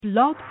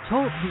Blog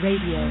Talk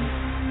Radio.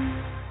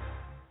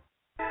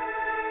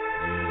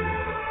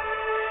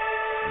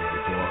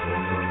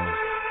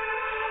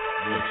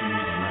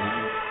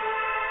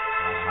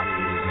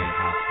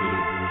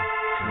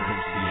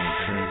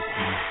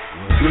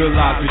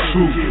 Realize the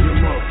truth,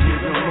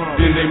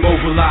 then they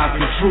mobilize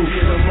the truth.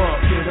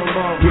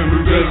 When we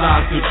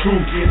realize the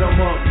truth,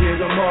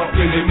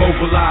 then they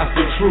mobilize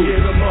the truth.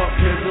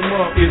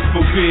 It's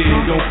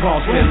forbidden, don't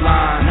cross that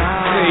line.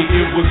 Say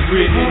it was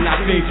written, I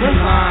think you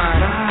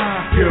lying.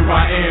 Here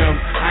I am,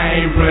 I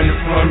ain't running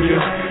from you.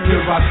 Here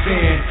I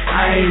stand,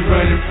 I ain't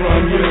running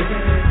from you.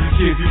 You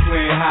kids, you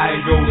playing hide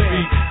and go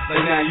seek.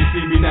 Like now you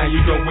see me, now you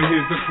don't, but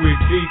here's a quick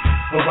peek.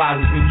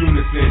 Horizons in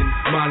unison,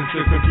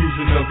 monitor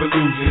confusion of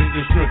illusions.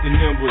 The strength in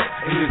numbers,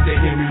 and it's the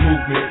enemy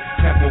movement.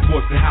 Have more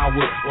force than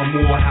Howard, or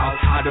more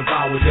house. I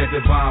devour that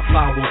divine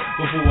flower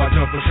before I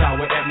jump a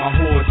shower at my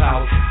whore's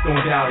house. Don't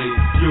doubt it,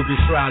 you'll get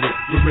shrouded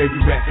with baby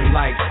rats and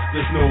lights.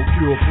 There's no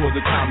cure for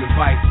the common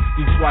vice.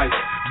 These whites,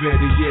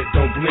 better yet,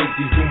 don't blink.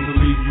 These rooms will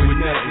leave you with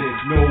nothing.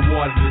 No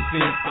water to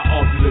sink, I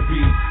alter the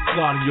beat.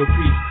 Slaughter your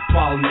peace,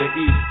 follow the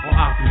east on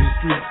opposite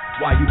streets.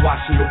 While you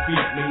washing your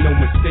feet, make no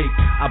mistake,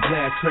 I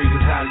blast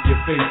traitors out of your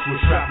face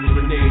with shrapnel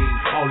grenades.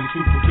 All these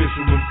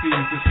superficial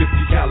MCs, the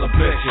 50 caliber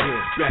blessing.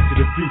 Back to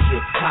the future,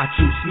 hot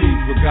you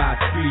sneeze with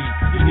Godspeed.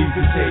 You need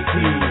to take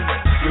heed,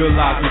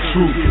 realize the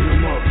truth.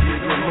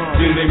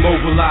 Then they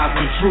mobilize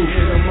the truth.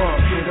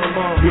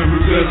 When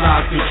we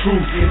realize the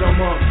truth,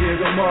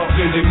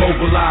 then they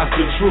mobilize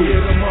the truth.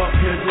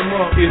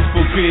 It's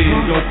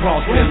forbidden, don't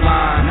cross that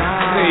line.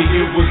 Say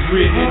it was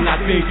written, I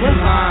think you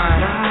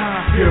lying.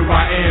 Here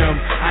I am,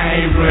 I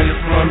ain't running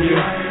from you.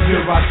 Here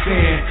I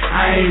stand,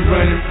 I ain't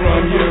running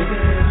from you.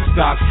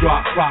 Stocks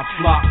drop, crops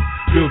flop,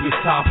 buildings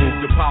topple.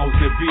 The powers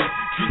that be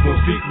keep no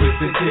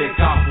secrets and dead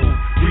gobble.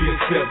 We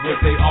accept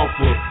what they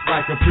offer,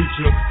 like a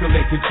preacher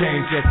collecting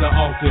change at the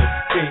altar.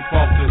 Can't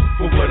falter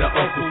for what our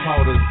uncle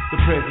taught us.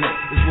 The present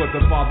is what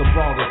the Father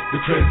brought us.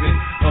 The present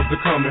of the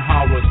coming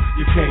horrors.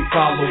 You can't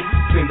follow,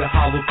 send a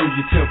hollow through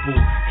your temple.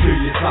 Hear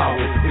your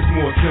sorrow, it's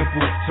more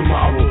simple.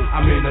 Tomorrow,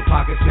 I'm in the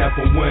pocket, snap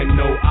on one,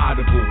 no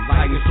audible.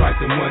 Lightning strikes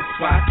in one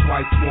spot,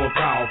 twice more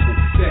powerful.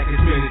 Seconds,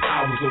 minutes,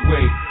 hours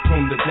away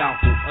from the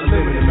doubtful. A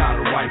limited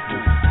amount of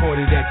rifles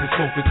pointed at your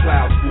smoke, the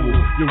clouds full.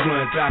 You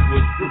run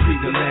backwards,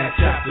 repeat the last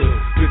chapter.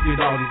 Look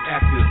at all these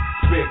actors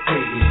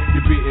spectating.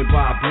 You're beaten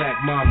by a black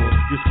mama.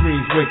 Your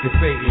screams waking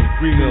Satan.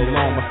 Green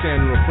alarm, I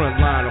stand on the front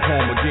line of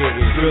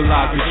Armageddon.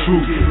 Realize the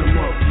truth,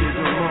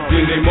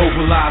 then they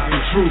mobilize the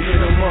truth.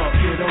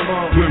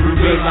 When we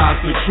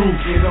realize the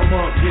truth,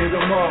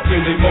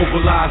 then they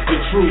mobilize the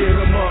truth.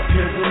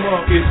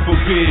 It's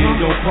forbidden,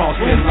 don't cross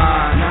that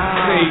line.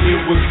 Say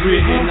it was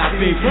written, I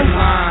think you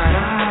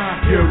lying.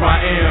 Here I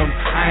am,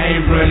 I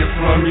ain't running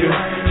from you.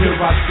 Here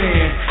I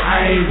stand, I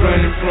ain't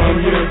running from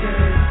you.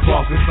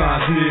 Boston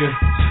signs near.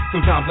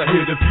 Sometimes I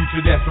hear the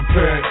future that's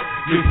prepared.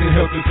 Mixing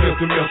health and self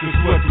to melt and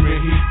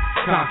sweltering heat.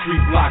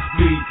 Concrete blocks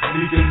bleed,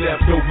 leaving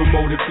leftover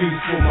motive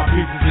feast for my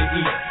people to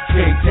eat.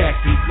 Can't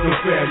taxi, no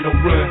fare, no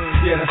run.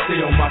 Yet I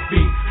stay on my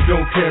feet,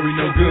 don't carry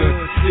no gun.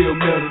 Still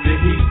metal the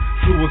heat.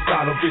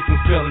 Suicidal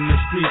victims fell in the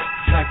streets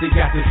like they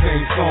got the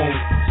same song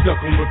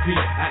stuck on repeat.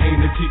 I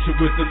ain't a teacher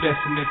with a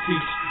lesson to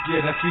teach.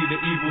 Yet I see the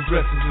evil's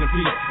restless in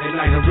peace. At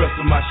night I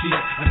wrestle my sheep,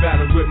 I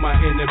battle with my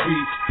inner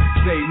beats.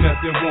 Say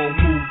nothing, won't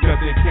move,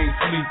 nothing, can't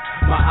sleep.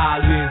 My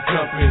eyelids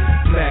jumping,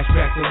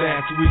 flashbacks of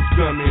last week's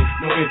drumming.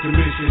 No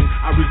intermission,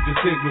 I reach the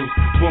signals,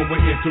 one with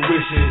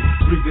intuition.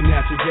 Breathe the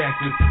natural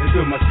gases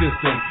into my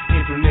system.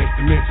 Enter next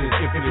dimensions,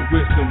 infinite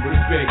wisdom,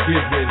 respect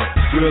given.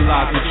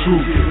 Realize the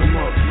truth,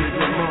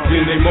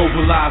 then they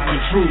mobilize the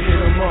truth.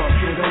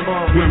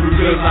 When we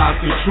realize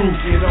the truth,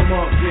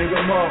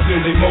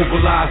 then they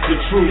mobilize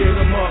the truth.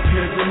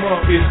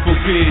 It's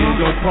forbidden,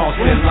 don't cross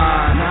that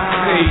line.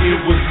 Say it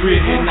was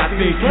written, I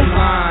think you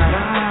lying.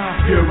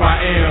 Here I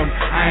am,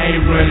 I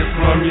ain't running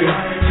from you.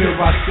 Here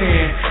I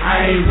stand,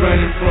 I ain't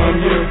running from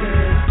you.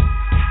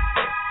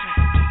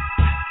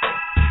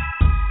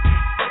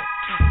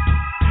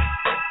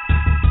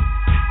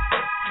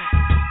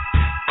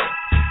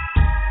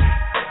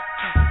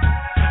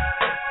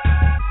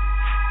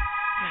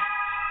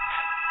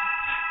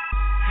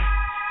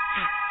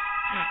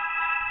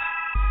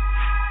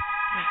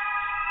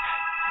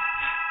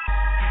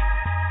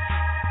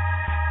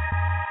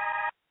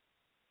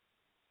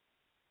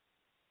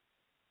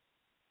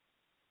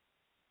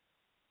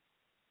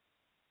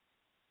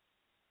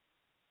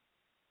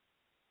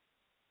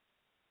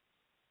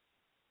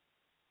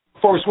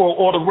 First World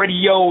Order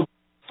Radio,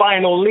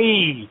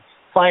 finally,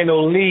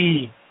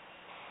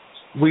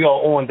 we are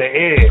on the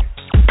air,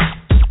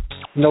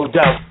 no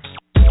doubt.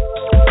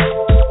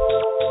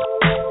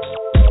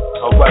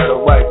 All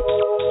right.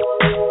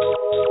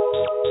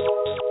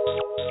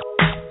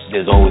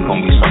 There's always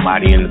going to be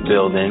somebody in the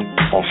building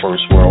on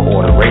First World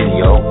Order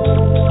Radio.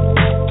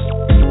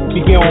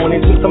 We get on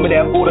into some of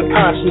that order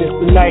consciousness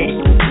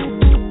tonight.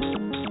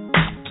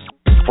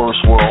 First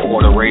World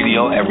Order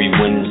Radio every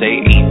Wednesday,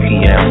 8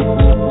 p.m.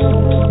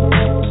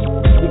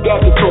 We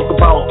got to talk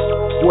about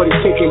what is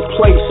taking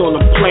place on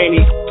the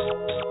planet.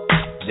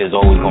 There's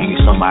always going to be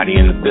somebody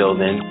in the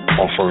building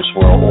on First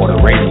World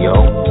Order Radio.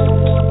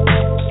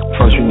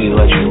 First, we need to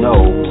let you know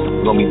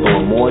we're going to be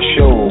doing more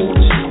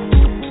shows,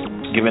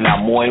 giving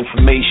out more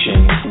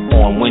information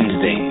on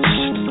Wednesdays.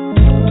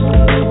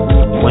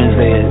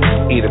 Wednesday at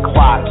 8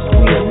 o'clock,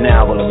 we are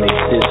now going to make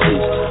this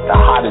the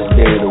hottest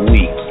day of the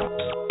week.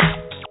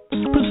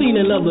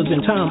 Preceding others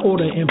in time,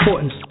 order,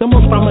 importance. The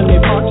most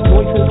prominent parts,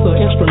 voices, or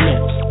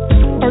instruments.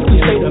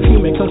 Earthly state of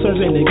human concerns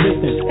and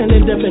existence. An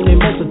indefinite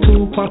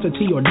multitude,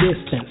 quantity, or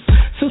distance.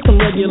 System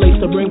regulates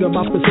to bring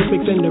about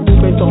specifics in the root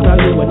based on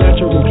value and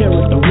natural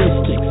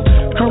characteristics.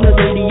 Current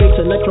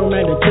radiates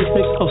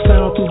electromagnetistics of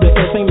sound through the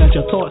air, same as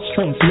your thoughts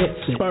transmits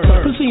it.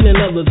 Preceding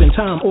others in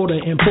time, order,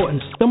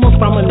 importance. The most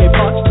prominent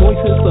parts,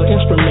 voices, or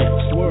instruments.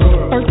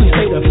 Earthly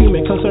state of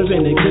human concerns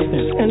and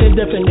existence. An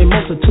indefinite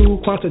multitude,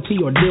 quantity,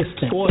 or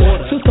distance.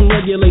 System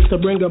regulates to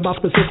bring about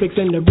specifics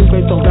in the root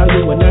based on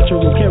value and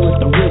natural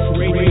characteristics.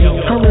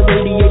 Current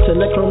radiates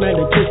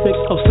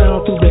electromagnetistics of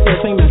sound through the air,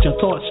 same as your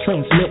thoughts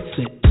transmits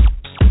it.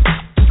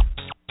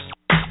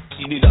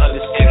 You need to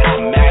understand how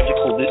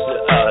magical this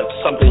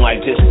something like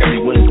this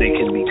every Wednesday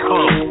can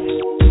become.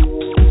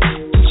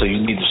 So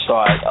you need to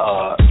start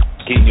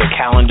getting your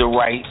calendar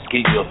right,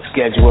 get your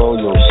schedule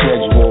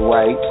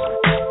right.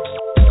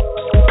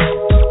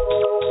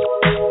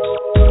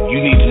 You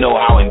need to know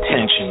our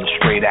intention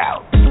straight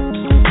out.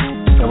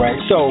 All right,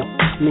 so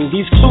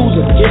these clues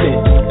are given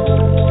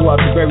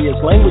throughout the various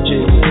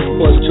languages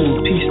was to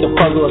piece the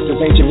puzzle of this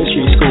ancient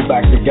mystery school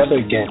back together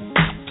again.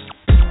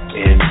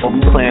 And what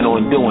we plan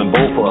on doing,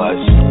 both of us,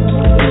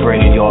 is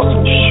bringing y'all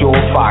some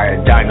surefire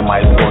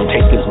dynamite. We're going to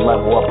take this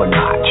level up a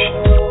notch.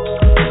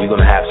 We're going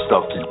to have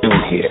stuff to do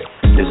here.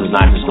 This is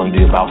not just going to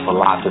be about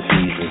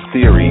philosophies and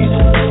theories,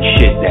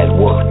 shit that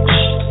works.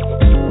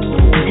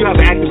 You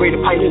have an activated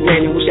pineal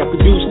gland which have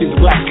produced this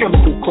black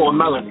chemical called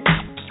melanin.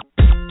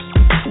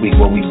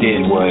 What we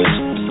did was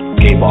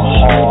gave a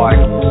hard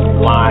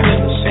line in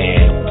the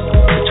sand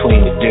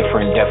between the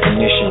different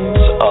definitions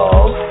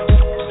of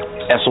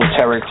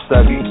esoteric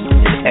study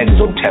and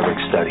exoteric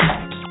study.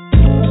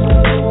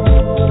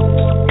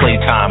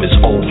 Playtime is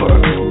over.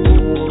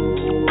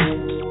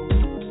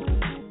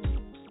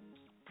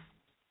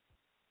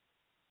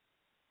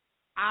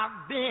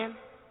 I've been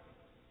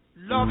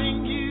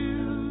loving you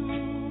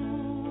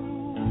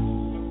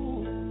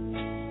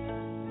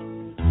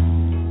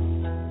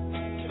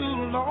too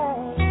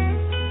long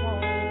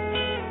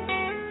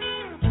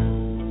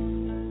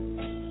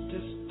to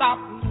stop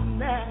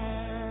now.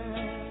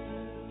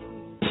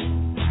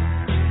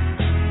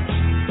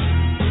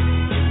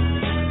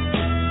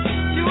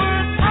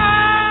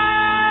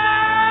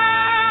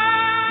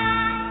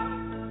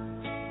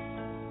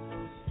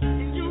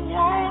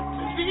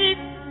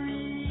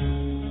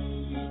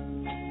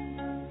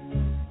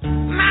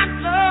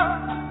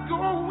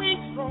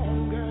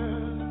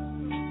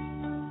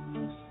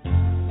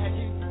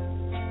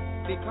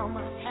 Become a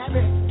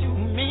habit to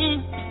me.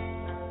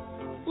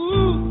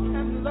 Ooh,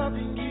 I'm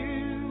loving you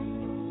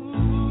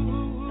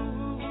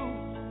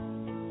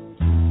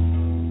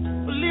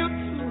a little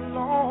too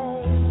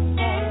long.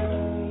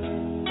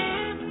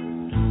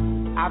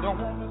 I don't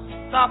want to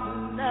stop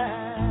now.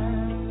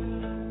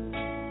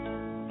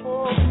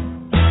 Oh,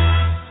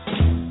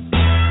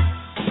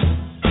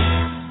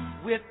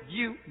 with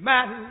you,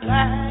 my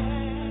life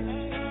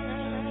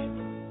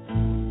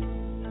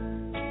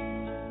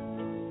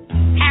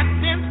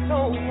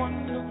so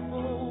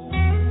wonderful.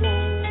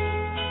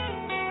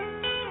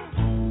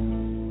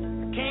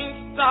 I can't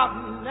stop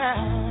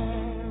now.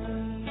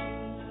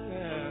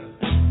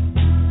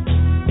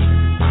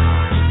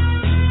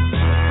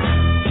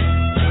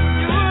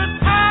 Your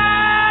time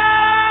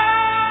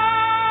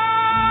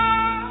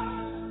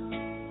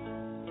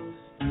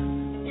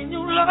and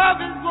your love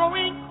is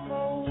growing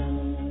cold.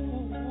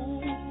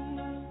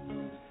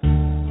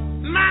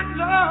 My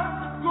love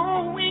is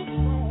growing cold.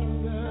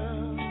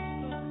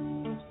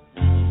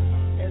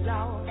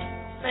 Our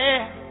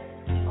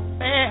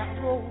affair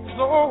grows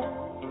old.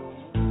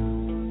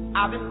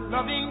 I've been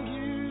loving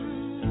you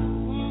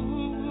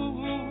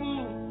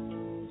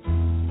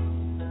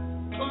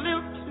a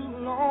little too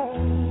long.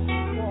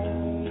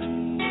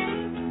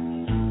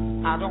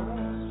 I don't want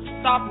to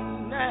stop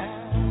now.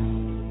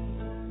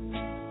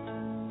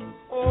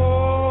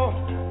 Oh,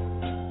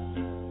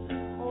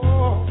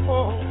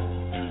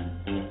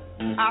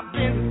 I've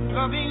been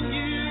loving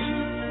you.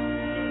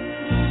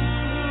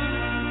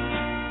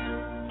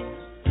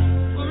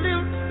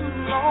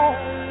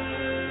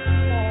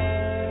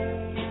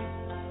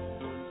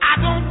 I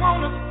don't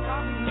want to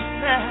stop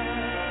now.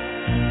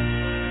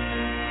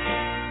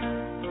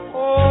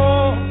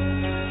 Oh,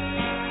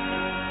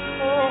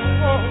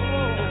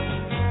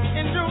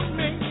 and don't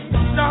make me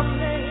stop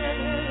now.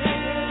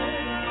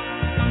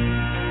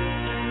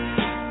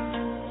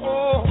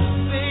 Oh,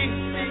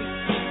 baby,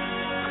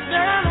 I'm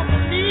down on my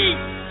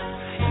knees.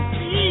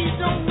 Please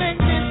don't.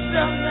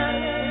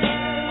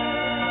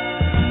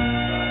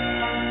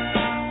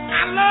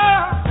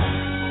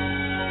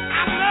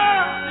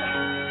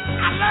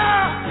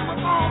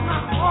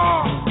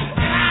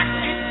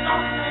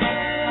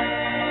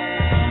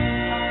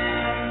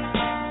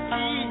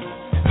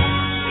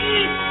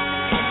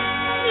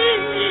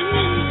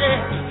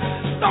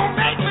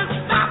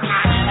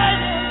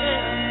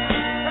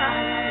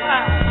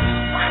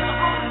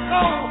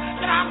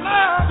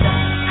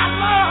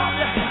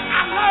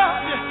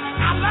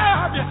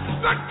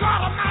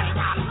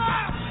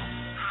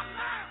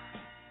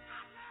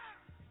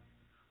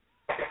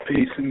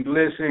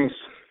 blessings.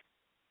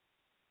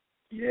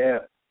 Yeah.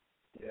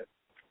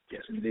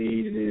 Yes,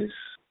 indeed. It is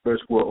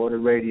First World Order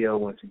Radio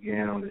once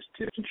again on this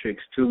Tips and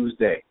Tricks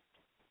Tuesday.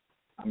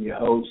 I'm your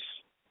host,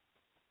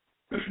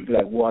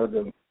 Blak,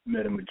 the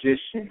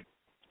Meta-Maji-Shen.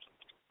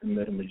 The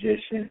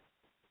Meta-Maji-Shen.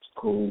 It's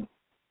cool.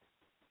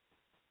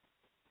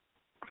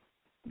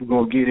 We're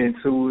going to get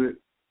into it.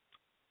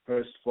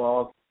 First of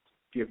all,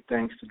 give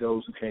thanks to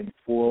those who came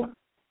before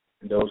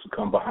and those who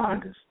come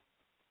behind us.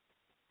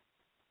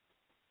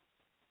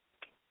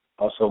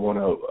 Also want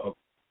to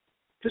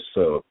just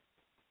a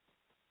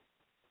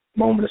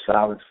moment of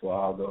silence for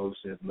all those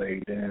that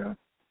laid down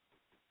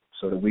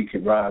so that we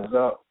can rise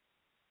up.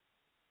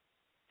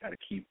 Got to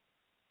keep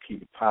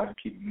it positive,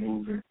 keep it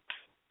moving.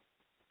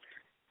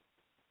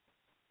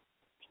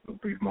 A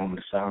brief moment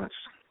of silence.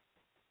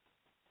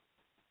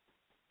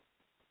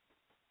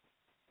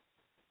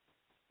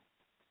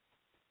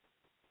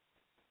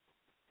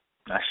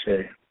 I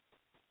say,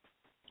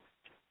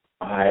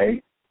 all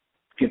right.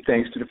 Give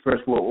thanks to the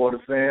First World Order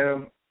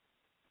fam,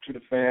 to the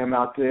fam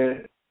out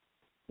there,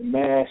 the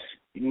mass,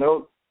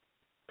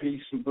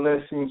 peace and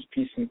blessings.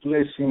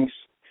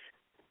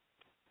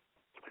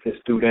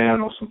 Just threw down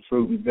on some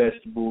fruit and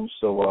vegetables,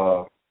 so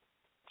I'm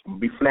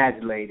going to be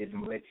flagellated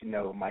and let you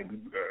know it might be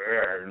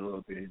a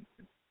little bit.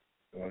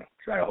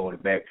 Try to hold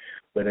it back.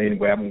 But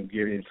anyway, I'm going to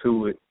get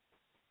into it.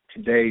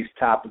 Today's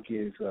topic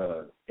is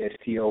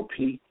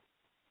S.T.O.P,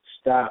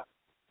 stop.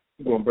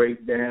 We're going to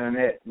break down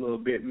that a little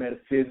bit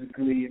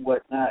metaphysically and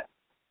whatnot.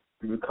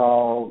 You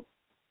recall,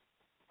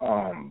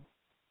 I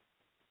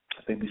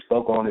think we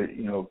spoke on it,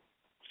 as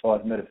far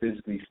as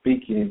metaphysically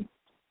speaking,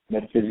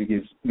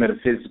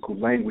 metaphysical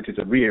language is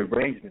a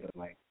rearrangement of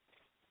language.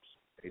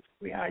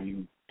 Basically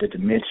the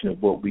dimension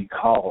of what we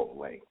call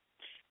language.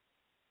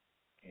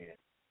 And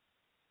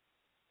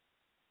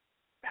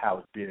how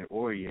it's been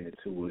oriented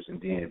to us, and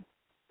then,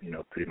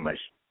 pretty much,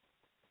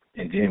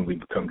 and then we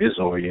become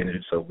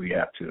disoriented, so we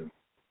have to,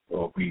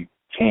 or we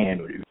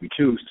can, or if we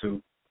choose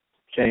to,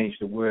 change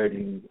the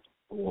wording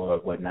or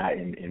whatnot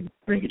and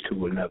bring it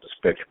to another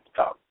spectrum of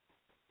thought.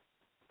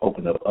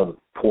 Open up other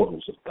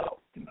portals of thought,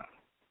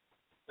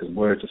 Because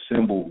words are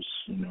symbols,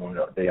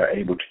 they are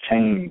able to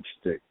change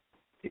the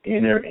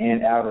inner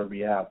and outer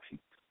reality.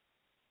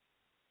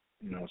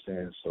 You know what I'm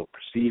saying? So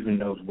perceiving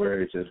those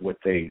words as what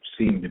they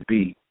seem to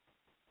be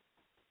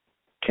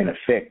can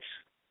affect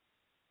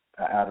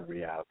our outer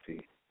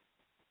reality.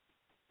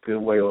 Good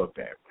way or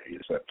bad way.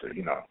 It's up to,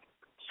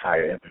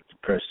 however the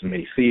person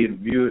may see it,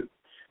 view it.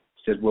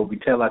 It's just what we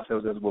tell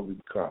ourselves, that's what we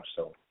become.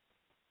 So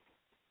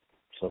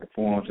the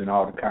forms and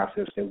all the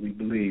concepts that we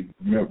believe,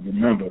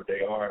 remember,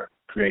 they are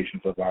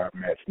creations of our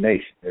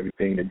imagination.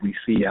 Everything that we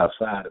see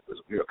outside of us,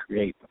 we are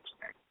creating those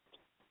things.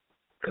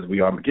 Because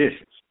we are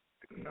magicians.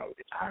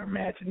 It's our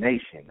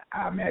imagination.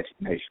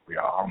 We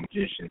are all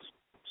magicians.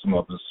 Some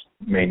of us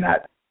may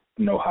not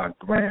know how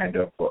grand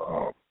of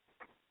an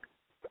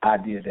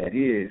idea that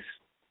is.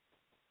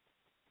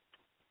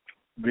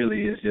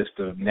 Really is just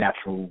a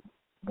natural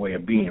way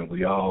of being.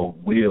 We all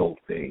will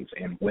things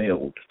and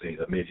weld things.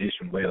 A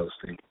magician welds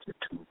things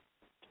into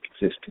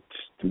existence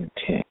through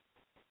intent.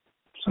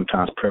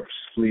 Sometimes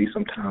purposefully,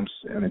 sometimes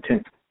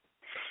unintentionally.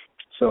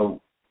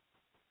 So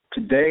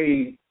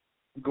today,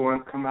 we're going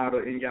to come out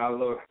of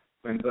Inyala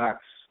and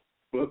Blak's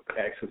book,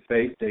 Acts of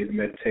Faith, Daily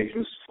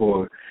Meditations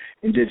for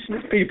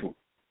Indigenous People.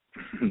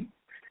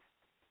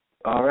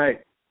 All right,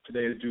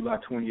 today is July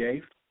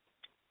 28th.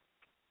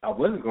 I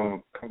wasn't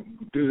going to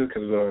do it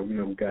because,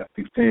 we got a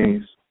few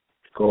things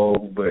to go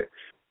over, but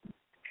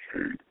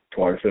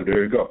so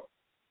there you go.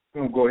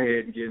 I'm going to go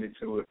ahead and get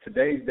into it.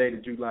 Today's date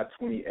is July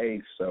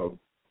 28th, so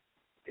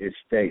it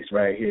states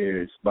right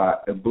here, it's by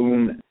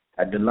Abun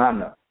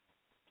Adilana.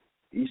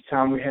 Each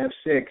time we have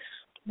sex,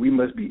 we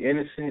must be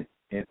innocent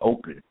and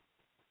open.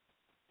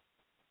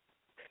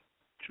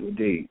 True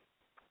indeed.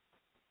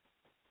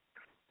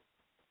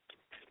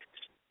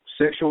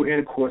 Sexual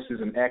intercourse is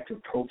an act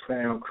of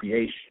profound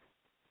creation.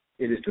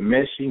 It is the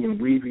meshing and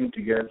weaving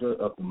together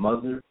of the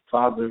mother,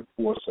 father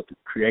force of the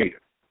Creator.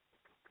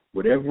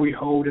 Whatever we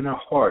hold in our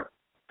heart,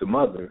 the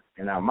mother,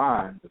 and our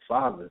mind, the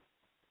father,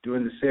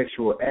 during the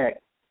sexual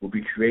act will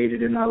be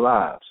created in our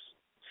lives.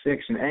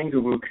 Sex and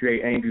anger will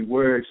create angry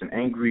words and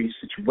angry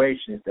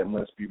situations that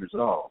must be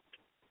resolved.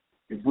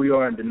 If we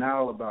are in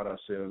denial about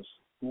ourselves,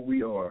 who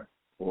we are,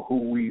 or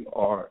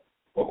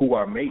who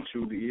our mate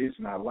truly is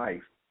in our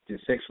life, then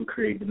sex will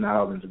create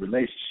denial in the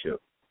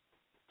relationship.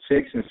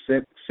 Sex and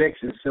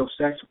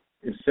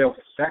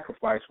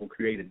self-sacrifice will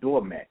create a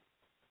doormat.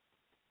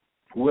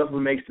 Whoever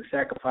makes the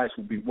sacrifice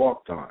will be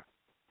walked on.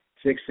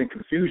 Sex and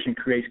confusion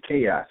creates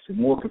chaos and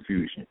more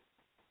confusion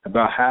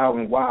about how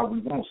and why we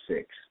want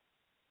sex.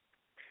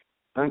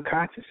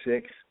 Unconscious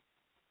sex,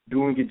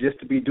 doing it just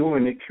to be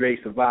doing it,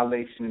 creates a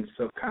violation in the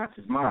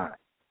subconscious mind.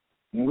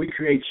 When we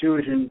create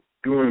children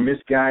during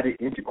misguided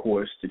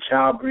intercourse, the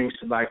child brings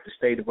to life the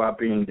state of our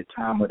being, the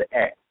time of the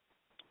act.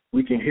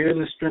 We can heal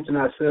and strengthen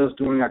ourselves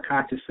during our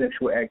conscious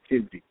sexual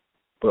activity,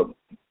 but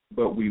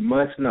we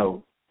must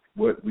know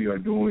what we are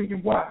doing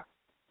and why.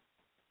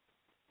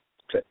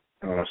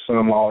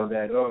 Sum all of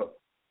that up,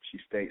 she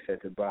states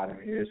at the bottom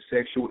here,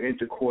 sexual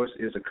intercourse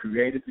is a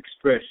creative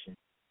expression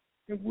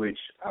in which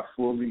I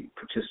fully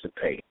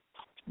participate.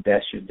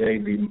 That's your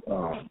daily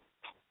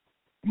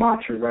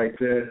mantra right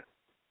there.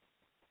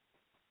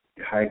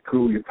 Your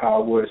haiku, your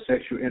power word,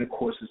 sexual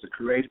intercourse is a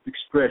creative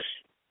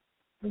expression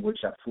in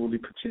which I fully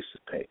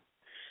participate.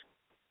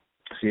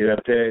 See it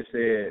up there, it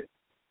said,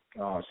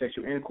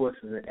 sexual intercourse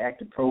is an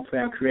act of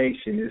profound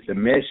creation. It's the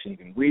meshing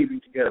and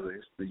weaving together.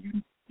 It's the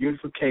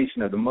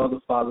unification of the mother,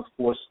 father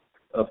force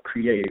of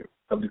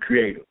the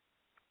creator.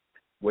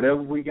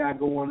 Whatever we got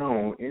going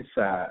on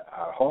inside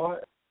our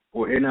heart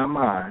or in our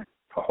mind,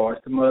 our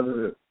heart's the mother,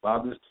 the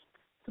father's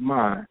the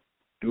mind,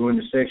 during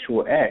the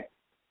sexual act,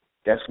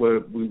 that's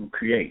what we will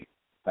create.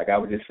 Like I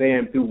was just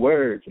saying, through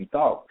words and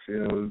thoughts,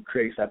 it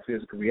creates our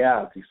physical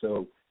reality.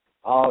 So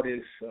all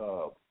this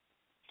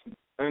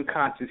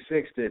unconscious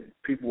sex that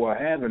people are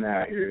having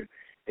out here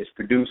is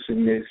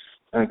producing this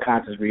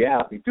unconscious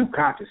reality through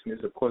consciousness,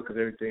 of course, because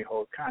everything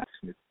holds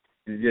consciousness.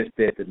 It's just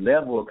that the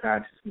level of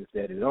consciousness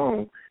that it's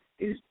on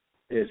is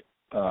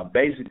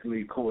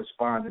basically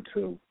corresponding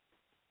to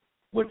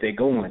what they're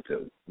going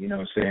through. You know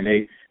what I'm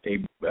saying?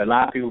 They a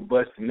lot of people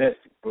bust the nuts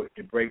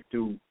to break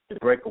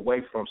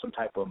away from some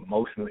type of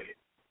emotional.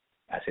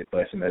 I said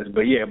busting nuts,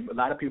 but yeah, a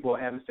lot of people are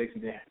having sex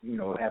and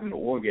having an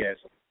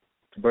orgasm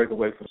to break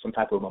away from some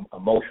type of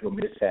emotional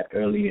mishap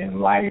early in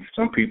life.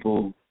 Some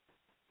people,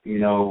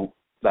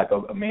 like a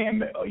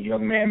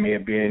young man may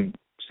have been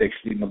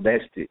sexually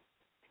molested,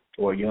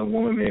 or a young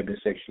woman may have been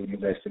sexually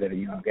molested at a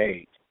young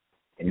age,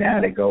 and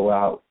now they go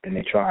out and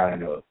they're trying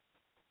to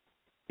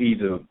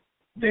either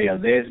they are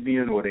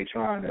lesbian or they're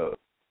trying to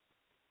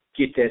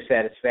get that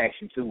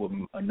satisfaction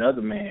to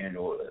another man,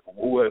 or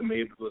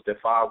maybe it was their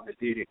father that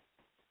did it,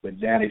 but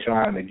now they're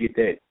trying to get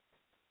that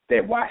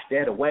wash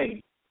that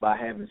away by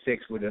having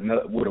sex with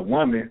a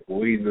woman,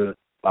 or either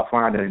by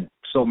finding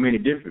so many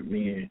different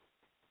men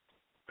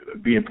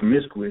being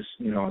promiscuous,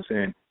 to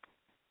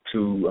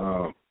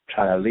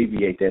try to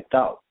alleviate that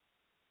thought,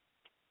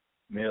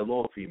 male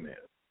or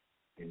female.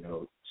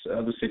 So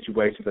other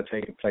situations are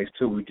taking place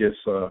too. We just,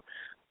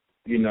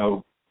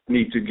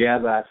 need to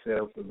gather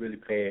ourselves and really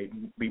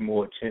be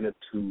more attentive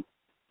to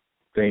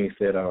things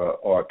that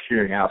are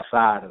occurring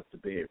outside of the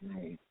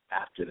bedroom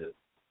after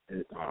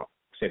the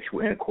sexual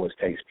intercourse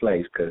takes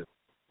place, because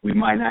we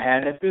might not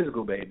have that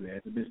physical baby,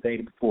 as has been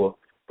stated before,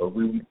 but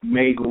we're going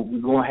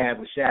to have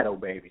a shadow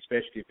baby,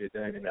 especially if it's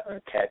done in an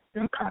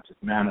unconscious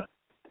manner.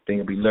 The thing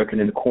will be lurking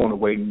in the corner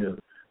waiting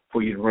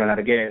for you to run out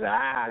of gas.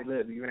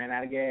 Look, you ran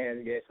out of gas.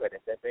 Guess what?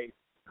 That's that baby.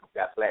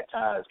 Got flat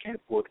tires,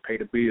 can't afford to pay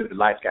the bill, the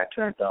lights got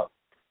turned off.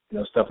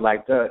 Stuff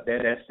like that.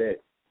 That's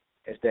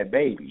that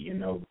baby,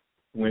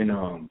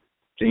 when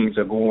things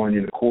are going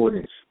in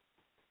accordance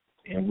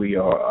and we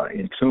are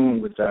in tune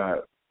with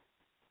our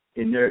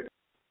inert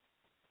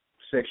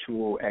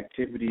sexual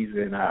activities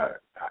and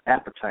our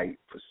appetite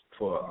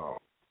for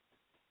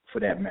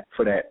that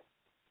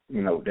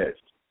that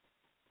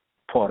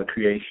part of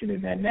creation,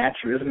 and that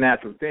it's a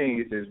natural thing.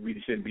 It's just we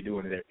shouldn't be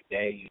doing it every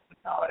day and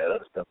all that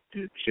other stuff.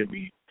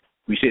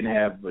 We shouldn't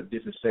have a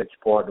different sex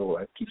partner,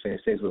 or I keep saying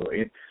sex, or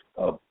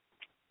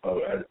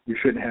we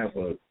shouldn't have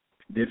a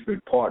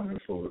different partner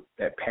for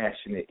that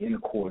passionate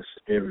intercourse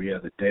every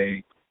other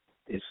day.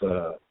 It's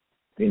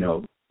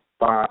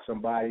find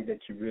somebody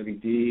that you really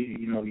dig,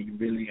 you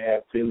really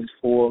have feelings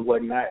for and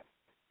whatnot.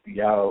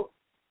 Y'all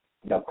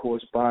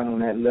correspond on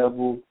that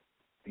level,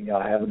 and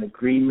y'all have an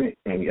agreement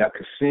and y'all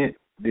consent,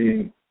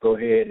 then go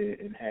ahead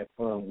and have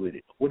fun with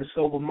it with a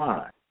sober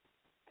mind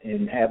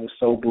and have a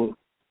sober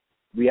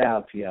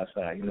reality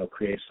outside,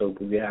 create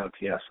sober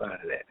reality outside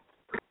of that.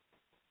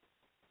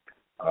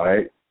 All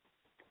right.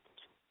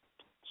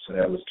 So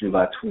that was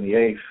July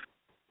 28th.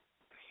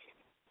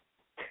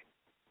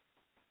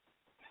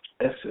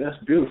 That's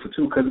beautiful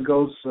too, because it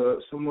goes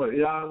somewhat.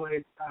 It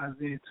always ties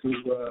into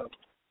what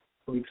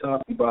we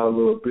talking about a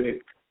little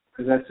bit,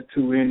 because that's the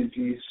two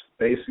energies,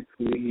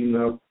 basically. And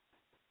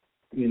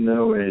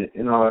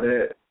all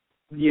that.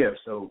 Yeah.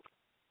 So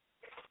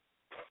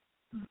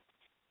I'm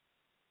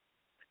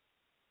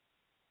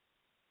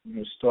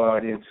gonna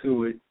start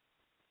into it.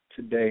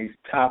 Today's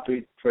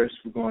topic. First,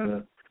 we're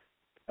gonna.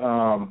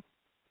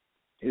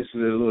 This is a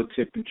little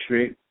tip and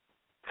trick.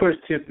 First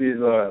tip is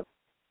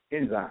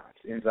enzymes.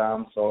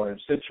 Enzymes are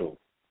essential.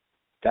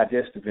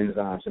 Digestive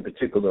enzymes, in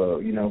particular.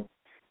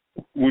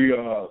 We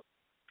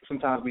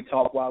sometimes we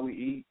talk while we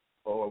eat,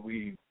 or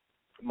we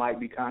might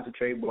be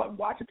concentrating, like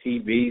watching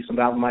TV.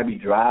 Sometimes we might be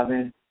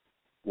driving,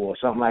 or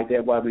something like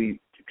that while we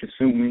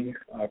consuming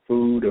our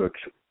food, or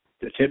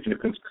attempting to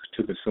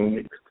consume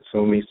it.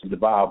 Consume means to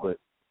devour, but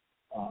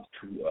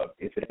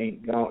if it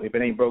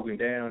ain't broken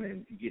down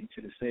and getting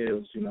to the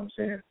cells,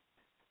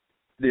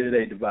 then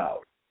they devour.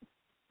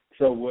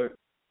 So what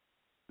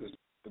is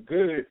a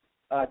good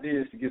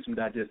idea is to get some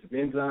digestive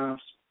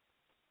enzymes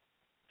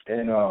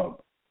and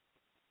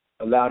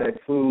allow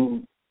that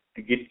food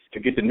to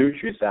get the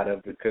nutrients out of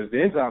it, because the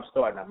enzymes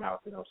start in our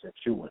mouth,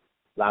 chewing.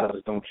 A lot of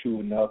us don't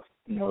chew enough,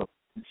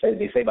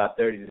 they say about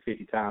 30 to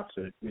 50 times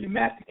to really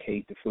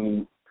masticate the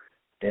food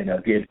and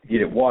get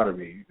it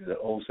watery. The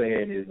old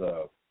saying is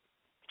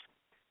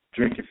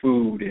drink your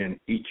food and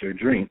eat your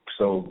drink.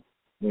 So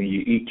when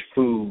you eat your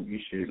food, you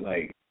should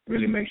like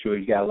really make sure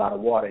you got a lot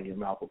of water in your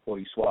mouth before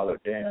you swallow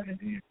it down.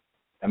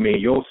 And then,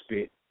 your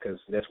spit, because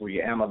that's where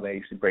your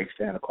amylase, it breaks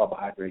down the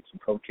carbohydrates and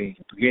proteins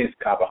and begins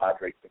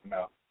carbohydrates in the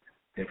mouth.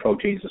 And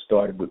proteins are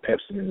started with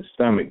pepsin in the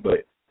stomach,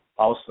 but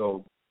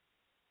also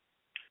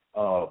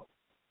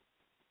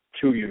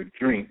chew your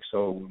drink.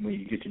 So when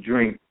you get your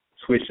drink,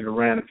 switch it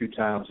around a few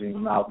times in your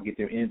mouth and get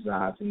them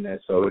enzymes in there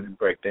so it'll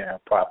break down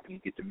properly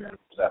and get the minerals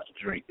out the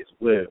drink as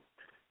well.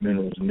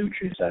 Minerals and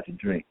nutrients out the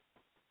drink.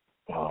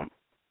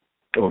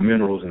 Or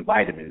minerals and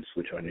vitamins,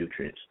 which are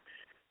nutrients.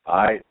 All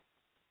right,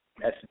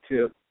 that's the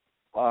tip.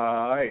 All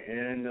right,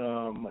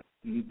 and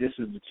this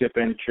is the tip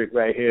and the trick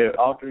right here.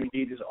 Altering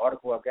D, this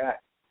article I got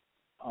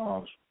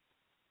off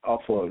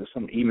of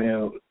some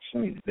email.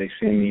 They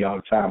send me all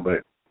the time,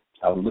 but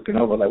I was looking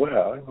over like,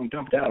 well, I'm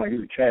dumped out like it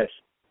was trash.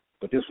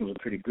 But this one's a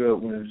pretty good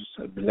one.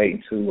 It's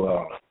relating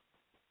to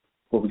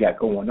what we got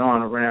going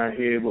on around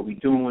here, what we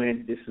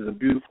doing. This is a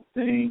beautiful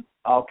thing,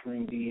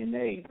 Altering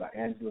DNA by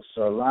Angela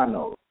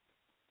Solano,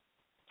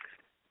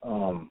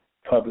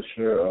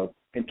 publisher of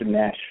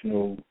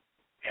International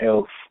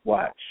Health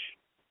Watch.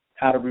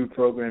 How to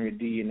reprogram your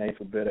DNA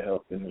for better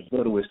health in as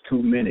little as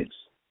 2 minutes.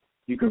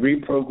 You can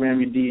reprogram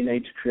your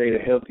DNA to create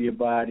a healthier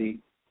body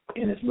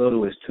in as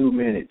little as 2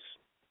 minutes.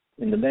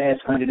 In the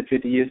last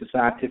 150 years, the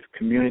scientific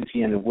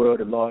community and the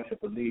world at large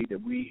have believed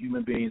that we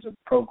human beings are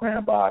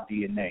programmed by our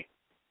DNA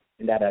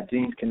and that our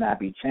genes cannot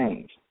be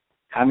changed.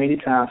 How many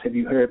times have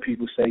you heard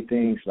people say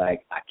things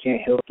like, I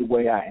can't help the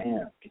way I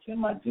am. It's in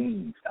my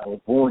genes. I was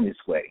born this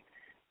way.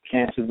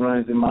 Cancer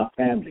runs in my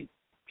family.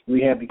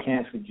 We have the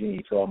cancer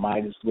gene, so I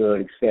might as well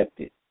accept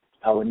it.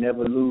 I will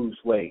never lose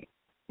weight.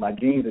 My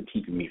genes are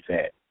keeping me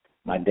fat.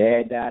 My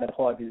dad died of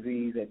heart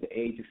disease at the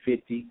age of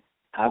 50.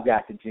 I've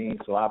got the genes,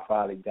 so I'll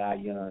probably die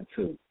young,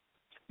 too.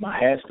 My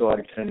hair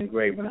started turning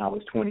gray when I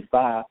was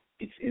 25.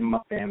 It's in my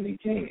family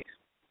genes.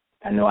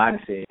 I know I done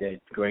said that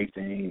great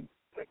thing.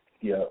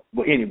 Yeah,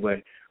 but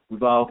anyway,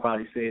 we've all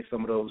probably said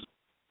some of those.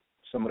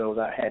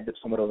 I had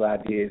some of those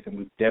ideas, and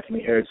we've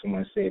definitely heard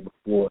someone say it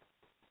before.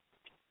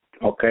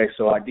 Okay,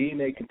 so our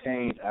DNA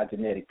contains our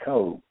genetic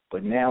code,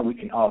 but now we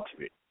can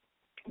alter it.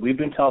 We've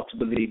been taught to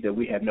believe that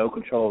we have no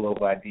control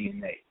over our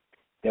DNA,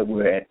 that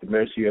we're at the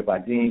mercy of our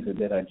genes, and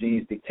that our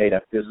genes dictate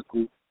our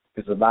physical,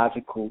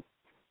 physiological,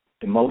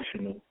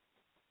 emotional,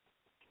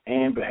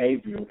 and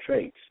behavioral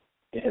traits.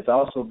 It has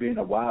also been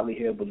a widely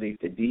held belief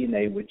that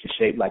DNA, which is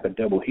shaped like a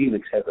double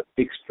helix, has a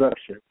fixed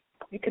structure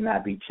and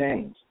cannot be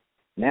changed.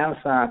 Now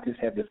scientists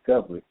have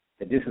discovered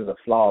that this is a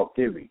flawed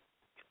theory.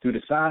 Through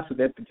the science of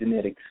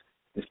epigenetics,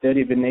 the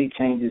study of innate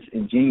changes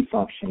in gene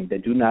function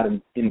that do not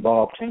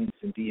involve changes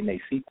in DNA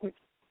sequence,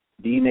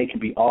 DNA can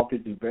be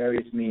altered through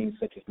various means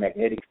such as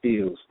magnetic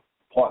fields,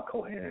 part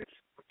coherence,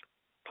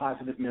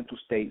 positive mental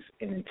states,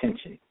 and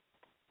intention.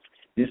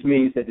 This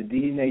means that the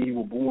DNA you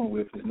were born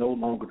with is no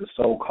longer the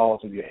sole cause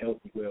of your health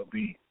and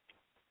well-being.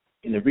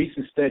 In a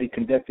recent study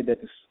conducted at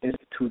the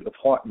Institute of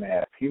Heart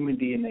Math, human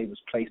DNA was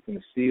placed in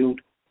a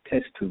sealed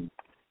test tube.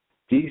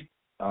 These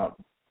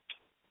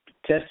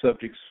test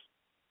subjects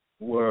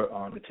were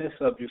the test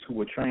subjects who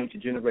were trained to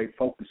generate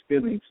focused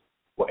feelings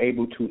were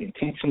able to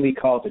intentionally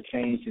cause a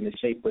change in the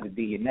shape of the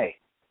DNA.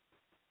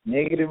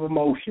 Negative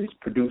emotions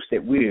produced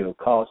at will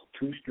caused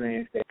two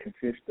strands that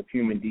consist of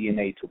human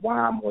DNA to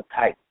wind more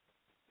tight.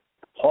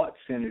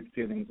 Heart-centered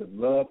feelings of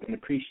love and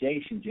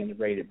appreciation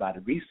generated by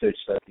the research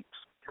subjects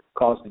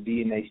caused the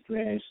DNA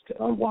strands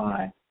to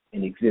unwind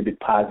and exhibit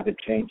positive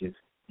changes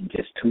in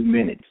just 2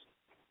 minutes.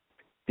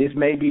 This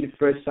may be the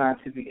first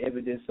scientific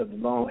evidence of the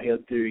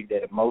long-held theory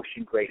that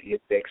emotion greatly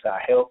affects our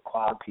health,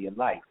 quality of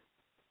life.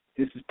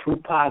 This is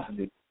proof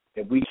positive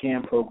that we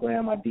can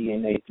program our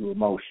DNA through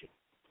emotion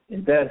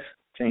and thus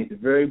change the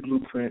very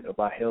blueprint of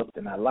our health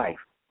and our life.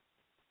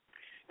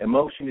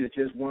 Emotion is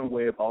just one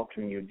way of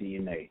altering your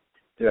DNA.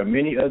 There are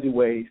many other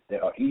ways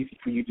that are easy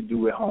for you to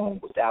do at home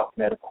without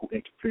medical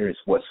interference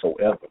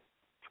whatsoever.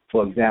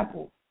 For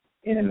example,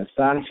 in an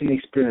astonishing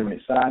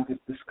experiment, scientists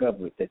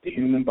discovered that the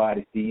human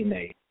body's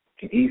DNA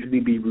can easily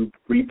be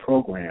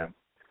reprogrammed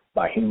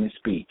by human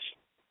speech.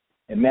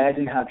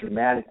 Imagine how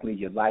dramatically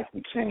your life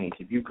would change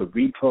if you could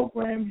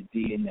reprogram your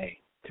DNA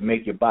to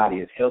make your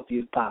body as healthy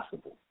as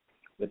possible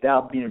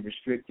without being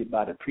restricted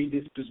by the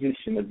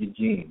predisposition of your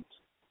genes.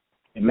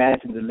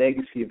 Imagine the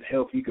legacy of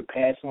health you could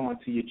pass on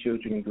to your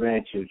children and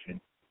grandchildren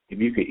if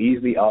you could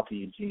easily alter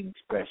your gene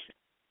expression.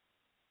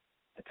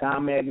 A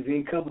Time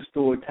magazine cover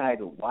story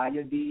titled Why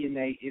Your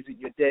DNA Isn't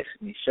Your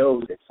Destiny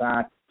shows that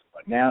scientists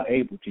are now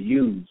able to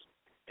use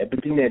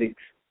epigenetics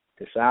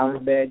to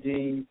silence bad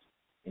genes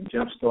and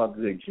jumpstart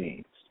good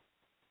genes.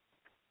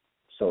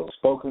 So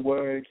spoken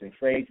words and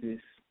phrases,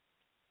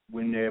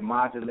 when they're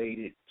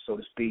modulated, so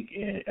to speak,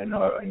 and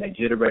they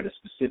generate a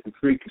specific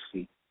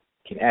frequency,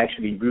 can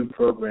actually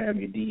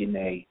reprogram your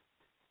DNA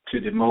to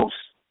the most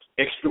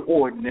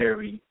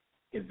extraordinary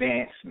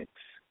advancements.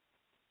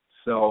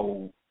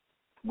 So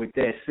with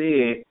that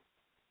said,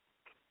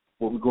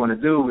 what we're going to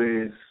do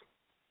is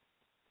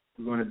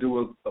we're going to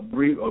do a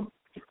brief,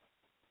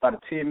 about a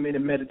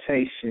 10-minute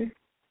meditation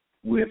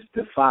with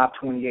the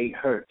 528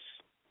 hertz.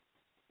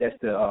 That's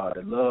the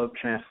love,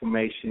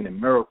 transformation,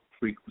 and miracle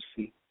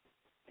frequency.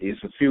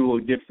 There's a few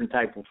different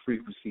type of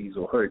frequencies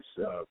or hertz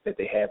that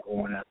they have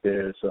going out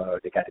there. So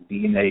they got the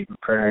DNA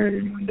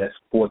repairing, that's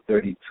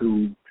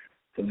 432,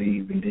 I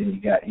believe, and then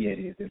you got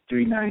the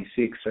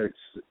 396 hertz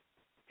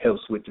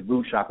helps with the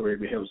root chakra.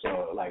 It helps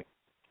like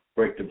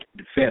break the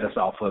fetters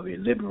off of it,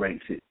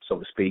 liberates it, so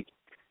to speak.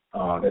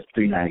 That's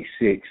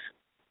 396.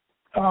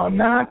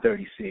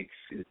 936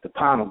 is the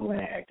pineal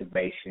gland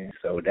activation,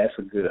 so that's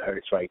a good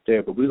hertz right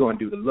there. But we're going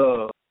to do the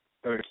love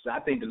hertz. I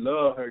think the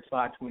love hertz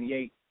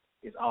 528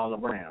 is all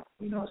around.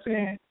 You know what I'm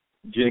saying?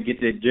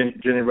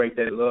 Generate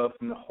that love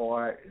from the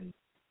heart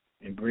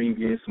and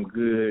bring in some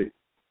good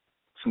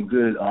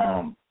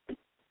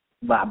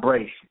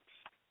vibrations.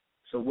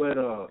 So what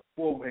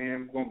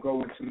beforehand, we're gonna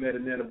go into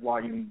Meta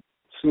Volume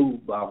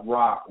 2 by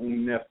Rock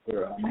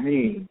Nefer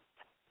Amin.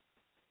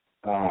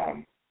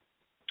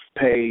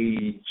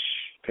 Page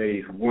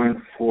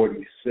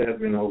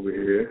 147 over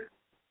here.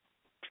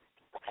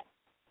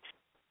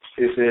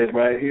 It says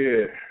right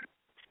here,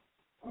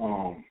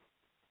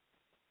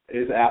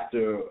 it's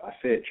after I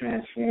said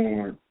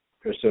transformed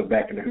herself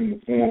back into human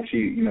form.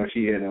 She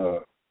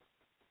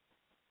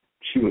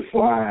was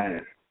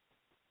flying.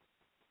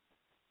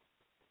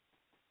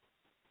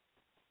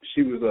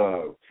 She was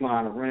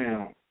flying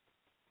around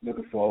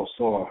looking for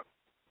Osar,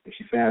 and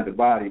she found the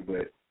body,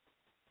 but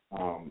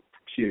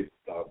she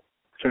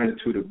turned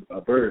into a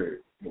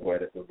bird and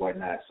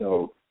whatnot.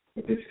 So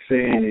what this is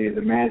saying is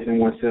imagining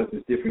oneself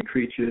as different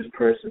creatures,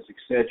 persons,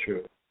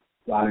 etc.,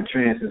 while in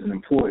trance is an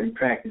important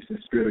practice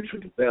in spiritual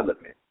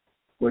development.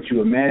 What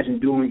you imagine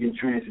doing in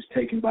trance is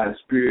taken by the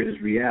spirit as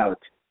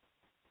reality.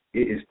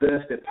 It is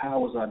thus that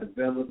powers are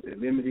developed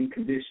and limiting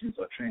conditions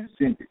are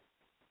transcended.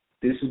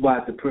 This is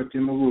why the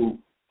Purti-Maru,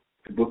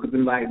 the Book of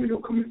Enlightenment,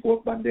 or Coming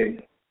Forth by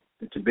Day,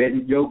 the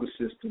Tibetan yoga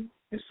system,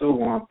 and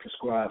so on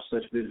prescribe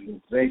such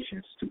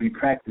visualizations to be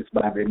practiced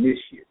by the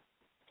initiate.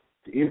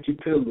 The empty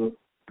pillar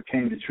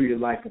became the tree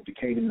of life of the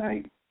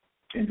Canaanite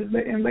and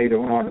later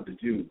on of the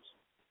Jews.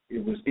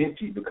 It was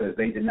empty because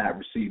they did not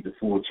receive the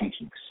full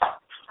teachings.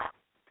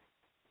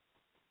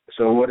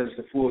 So what is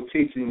the full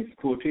teachings? The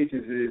full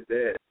teachings is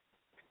that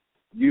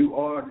you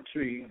are the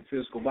tree, the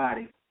physical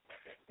body,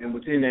 and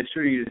within that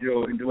tree is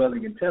your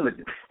indwelling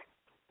intelligence.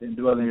 The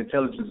indwelling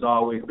intelligence has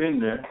always been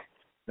there.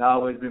 It's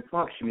always been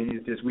functioning.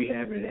 It's just we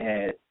haven't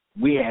had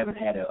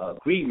an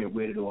agreement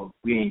with it, or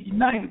we ain't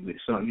united with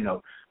it.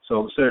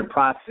 So certain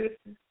processes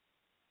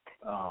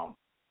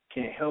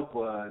can help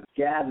us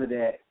gather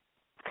that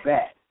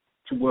back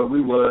to where we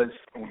was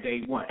on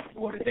day one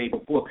or the day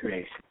before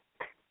creation,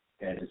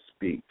 as it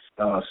speaks.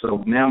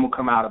 So now we'll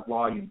come out of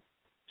volume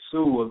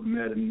 2 of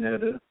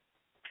Meta,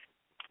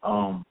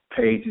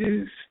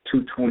 pages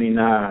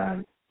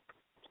 229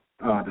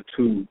 to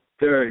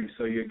 230.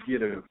 So you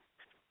get a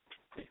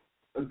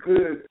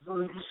good,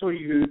 so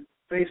you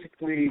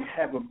basically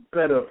have a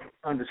better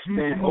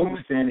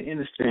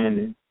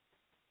understanding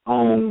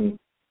on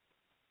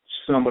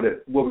some of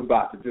what we're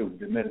about to do,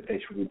 the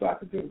meditation we're about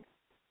to do.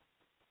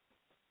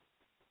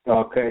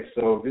 Okay,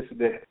 so this is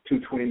the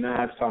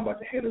 229, it's talking about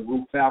the head of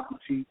root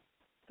faculty,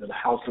 the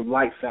house of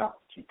light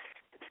faculty.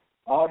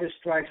 All this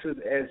strikes us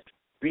as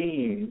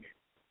being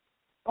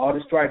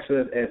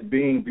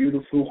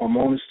beautiful,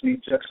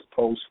 harmoniously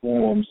juxtaposed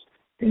forms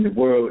in the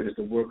world is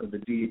the work of the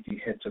deity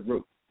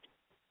Heteru.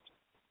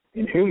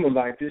 In human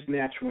life, this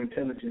natural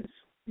intelligence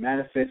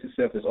manifests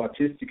itself as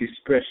artistic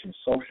expression,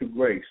 social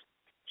grace,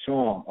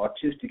 charm,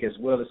 artistic as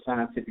well as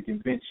scientific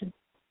invention,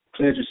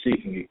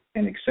 pleasure-seeking,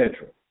 and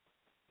etc.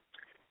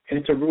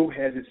 Heteru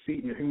has its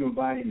seat in the human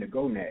body in the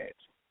gonads.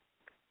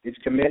 Its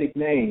Kemetic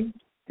name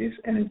is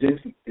an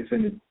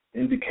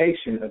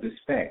indication of this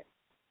fact.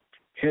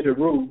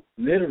 Heteru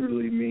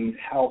literally means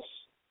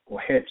house or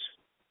hetz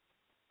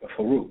of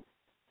Haru,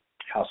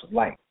 house of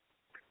light.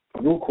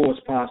 Haru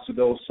corresponds to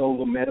those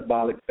solar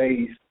metabolic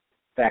phase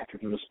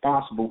factors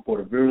responsible for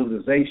the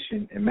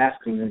virilization and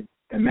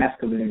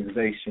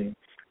masculinization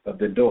of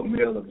the adult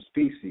male of the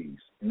species.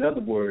 In other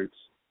words,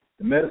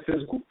 the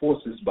metaphysical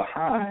forces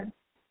behind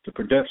the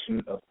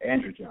production of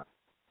androgen.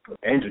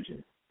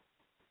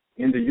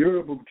 In the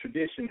Yoruba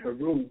tradition,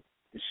 Haru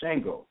is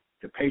Shango,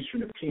 the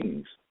patron of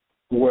kings,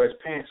 who wears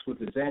pants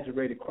with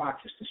exaggerated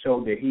crotches to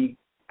show that he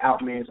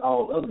outmans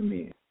all other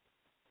men.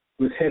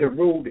 With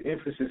Heteru, the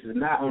emphasis is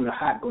not on the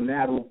hot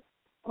gonadal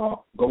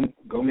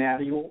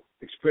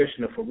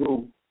expression of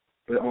Haru,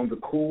 but on the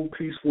cool,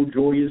 peaceful,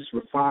 joyous,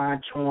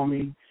 refined,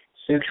 charming,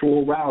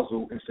 sexual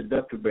arousal and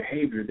seductive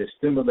behavior that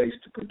stimulates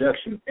the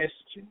production of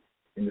estrogen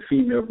in the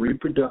female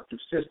reproductive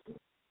system.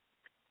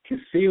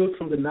 Concealed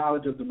from the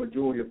knowledge of the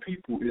majority of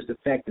people is the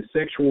fact that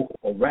sexual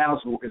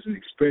arousal is an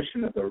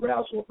expression of the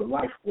arousal of the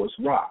life force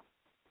Ra.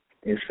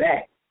 In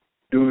fact,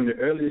 during the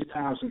earliest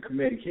times in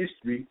Kemetic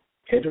history,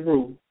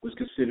 Heteru was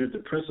considered the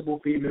principal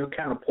female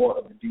counterpart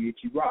of the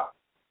deity Ra,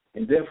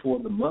 and therefore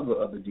the mother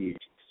of the deities.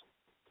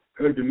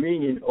 Her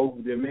dominion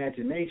over the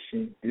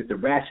imagination is the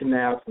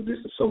rationale for this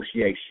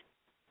association.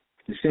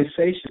 The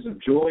sensations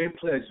of joy and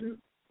pleasure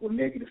or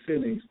negative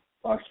feelings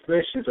are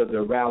expressions of the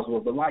arousal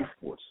of the life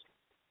force,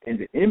 and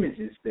the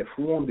images that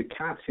form the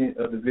content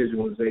of the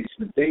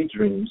visualization of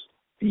daydreams,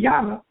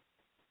 dhyana,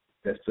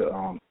 that's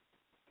the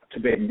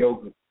Tibetan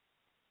yoga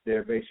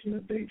derivation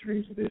of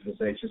daydreams and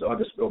visualizations,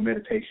 or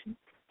meditation,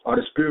 are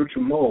the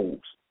spiritual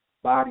molds,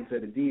 bodies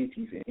of the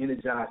deities, and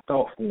energized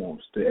thought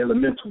forms, the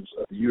elementals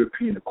of the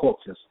European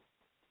occultism.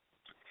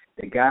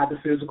 They guide the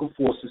physical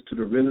forces to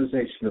the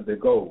realization of their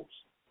goals.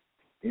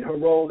 In her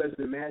role as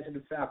the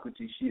imaginative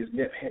faculty, she is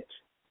Nefhet,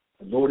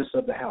 the lordess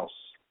of the house.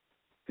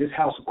 This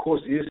house, of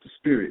course, is the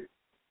spirit.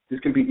 This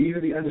can be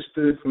easily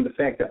understood from the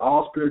fact that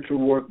all spiritual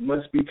work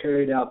must be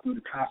carried out through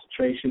the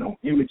concentration on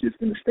images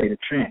in a state of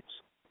trance.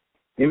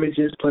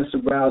 Images plus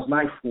aroused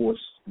life force,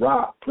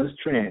 Ra, plus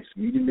trance,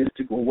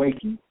 mediumistic or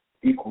waking,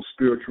 equals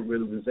spiritual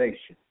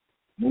realization,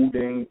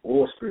 mundane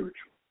or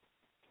spiritual.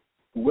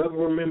 Whoever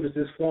remembers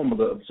this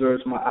formula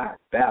observes Ma'at,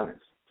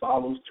 balance,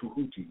 follows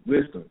Tuhuti,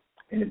 wisdom,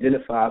 and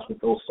identifies with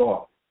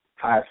Osar,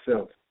 higher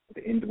self,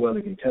 the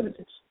indwelling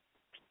intelligence.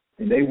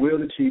 And they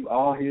will achieve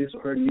all his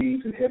or her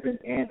needs in heaven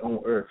and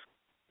on earth.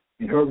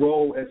 In her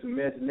role as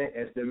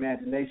the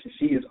imagination,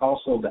 she is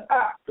also the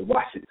eye, the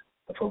Washit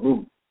of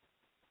Haru.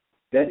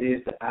 That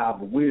is the eye of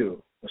the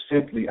will, or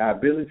simply our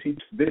ability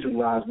to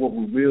visualize what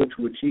we will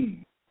to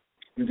achieve.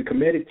 And the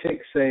Kemetic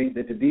texts say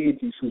that the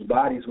deities whose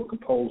bodies were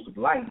composed of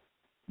light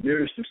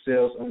nourished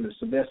themselves on the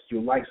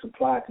celestial light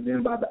supplied to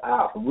them by the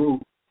eye of Haru.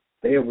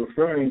 They are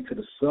referring to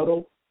the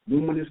subtle,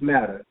 luminous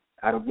matter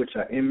out of which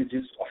our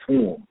images are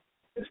formed.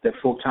 It's that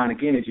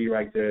photonic energy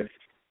right there,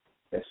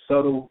 that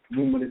subtle,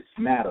 luminous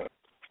matter.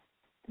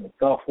 And the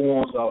thought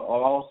forms are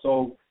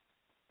also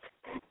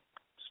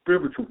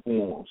spiritual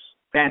forms,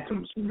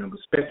 phantoms, remember,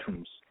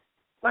 spectrums,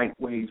 light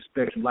wave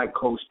spectrum, light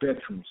code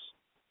spectrums.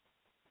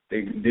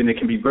 Then they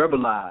can be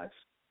verbalized,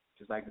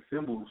 just like the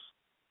symbols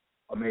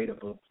are made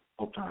up of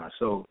photons.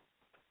 So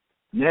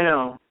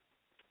now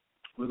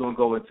we're going to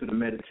go into the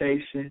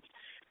meditation.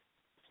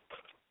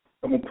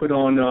 I'm going to put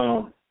on,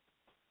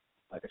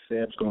 like I said,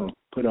 I'm just going to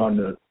put on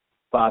the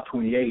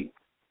 528.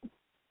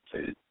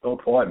 Oh,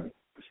 pardon me.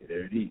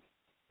 There it is.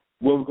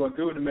 What we're going to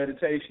do in the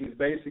meditation is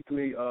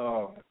basically,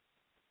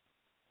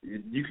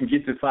 you can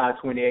get to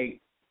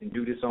 528 and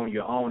do this on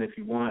your own if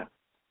you want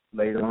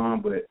later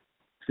on, but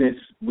since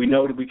we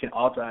know that we can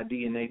alter our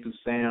DNA through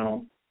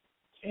sound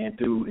and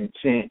through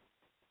intent,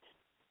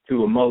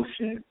 through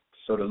emotion,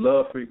 so the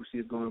love frequency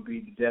is going to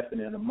be the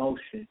definite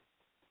emotion.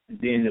 And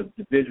then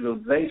the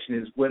visualization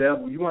is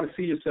whatever you want to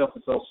see yourself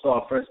as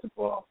Osar, first of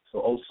all.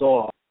 So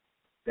Osar,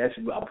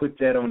 I put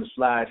that on the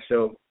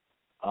slideshow.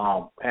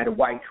 Had a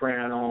white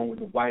crown on with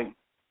the white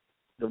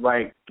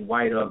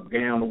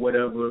gown or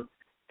whatever,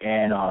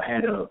 and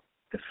had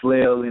the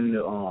flail in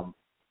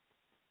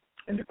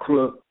the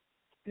crook,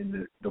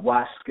 and the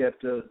wash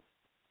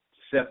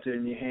scepter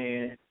in your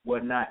hand,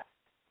 whatnot.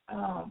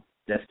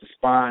 That's the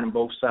spine on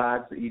both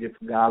sides, either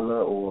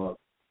Pagala or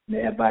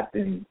Nabat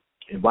and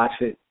watch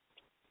it.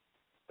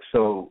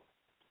 So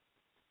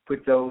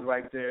put those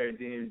right there, and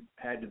then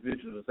had the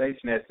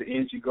visualization as the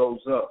energy goes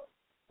up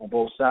on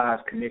both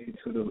sides, connected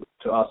to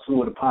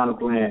Asur, the pineal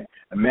gland.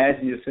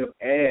 Imagine yourself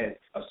as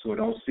Asur.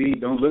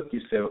 Don't look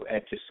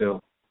at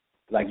yourself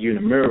like you're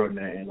in a mirror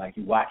and like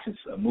you're watching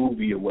a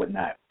movie or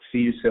whatnot. See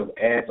yourself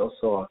as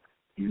Asur.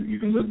 You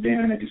can look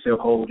down at yourself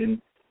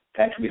holding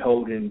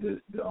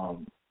the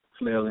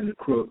flail in the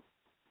crook,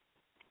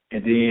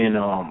 and then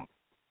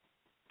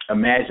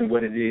imagine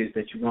what it is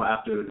that you want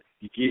after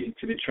you get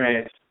into the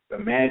trance.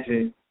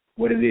 Imagine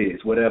what it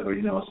is, whatever,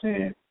 you know what I'm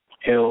saying,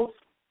 health,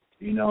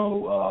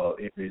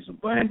 if it's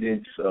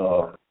abundance,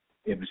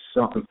 if it's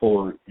something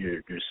for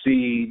your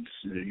seeds,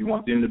 you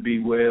want them to be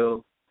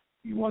well,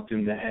 you want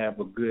them to have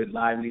a good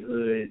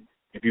livelihood.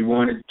 If you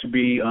want it to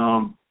be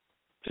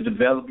to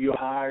develop your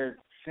higher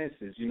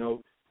senses,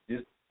 you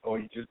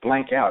just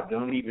blank out.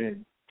 Don't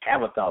even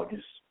have a thought.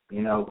 Just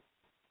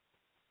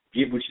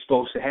get what you're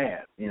supposed to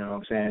have. You know what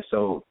I'm saying?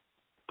 So,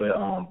 but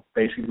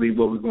basically,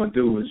 what we're going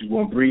to do is you're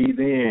going to breathe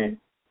in.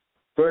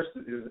 First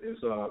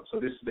so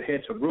this is the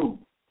head to root.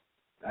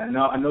 I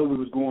know we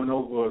was going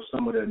over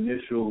some of the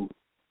initial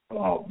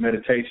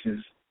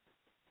meditations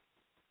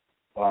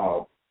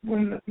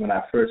when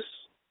I first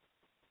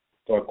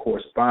started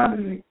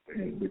corresponding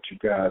with you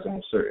guys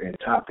on certain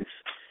topics.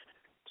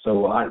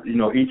 So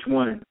each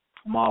one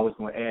I'm always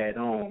going to add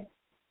on,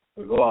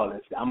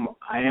 regardless.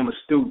 I am a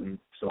student,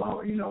 so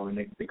and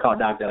they call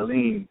Dr.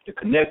 Aline the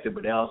connector,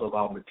 but they also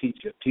call me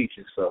teacher.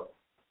 So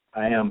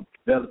I am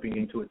developing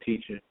into a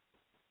teacher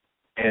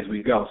as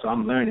we go. So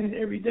I'm learning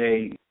every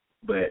day,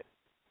 but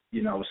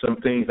some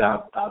things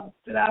that I've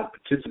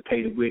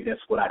participated with,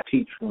 that's what I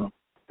teach from.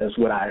 That's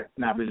what I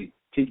not really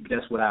teach, but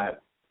that's what I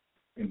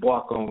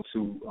embark on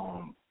to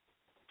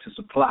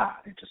supply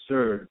and to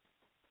serve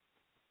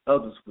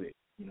others with.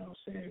 You know what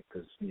I'm saying?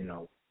 Because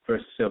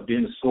first self,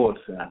 then the source,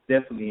 and I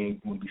definitely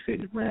ain't going to be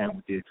sitting around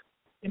with this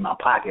in my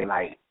pocket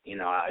like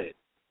I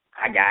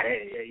I got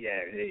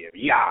it.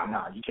 Yeah.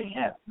 No, you can't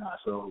have it. No,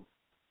 so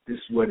this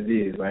is what it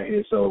is right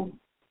here. So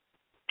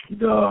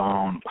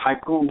the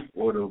haiku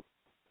or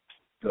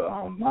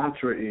the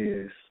mantra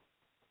is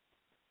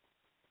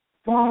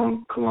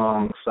Fong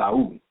Klong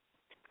Sau.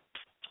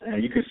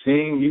 And you can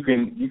sing, you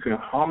can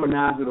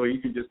harmonize it, or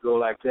you can just go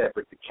like that.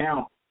 But the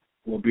count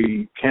will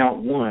be count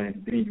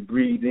 1, then you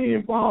breathe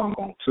in Bong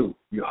on 2.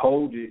 You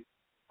hold it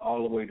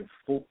all the way to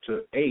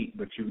 8,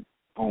 but you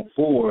on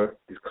 4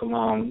 is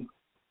Klong,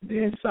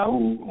 then Sau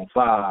on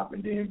 5,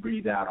 and then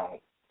breathe out on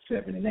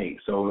 7 and 8.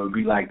 So it'll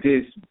be like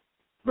this,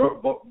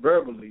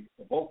 verbally,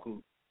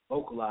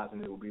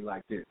 vocalizing it will be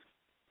like this.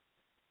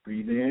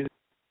 Breathe in,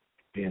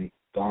 then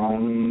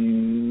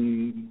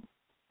Bong,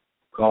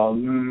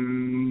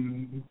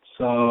 Kalum,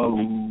 Sau.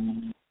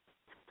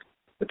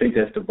 I think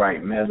that's the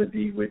right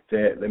melody with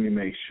that. Let me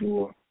make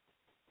sure.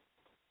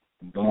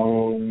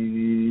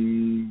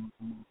 Bong,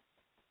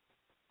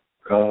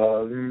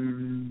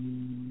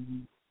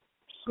 Kalum,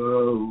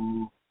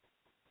 Sau.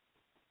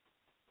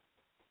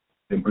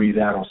 Then breathe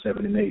out on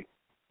 7 and 8.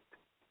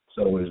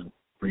 So it's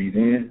breathe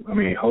in.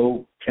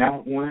 Hold,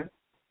 count 1.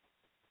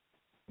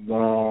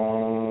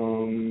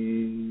 Bong,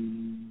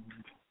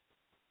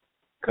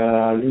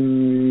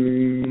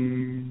 Kalum,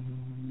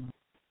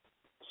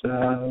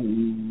 Sau.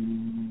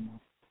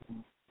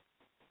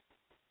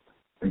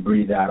 And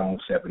breathe out on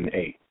 7 and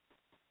 8.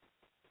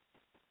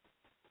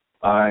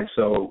 All right,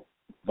 so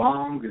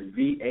Vong is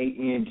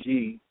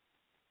V-A-N-G,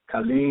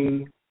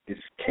 Kaling is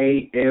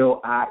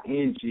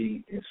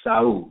K-L-I-N-G, and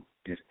Sau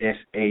is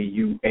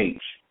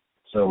S-A-U-H.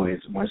 So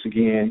it's, once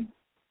again,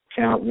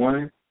 count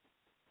 1,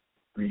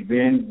 breathe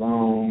in,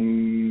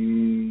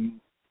 Vong,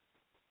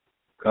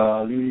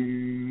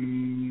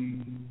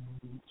 Kaling,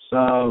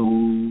 Sau,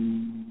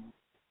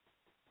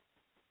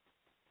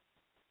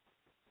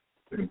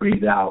 and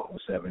breathe out on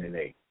 7 and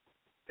 8.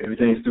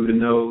 Everything's through the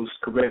nose,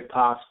 correct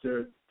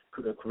posture.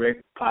 The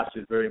correct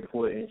posture is very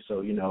important.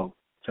 So,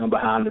 tongue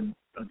behind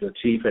the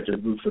teeth at the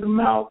roof of the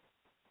mouth.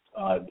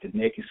 The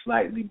neck is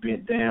slightly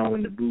bent down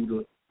in the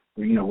Buddha,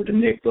 with the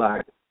neck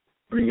lock.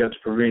 Bring up the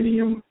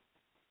perineum.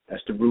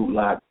 That's the root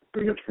lock.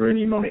 Bring up the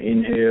perineum on the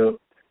inhale.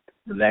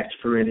 Relax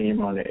the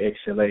perineum on the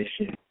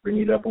exhalation. Bring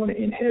it up on the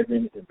inhale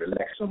and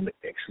relax on the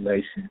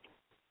exhalation.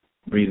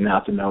 Breathing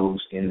out the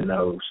nose, in the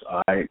nose.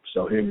 All right,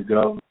 so here we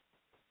go.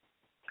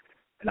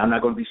 And I'm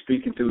not going to be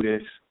speaking through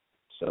this,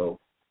 so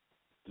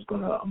I'm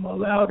gonna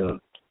allow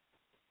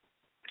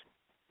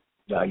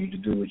you to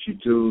do what you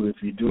do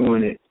if you're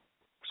doing it.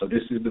 So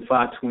this is the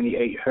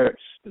 528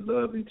 hertz, the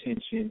love,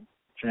 intention,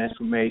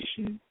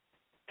 transformation,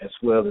 as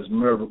well as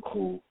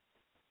miracle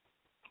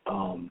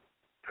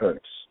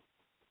hertz.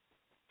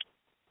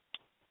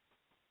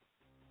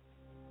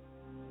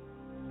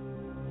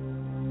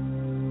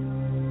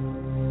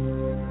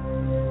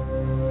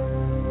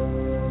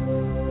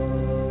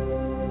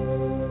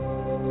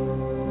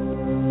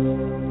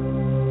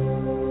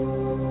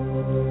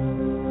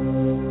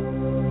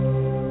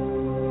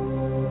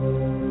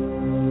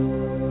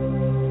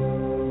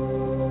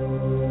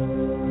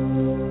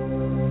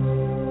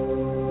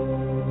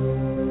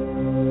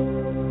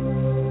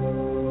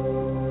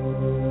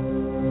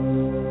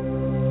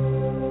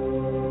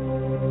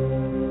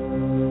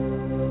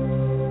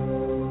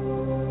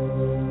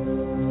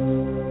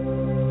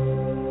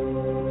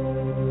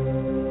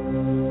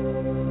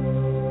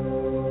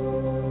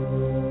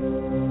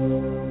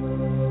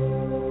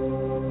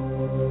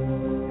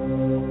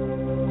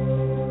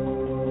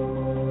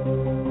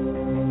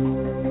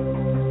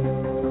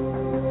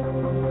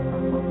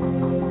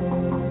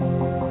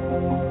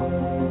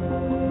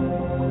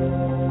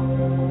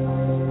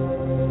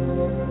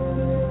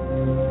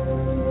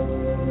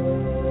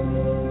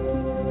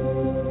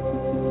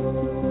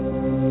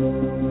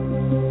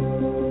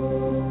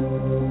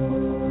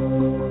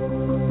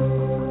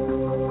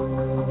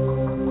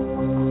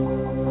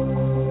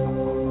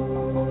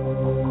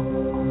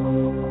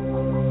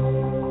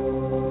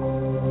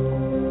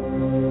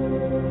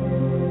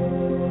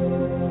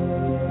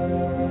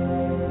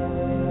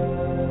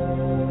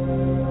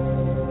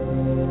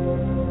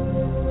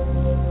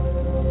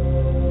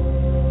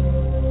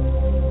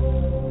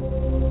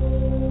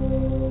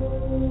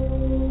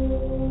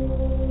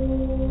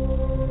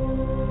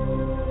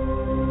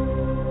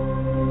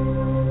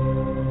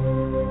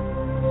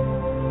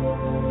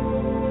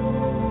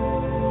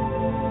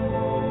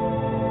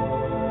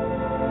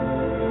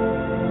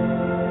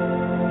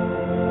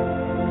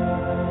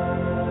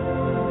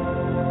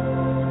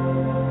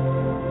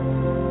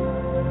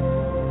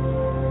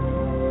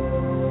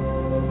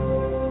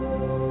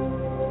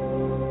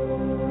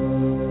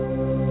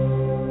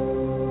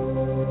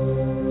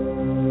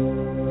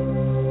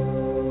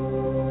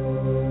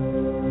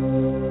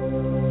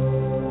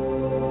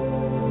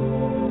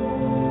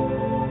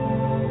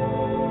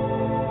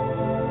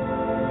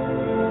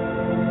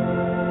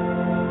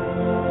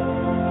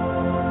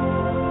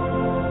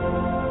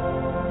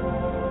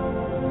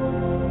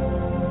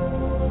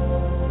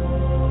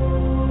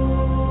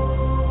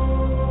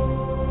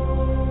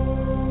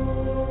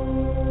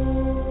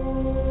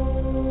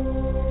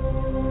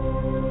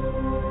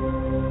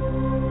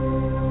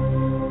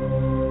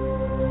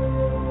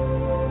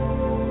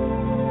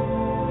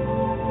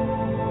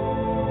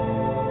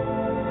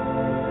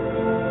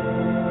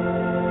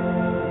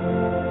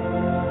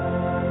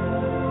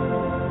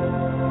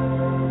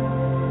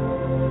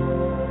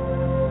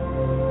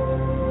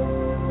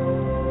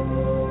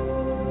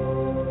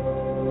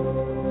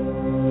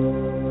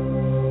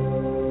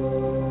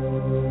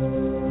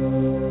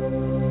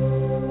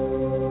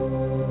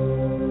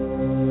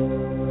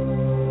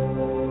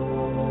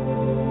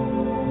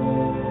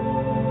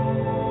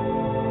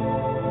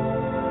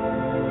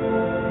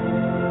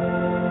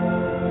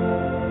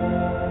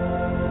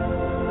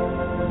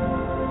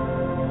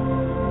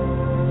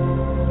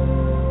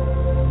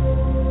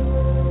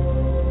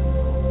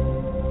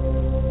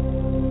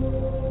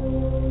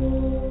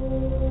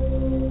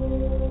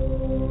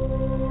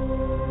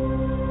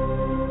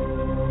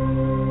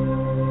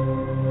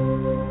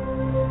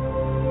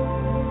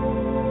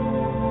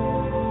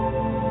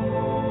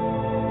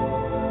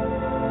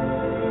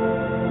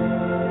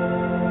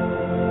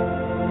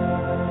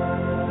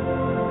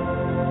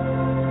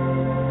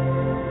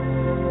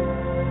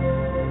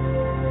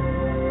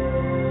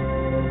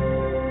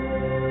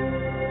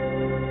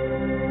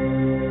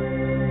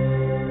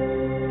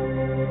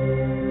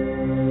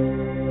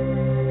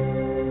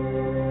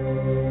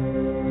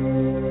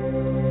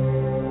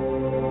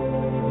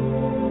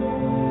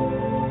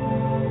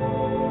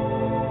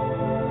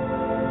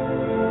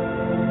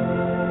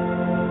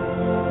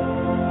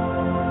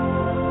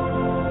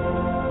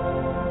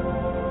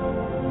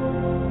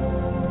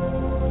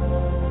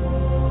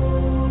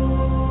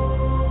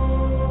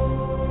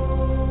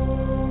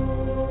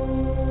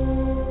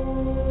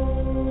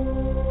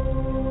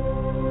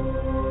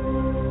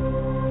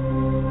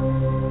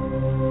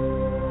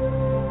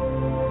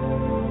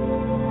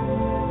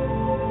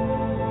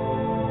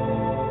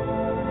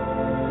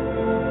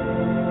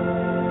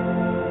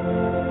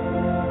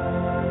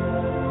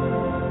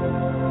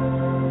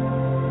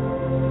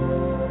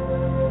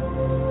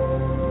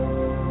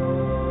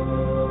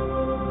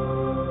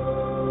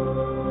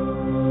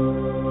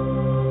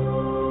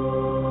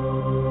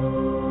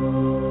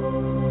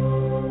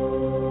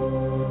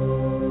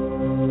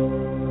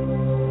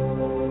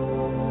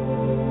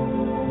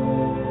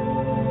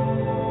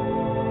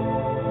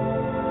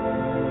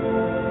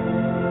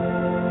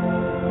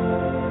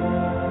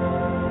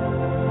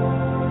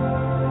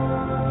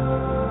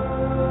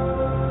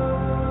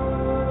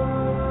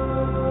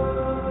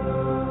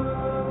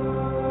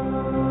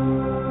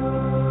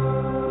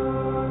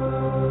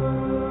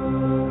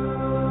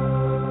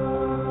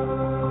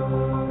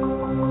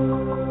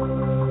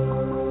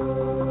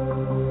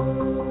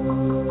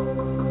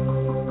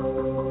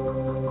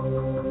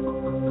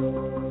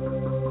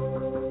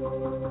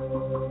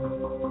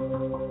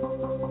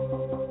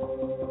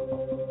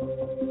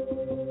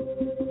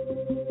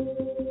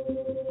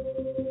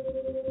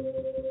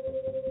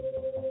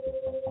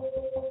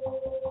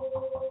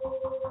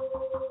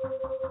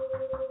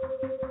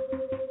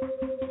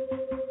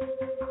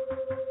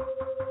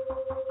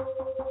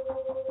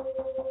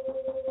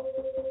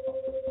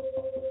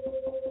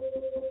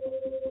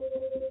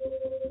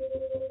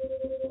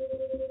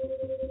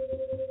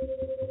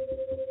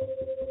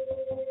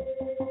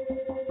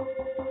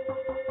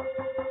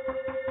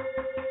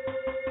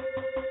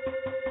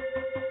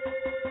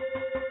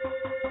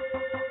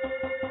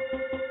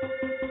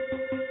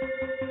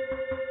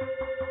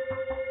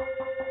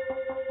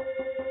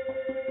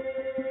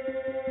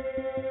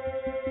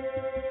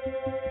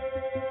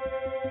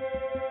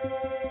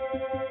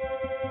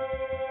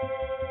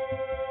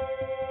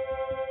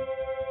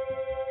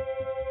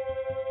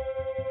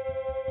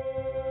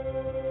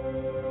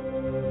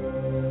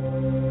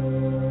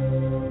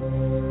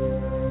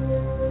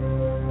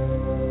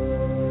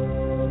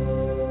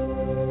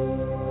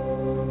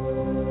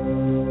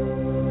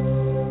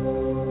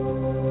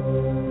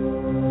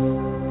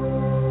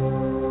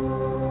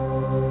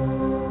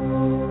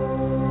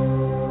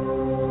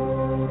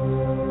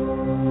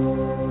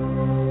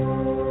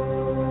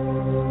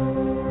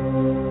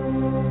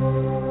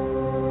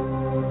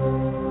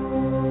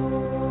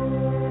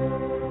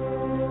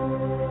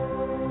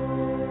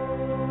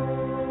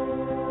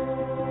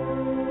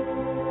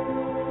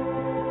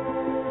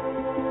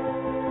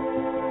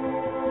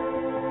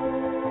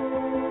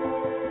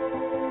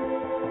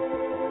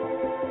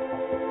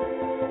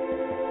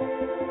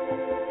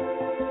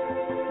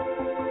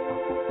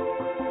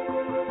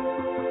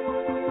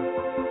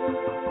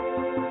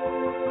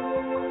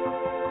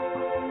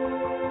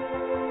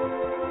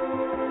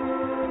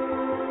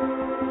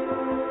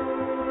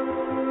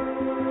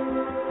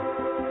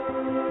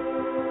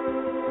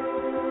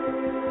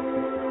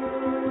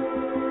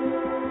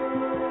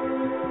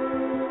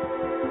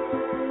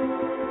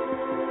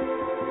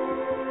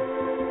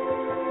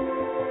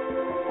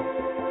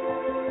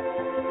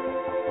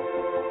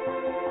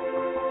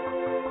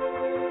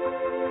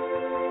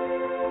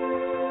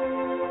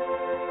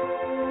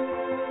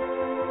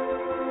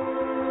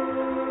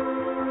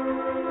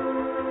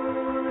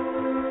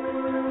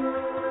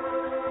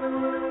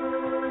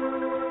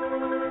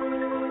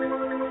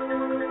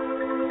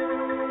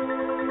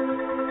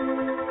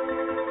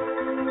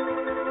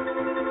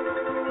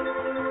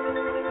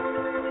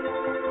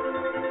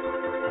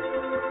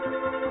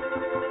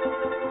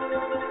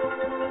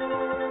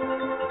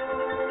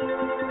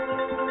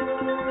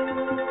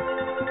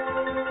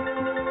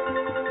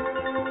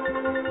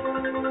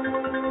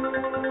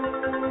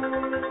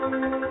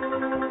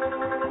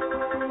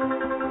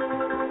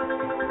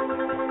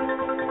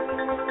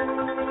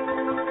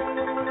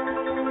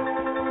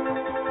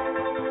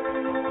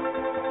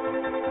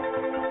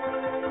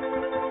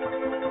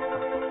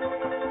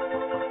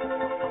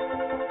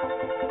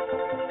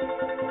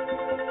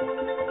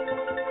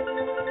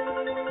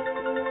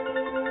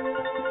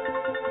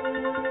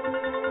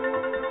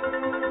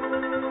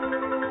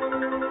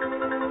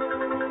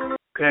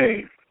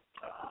 Okay.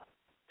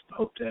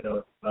 Hope that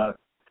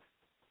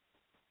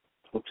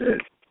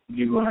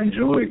you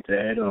enjoyed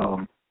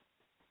that.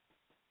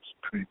 It's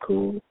pretty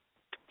cool.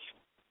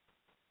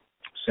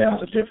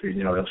 Sounds are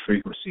different, those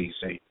frequencies,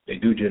 they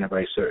do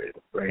generate certain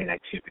brain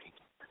activity.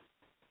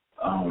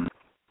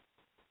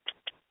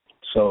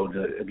 So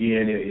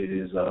again, it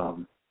is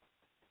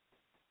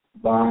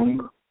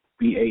Bang,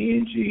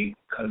 B-A-N-G,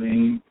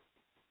 Kaling,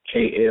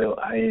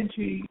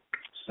 K-L-I-N-G,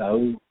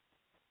 Sau,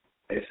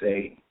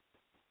 S-A-H-U,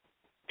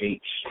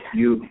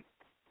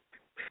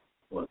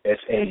 or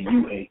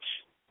S-A-U-H.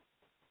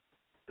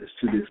 There's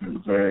two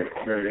different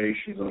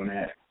variations on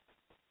that.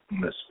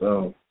 Let's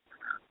go.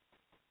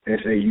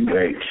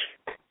 S-A-U-H.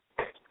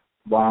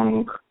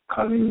 Bang,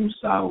 Kaling,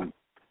 Sau.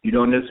 You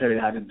don't necessarily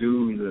have to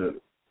do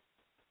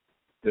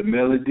the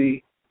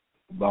melody.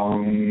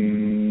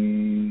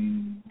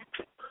 Bang,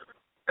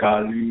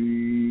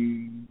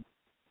 Kaling,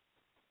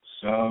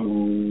 Sau.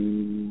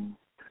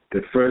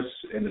 The first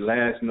and the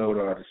last note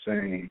are the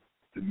same.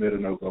 The middle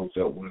note goes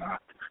up one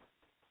octave.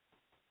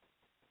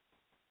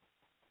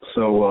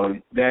 So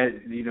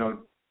that,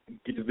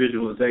 get the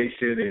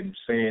visualization and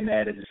saying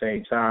that at the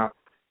same time,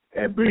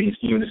 that brings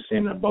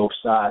unison on both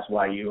sides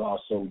while you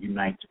also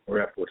unite the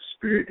breath or the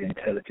spirit and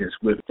intelligence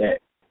with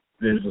that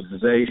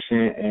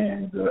visualization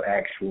and the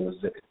actual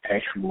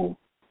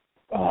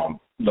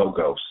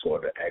logos or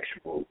the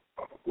actual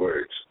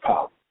words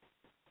pop.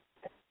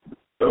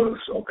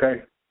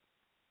 Okay.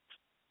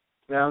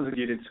 Now let's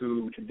get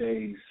into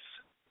today's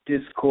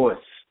discourse.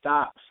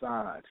 Stop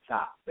sign.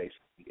 Stop,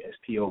 basically.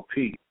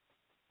 S-T-O-P.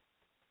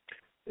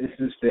 This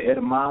is the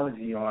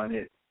etymology on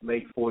it.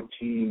 Late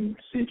 14th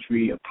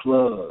century, a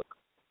plug,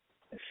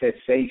 a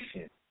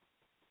cessation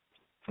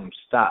from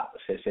stop. A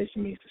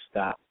cessation means to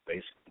stop,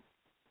 basically.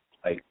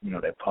 Like,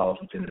 that pause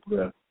within the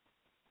breath.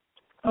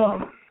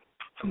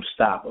 From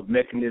stop, of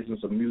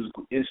mechanisms of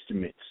musical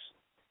instruments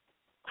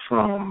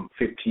from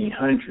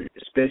 1500,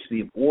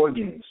 especially of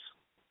organs,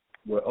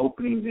 where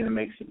opening then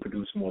makes it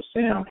produce more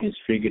sound, hence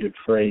figurative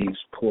phrase,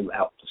 pull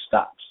out the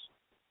stops.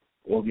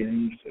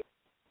 Organs,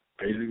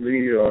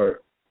 basically, are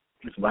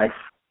just life,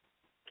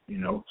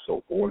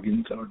 so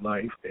organs are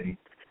life, and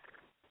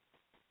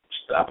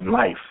stopping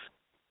life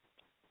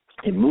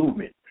and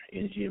movement,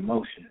 energy and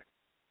motion.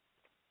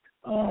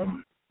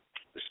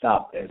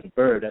 Stop as a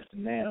verb, that's the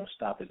noun.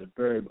 Stop as a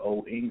verb,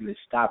 Old English,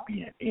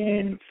 stopian,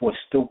 and for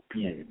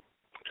stopian,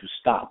 to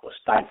stop or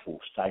stifle.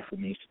 Stifle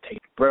means to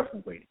take the breath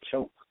away, to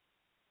choke.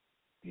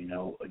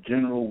 A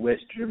general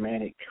West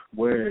Germanic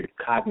word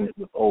cognate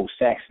with Old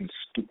Saxon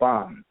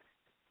stupan,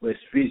 West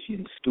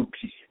Frisian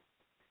stupi,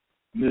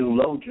 Middle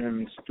Low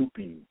German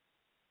stuping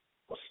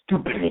or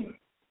stupening,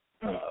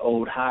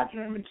 Old High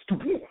German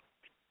stuping,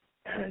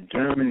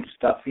 German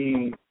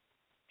stuffing,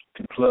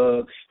 to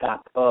plug,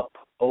 stop up,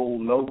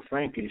 Old Low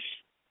Frankish,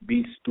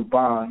 be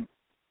stupan,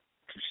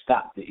 to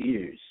stop the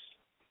ears.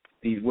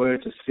 These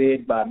words are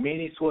said by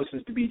many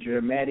sources to be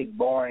Germanic,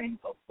 borrowing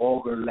of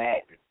vulgar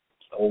Latin,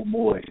 Old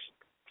Moorish,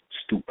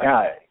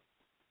 stupare,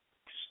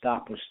 to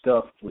stop or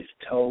stuff with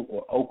toe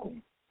or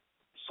oakum,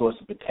 source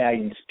of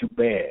Italian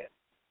stupere,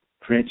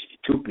 French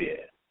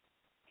stupere,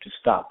 to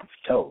stop with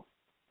toe,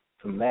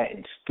 from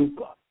Latin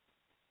stupa,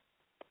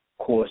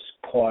 coarse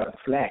part of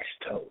flax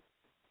toe.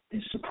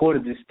 In support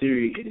of this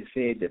theory, it is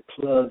said that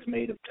plugs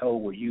made of tow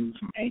were used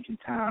from ancient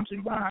times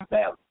in Rhine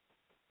Valley.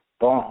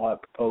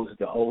 Barnhart proposes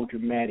the whole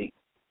Germanic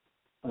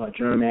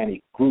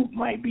group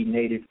might be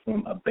native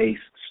from a base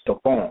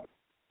stopon,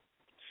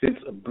 since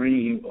a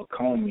breeding or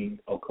coming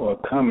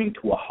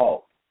to a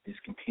halt is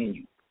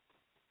continued.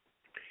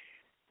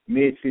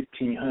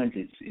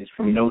 Mid-1500s is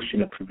from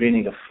notion of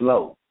preventing a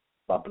flow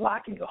by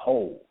blocking a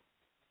hole,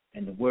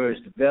 and the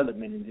word's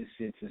development in this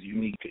sense is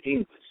unique to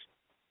English,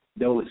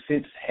 though it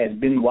since has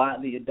been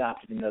widely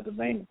adopted in other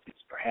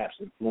languages,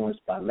 perhaps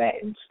influenced by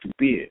Latin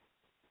stupere,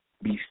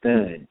 be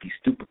stunned, be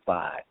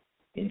stupefied,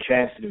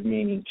 intransitive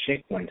meaning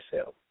check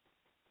oneself.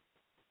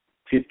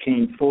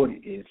 1540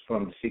 is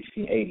from the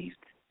 1680s.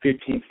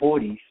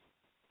 1540s,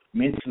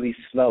 mentally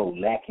slow,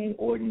 lacking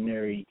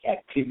ordinary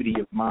activity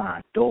of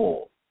mind,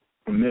 dull,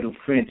 from Middle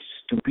French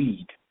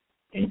stupide,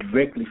 and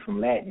directly from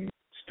Latin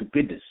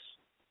stupidus,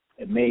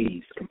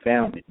 amazed,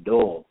 confounded,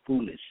 dull,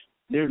 foolish,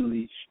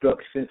 literally struck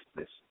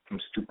senseless, from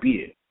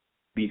stupere,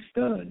 be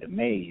stunned,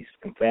 amazed,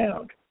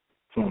 confound,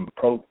 from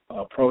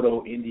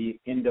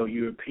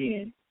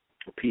Proto-Indo-European,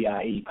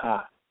 P-I-E,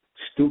 pa,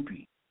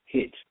 stupid,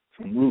 hit,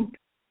 from root,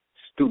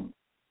 stoop,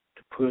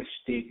 to push,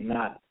 stick,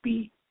 not,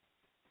 beat,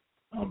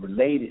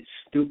 related,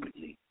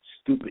 stupidly,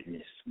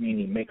 stupidness,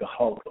 meaning make a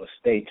halt or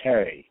stay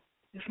tarry,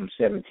 is from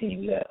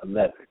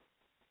 1711.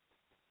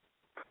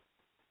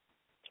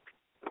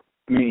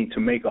 Meaning to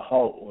make a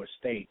halt or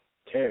stay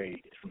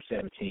tarry is from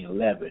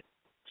 1711.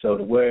 So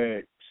the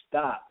word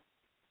stop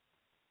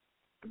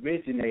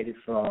originated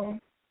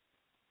from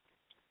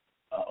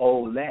an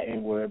old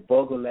Latin word,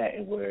 vulgar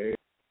Latin word,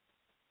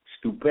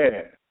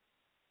 stupere,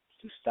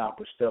 to stop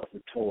or stuff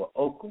with toe or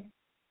oakum.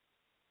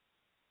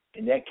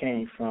 And that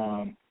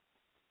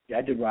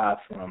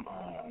derived from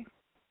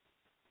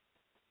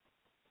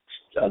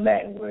a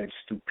Latin word,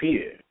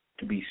 stupere,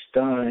 to be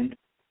stunned,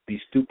 be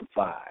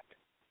stupefied.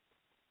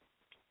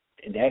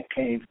 And that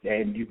came,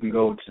 and you can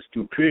go to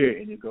stupere,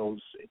 and it goes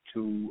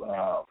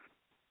to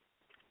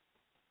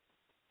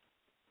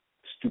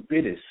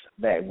stupidus,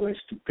 that word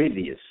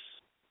stupidius,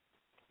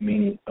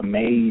 meaning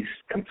amazed,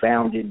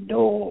 confounded,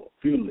 dull,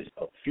 foolish.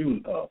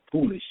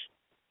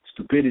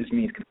 Stupidus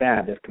means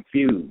confounded, that's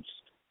confused,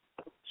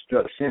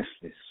 struck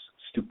senseless,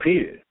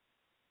 stupere,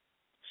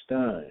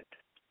 stunned,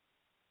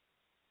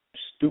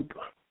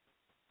 stupor,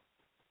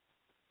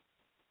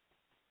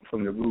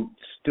 from the root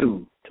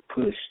stew, to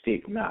push,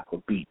 stick, knock,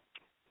 or beat.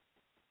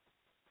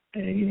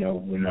 And,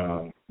 when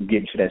we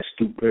get into that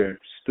stupor,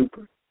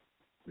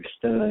 we're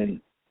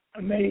stunned,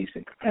 amazed,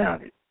 and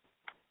confounded.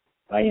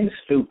 By in the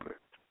stupor,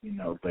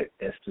 but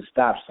that's the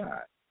stop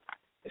sign.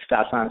 The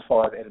stop sign, as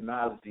far as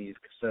etymology is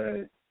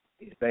concerned,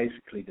 is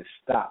basically to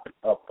stop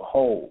up a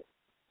hole.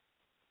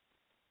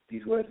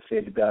 These words are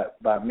said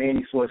by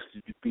many sources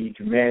to be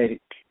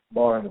Germanic,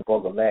 borrowing the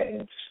vulgar Latin,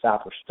 to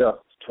stop or stuff,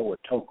 toward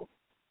tokum.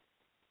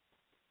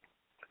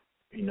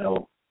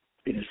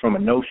 It is from a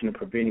notion of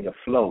preventing a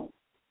flow,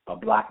 or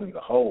blocking a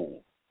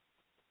hole.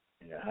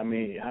 How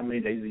many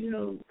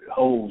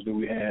holes do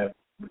we have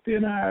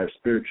within our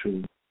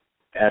spiritual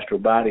astral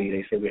body?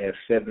 They say we have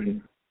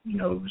 7,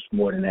 it's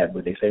more than that,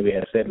 but they say we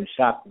have 7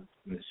 chakras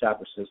in the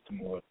chakra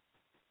system, or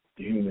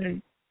the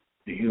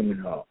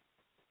human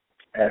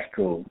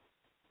astral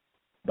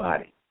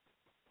body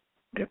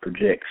that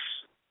projects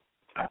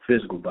our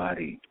physical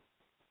body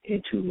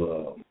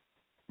into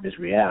this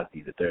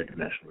reality, the third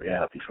dimensional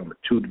reality, from a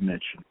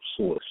 2-dimensional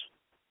source.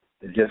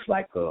 It's just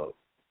like a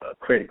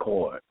credit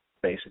card,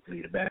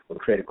 basically. The back of a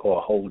credit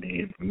card holding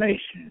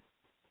information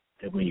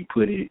that when you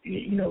put it,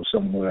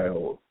 somewhere,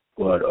 or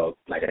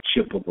like a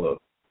chip of a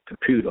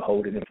computer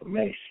holding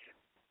information.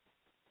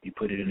 You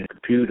put it in the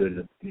computer,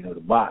 the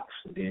box,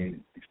 and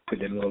then you put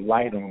that little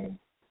light on.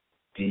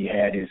 Then you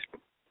had this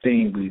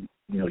thing,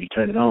 you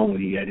turn it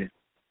on, you had this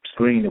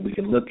screen that we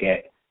can look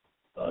at,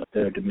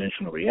 third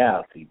dimensional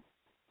reality.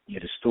 You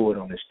had to store it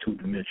on this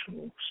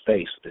 2-dimensional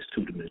space, this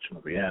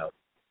 2-dimensional reality.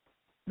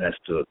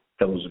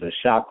 Those are the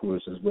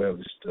chakras, as well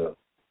as the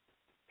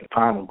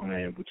pineal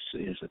gland, which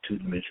is a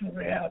 2-dimensional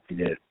reality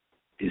that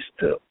is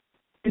the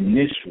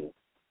initial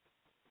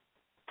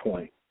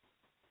point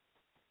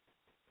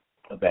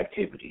of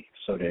activity.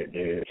 So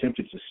they're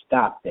attempting to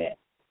stop that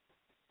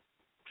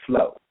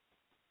flow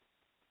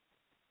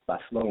by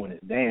slowing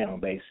it down,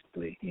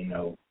 basically,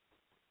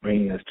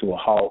 bringing us to a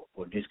halt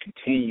or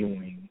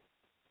discontinuing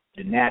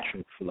the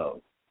natural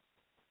flow.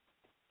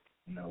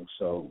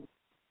 So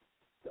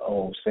the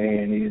old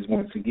saying is,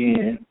 once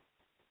again,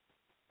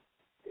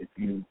 if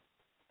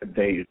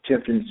they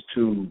attempting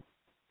to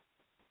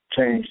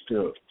change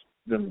the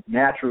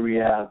natural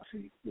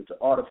reality with the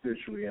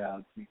artificial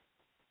reality,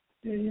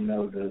 then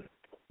the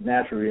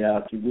natural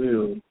reality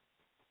will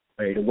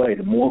fade away.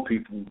 The more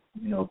people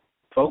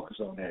focus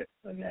on that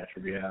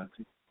natural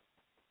reality,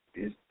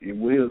 it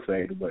will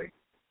fade away.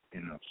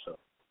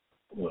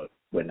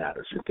 But not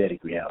a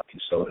synthetic reality.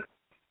 So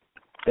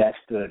that's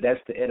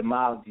the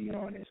etymology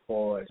on as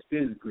far as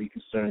physically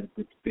concerned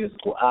with the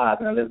physical eyes.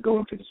 Now let's go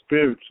into the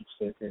spiritual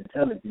sense, the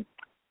intelligence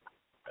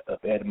of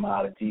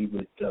etymology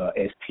with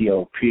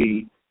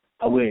S.T.O.P.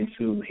 I went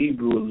into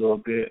Hebrew a little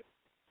bit.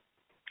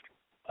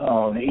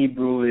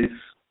 Hebrew is,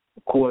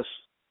 of course,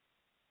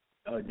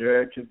 a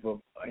derivative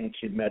of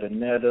ancient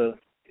Meta-Neta.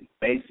 It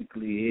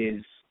basically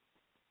is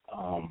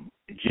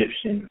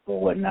Egyptian or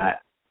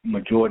whatnot.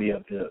 Majority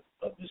of the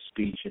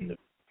speech and the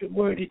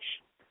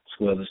wordage, as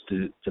well as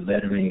the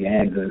lettering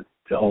and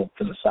the whole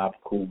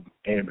philosophical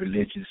and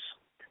religious,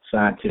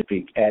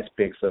 scientific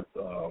aspects of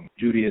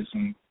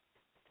Judaism,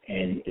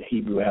 and the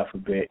Hebrew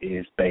alphabet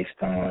is based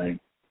on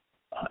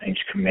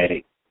ancient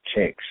Kemetic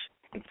texts.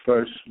 The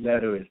first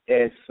letter is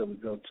S, so we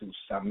go to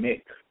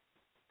Samek.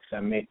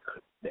 Samek,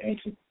 the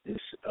ancient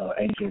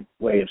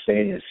way of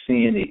saying it is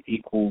sin. It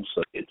equals,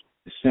 the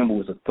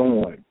symbol is a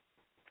thorn.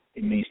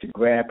 It means to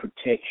grab,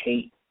 protect,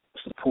 hate,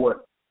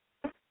 support.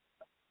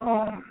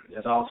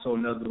 There's also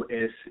another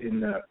S in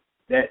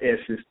that S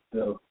is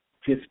the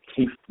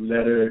 15th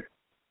letter.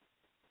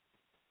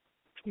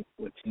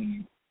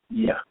 14,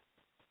 yeah.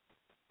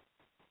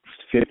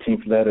 The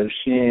 15th letter.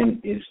 Shen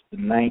is the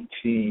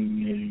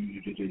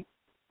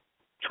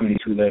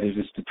 22 letters.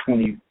 It's the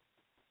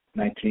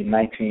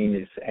 19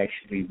 is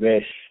actually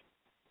Resh.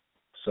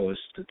 So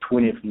it's the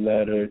 20th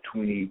letter.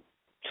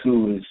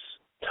 22 is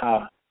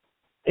Ta.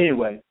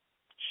 Anyway,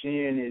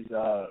 Shen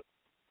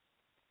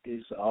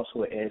is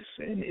also an S,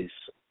 and it's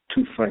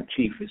 2 front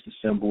teeth is the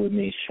symbol. It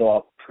means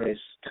sharp, press,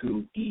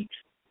 to, eat.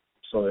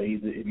 So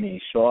either it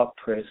means sharp,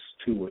 press,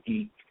 to, or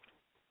eat.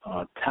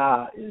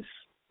 Ta is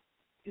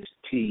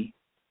T.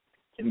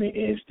 It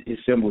means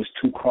its symbol is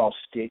 2 cross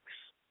sticks.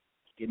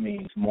 It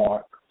means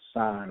mark,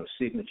 sign, or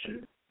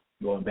signature.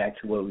 Going back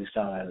to what we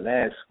saw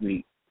last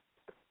week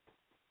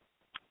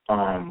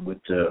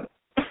with the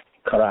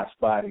KA-RAS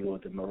body or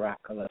the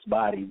miraculous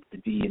body, the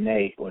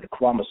DNA or the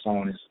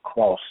chromosome is a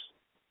cross.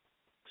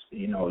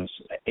 It's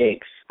an X.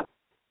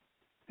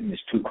 and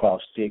it's 2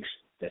 cross sticks.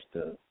 That's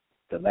the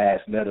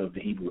last letter of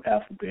the Hebrew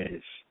alphabet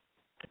is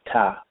the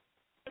Ta,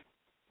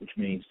 which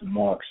means the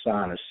mark,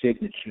 sign, or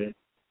signature.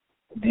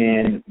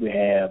 Then we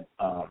have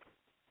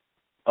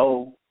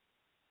O.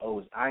 O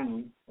is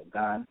Ayin, or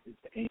Gan. It's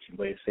the ancient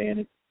way of saying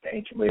it, the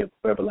ancient way of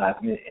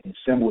verbalizing it. And the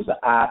symbol is the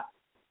I.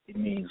 It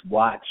means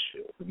watch,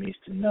 or it means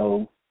to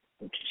know,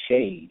 or to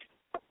shade.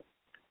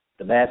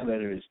 The last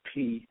letter is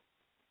P,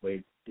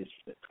 where it's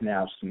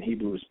pronounced in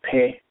Hebrew is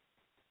Peh.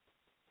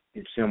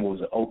 Its symbol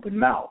is an open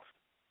mouth.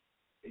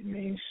 It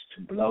means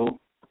to blow,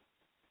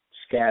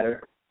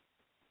 scatter.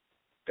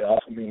 It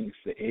also means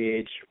the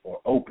edge or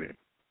open.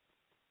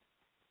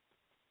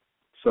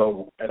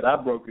 So as I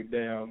broke it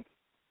down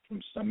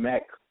from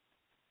Samek,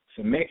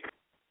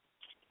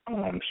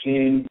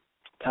 Shin,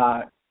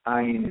 Ta,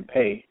 Ayin, and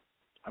Peh,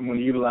 I'm going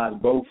to utilize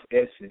both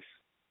S's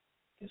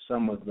in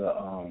some of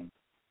the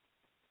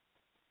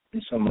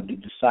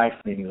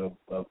deciphering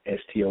of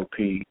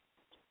S.T.O.P.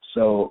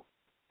 So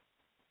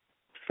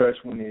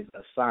first one is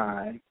a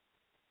sign,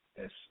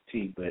 that's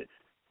T, but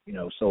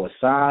so a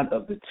sign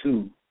of the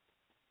two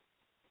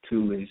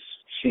is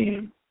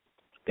Shin,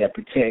 that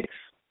protects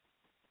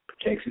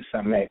is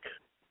Samek.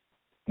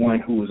 One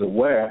who is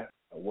aware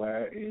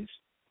is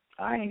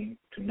Ayin,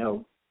 to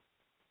know,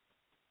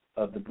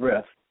 of the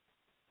breath,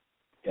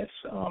 that's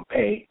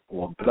Peh,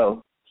 or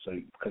blow. So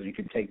because you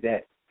can take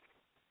that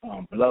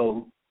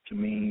blow to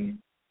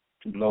mean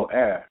to blow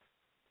air.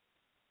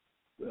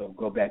 We'll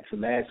go back to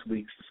last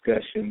week's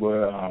discussion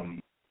where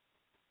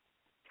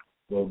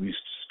we were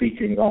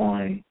speaking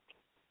on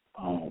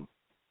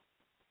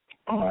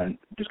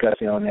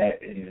discussing on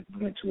that, and it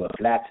went to a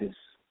flatus.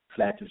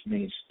 Flatus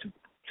means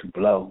to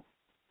blow.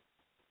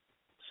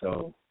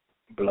 So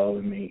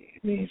blow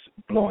means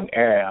blowing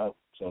air out.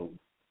 So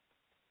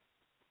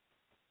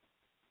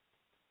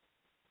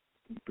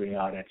bring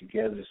all that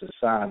together. It's a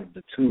sign of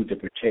the two that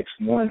protects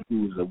one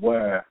who is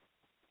aware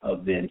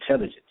of the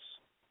intelligence.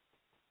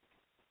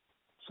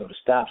 So the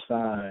stop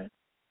sign,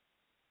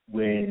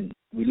 when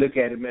we look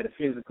at it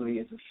metaphysically,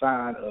 is a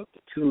sign of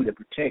the two that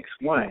protects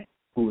one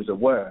who is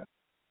aware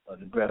of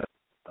the breath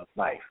of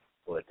life,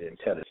 or the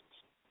intelligence.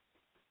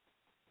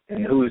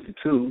 And who is the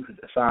two?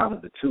 The sign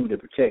of the two that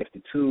protects.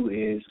 The two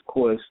is, of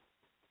course,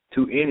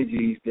 two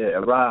energies that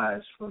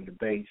arise from the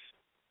base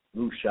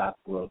root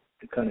chakra,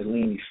 the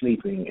Kundalini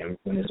sleeping, and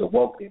when it's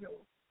awoken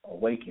or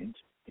awakened,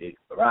 it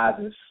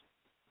rises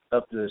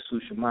up to the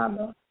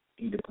Sushumana.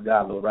 Ida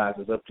Pagala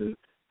rises up through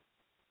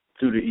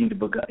the Ida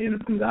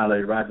Pagala,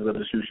 it rises up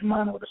to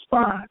Sushumana, or the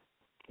spine,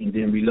 and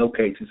then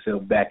relocates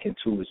itself back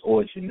into its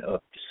origin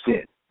of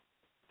descent.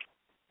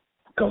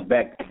 Comes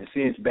back,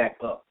 descends back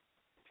up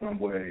from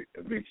where it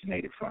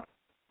originated from.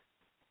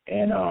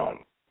 And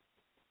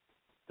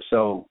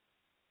so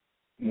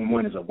when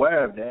one is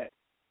aware of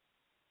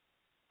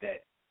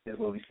that's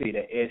what we see,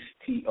 that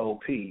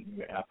S.T.O.P.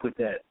 I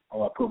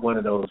put one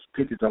of those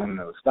pictures on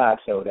the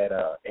slideshow, that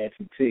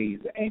S&T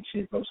is the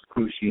ancient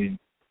Rosicrucian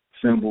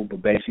symbol,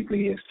 but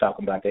basically it's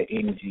talking about that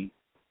energy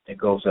that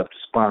goes up the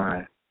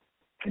spine,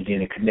 and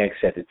then it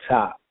connects at the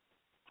top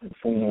and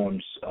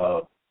forms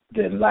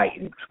the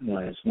enlightened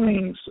one's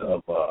wings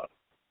of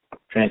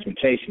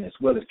transmutation as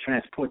well as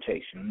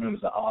transportation. Remember,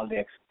 it's the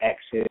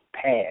all-access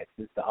path.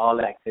 It's the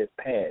all-access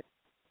path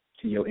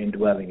to your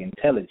indwelling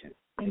intelligence.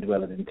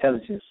 Indwelling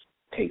intelligence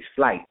takes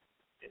flight.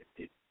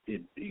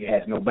 It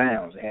has no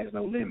bounds. It has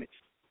no limits.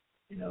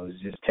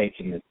 It's just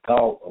taking the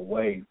thought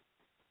away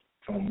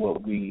from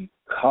what we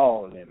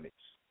call limits.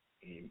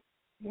 And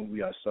when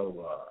we are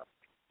so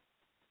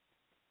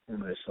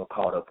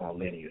caught up on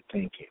linear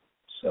thinking.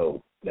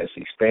 So let's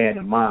expand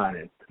the mind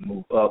and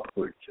move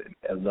upwards and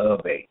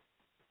elevate.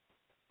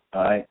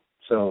 All right.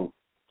 So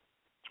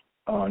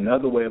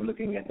another way of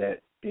looking at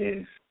that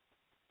is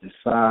the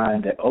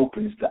sign that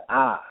opens the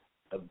eye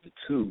of the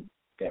two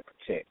that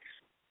protects.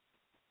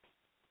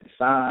 The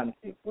sign,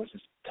 it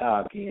pushes the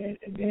top again,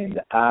 and then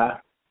the eye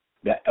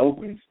that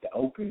opens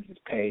is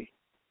Peh.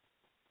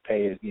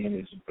 Peh again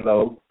is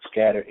blow,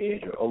 scatter,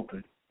 edge, or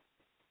open.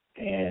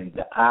 And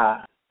the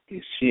eye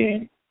is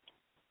Shin,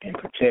 and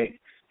protects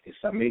is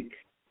Samik.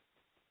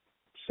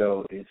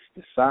 So it's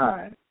the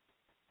sign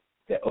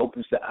that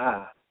opens the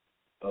eye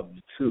of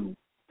the two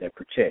that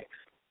protects.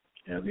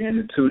 Now again,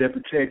 the two that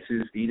protects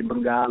is Ida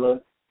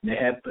Bangala,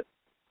 Nehep,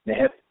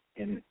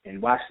 and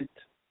Washit.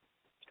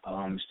 It's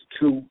the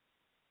two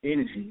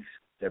energies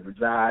that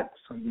reside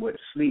somewhat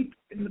asleep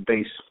in the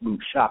base root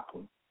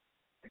chakra.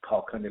 They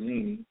call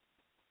Kundalini.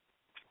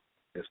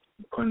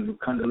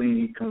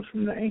 Kundalini comes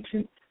from the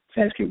ancient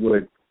Sanskrit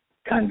word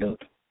Kanda,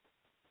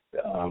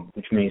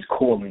 which means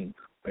calling,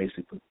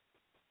 basically.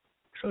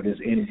 So this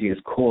energy is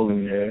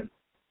calling there,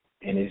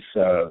 and it's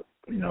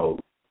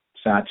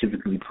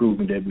scientifically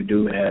proven that we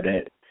do have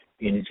that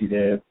energy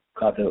there,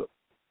 called the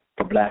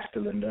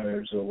blastula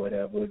nerves or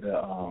whatever.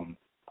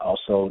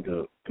 Also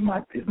the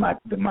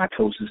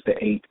mitosis, the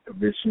 8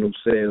 original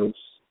cells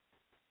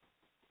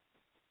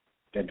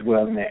that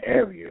dwell in that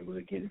area. We'll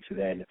get into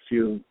that in a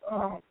few.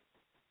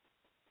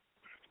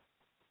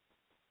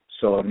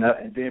 So, and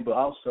then, but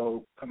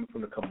also coming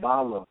from the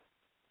Kabbalah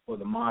for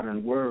the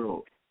modern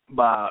world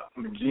by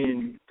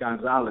Jen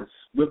Gonzalez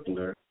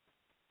Whippler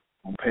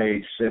on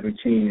page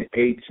 17 and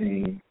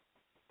 18.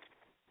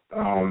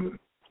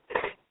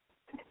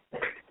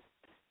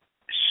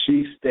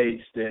 She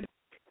states that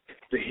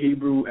the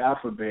Hebrew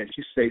alphabet,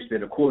 she states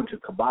that according to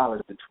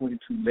Kabbalah, the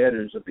 22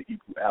 letters of the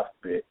Hebrew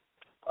alphabet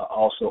are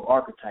also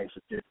archetypes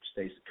of different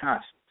states of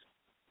consciousness.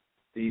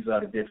 These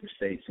are the different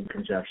states in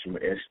conjunction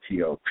with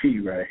S.T.O.P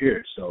right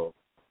here. So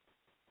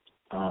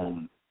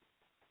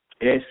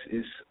S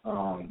is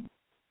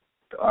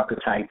the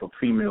archetype of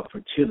female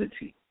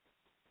fertility.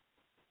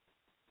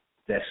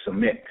 That's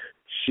Semek.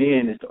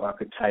 Shen is the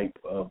archetype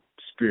of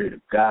Spirit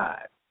of God.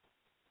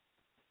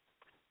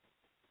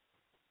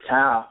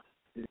 Tau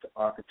is the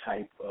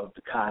archetype of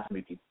the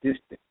cosmic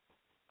existence,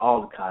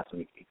 all the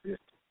cosmic existences.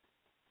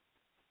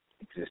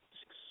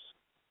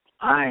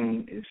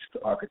 Ein is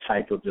the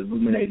archetype of the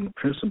illuminating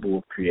principle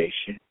of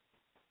creation,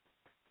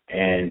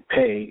 and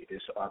Pe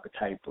is the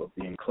archetype of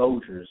the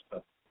enclosures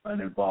of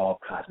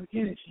uninvolved cosmic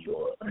energy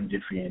or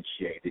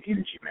undifferentiated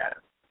energy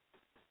matter.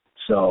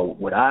 So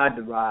what I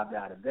derived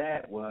out of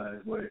that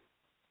was what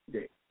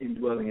the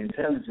indwelling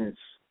intelligence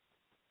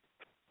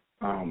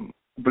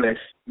blessed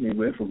me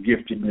with or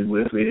gifted me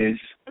with is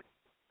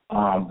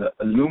the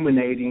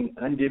illuminating,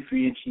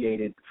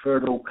 undifferentiated,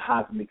 fertile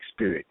cosmic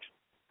spirit.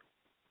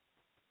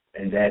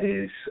 And that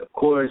is, of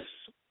course,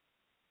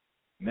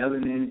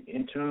 melanin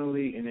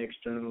internally and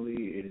externally.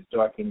 It is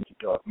dark energy,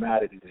 dark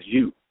matter. It is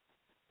you.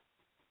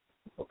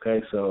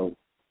 Okay, so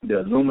the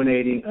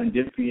illuminating,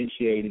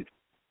 undifferentiated,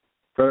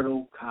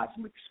 fertile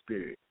cosmic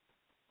spirit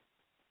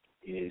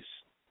is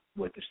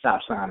what the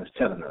stop sign is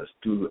telling us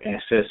through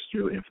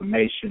ancestral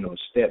information or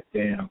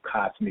step-down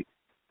cosmic,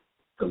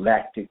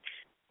 galactic,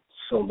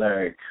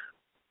 solaric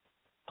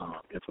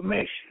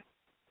information.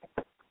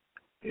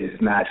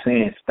 It's not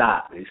saying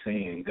stop, it's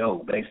saying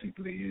go,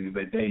 basically.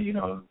 But they,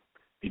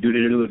 they do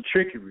their little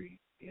trickery,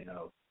 and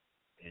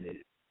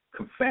it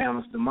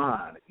confounds the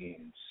mind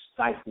again,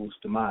 stifles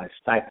the mind,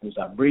 stifles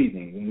our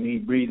breathing. When we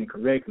ain't breathing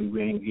correctly,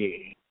 we ain't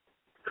getting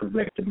the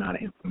correct amount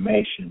of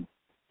information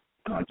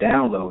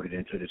downloaded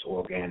into this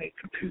organic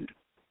computer.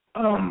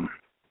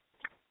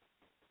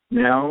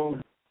 Now,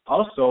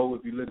 also,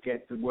 if you look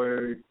at the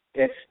word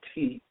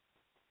ST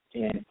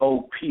and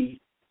OP,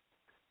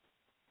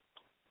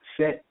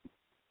 set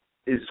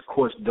is, of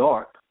course,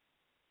 dark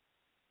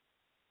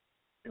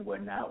and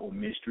whatnot, or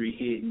mystery,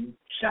 hidden,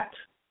 shot.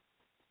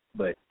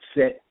 But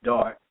set,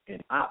 dark,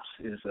 and ops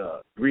is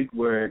a Greek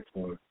word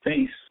for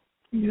face.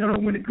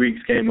 When the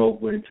Greeks came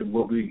over into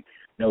what we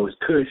know as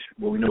Kush,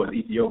 what we know as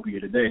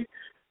Ethiopia today,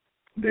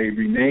 they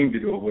renamed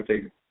it, or what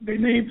they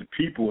named the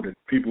people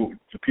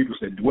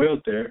that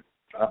dwelt there,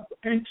 our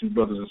ancient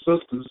brothers and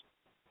sisters.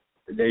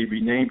 They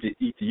renamed it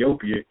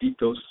Ethiopia,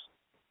 ethos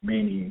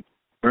meaning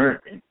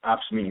burnt and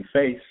ops meaning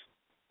face.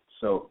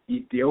 So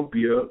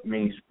Ethiopia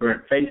means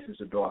burnt faces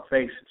or dark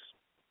faces.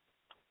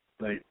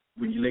 But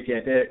when you look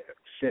at that,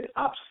 set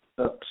up,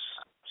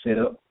 they're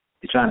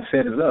trying to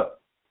set us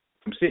up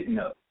from sitting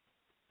up.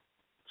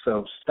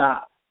 So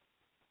stop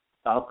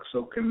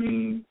also can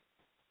mean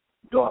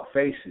dark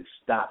faces.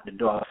 Stop the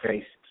dark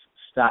faces.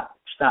 Stop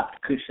the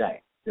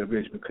Kushite, the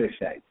original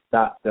Kushite.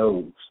 Stop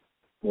those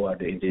who are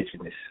the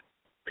indigenous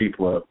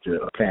people of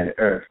the planet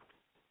Earth,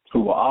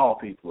 who are all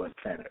people of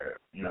planet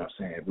Earth. You know what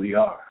I'm saying? We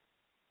are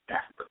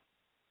Africa.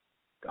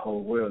 The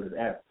whole world is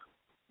Africa.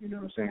 You know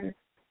what I'm saying?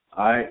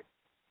 All right.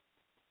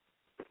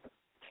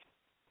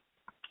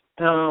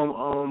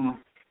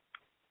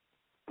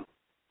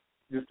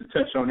 Just to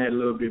touch on that a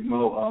little bit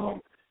more,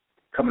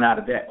 coming out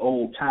of that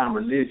old time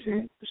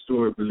religion, the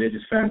story of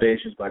religious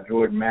foundations by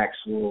Jordan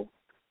Maxwell,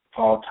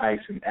 Paul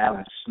Tyson,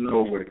 Alan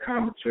Snow, with a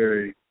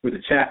commentary, with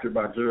a chapter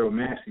by Gerald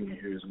Massey in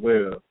here as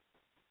well.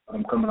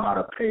 I'm coming out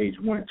of page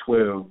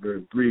 112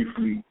 very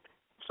briefly.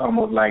 It's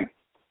almost like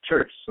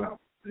church something.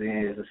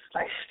 Then it's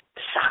like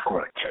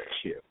chakra church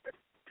here.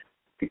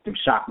 Get them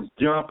chakras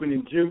jumping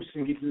and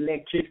juicing, get the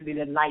electricity,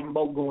 that lightning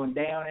bolt going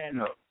down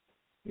and up.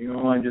 You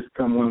don't want to just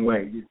come one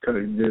way. Just cut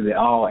it at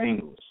all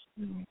angles.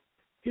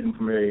 Get them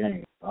from every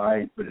angle. All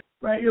right? But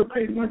right here,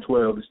 page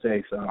 112, it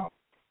states,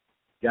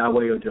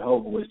 Yahweh or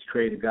Jehovah was the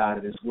creator God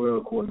of this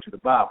world according to the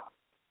Bible.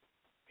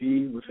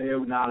 He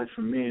withheld knowledge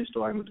from men,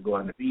 starting with the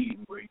Garden of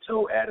Eden, where he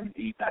told Adam and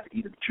Eve not to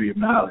eat of the tree of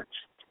knowledge.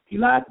 He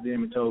lied to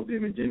them and told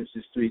them in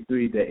Genesis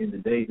 3:3 that in the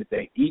day that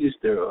they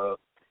eatest thereof,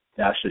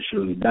 thou shalt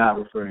surely die,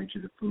 referring to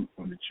the fruit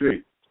from the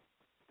tree.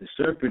 The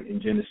serpent in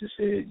Genesis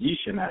said, ye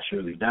shall not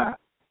surely die,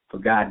 for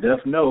God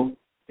doth know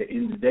that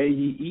in the day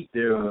ye eat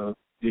thereof,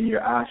 then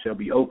your eyes shall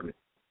be opened,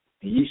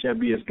 and ye shall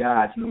be as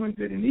gods, knowing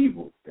good and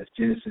evil. That's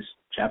Genesis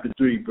chapter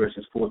 3,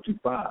 verses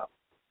 4-5.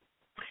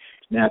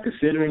 Now,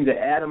 considering that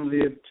Adam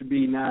lived to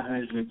be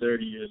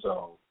 930 years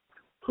old,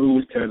 who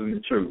was telling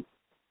the truth?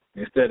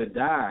 Instead of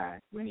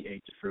dying when he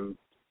ate the fruit,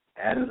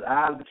 Adam's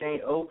eyes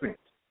became opened.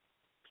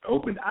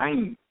 Opened,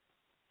 eyes,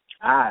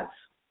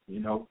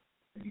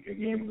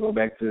 Again, we go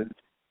back to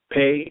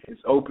Pe is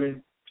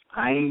open,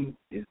 Ain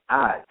is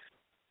eyes.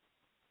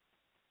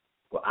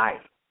 for I,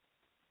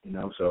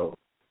 so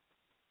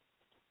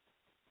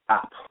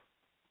op,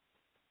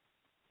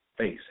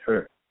 face,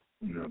 her,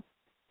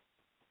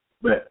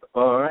 But,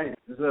 all right,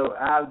 so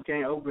eyes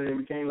became open and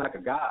became like a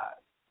god.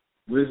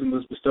 Wisdom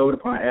was bestowed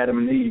upon Adam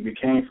and Eve.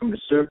 It came from the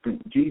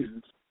serpent,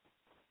 Jesus.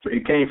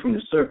 It came from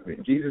the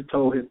serpent. Jesus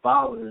told his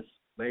followers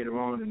later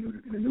on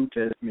in the New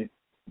Testament,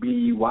 be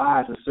ye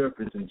wise as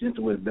serpents and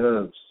gentle as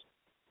doves.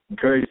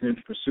 Encourage them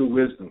to pursue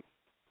wisdom.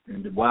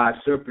 And the wise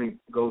serpent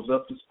goes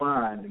up the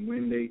spine, and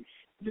when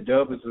the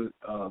dove is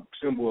a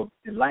symbol of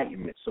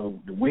enlightenment. So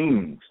the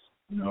wings,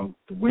 the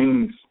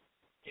wings,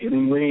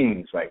 hidden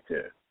wings right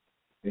there.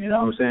 You know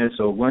what I'm saying?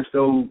 So once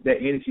that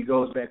energy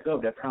goes back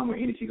up, that primal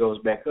energy goes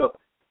back up,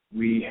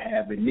 we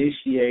have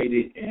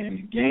initiated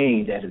and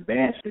gained that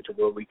advancement to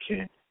where we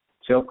can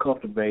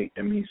self-cultivate,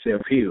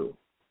 self-heal,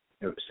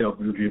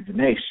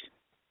 self-rejuvenation.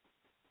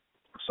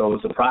 So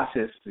it's a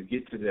process to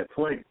get to that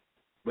point,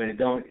 but it's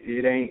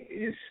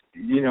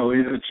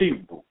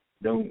achievable.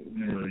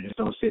 Just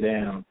don't sit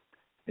down,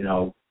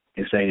 and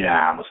say,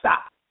 I'm going to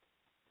stop.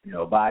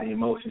 Body in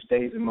motion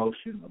stays in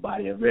motion. A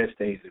body at rest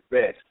stays at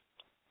rest.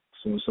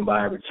 As soon as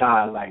somebody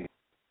retired, like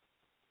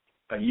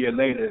a year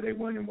later, they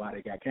wondering why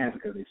they got cancer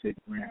because they sit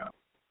around.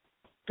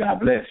 God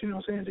bless,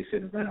 they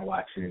sit around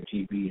watching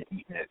TV and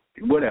eating that,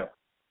 whatever.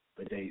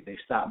 But they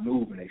stop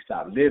moving, they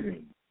stop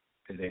living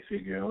because they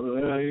figure,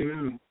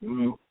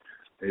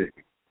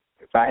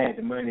 if I had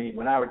the money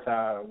when I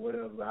retired or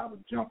whatever, I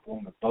would jump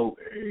on the boat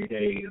every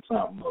day or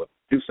something, or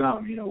do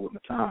something, with my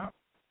time,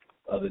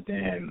 other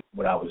than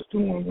what I was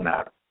doing when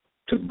I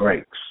took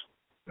breaks.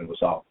 It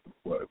was all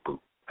work.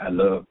 I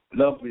love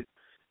it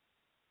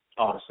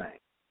all the same.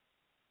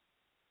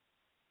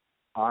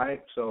 All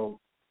right, so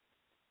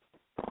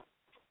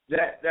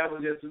that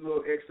was just a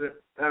little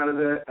excerpt out of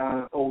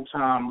that old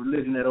time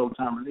religion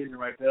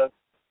right there.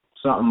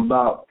 Something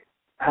about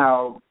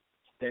how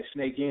that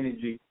snake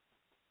energy,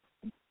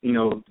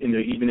 even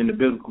in the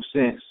biblical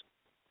sense,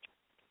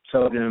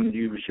 told them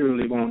you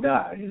surely won't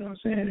die. You know what I'm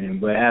saying?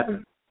 And what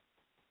happened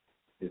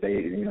is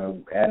they,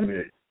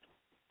 Adam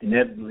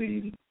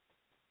inevitably,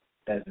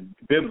 as the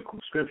biblical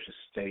scripture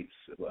states,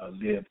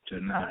 lived to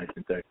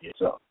 930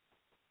 years old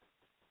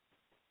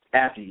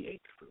after he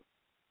ate the fruit.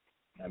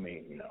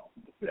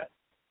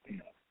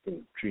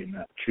 The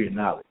tree of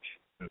knowledge.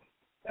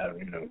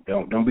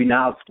 Don't be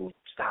knowledgeable.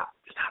 Stop.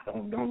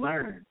 Don't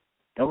learn.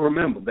 Don't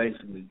remember.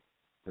 Basically,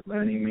 the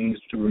learning means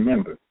to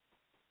remember.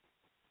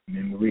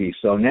 Memory.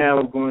 So now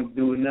we're going to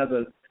do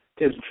another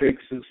tips,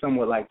 tricks,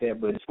 somewhat like that,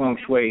 but it's feng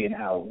shui and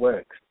how it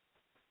works.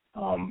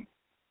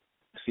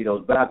 See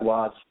those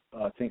bagua.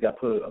 I think I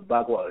put a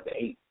bagua of the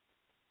 8.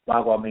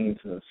 Bagua means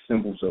the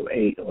symbols of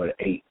 8 or the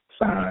 8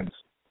 signs.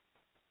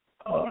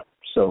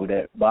 So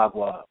that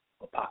bagua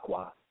or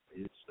pakwa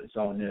is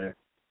on there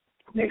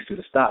next to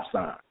the stop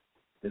sign.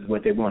 This is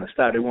what they want to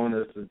stop. They want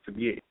us to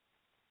forget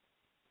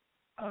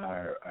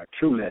our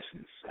true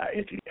lessons,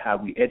 how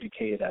we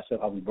educated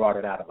ourselves, how we brought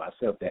it out of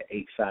ourselves. That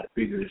 8-sided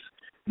figure is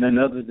none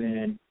other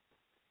than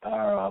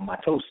our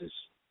mitosis,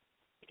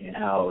 and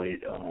how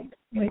it,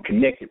 when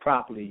connected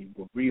properly,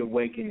 will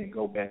reawaken and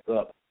go back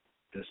up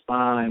the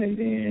spine, and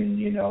then,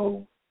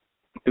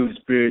 through the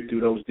spirit,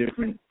 through those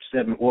different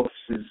 7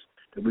 orifices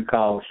that we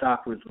call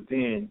chakras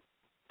within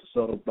the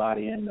subtle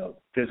body and the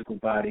physical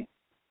body,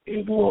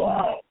 it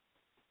will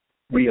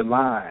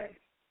realign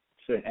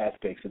certain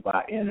aspects of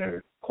our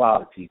inner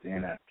qualities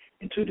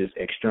into this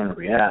external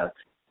reality.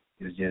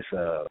 It's just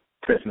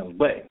pressing those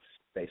buttons,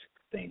 basically,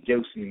 staying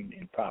juicing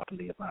and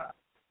properly aligned.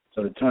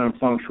 So the term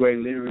feng shui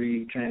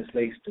literally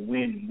translates to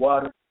wind and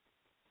water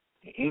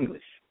in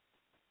English.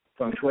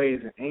 Feng shui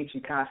is an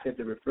ancient concept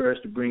that refers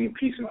to bringing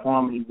peace and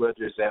harmony,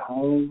 whether it's at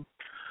home,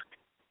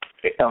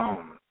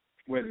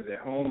 or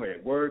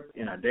at work,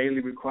 in our daily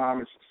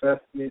requirements and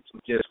sustenance, or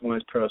just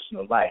one's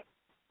personal life.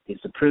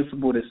 It's a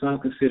principle that some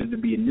consider to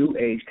be a new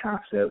age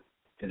concept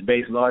that's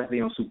based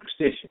largely on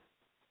superstition.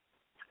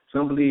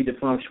 Some believe that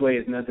feng shui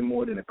is nothing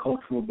more than a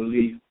cultural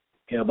belief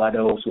held by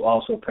those who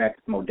also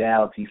practice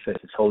modalities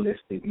such as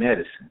holistic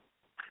medicine.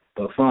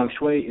 But feng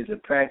shui is a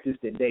practice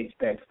that dates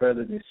back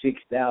further than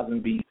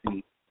 6,000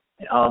 BC,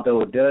 and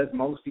although it does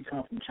mostly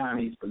come from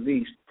Chinese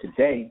beliefs,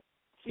 today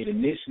it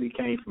initially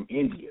came from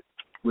India,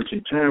 which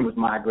in turn was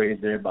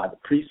migrated there by the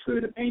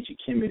priesthood of ancient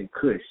Kemet and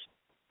Kush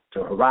to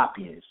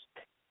Harappians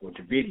or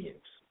Dravidians.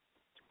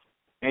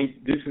 And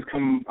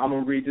I'm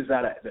going to read this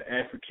out of the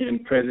African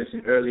Presence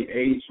in Early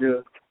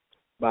Asia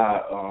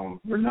by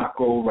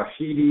Renako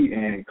Rashidi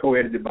and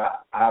co-edited by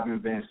Ivan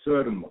Van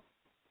Sertima.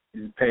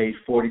 This is page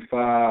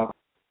 45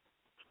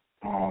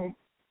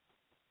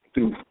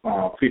 through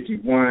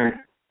 51.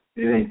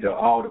 It ain't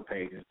all the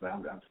pages, but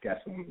I've got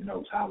some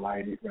notes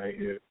highlighted right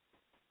here.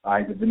 All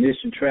right, the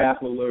Venetian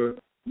traveler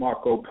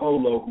Marco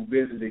Polo, who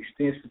visited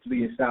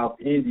extensively in South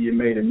India,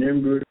 made a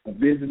number of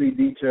visually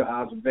detailed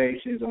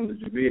observations on the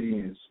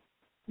Dravidians,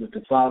 with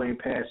the following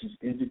passage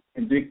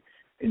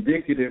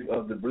indicative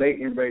of the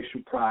blatant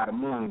racial pride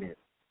among them.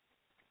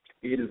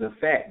 It is a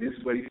fact, this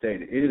is what he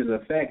stated, it is a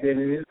fact that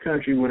in this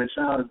country, when a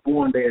child is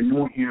born, they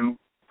anoint him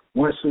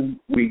once a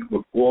week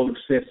with oil of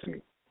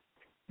sesame.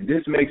 And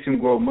this makes him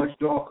grow much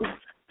darker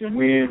than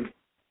when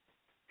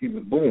he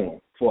was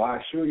born. For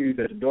I assure you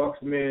that the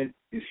darkest man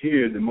is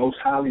here the most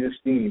highly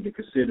esteemed and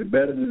considered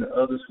better than the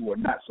others who are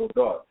not so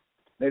dark.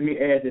 Let me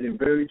add that in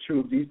very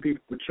truth, these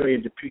people portray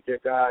and depict their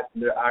gods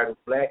and their idols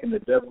black and the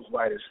devil's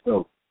white as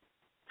snow.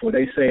 For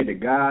they say that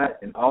God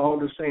and all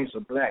the saints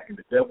are black and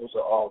the devils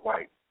are all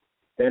white.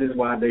 That is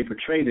why they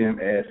portray them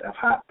as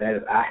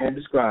I had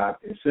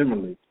described, and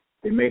similarly,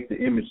 they make the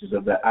images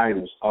of their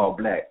idols all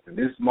black. And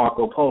this is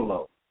Marco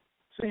Polo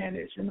saying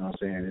this, you know what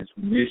I'm saying? This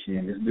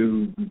Michigan, this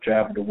dude who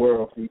traveled the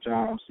world 3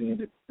 times seeing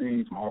the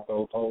things,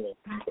 Marco Polo.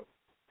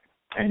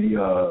 And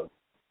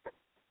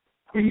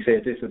he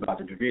said this about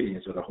the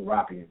Dravidians or the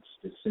Harapians,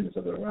 the descendants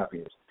of the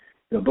Harapians.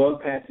 The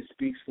above passage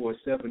speaks for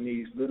itself and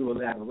needs little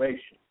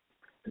elaboration.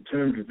 The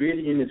term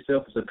Dravidian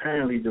itself is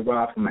apparently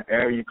derived from an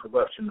Aryan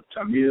corruption of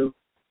Tamil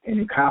and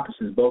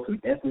encompasses both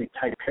an ethnic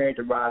type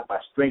characterized by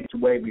straight to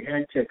wavy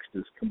hair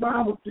textures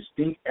combined with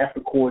distinct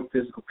Afro-Chord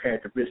physical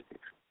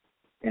characteristics,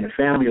 and a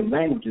family of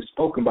languages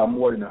spoken by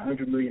more than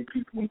 100 million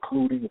people,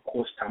 including, of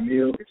course,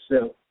 Tamil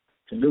itself,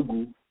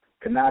 Telugu,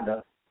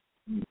 Kannada,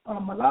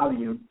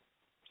 Malayalam,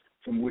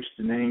 from which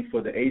the name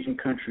for the Asian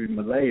country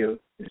Malaya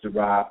is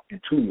derived,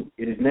 and Tulu.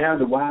 It is now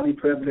the widely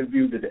prevalent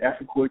view that the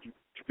Afro-Chord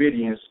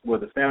Dravidians were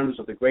the founders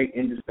of the great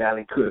Indus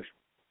Valley Kush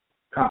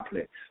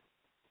complex.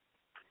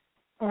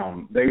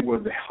 They were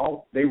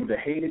the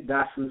hated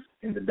Dasas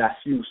and the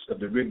Dasus of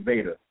the Rig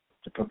Veda,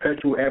 the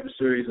perpetual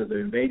adversaries of the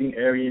invading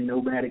Aryan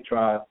nomadic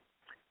tribe.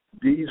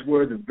 These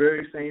were the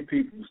very same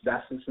peoples,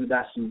 Dasus and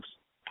Dasus,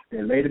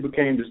 that later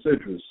became the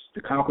Sudras,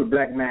 the conquered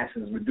black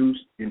masses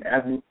reduced in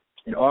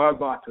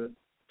Aryabhata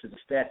to the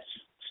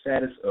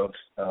status of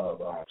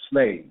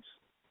slaves.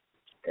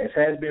 As it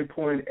has been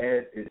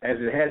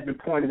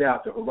pointed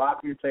out, the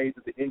Harapian phase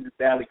of the Indus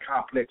Valley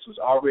complex was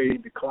already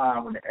in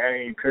decline when the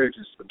Aryan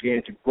incursions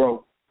began to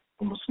grow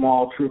from a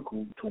small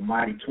trickle to a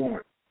mighty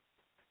torrent.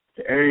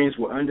 The Aryans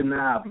were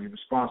undeniably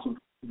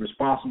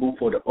responsible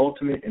for the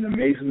ultimate and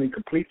amazingly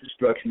complete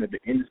destruction of the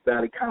Indus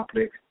Valley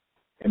complex,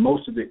 and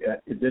most of the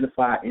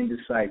identified Indus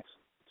sites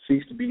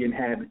ceased to be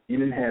inhabited,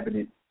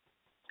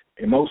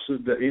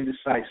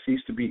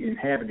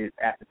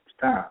 at this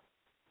time.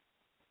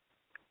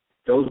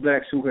 Those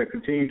blacks who had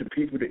continued to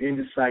people the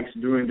Indus sites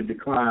during the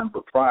decline,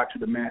 but prior to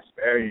the massive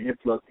Aryan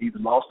influx, either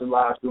lost their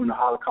lives during the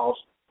Holocaust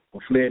or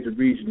fled the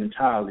region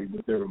entirely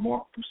with their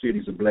remarkable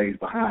cities ablaze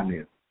behind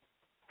them.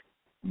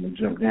 I'm going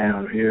to jump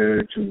down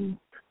here to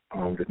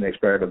the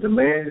next paragraph. The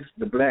lands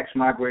the blacks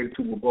migrated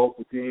to were both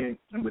within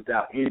and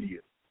without India.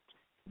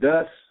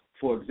 Thus,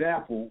 for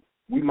example,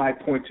 we might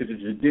point to the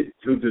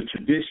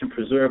tradition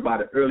preserved by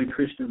the early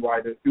Christian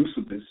writer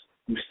Eusebius,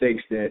 who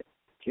states that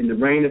in the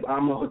reign of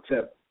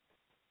HOTEP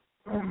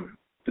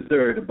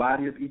III, the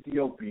body of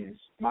Ethiopians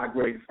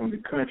migrated from the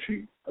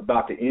country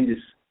about the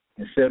Indus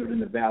and settled in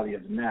the valley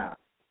of the Nile.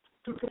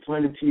 The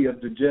profundity of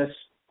the just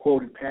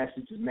quoted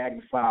passage is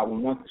magnified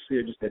when one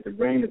considers that the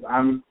reign of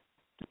Anu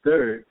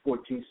III,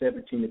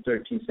 1417 to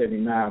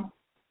 1379,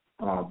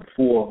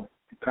 before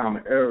the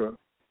Common Era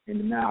in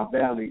the Nile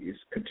Valley, is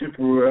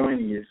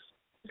contemporaneous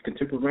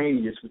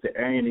with the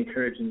Aryan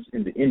incursions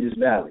in the Indus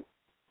Valley.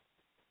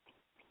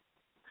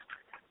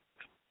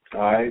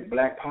 All right,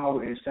 Black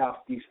power in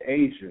Southeast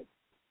Asia.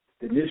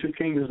 The initial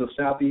kingdoms of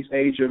Southeast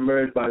Asia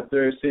emerged by the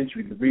 3rd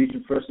century, the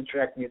region first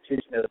attracting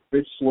attention as a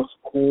rich source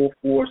of coal,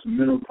 forest, and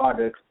mineral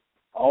products,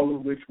 all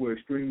of which were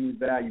extremely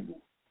valuable.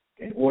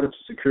 In order to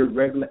secure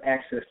regular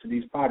access to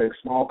these products,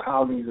 small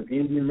colonies of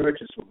Indian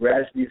merchants were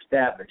gradually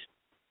established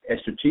at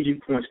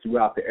strategic points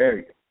throughout the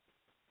area.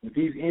 With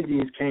these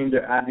Indians came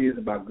their ideas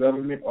about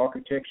government,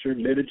 architecture,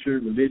 literature,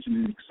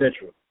 religion,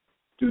 etc.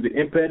 Through the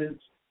impetus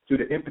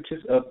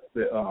of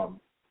the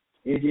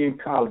Indian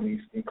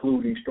colonies,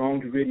 including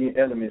strong Dravidian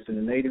elements and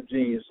the native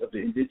genius of the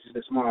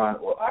indigenous mind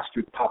or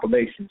ostrich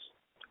populations,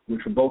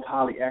 which were both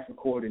highly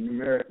Afro-Chord and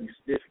numerically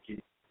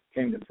significant,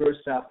 came the first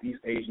Southeast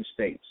Asian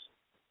states.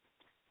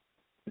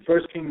 The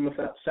first kingdom of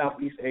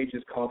Southeast Asia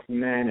is called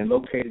Funan and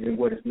located in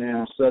what is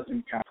now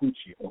southern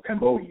Kampuchea or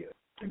Cambodia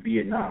in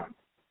Vietnam.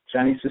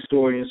 Chinese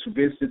historians who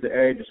visited the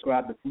area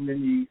described the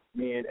Fulanese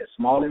men as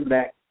small and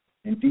black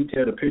and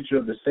detailed a picture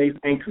of the safe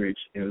anchorage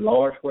in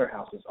large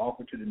warehouses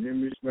offered to the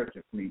numerous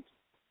merchant fleets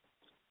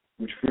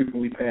which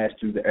frequently passed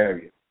through the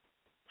area.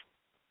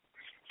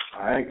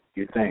 All right,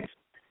 good, thanks.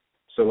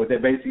 So what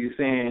that basically is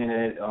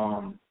saying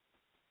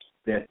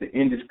that the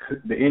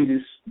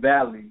Indus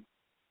Valley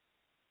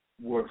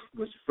was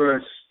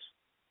first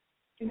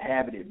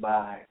inhabited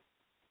by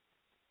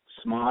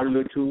small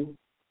little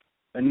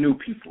new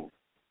people,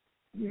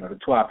 the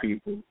Twa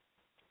people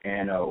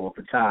and or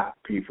Patah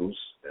peoples,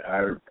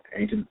 our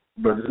ancient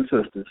brothers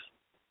and sisters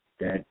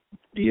that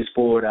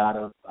diaspored out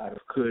of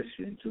Kush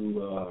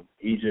into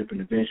Egypt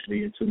and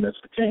eventually into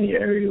Mesopotamia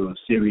area of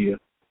Syria,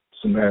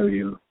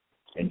 Samaria,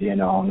 and then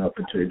on up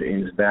into the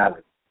Indus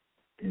Valley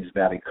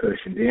Kush,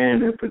 and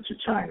then up into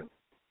China,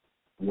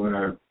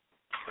 where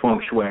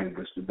Feng Shui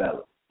was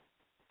developed.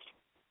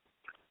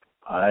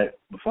 All right,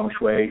 the Feng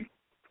Shui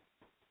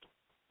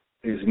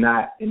is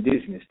not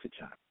indigenous to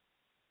China.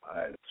 All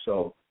right,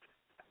 so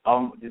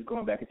just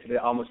going back into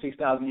that, almost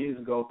 6,000 years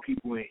ago,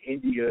 people in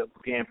India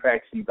began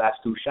practicing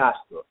Vastu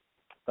Shastra.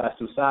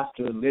 Vastu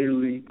Shastra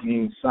literally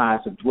means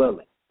science of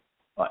dwelling,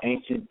 or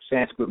ancient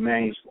Sanskrit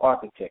names for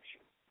architecture.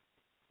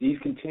 These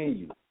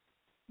contain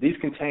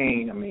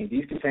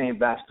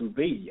Vastu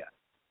Vidya,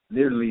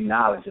 literally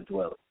knowledge of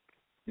dwelling.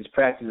 This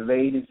practice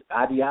laid its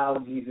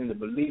ideologies in the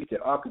belief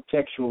that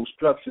architectural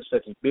structures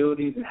such as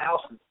buildings and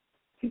houses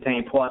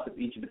contain parts of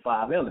each of the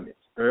 5 elements: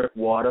 earth,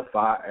 water,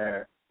 fire,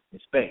 air,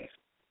 and space,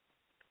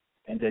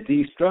 and that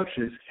these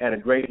structures had a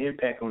great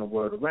impact on the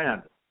world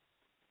around them.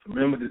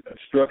 Remember that a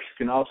structure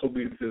can also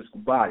be the physical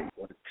body,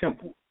 or the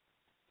temple.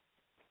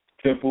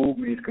 Temple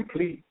means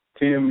complete,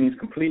 Tim means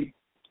complete,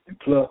 and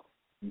plus,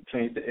 you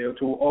change the L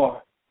to an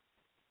R,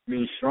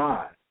 means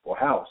shrine or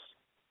house,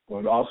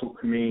 or it also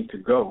can mean to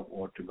go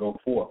or to go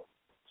forth.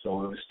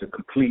 So it was the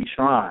complete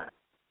shrine,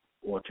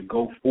 or to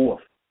go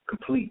forth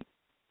complete,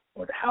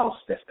 or the house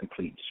that's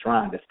complete, the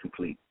shrine that's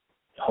complete,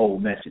 the whole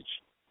message.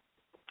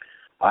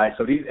 All right,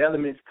 so these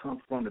elements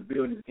come from the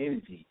building's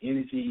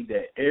energy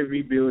that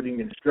every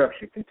building and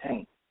structure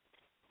contains.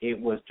 It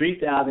was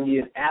 3,000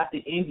 years after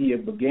India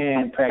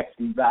began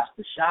practicing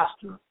Vastu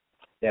Shastra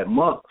that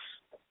monks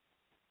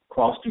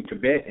crossed through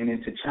Tibet and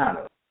into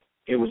China.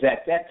 It was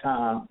at that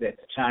time that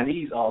the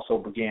Chinese also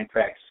began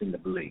practicing the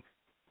belief.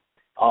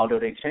 Although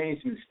they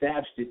changed and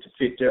established it to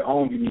fit their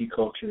own unique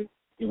culture,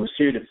 it was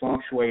here that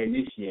Feng Shui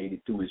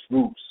initiated through its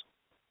roots,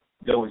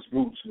 though its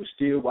roots were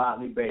still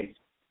widely based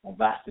on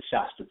Vastu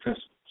Shastra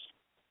principles.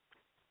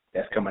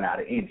 That's coming out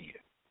of India.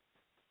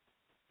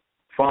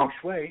 Feng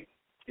Shui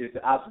is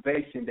the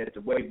observation that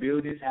the way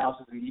buildings,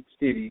 houses, and even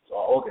cities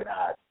are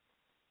organized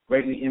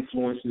greatly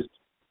influences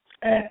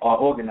and are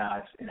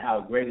organized and how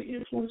it greatly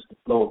influences the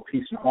flow of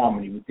peace and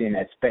harmony within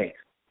that space.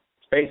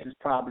 Space is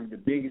probably the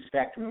biggest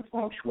factor in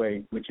Feng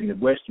Shui, which in the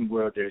Western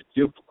world there is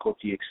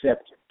difficulty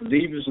accepting.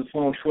 Believers of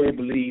Feng Shui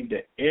believe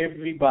that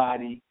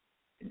everybody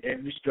and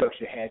every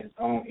structure has its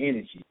own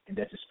energy, and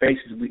that the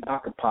spaces we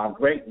occupy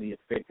greatly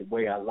affect the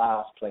way our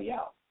lives play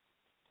out.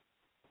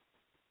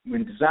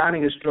 When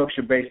designing a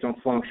structure based on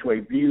Feng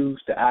Shui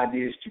views, the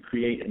idea is to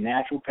create a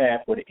natural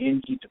path for the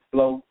energy to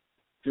flow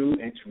through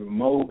and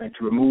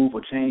to remove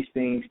or change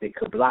things that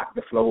could block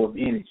the flow of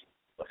energy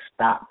or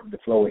stop the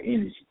flow of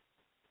energy.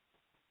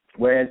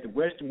 Whereas the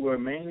Western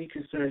world mainly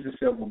concerns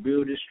itself with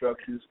building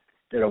structures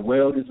that are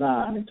well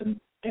designed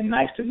and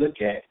nice to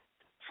look at,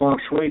 Feng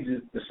Shui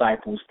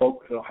disciples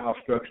focus on how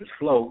structures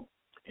flow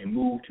and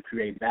move to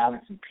create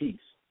balance and peace.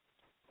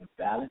 And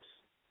balance,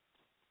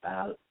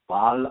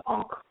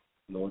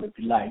 Lord of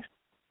your life.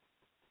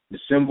 The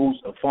symbols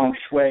of Feng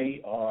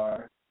Shui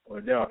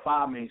there are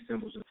 5 main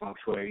symbols of Feng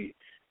Shui.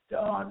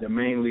 They're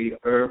mainly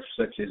earth,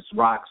 such as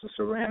rocks or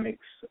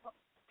ceramics,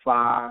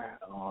 fire,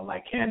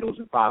 like candles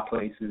and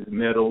fireplaces,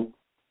 metal,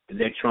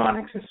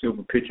 electronics and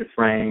silver picture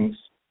frames,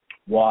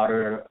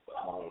 water,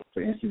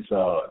 for instance,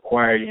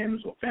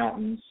 aquariums or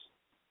fountains,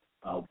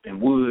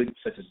 and wood,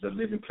 such as the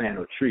living plant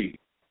or tree.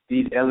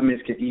 These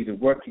elements can either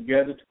work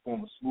together to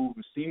form a smooth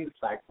and seamless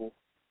cycle,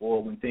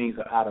 or when things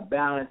are out of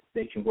balance,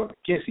 they can work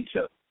against each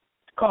other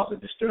to cause a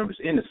disturbance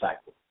in the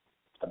cycle.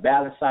 A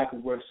balanced cycle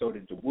works so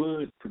that the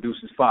wood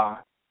produces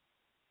fire,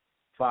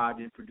 fire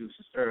then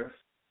produces earth,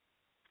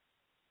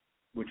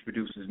 which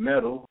produces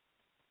metal,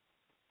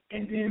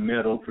 and then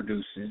metal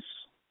produces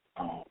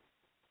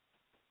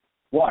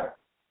water.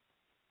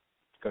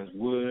 Because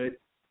wood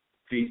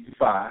feeds the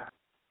fire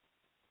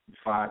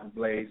is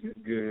blazing,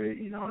 it's good,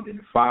 and then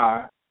the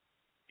fire,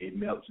 it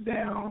melts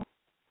down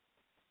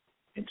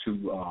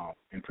into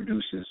and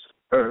produces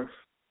earth,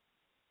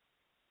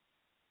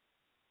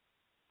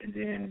 and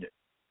then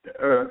the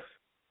earth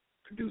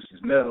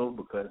produces metal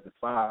because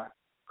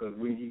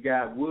when you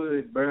got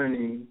wood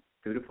burning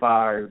through the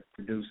fire, it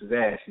produces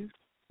ashes,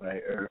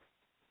 right? Earth.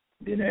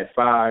 Then that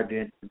fire,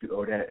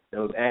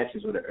 those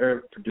ashes or the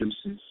earth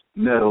produces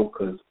metal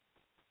because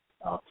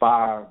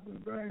fire when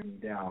burning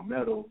down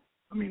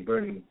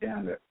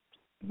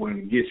when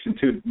it gets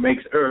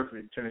makes earth,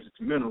 it turns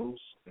into minerals,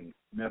 and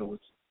minerals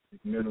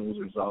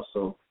is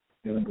also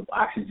dealing with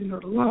oxygen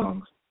of the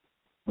lungs.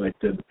 But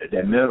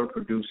that metal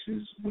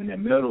produces, when that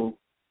metal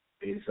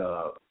is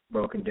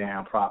broken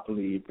down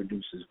properly, it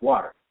produces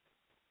water.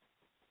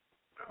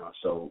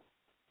 So,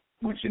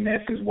 which in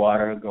essence,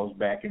 water goes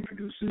back and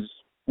produces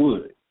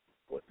wood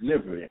or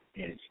delivery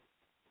energy.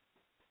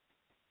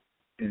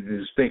 And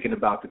just thinking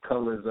about the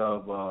colors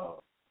of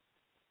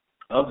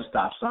the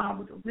stop sign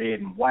with the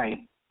red and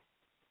white,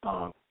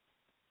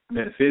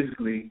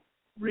 metaphysically,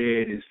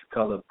 red is the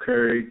color of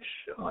courage,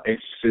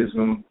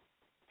 exorcism,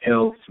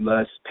 health,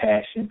 lust,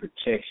 passion,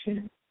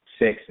 protection,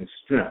 sex, and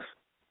strength.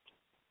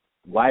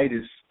 White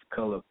is the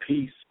color of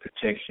peace,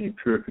 protection,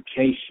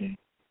 purification,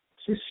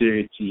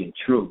 sincerity, and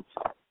truth.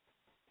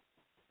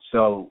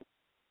 So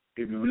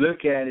if you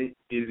look at it,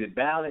 is it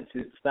balanced?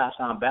 Is the stop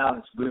sign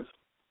balanced with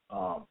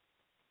a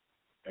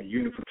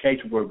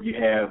unification where you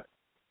have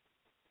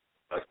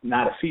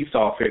not a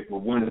seesaw effect where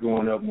one is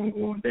going up, one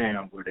going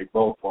down, where they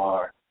both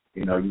are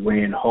You know, you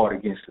weighing the heart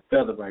against the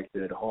feather right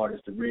there. The heart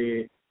is the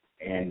red,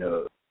 and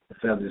the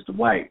feather is the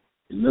white.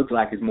 It looks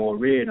like it's more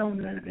red on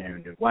there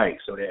than the white.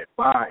 So that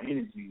fire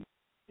energy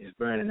is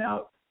burning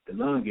out the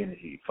lung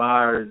energy.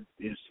 Fire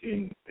is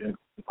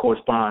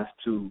corresponds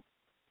to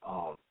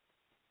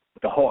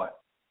the heart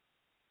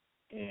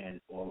and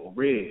or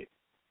red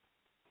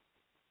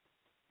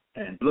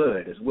and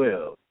blood as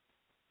well.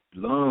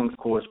 Lungs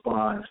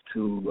corresponds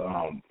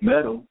to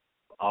metal,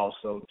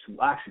 also to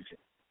oxygen.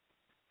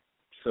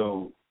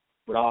 So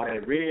with all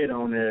that red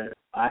on there,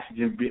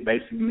 oxygen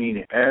basically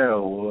meaning air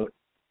or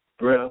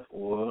breath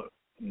or,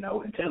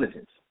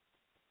 intelligence.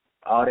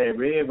 All that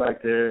red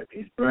right there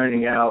is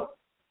burning out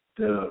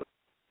the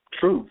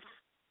truth,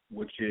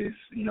 which is,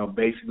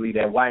 basically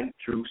that white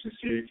truth,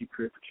 sincerity,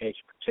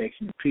 purification,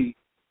 protection, and peace.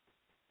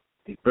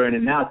 It's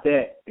burning out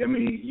that. I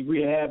mean,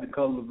 we have the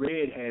color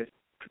red has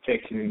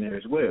protection in there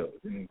as well.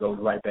 And it goes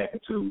right back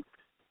into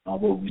what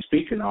we're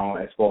speaking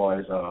on as far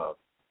as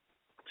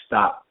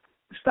stop,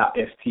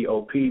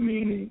 S.T.O.P,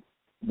 meaning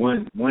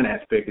one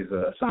aspect is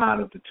a sign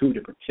of the two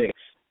that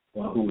protects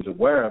one who is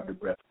aware of the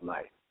breath of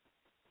life.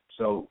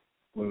 So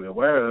when we're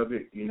aware of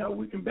it,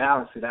 we can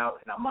balance it out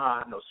in our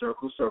mind,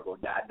 circle,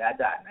 dot, dot,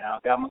 dot. Now I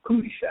got my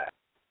cootie shot.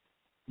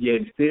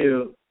 Yet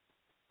still,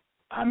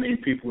 how many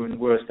people in the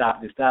world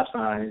stop the stop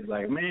sign? It's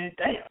like, man,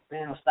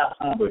 stop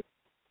sign. But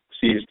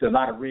see, there's a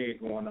lot of red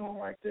going on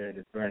right there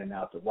that's burning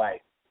out the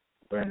white,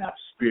 burning out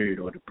the spirit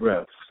or the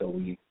breath. So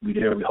we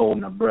there, we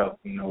holding our breath.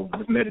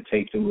 Let's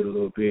meditate through it a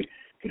little bit,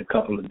 get a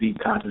couple of deep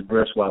conscious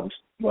breaths while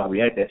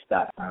we at that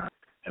stop sign,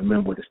 and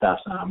remember what the stop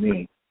sign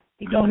means.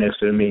 It don't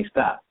necessarily mean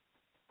stop.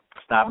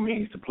 Stop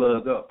means to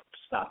plug up,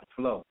 stop the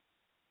flow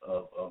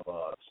of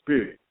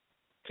spirit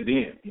to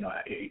them.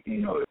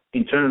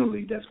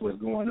 Internally, that's what's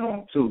going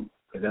on too,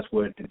 because that's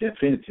what the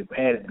definitive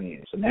has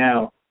been. So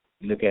now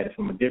you look at it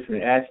from a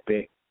different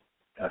aspect.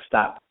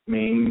 Stop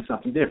means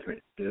something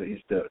different.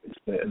 It's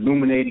the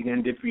illuminating,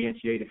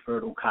 undifferentiated,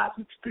 fertile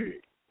cosmic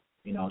spirit.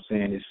 You know what I'm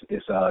saying?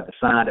 It's the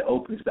sign that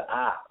opens the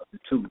eye of the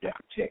two that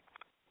protect.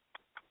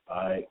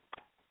 All right.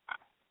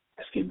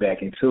 Let's get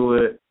back into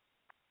it.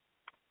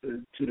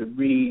 To the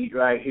read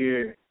right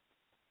here.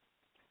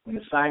 When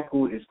the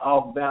cycle is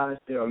off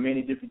balance, there are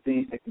many different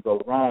things that can go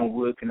wrong.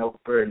 Wood can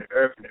overburden the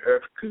earth, and the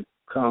earth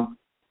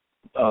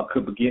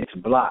could begin to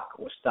block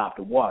or stop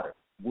the water.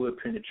 Wood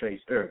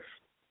penetrates earth.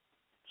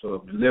 So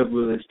if the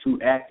liver is too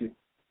active,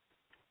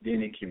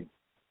 then it can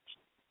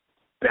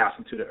bounce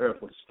into the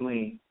earth with the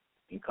spleen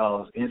and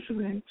cause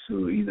insulin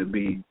to either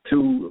be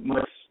too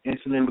much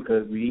insulin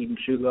because we're eating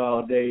sugar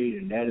all day,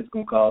 and that is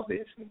going to cause the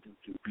insulin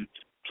to be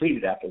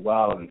depleted after a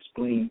while, and the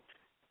spleen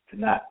to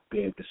not be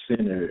able to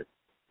center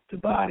the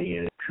body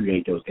and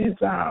create those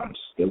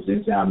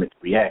enzymatic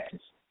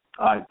reactions.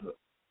 All right,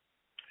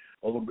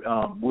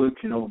 wood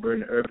can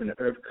overburden the earth, and the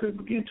earth could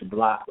begin to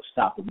block or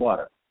stop the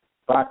water.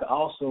 Fire could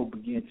also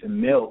begin to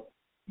melt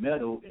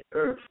metal, and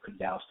earth could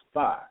douse the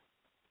fire.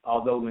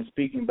 Although when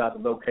speaking about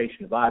the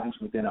location of objects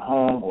within a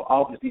home or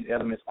office, these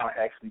elements aren't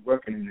actually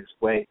working in this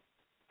way.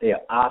 They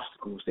are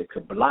obstacles that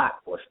could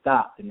block or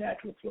stop the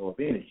natural flow of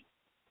energy.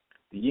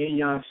 The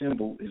yin-yang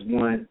symbol is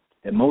one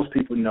that most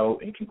people know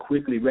and can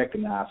quickly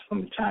recognize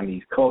from the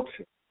Chinese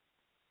culture.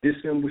 This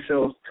symbol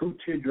shows two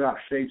teardrop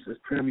shapes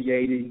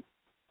permeating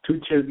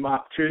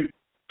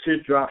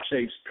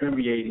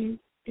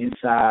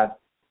inside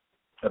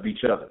of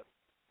each other.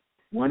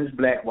 One is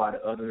black while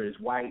the other is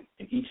white,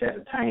 and each has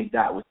a tiny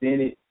dot within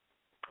it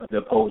of the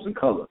opposing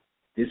color.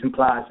 This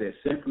implies that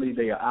simply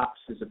they are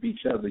opposites of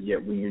each other,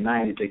 yet when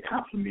united, they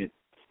complement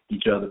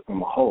each other to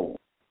form a whole.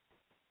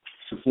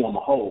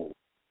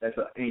 That's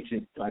an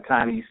ancient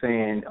Chinese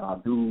saying,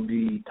 Du,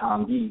 Li,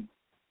 Tang, Yi.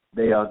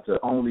 They are the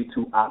only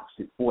two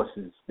opposite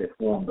forces that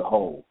form the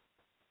whole.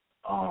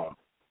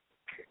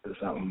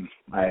 Something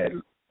I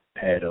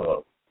had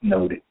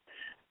noted.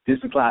 This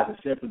implies that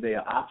separately they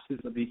are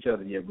opposites of each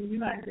other, yet when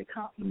united, they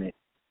complement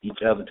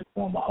each other to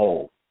form a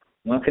whole.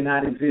 One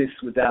cannot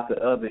exist without the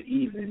other,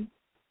 even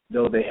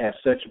though they have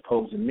such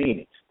opposing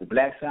meanings. The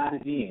black side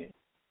is yin,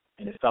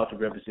 and it's thought to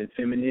represent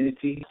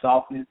femininity,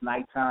 softness,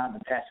 nighttime,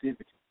 and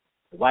passivity.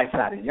 The white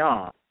side is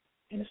yang,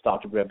 and it's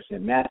thought to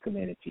represent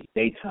masculinity,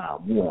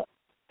 daytime, warmth,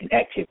 and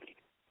activity.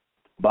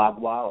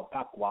 Bagua or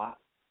Pakwa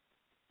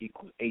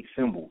equals 8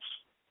 symbols.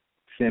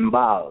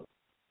 Symbol,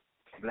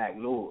 black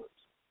lords.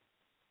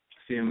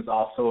 Sim is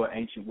also an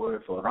ancient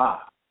word for Ra.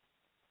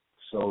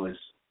 So it's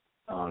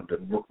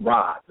the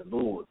Ra, the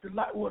Lord, the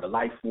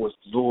life force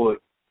Lord,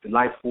 the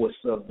life force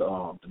of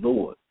the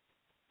Lord.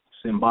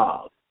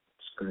 Symbol.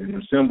 Because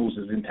the symbols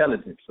is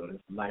intelligence, so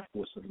it's the life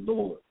force of the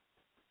Lord.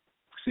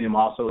 Sim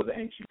also is an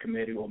ancient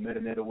Kemetic or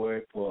meta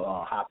word for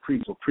high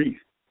priest or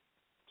priest.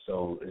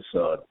 So it's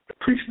the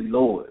priestly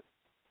Lord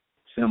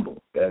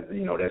symbol.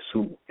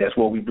 That's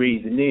what we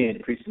breathing in.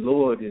 The priestly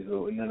Lord is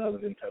none other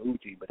than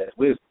Tahuti, but that's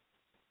wisdom.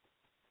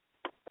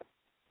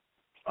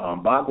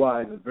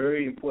 Bagua is a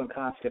very important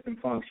concept in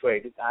feng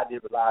shui. This idea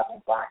relies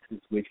on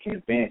boxes which can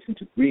advance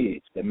into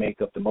grids that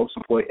make up the most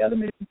important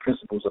elements and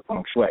principles of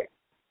feng shui.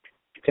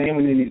 Contained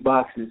within these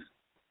boxes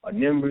are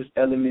numbers,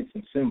 elements,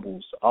 and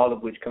symbols, all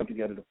of which come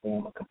together to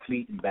form a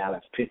complete and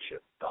balanced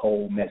picture, the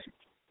whole message.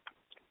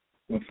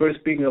 When first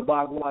speaking of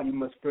Bagua, you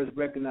must first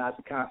recognize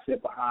the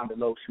concept behind the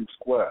Lo-Shu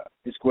square.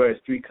 This square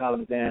is 3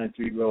 columns down and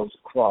 3 rows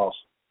across.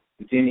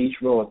 Within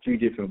each row are 3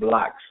 different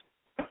blocks,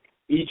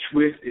 each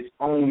with its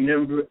own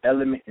number,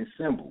 element, and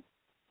symbol.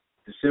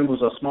 The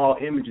symbols are small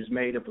images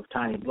made up of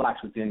tiny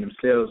blocks within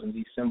themselves, and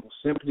these symbols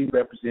simply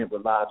represent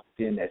what lies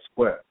within that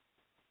square.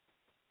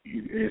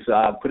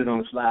 I put it on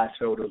the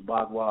slideshow, those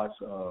Baguas.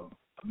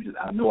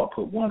 I know I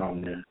put one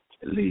on there,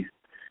 at least.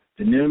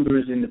 The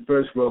numbers in the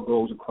first row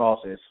goes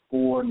across as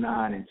 4,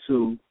 9, and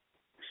 2.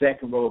 The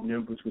second row of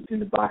numbers within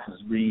the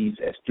boxes reads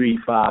as 3,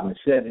 5, and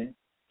 7.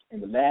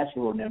 And the last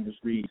row of numbers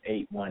reads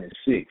 8, 1, and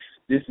 6.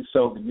 This is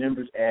so the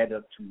numbers add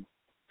up to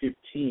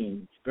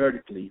 15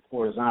 vertically,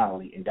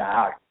 horizontally, and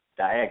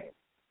diagonally.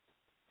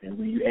 And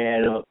when you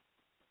add up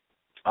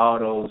all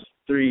those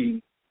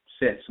 3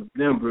 sets of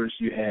numbers,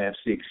 you have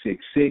 6,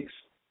 6, 6.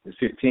 The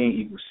 15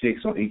 equals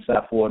 6 on each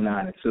side, 4,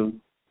 9, and 2.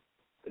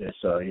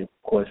 That's, of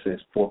course, says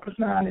 4 plus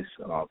 9 is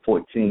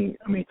 13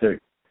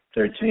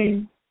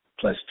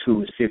 plus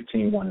 2 is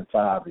 15, 1 and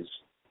 5 is,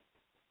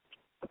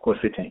 of course,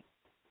 15.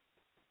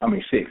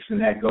 6,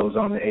 and that goes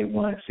on to 8,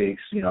 1,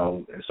 6,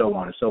 and so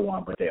on and so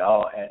on, but they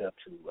all add up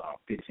to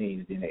 15,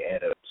 and then they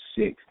add up to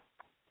 6.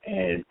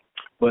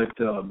 But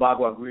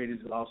Bagua grid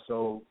is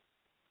also,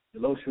 the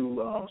Lo-Shu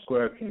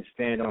square can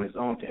stand on its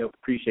own to help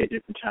appreciate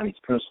different Chinese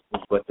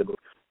principles, but the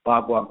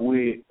Bagua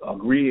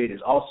grid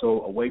is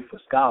also a way for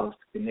scholars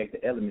to connect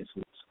the elements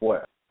with the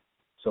square.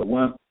 So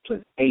 1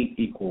 plus 8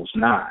 equals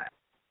 9.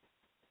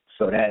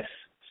 So that's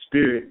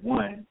spirit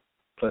 1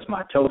 plus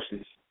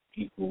mitosis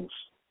equals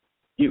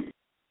you.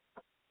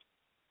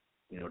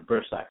 The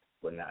birth cycle,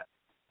 whatnot.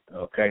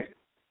 Okay.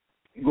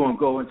 We're going to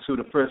go into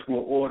the First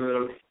World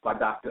Order by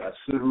Dr.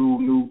 Asiru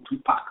Nu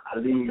Tupac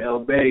Alim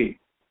El-Bey.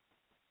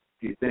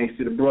 Give thanks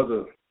to the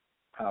brother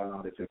piling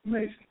all this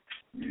information.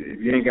 If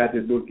you ain't got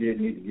this book yet,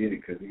 you need to get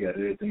it because we got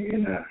everything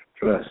in there.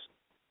 Trust.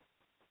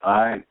 All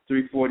right,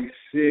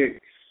 346.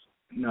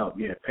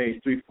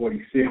 Page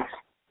 346.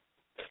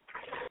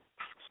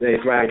 Says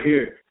right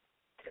here.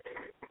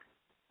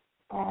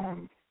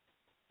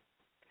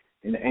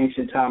 In the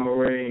ancient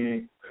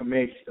Tamarayan,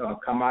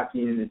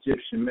 Kamakian,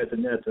 Egyptian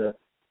Metaneta,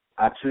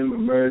 Atum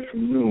emerged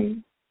from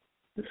Nu,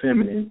 the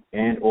feminine,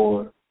 and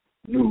or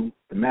Nu,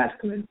 the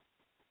masculine.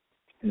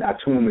 And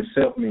Atum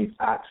itself means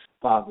At,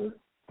 father,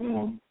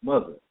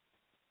 mother.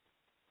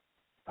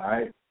 All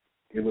right?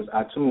 It was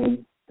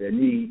Atum,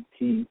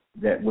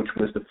 that which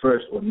was the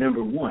first or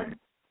number 1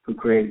 who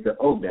created the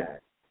Ogdad.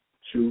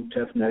 Shu,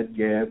 Tefnut,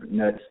 Geb,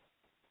 Nut,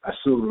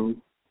 Asuru,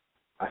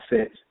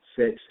 Aset,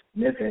 Set,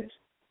 Nefet,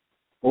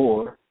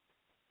 or,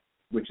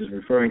 which is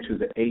referring to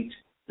the 8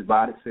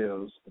 divided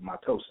cells of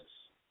mitosis.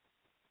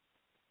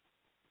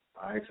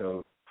 All right,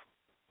 so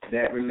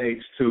that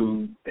relates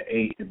to the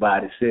 8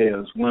 divided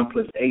cells. 1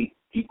 plus 8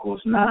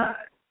 equals 9.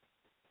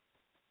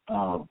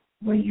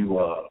 When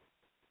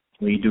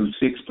you do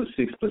 6 plus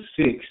 6 plus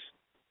 6,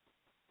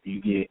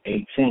 you get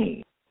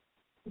 18.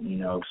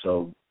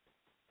 So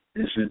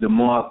this is the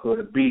mark of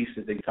the beast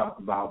that they talk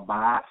about,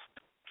 Ba'ast.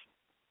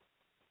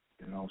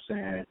 You know what I'm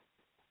saying?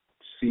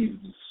 Sees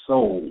the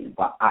soul,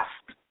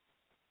 Ba'ast.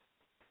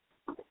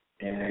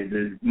 And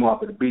the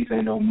mark of the beast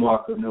ain't no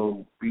mark of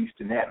no beast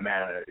in that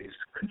manner. It's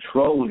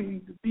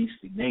controlling the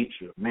beastly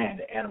nature of man,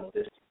 the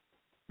animalistic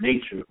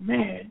nature of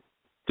man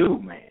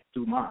through mind.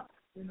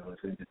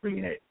 It's just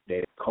bringing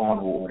that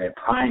carnal or that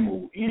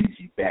primal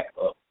energy back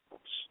up.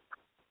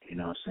 You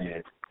know what I'm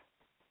saying?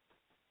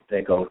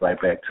 That goes right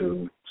back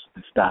to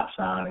the stop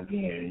sign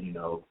again,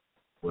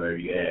 where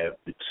you have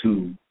the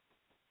two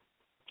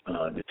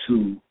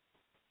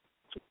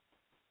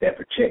that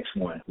protects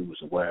one who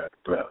is aware of the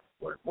breath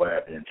or aware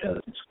of the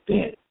intelligence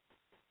within.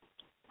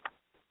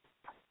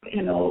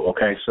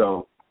 Okay,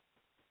 so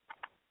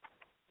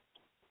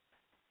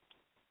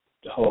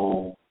the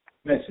whole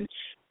message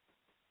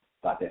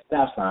about that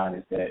stop sign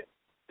is that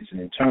it's an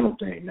internal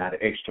thing, not an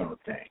external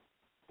thing.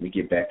 We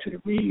get back to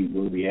the read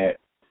where we at.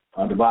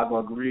 The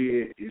Bagua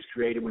grid is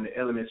created when the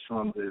elements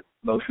from the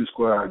Lo-Shu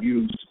square are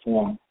used to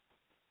form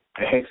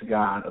a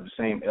hexagon of the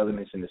same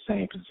elements in the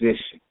same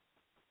position.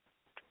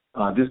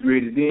 This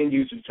grid is then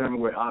used to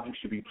determine where objects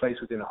should be placed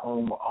within a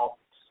home or office.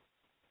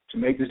 To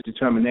make this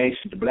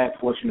determination, the black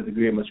portion of the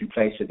grid must be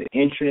placed at the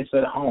entrance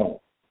of the home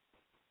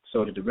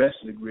so that the rest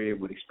of the grid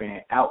would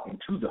expand out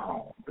into the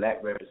home.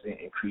 Black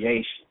representing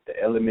creation.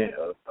 The element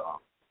of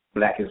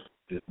black is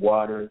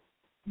water,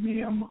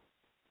 mem,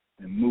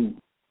 and mu.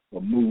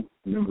 Or mu,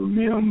 remember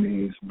mem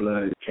means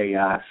blood,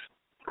 chaos,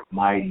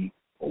 mighty,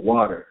 or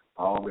water,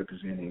 all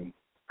representing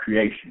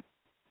creation.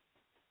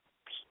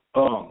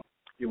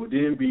 It would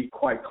then be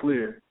quite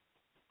clear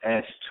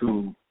as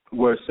to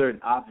where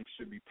certain objects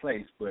should be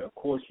placed, but of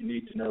course you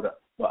need to know that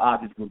what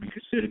objects would be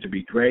considered to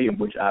be gray and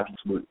which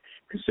objects would be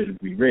considered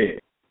to be red.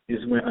 This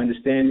is when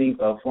understanding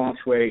of feng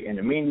shui and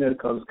the meaning of the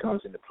colors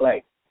comes into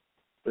play.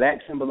 Black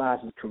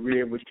symbolizes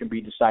career, which can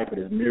be deciphered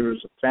as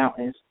mirrors or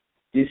fountains.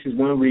 This is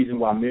one reason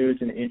why mirrors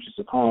in the entrance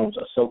of homes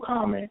are so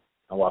common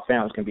and why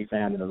fountains can be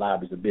found in the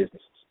lobbies of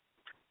businesses.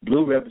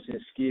 Blue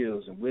represents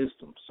skills and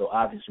wisdom, so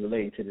objects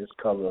related to this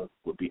color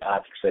would be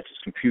objects such as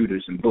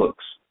computers and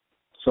books.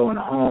 So in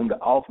a home, the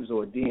office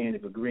or den,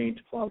 if agreeing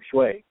to feng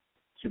shui,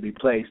 should be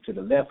placed to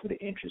the left of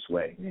the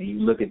entranceway. And you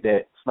look at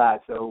that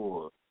slideshow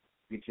or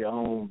get your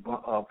own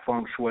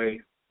feng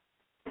shui,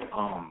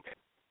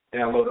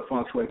 download a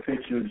feng shui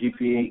picture,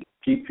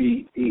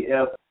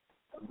 GPEF,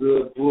 a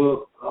good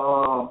book.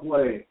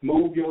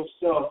 Move your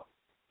stuff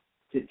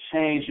to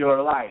change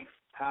your life.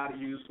 How to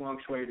Use Feng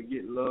Shui to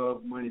Get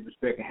Love, Money,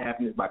 Respect, and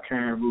Happiness by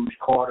Karen Rouge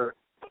Carter.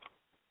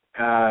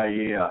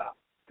 Yeah,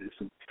 it's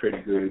a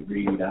pretty good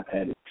read. I've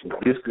had it.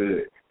 It's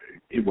good.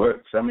 It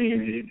works. I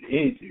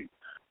mean,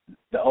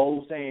 the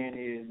old saying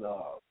is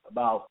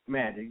about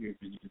magic.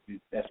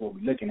 That's what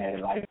we're looking at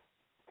it like.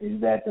 Is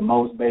that the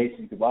most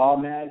basic of all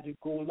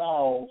magical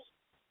laws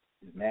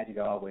is magic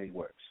always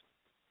works.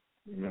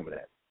 Remember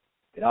that.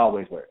 It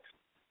always works.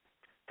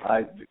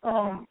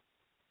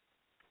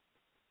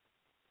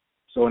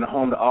 So in the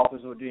home, the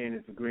office or den,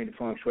 if the green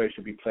feng shui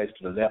should be placed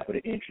to the left of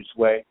the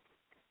entranceway.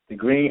 The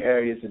green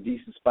area is a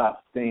decent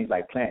spot for things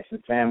like plants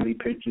and family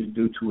pictures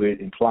due to it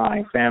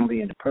implying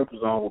family, and the purple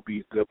zone will be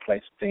a good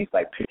place for things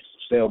like pictures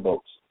of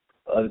sailboats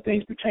or other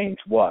things pertaining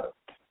to water.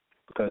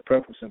 Because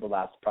purple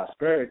symbolizes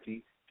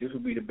prosperity, this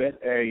would be the best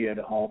area of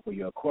the home for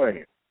your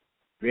aquarium.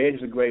 Red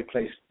is a great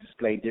place to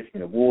display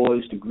different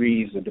awards,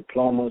 degrees, or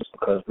diplomas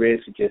because red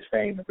suggests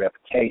fame and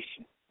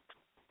reputation.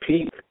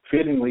 Pink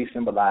fittingly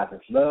symbolizes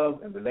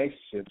love and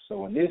relationships,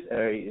 so in this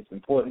area it's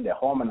important that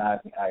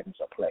harmonizing items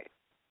are placed,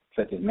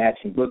 such as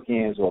matching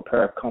bookends or a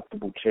pair of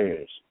comfortable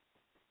chairs.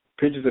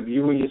 Pictures of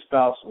you and your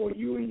spouse or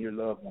you and your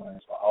loved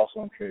ones are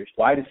also encouraged.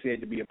 White is said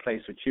to be a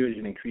place for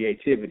children and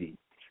creativity.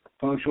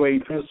 Feng Shui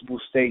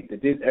principles state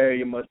that this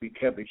area must be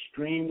kept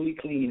extremely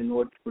clean in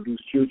order to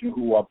produce children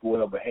who are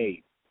well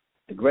behaved.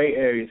 The gray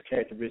area is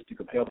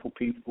characteristic of helpful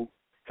people,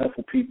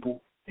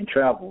 and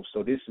travel,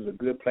 so this is a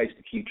good place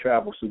to keep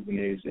travel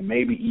souvenirs and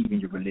maybe even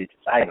your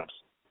religious items.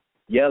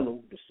 Yellow,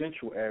 the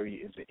central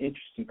area, is an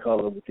interesting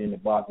color within the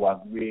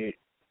Bagua grid.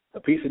 A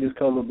piece of this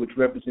color, which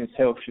represents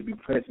health, should be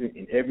present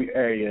in every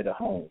area of the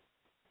home.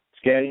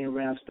 Scattering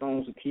around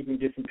stones or keeping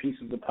different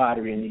pieces of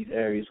pottery in these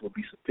areas will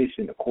be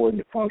sufficient according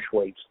to Feng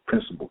Shui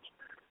principles.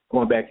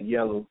 Going back to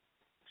yellow,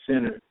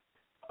 center is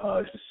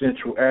the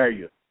central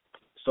area.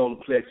 Solar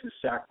plexus,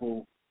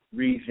 sacral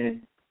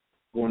region,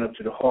 going up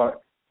to the heart.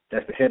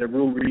 That's the head of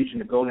root region,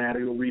 the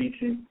gonadal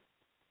region.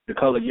 The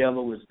color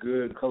yellow is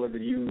good color to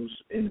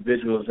use in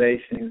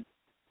visualization,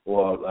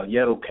 or a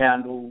yellow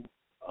candle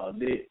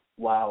lit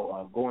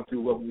while going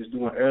through what we was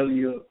doing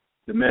earlier.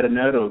 The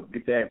meta-nuttal,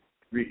 get that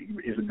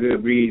is a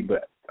good read,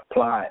 but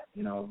apply it,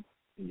 in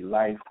your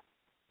life,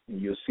 and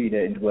you'll see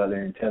that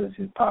indwelling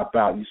intelligence pop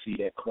out. You see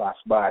that cross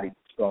body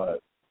start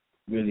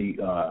really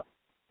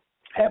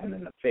having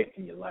an effect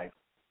in your life,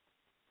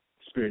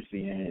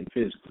 spiritually and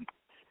physically.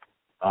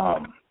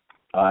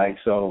 All right,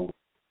 so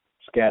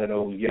scatter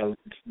those yellow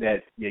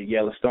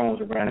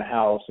stones around the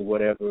house or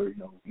whatever,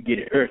 get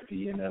it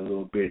earthy and a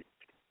little bit.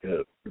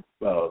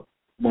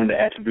 One of the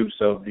attributes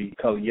of the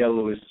color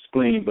yellow is the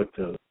spleen, but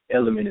the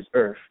element is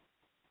earth,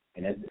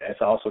 and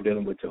that's also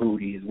dealing with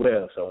Tahuti as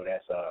well. So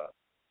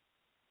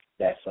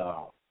that's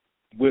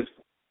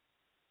wisdom,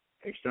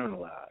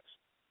 externalized.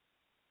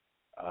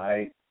 All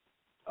right,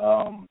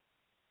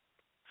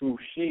 Fu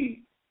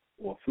Shi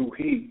or Fu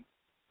He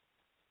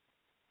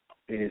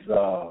is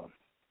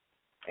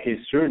his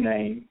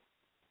surname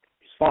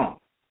is Feng.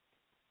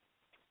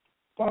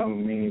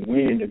 Feng meaning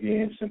wind,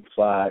 again,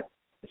 simplified.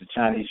 It's a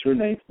Chinese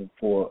surname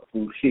for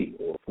Fu Shi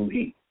or Fu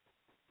He.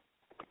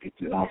 It's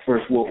our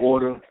first world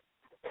order.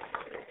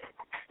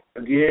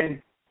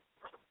 Again,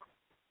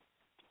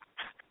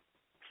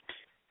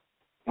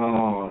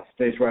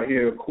 states right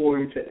here,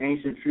 according to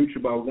Ancient Future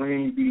by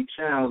Wayne B.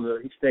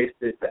 Chandler, he states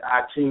that the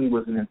I Ching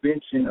was an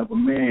invention of a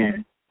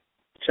man,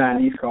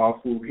 Chinese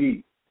called Fu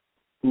He,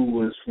 who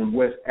was from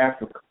West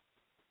Africa,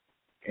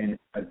 and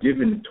a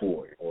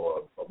divinatory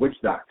or a witch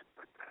doctor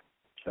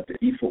of the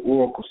Ifa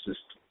oracle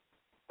system,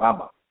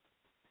 Baba.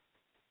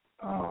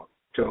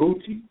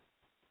 Tahuti,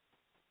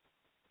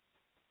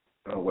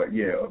 of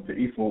the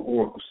Ifa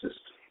oracle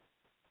system.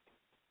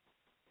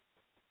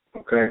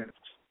 Okay,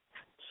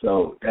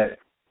 so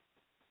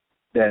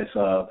that's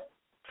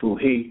Fu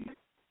He,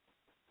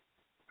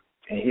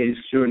 and his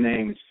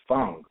surname is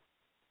Feng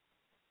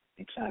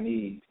in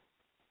Chinese.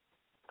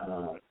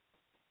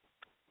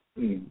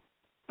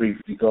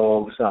 Briefly go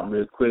over something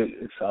real quick.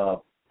 It's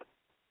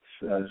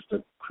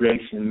the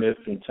creation myth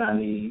in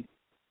Chinese,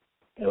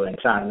 or in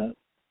China.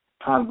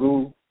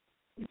 Pangu,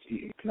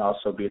 it can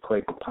also be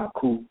equated to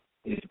Panku,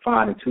 is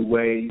defined in two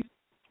ways.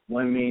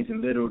 One means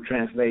in literal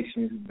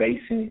translations,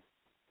 basin,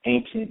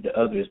 ancient. The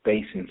other is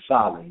basin,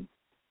 solid.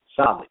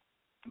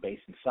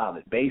 Basin,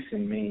 solid.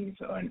 Basin means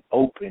an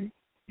open,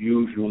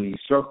 usually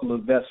circular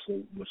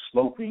vessel with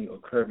sloping or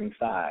curving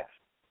sides,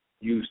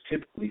 used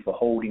typically for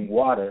holding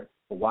water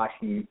for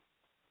washing,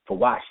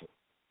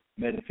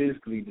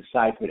 metaphysically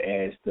deciphered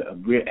as the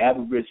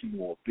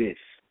aboriginal abyss,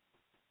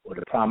 or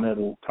the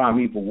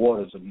primeval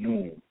waters of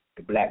noon,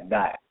 the black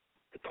dot,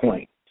 the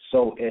point,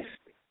 soul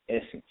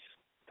essence,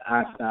 the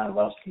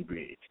Einstein-Ruskin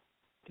bridge,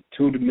 the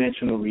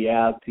two-dimensional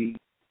reality,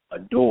 a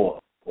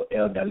door, or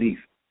El Dalif.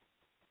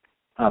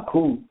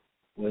 Haku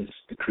was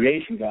the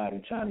creation god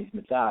in Chinese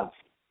mythology.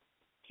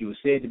 He was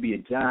said to be a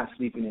giant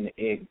sleeping in the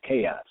egg of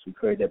chaos. We've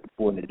heard that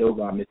before in the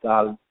Dogon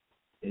mythology,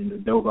 in the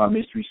Dogon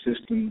mystery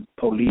system,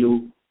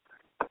 Poliu.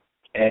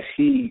 As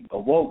he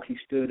awoke, he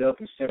stood up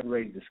and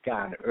separated the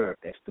sky and the earth.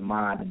 That's the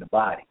mind and the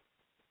body.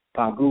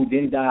 Pangu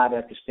then died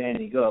after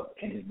standing up,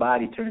 and his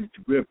body turned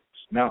into rivers,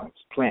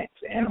 mountains,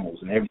 plants,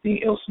 animals, and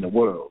everything else in the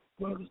world.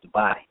 The world is the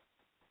body.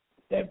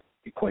 That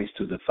equates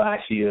to the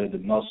fascia, the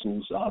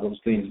muscles, all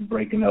those things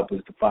breaking up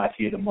is the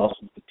fascia, the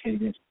muscles, the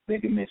tendons,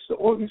 ligaments, the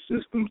organ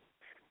systems,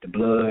 the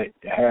blood,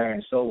 the hair,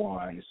 and so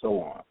on and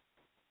so on.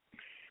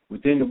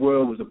 Within the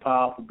world was a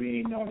powerful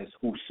being known as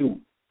Husu,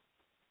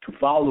 to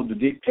follow the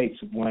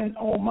dictates of one's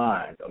own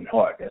mind and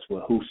heart. That's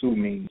what Husu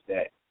means,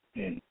 that,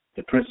 and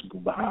the principle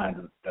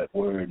behind that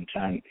word in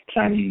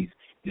Chinese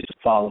is to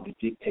follow the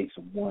dictates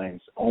of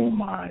one's own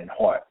mind and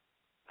heart.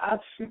 I'd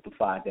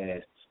simplify that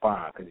as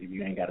spine, because if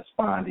you ain't got a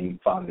spine, then you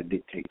follow the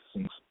dictates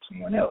of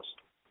someone else.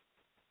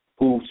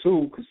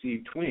 Husu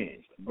conceived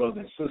twins, a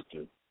brother and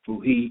sister,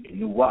 Fuhi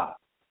and Nuwa.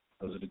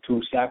 Those are the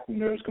two sacral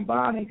nerves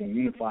combining and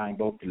unifying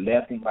both the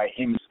left and right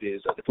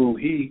hemispheres of the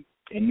Fuhi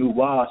and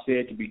Nuwa are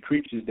said to be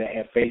creatures that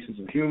have faces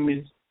of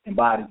humans and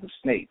bodies of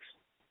snakes.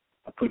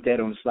 I put that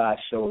on the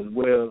slideshow as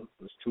well.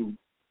 Those two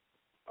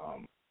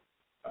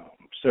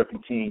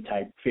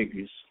serpentine-type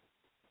figures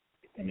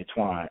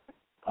intertwined.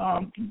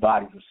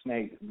 Bodies of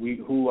snakes,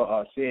 who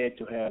are said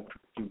to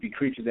be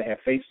creatures that have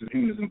faces of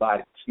humans and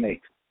bodies of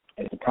snakes,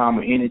 as the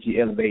primal energy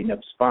elevating up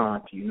the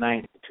spine to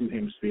unite the two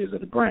hemispheres of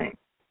the brain.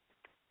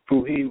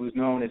 Fuhi was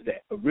known as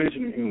the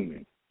original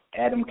human,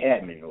 Adam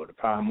Kadmon, or the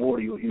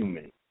primordial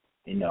human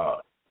in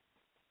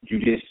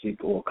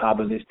Judaistic or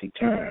Kabbalistic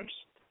terms.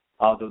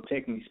 Although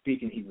technically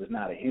speaking, he was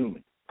not a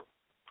human.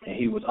 And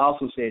he was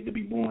also said to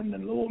be born in the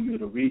lower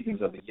middle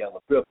regions of the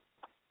Yellow River.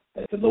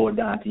 That's the lower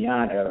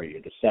Dantian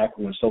area, the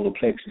sacral and solar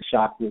plexus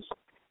chakras,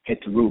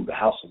 Heteru, the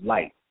house of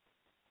light,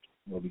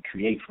 where we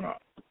create from,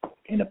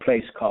 in a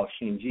place called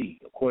Shinji.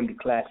 According to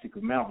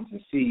classical mountains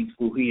and seas,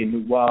 Fuhi and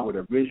Nuwa were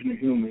the original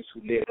humans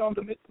who lived on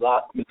the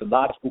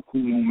mythological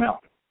Kumu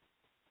Mountain.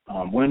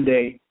 One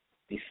day,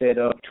 they set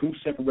up two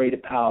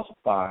separated piles of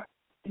fire,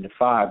 and the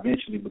fire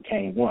eventually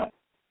became one.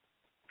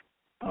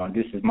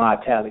 This is my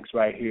italics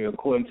right here.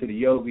 According to the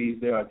yogis,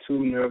 there are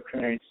two nerve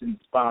currents in the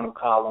spinal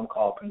column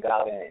called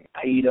Pingala and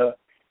AHUA,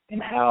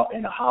 and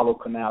a hollow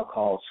canal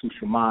called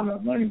Sushumana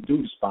running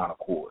through the spinal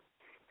cord.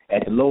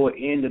 At the lower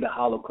end of the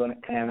hollow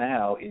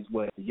canal is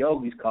what the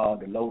yogis call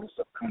the lotus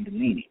of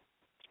Kundalini.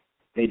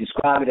 They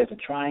describe it as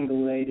a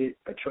triangulated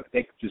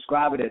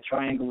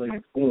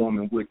form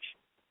in which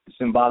the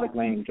symbolic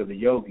language of the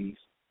yogis,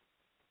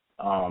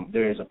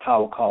 there is a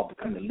power called the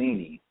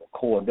Kundalini, or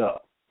coiled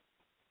up.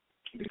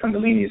 The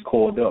Kundalini is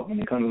coiled up. When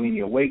the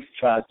Kundalini awakes, it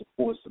tries to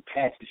force a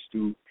passage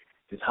through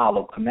this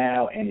hollow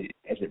canal, and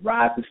as it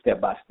rises step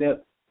by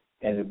step,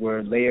 as it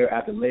were, layer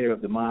after layer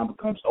of the mind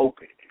becomes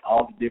open.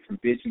 All the different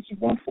visions and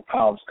wonderful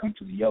powers come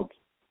to the yogi.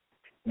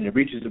 When it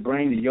reaches the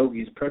brain, the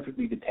yogi is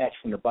perfectly detached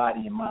from the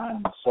body and mind,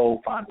 and the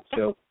soul finds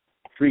itself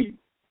free.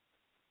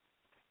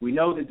 We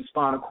know that the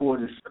spinal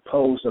cord is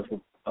composed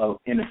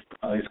in a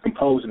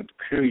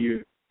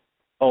peculiar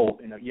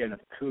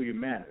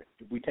manner.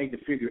 If we take the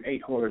figure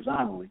 8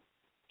 horizontally,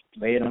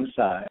 lay it on the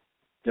side,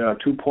 there are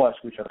two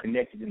parts which are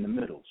connected in the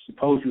middle.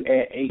 Suppose you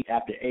add 8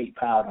 after 8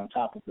 piled on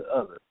top of the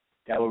other.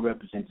 That will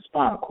represent the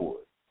spinal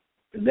cord.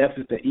 The left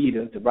is the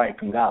Ida, the right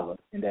Pingala,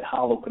 and that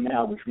hollow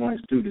canal which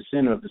runs through the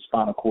center of the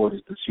spinal cord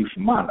is the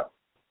Sushumana,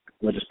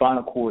 where the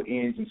spinal cord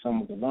ends in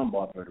some of the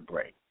lumbar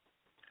vertebrae.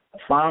 A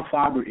fine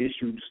fiber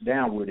issues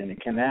downward, and the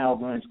canal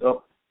runs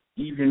up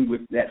even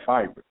with that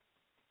fiber.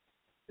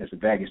 That's the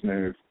vagus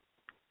nerve,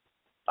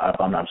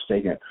 if I'm not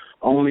mistaken,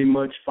 only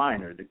much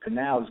finer. The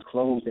canal is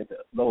closed at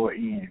the lower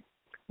end,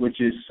 which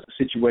is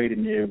situated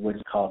near what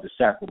is called the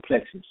sacral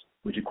plexus,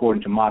 which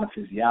according to modern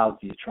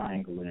physiology is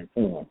triangular in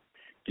form.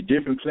 The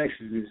different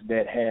plexuses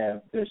that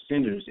have their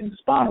centers in the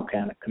spinal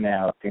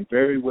canal can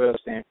very well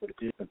stand for the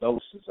different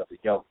lotuses of the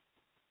yoga.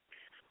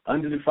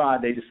 Under the fire,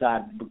 they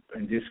decided,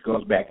 and this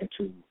goes back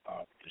into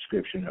the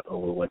description of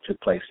what took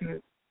place in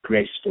the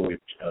creation story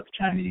of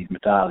Chinese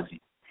mythology.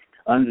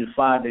 Under the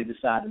fire, they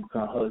decided to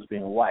become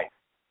husband and wife.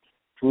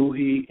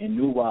 Fuhi and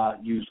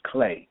Nuwa used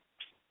clay.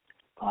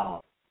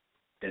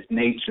 That's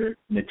nature,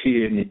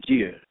 Natir,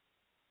 Najir.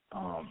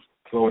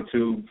 Floor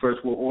to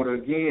First World Order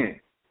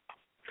again,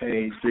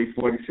 page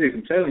 346.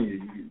 I'm telling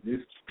you, you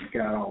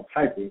got all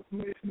type of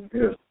information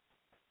here.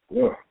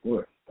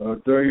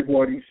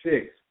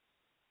 346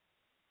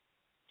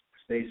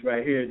 states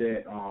right here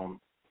that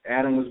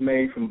Adam was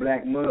made from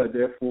black mud,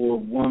 therefore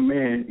one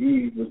man,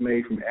 Eve, was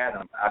made from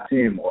Adam,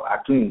 Atim or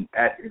Atum.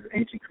 At is an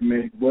ancient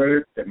Kemetic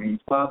word that means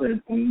father,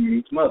 and Um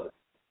means mother.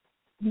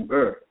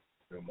 Earth,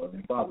 their mother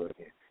and father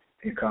again.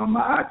 and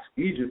Ma'at,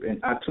 Egypt,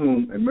 and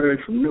Atum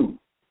emerged from Nu.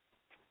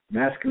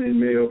 Masculine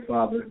male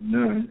father,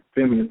 Nun,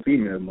 feminine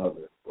female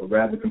mother, or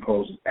rather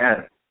composed of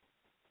Adam,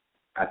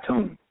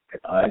 Atum.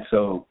 All right,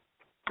 so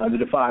under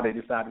the fire, they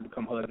decided to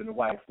become husband and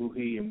wife.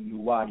 Fuhi and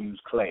Nuwa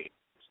used clay.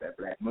 It's that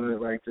black mud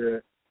right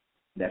there.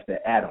 That's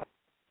that atom,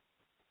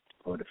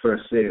 or the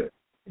first cell. You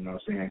know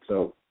what I'm saying?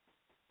 So,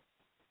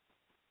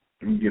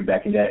 let me get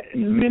back in that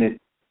in a minute.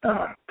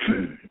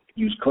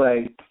 Use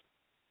clay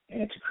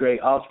and to create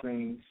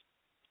offsprings,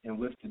 and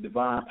with the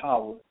divine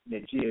power,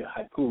 Nejir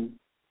Haiku,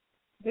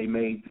 they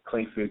made the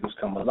clay figures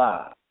come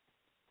alive.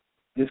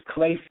 These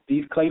clay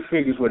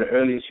figures were the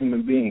earliest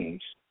human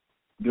beings.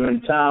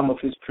 During the time of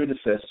his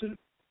predecessor,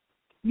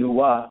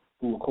 Nuwa,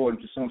 who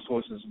according to some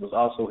sources was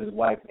also his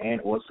wife and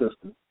or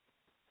sister,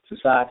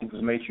 society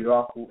was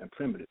matriarchal and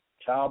primitive.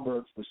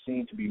 Childbirth was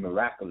seen to be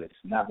miraculous,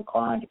 not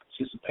requiring the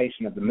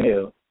participation of the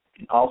male,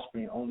 and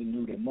offspring only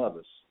knew their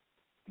mothers.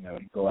 You know,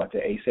 you go out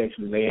there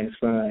asexually, lay in the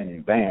sun,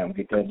 and bam,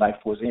 get that life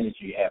force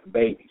energy, having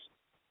babies.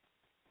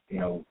 You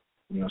know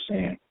what I'm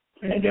saying?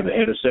 And they were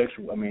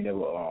heterosexual. I mean, they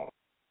were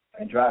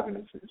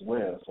androgynous as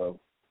well. So,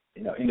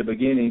 you know, in the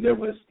beginning, there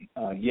was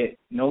yet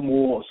no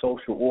more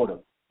social order.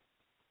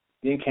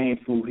 Then came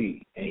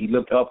Fuhi, and he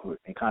looked upward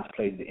and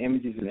contemplated the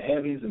images in the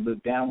heavens, and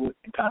looked downward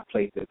and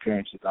contemplated the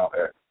appearances on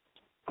earth.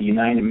 The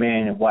united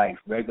man and wife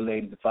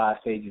regulated the 5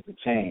 stages of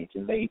change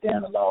and laid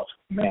down the laws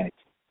of humanity.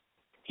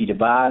 He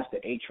devised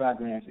the 8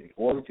 trigrams in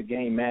order to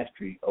gain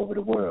mastery over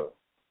the world.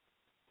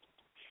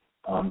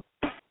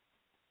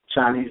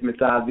 Chinese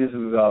mythology. This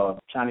is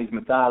Chinese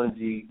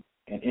mythology,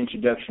 an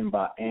introduction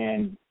by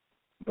Anne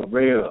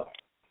Burrell.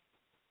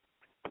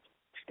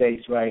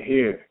 States right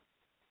here.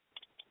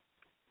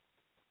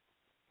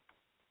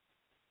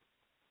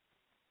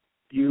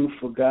 You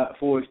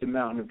forged the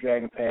mountain of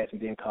Dragon Pass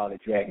and then called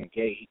it Dragon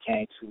Gate. He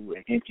came to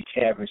an empty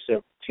cavern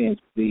several tens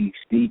of leagues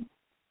deep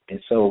and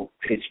so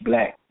pitch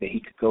black that he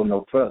could go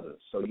no further.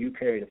 So you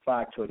carried a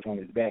fire torch on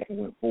his back and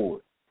went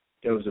forward.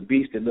 There was a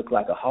beast that looked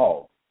like a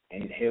hog,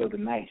 and it held a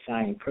night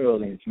shining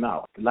pearl in its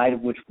mouth, the light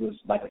of which was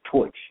like a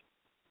torch.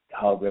 The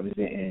hog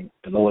representing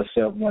the lower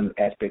self, one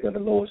aspect of the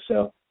lower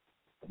self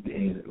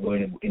in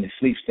the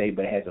sleep state,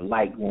 but it has a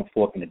light going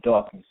forth in the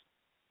darkness.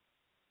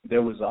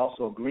 There was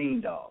also a green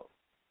dog.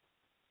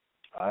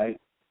 All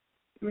right,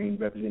 green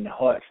representing the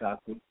heart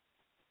chakra,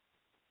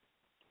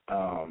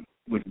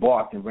 which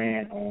barked and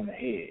ran on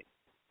ahead.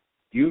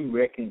 You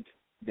reckoned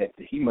that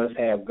he must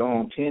have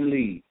gone 10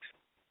 leagues,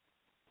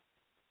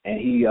 and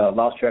he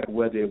lost track of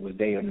whether it was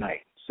day or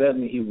night.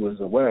 Suddenly he was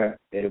aware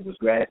that it was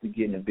gradually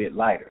getting a bit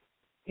lighter,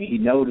 and he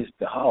noticed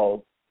the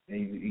hog,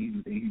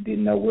 and he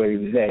didn't know where he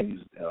was at. He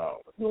was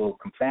a little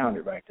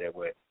confounded right there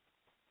with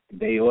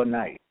day or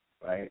night,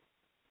 right?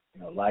 You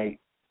know, light,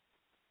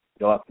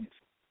 darkness.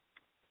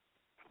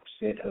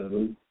 Said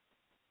Haru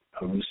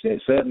said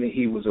suddenly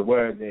he was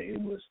aware that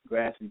it was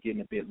gradually getting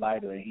a bit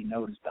lighter, and he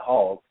noticed the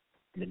hog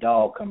and the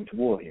dog coming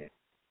toward him.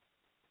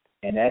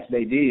 And as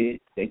they did,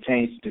 they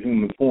changed to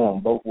human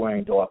form, both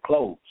wearing dark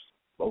clothes,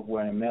 both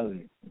wearing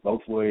melanin, both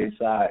were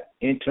inside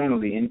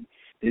internally.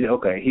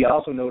 He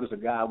also noticed a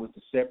guy with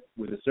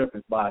a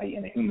serpent's body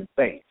and a human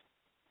face.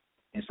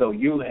 And so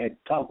you had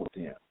talked with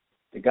him.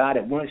 The guy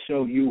that once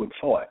showed you a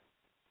chart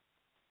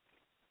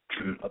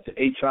of the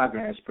 8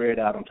 trigrams spread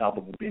out on top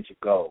of a bench of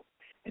gold.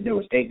 And there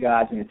was 8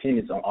 gods in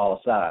attendance on all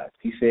sides.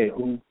 He said,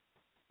 Who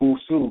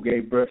Su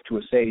gave birth to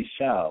a sage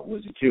child?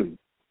 Was it you?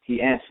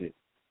 He answered,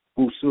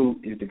 Hu Su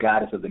is the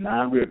goddess of the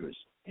 9 rivers,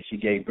 and she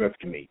gave birth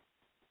to me.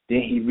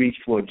 Then he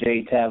reached for a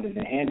jade tablet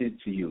and handed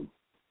it to you.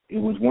 It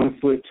was 1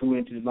 foot 2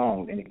 inches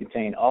long, and it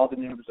contained all the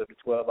numbers of the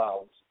 12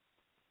 hours,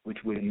 which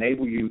would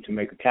enable you to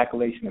make a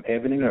calculation of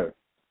heaven and earth.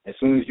 As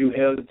soon as you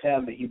held the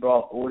tablet, he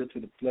brought order to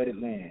the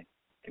flooded land.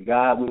 The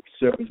god with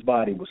the serpent's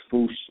body was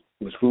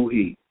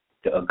Fu-He,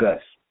 the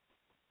August.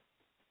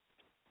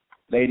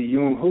 Lady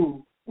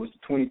Yun-Hu was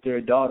the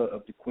 23rd daughter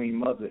of the Queen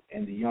Mother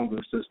and the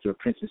younger sister of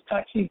Princess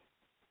Tai-Chi.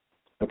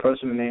 Her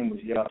personal name was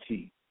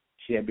Yao-Chi.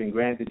 She had been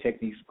granted the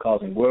techniques of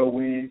causing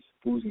whirlwinds,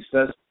 fusing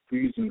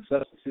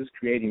substances,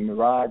 creating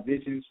mirage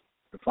visions,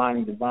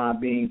 refining divine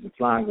beings, and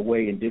flying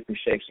away in different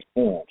shapes and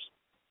forms.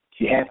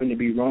 She happened to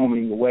be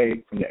roaming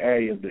away from the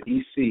area of the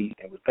East Sea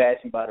and was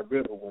passing by the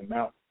river when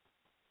Mount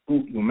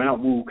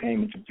Wu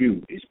came into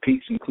view. Its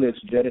peaks and cliffs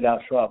jutted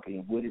out sharply,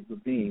 and wooded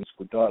ravines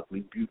were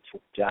darkly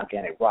beautiful,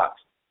 gigantic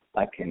rocks,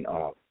 like an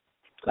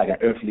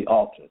earthly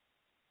altar.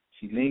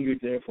 She lingered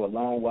there for a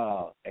long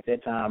while. At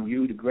that time,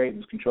 Yu the Great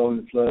was controlling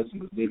the floods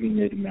and was living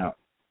near the mountain.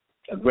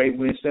 A great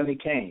wind suddenly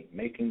came,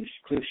 making the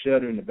cliffs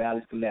shudder and the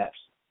valleys collapse.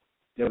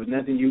 There was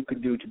nothing you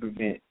could do to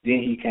prevent. Then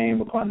he came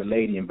upon the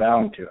lady and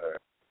bowing to her,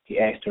 he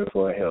asked her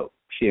for her help.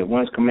 She at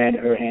once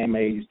commanded her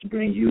handmaids to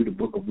bring you the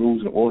book of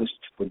rules and orders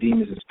for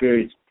demons and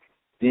spirits.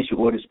 Then she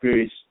ordered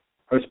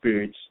her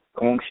spirits,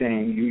 Gong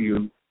Sheng, Yu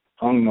Yu,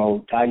 Hong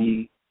Mo, Tai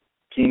Yi,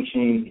 King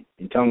Xing,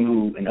 and Tung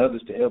Lu, and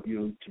others to help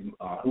you to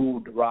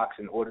hood the rocks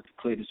in order to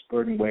clear the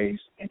spurting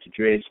waves and to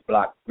dredge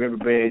block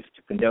riverbeds,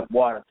 to conduct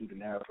water through the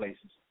narrow places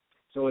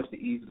so as to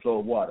ease the flow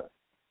of water.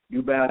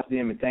 You bow to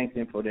them and thank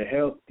them for their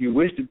help. You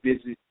wish to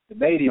visit the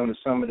lady on the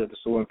summit of the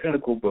soaring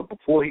pinnacle, but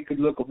before he could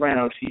look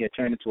around, she had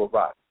turned into a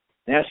rock.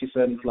 Now she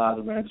suddenly flies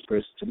around,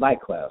 disperses to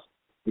light clouds,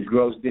 which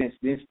grows dense,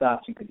 then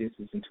stops and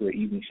condenses into an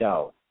evening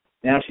shower.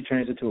 Now she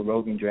turns into a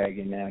roving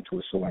dragon, now into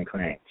a soaring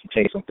crane. She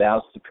takes on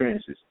thousands of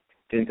appearances,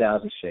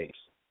 10,000 shapes.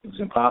 It was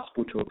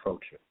impossible to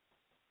approach her.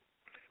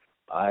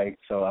 All right,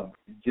 so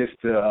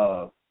just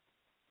a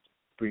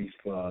brief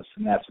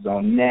synopsis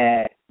on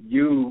that.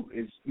 U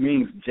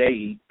means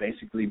jade,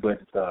 basically,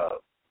 but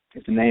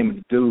it's the name of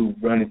the dude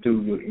running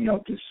through,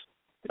 just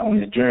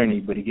on his journey.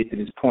 But he gets to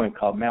this point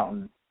called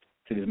mountain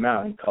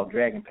called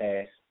Dragon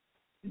Pass.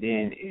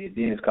 Then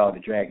it's called the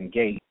Dragon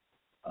Gate.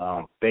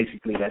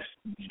 Basically, that's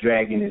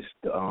dragon is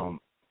it's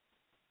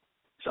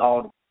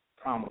all the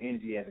primal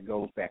energy as it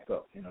goes back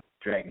up.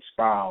 Dragon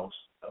spirals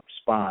up the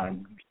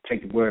spine.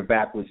 Take the word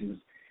backwards, it was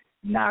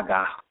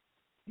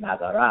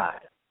Nagarad.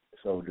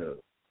 So the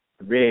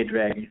red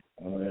dragon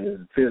is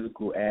a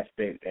physical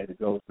aspect as it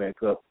goes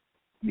back up,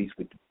 meets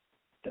with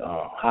the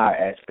higher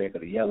aspect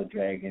of the yellow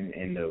dragon,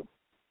 and the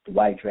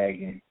white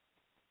dragon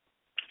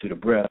to the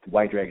breath. The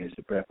white dragon is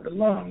the breath of the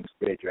lungs.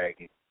 The red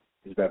dragon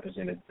is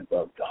representative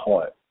of the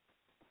heart,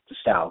 the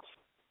south,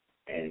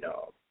 and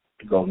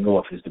to go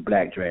north is the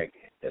black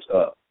dragon that's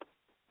up.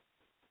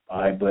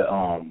 All right, but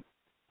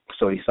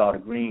so he saw the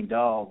green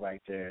dog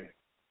right there,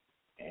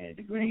 and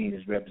the green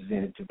is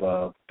representative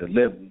of the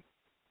liver.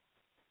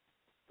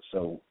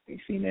 So he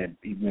seen that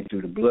he went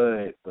through the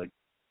blood, but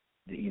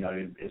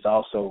it's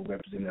also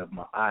representative of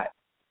my eye.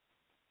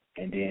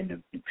 And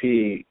then the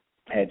pig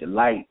had the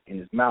light in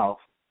his mouth,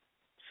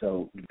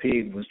 so the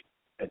pig was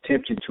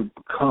attempting to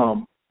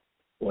become,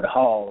 or the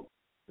hog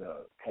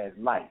has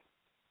light.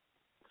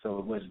 So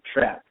it was a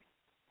trap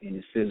in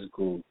his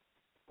physical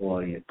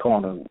or in the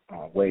carnal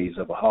ways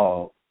of a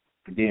hog.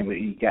 But then when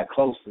he got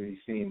closer, he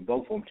seen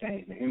both of them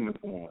change to human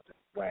forms,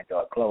 wearing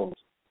dark clothes.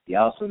 He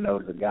also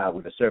noticed a guy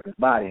with a serpent's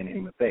body and a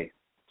human face.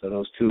 So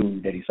those two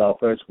that he saw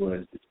first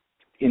was,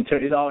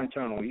 it's all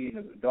internal. He's in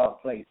a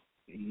dark place.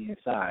 He's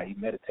inside. He's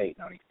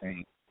meditating on these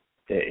things.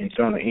 The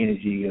internal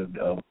energy of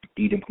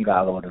Edom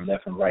Pangala, or the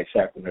left and right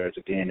sacral nerves.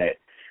 Again, that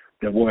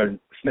the word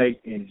snake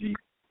energy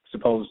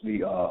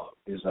supposedly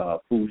is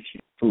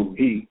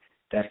Fu-He.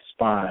 That's the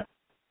spine.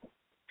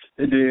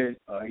 And then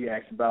he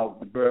asked about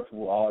the birth of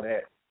all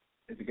that.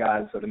 It's the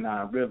guidance of the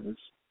 9 rivers.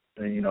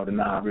 And, the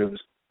 9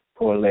 rivers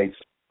correlates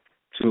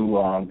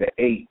to the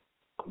 8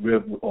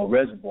 river or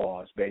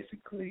reservoirs,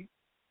 basically,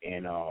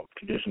 in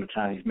traditional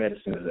Chinese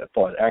medicine as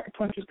far as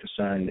acupuncture is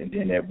concerned. And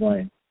then that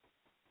one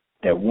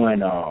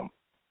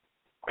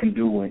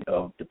conduit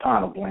of the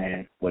pineal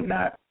gland,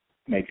 not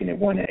making it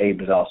 1 and 8,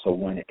 but also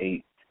 1 and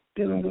 8,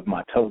 dealing with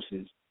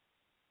mitosis.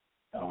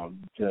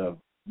 The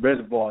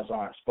reservoirs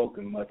aren't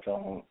spoken much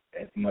on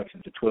as much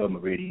as the 12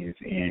 meridians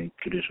in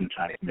traditional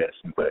Chinese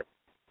medicine, but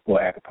for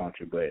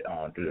acupuncture. But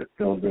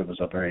those rivers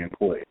are very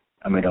important.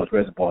 Those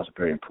reservoirs are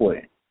very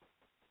important.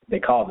 They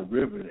call the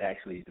rivers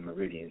actually the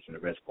meridians, and the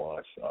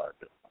reservoirs are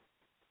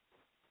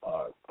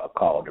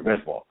called the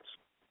reservoirs.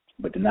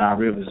 But the 9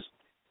 rivers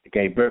that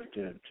gave birth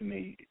to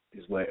me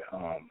is what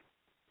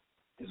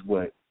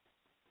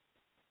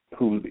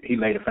who he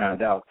later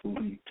found out, who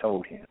he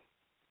told him.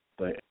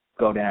 But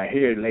go down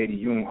here, Lady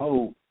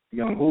Yung-Hu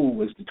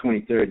was the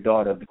 23rd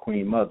daughter of the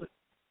Queen Mother.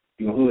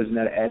 Yung-Hu is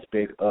another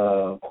aspect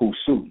of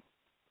Hu-Su,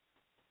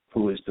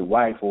 who is the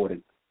wife or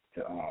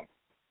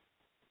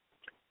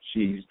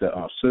she's the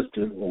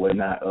sister or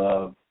whatnot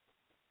of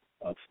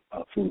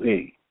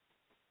Fu-He.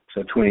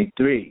 So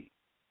 23.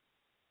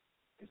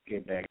 Let's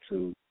get back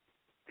to,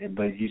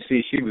 but you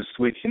see, she was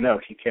switching up.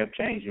 She kept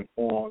changing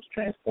forms,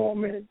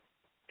 transforming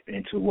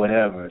into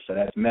whatever. So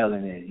that's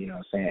melanin,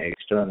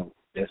 external.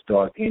 That's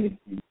dark energy,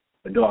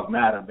 the dark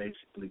matter,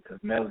 basically, because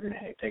melanin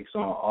takes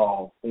on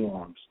all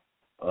forms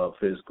of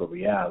physical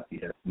reality.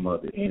 That's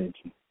mother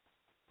energy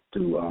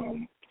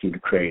through the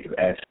creative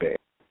aspect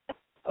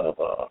of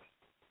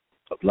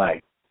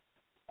life.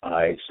 All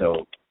right,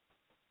 so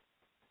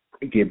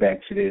get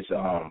back to this.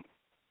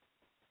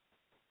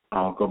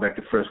 I'll go back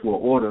to First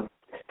World Order,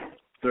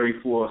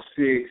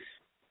 34.6.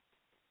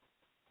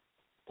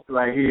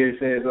 Right here it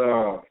says,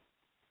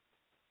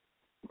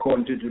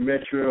 according to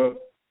Gematria,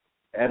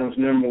 Adam's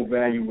numeral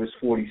value was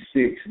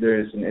 46. There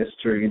is an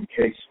esoteric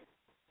indication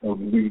of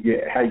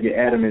how you get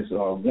Adam is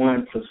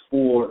 1 plus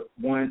 4,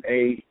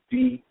 1A,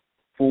 D,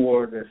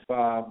 4, that's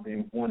 5,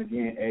 then 1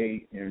 again,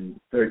 A, and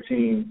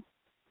 13,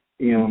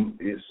 M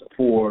is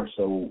 4,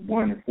 so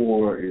 1 and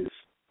 4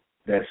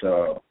 that's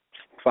 5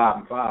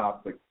 and 5,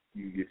 but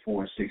you get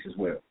 4 and 6 as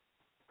well,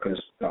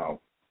 because,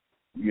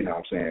 you know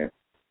what I'm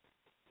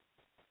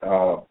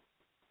saying,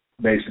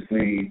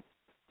 basically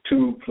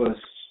 2 plus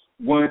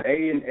 1,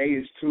 A and A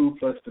is 2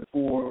 plus the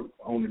 4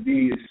 on the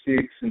D is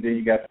 6, and then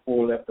you got the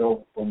 4 left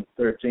over from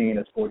 13,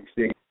 that's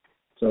 46.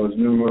 So its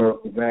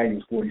numerical value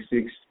is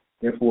 46.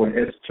 Therefore, an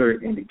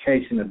esoteric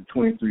indication of the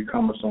 23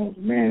 chromosomes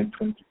of man and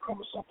 23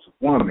 chromosomes of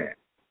woman.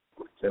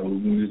 So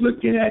when we was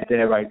looking at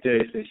that right there,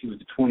 it says she was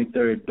the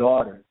 23rd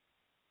daughter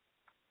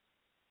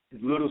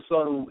little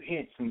subtle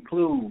hints and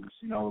clues,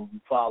 you know, we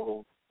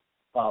follow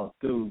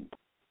through,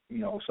 you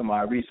know, some of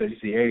our research. You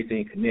see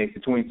everything connects.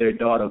 The 23rd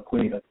daughter of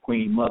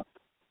Queen Mother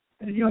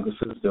and the younger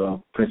sister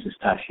of Princess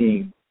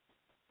Tashin.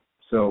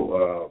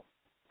 So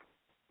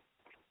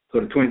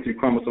the 23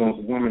 chromosomes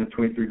of women and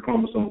 23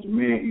 chromosomes of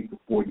men equal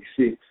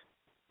 46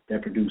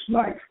 that produce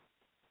life.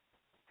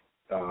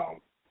 The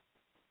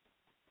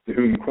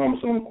human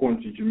chromosome,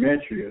 according to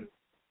gematria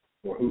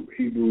or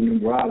Hebrew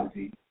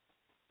numerology,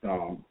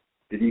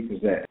 it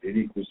equals that. It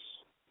equals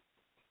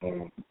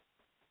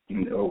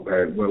human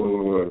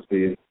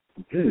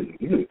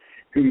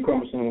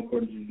chromosome,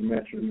 according to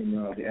gematria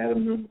numerology,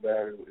 Adam number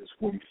value is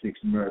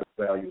 46, numerical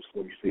value is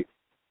 46.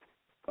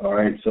 All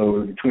right,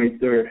 so the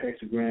 23rd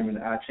hexagram in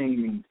the I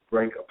Ching means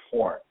break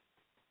apart.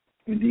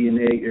 In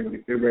DNA,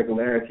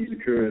 irregularities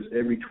occurs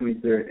every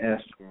 23rd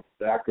astrogram.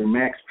 Dr.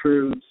 Max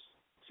Pruz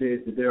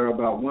says that there are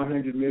about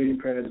 100 million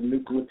pairs of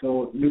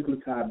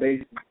nucleotide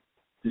bases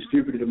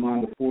distributed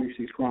among the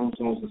 46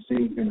 chromosomes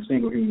in a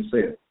single human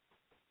cell.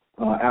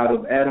 Out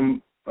of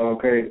Adam,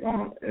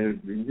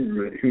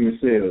 human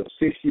cells,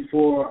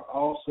 64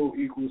 also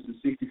equals the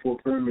 64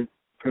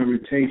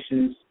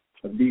 permutations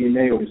of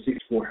DNA, or the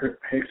 64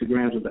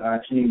 hexagrams of the I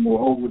Ching.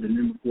 Moreover, the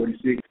number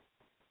 46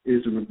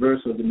 is the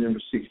reverse of the number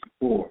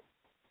 64.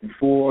 And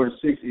 4 and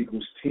 6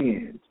 equals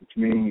 10, which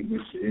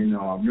in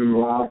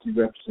numerology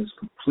represents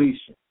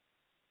completion.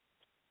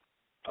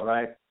 All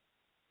right?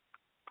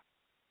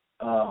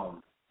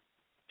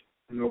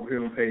 And over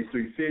here on page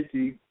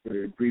 350,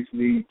 very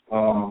briefly,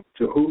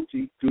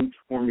 Tehuti,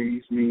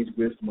 Deuteronomy means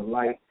wisdom of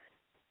light.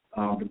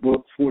 The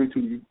book,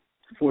 42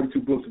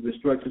 books of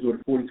instructions, or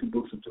the 42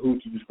 books of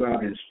Tehuti,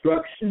 describe the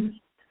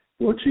instructions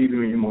for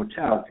achieving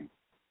immortality.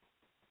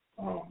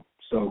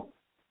 So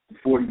the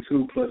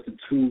 42 plus the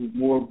 2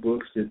 more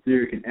books, the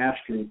etheric and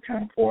astral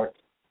counterparts,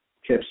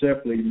 kept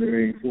separately,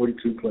 marrying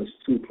 42 plus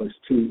 2 plus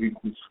 2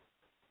 equals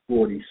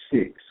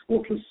 46.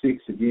 4 plus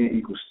 6 again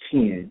equals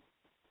 10.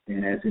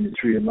 And as in the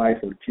tree of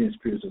life, or the 10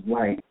 spirits of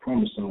light,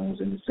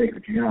 chromosomes and the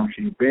sacred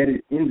geometry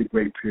embedded in the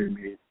Great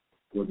Pyramid,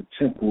 or the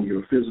temple,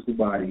 your physical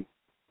body,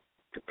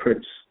 the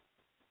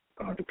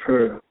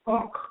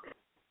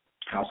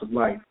house of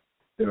life.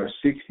 There are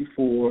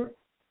 64.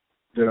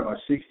 The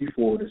 6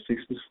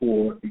 plus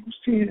 4 equals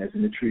 10, as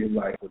in the tree of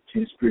life, or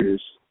 10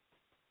 spirits,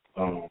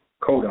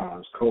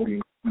 codons,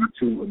 coding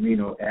 2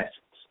 amino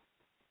acids,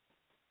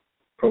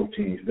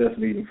 proteins, thus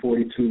leaving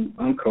 42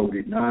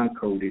 uncoded,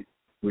 non-coded,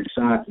 which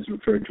scientists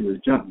refer to as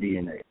junk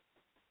DNA.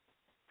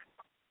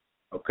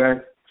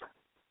 Okay?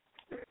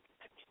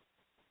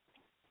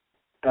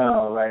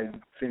 All right,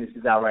 finish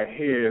this out right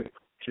here.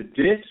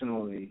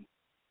 Traditionally,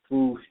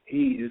 Fu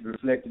He is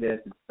reflected as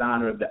the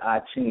designer of the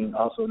I Ching,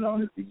 also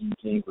known as the Yi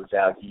Jing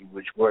Yi,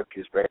 which work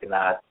is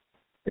recognized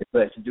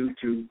due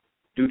to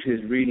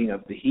his reading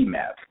of the He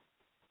map.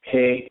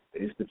 He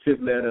is the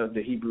 5th letter of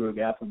the Hebrew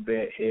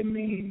alphabet. He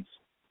means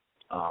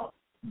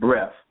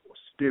breath, or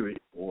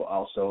spirit, or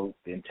also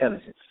the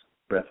intelligence,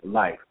 breath of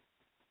life.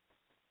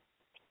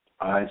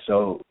 All right,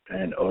 so,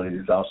 and it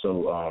is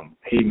also,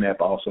 He map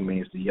also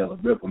means the Yellow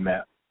River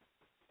map.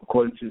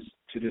 According to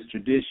this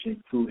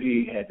tradition, Fu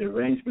He had the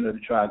arrangement of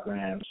the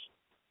trigrams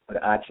of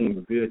the I Ching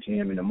revealed to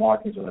him in the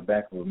markings on the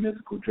back of a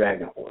mythical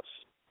dragon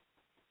horse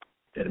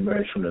that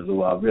emerged from the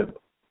Luau River.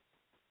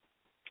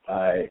 All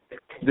right,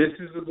 this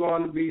is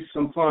going to be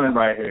some fun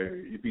right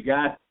here. If you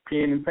got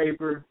pen and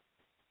paper,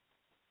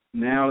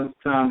 now it's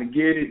time to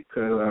get it,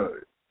 because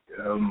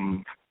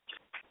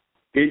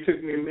it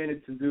took me a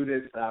minute to do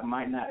this. I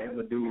might not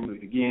ever do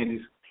it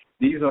again.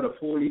 These are the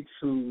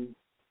 42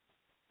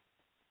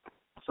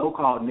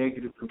 so-called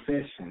negative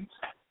confessions.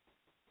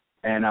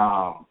 And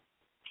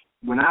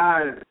when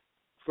I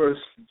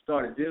first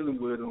started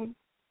dealing with them,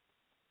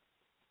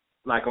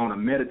 like on a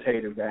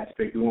meditative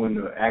aspect, doing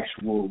the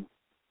actual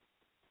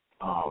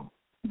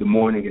the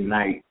morning and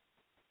night,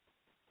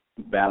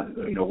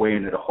 way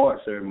into the heart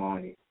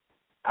ceremony,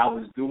 I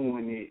was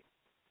doing it.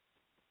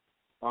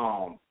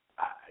 I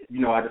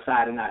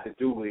decided not to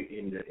do it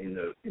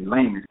in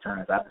layman's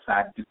terms. I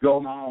decided to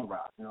go my own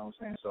route. You know what I'm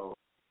saying? So,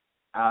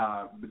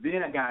 but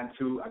then I got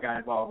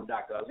involved with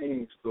Dr.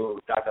 Alim's school,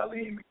 Dr.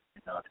 Alim,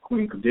 the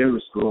Queen Kadira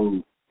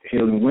School,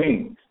 Healing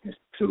Wings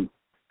Institute,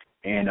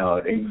 and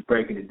they was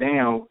breaking it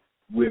down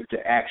with the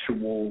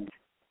actual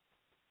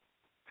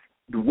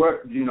the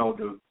work,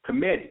 the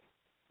committee.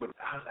 But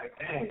I was like,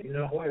 dang, you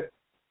know what?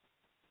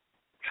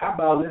 How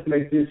about let's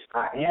make this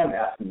I am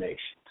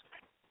affirmation?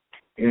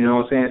 You know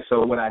what I'm saying?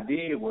 So what I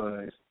did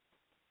was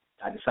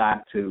I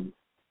decided to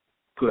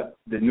put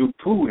the new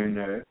poo in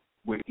there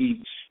with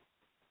each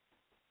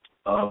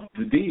of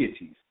the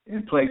deities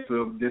in place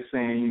of just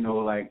saying,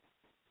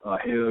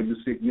 hail you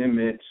sick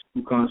Nimitz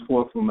who comes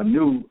forth from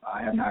Anu,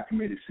 I have not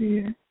committed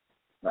sin.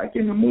 Like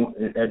in the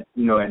morning, at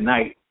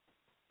night,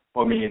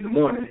 in the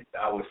morning,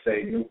 I would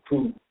say, new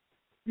poo,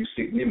 you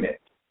sick Nimitz.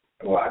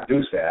 Well, I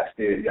do say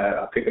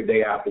I pick a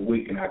day out the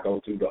week and I go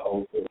through the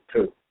whole thing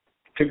too.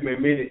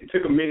 It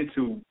took a minute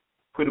to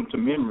put them to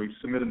memory,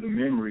 submit them to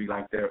memory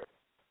like that.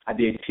 I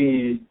did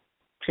 10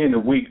 10 a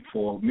week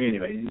for a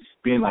minute. It's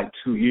been like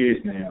 2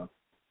 years now,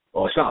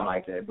 or something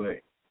like that.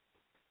 But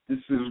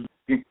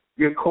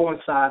it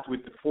coincides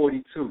with the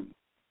 42.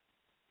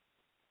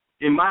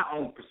 In my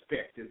own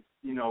perspective,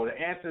 you know, the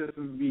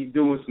ancestors be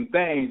doing some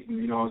things,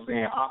 you know what I'm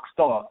saying,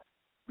 Oxstar,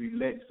 we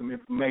let some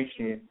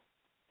information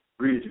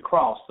bridge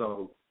across.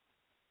 So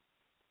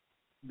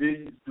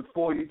the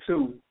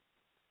 42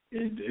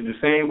 is in the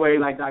same way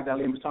like Dr.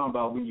 Ali was talking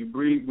about, when you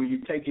breathe, when you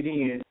take it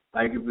in,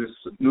 like if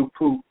it's new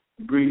poo,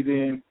 you breathe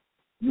in,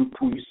 new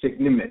poo, you sick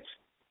limits,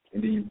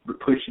 and then you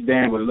push it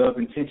down with love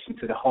intention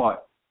to the heart,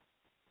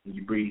 and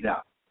you breathe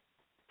out.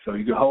 So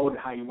you can hold it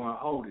how you want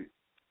to hold it.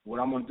 What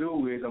I'm going to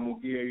do is I'm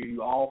going to give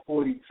you all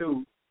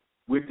 42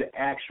 with the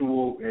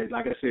actual,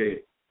 like I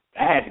said,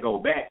 I had to go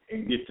back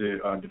and get the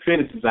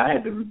definitives. I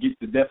had to get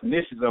the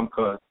definitions of them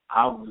because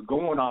I was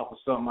going off of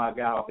something I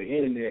got off the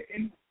internet,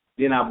 and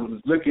then I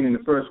was looking in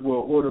the First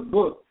World Order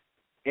book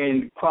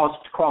and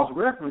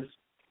cross-reference,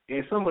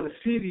 and some of the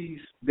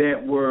cities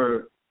that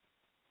were,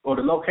 or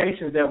the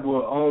locations that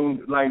were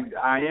on, like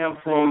I am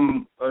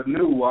from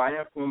New, I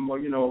am from,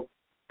 you know,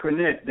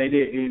 Pernet, they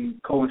didn't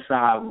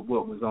coincide with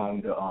what was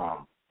on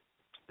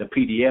the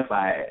PDF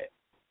I had,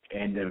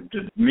 and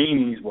the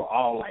meanings were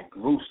all like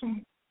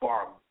gruesome,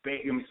 barbaric.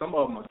 I mean, some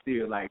of them are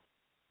still like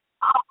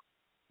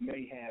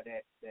may have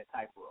that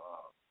type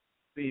of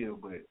feel,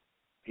 but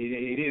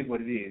it is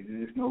what it is.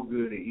 There's no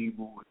good or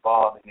evil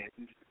involved in it.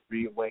 This is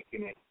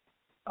reawakening,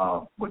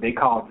 what they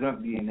call junk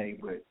DNA,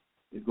 but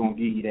it's gonna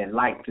give you that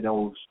light to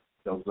those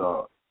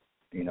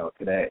you know,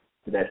 to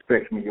that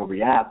spectrum of your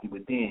reality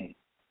within,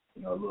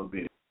 you know, a little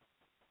bit.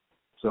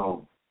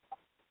 So,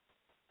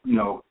 you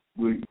know,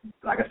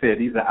 like I said,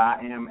 these are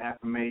I am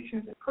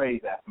affirmations and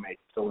praise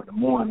affirmations. So in the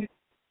morning,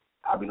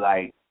 I'll be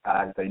like,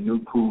 I say new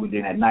poo, and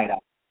then at night,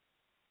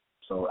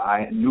 so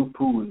new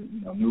poo is,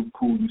 you know, new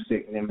poo, you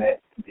sick them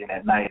at, and then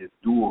at night is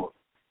dual,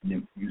 and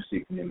then you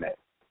sick them at.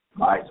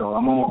 All right, so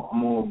I'm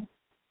gonna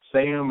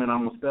say them, and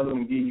I'm gonna spell them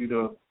and give you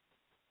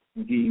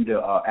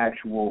the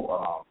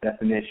actual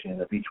definition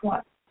of each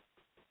one.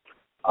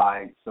 All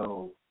right,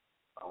 so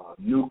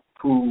new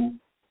poo,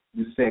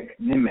 you sick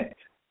nimet.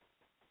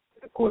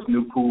 Of course,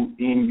 Nupu,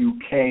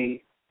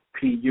 N-U-K-P-U.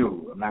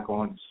 I'm not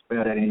going to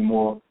spell that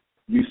anymore.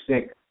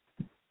 USEK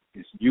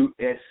is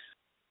U-S-E-K-H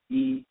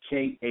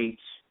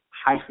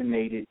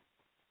hyphenated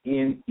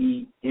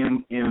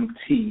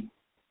N-E-M-M-T,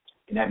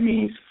 and that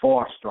means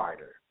Far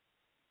Strider,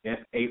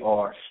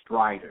 F-A-R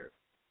Strider.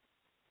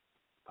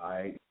 All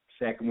right.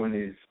 Second one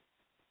is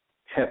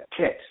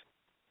Heptet,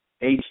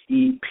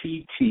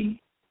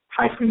 H-E-P-T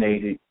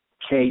hyphenated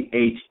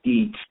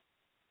K-H-E-T.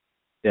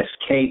 That's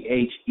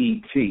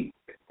K-H-E-T.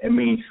 That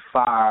means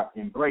fire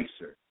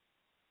embracer.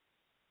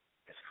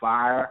 It's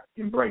fire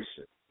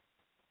embracer.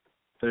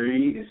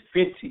 3 is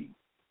Fenty.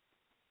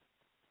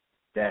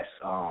 That's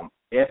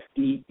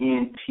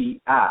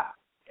F-E-N-T-I.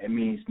 That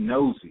means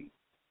nosy.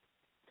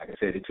 Like I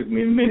said, it took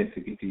me a minute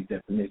to get these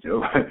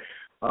definitions.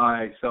 All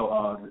right,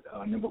 so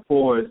number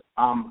 4 is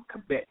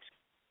Kabet.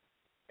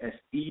 That's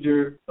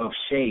eater of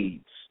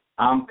shades.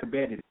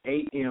 Kabet is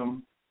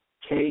A-M-K-H-A-I-B-I-T.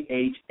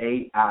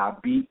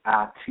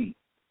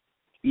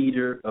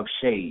 Eater of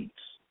shades.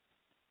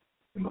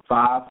 Number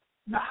 5,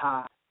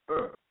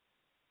 Naha-er.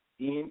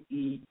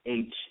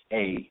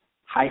 N-E-H-A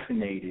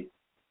hyphenated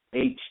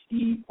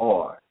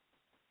H-E-R.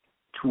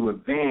 To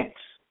advance,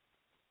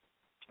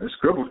 a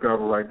scribble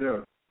right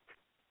there.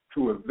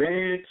 To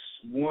advance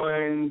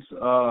one's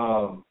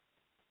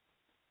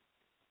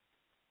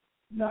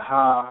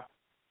Naha-er.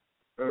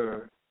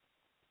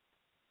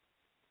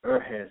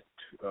 Has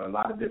a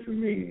lot of different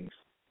meanings.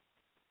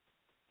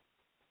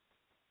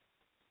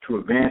 To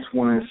advance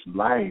one's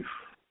life.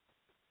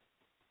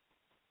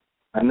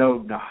 I know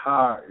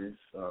Nahar is,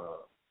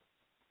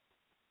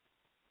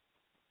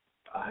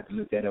 I have to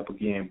look that up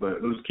again,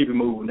 but let's keep it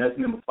moving. That's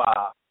number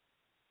 5.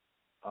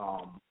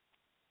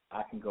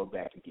 I can go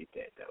back and get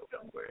that, though.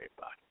 Don't worry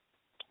about it.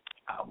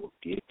 I will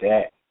get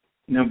that.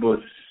 Number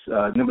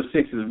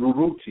 6 is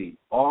Ruruti,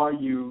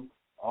 R-U-R-U-T-I.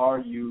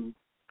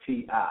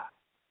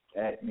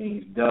 That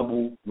means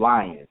double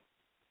lion.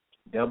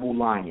 Double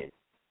lion.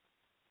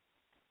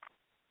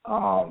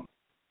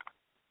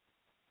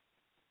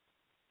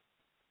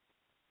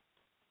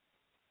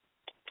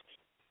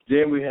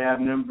 Then we have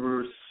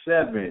number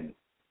 7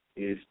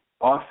 is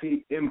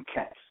Arfi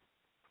Mkat.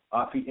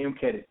 Arfi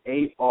Mkat is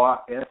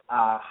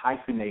A-R-F-I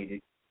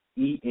hyphenated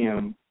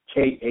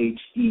E-M-K-H-E-T.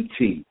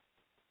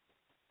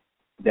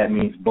 That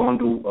means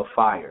bundle of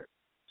fire.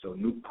 So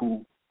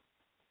Nupu,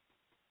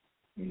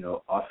 you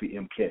know, Arfi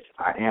Mkat.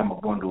 I am a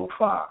bundle of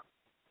fire.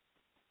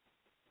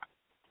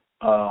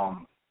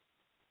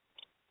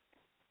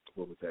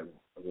 What was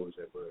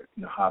that word?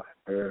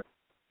 Naha-er.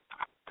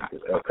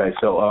 Okay,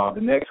 so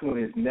the next one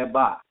is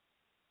Neba.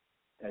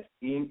 That's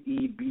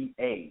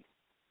N-E-B-A.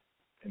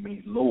 It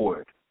means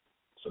Lord.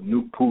 So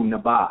Nupu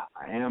Neba.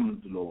 I am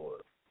the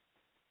Lord.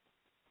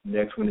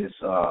 Next one is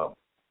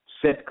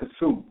Set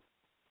Kasu.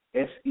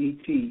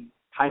 S-E-T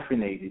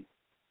hyphenated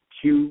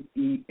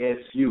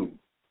Q-E-S-U.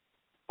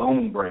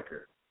 Bone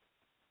breaker.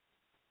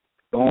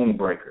 Bone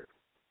breaker.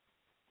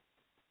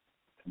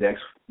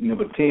 Next,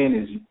 number 10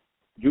 is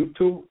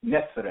Utu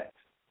Neseret.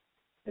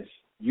 That's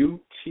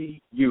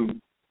UTU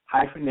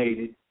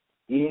hyphenated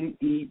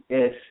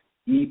NESERT.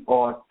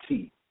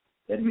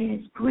 That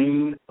means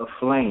green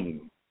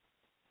aflame.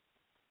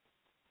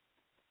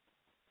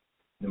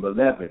 Number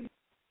 11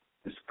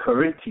 is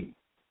Kuriti.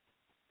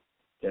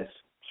 That's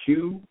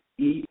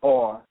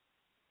QERRTI.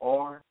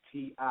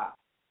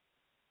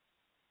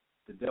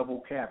 The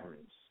double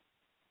caverns.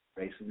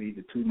 Basically,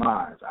 the two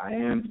minds. I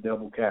am the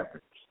double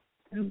caverns.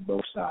 And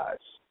both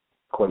sides.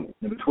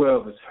 Number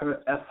 12 is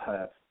her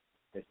F.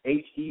 That's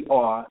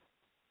HER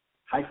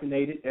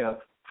hyphenated F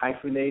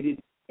hyphenated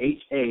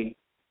HA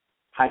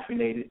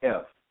hyphenated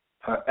F.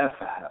 Her F.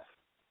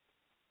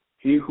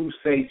 He who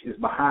says is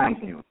behind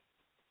him.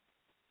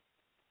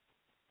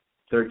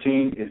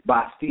 13 is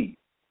Basti.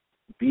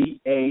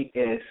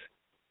 BASTI.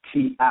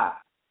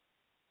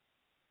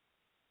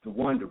 The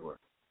wanderer.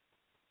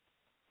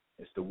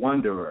 It's the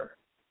wanderer.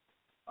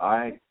 All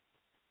right.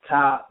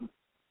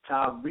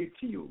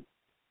 Tabritiu.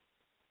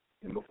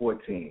 Number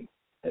 14.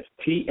 That's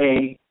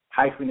TA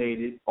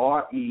hyphenated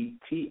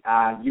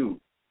RETIU.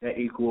 That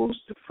equals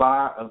the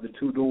fire of the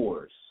two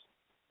doors.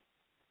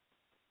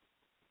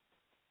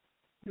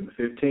 Number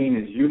 15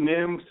 is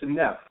Unem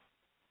Senef.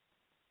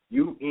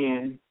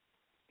 UNEM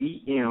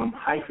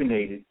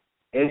hyphenated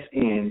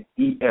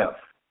SNEF.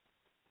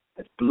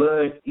 That's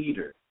blood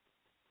eater.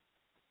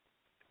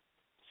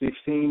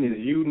 16 is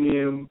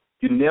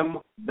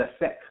Unem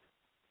Besek.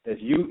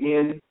 That's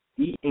UNEM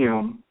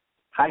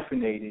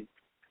hyphenated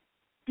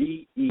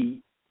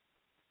BESEK.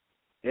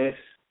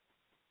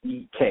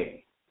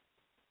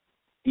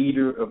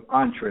 Eater of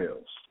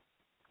entrails.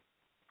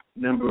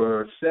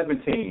 Number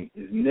 17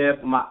 is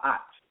Neb Ma'at.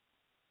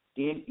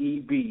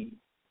 NEB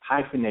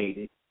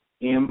hyphenated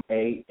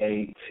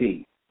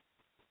MAAT.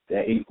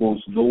 That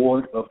equals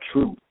Lord of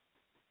Truth.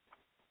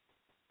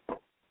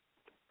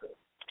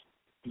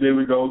 Then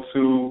we go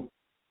to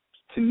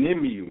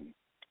Tenemiu.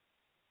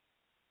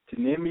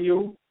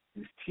 Tenemiu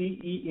is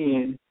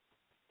TENEMIU.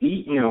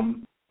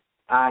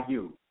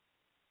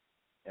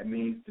 That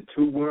means the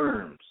two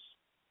worms.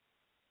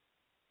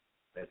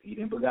 That's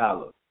Eden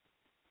Bagala.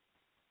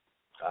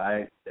 All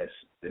right, that's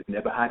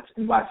Nebahat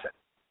and Wacha.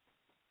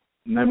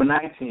 Number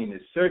 19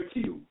 is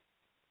Sertiu.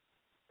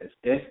 That's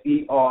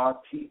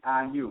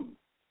SERTIU.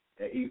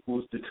 That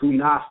equals the two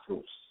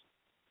nostrils.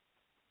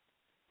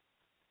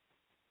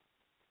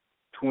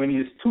 20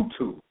 is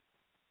Tutu.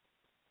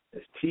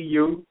 That's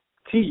TU.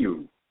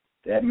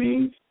 That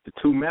means the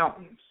two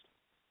mountains.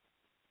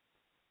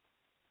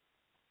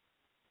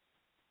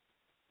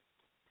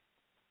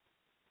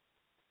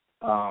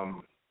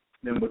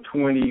 Number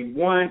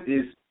 21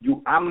 is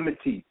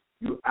Uamiti.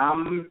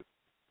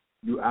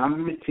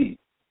 Uamiti.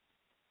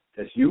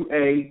 That's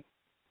UAMENTI.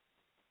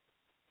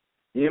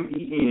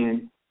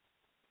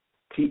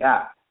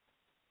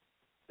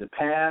 The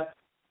path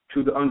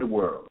to the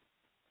underworld.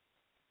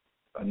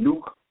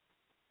 Anuk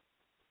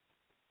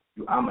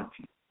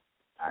Uamati.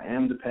 I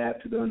am the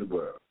path to the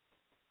underworld.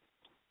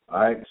 All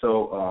right,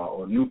 so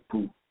or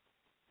Nupu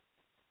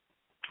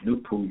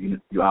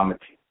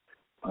Uamati.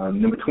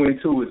 Number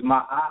 22 is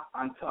Ma'a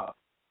Anta.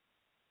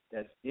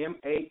 That's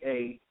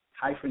MAA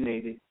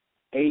hyphenated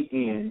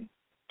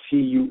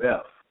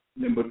ANTUF.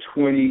 Number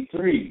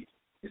 23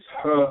 is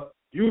Her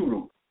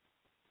Uru.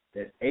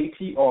 That's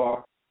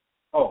ATRO.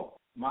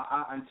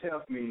 Ma'a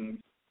Antef means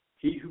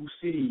he who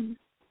sees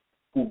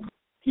who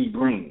he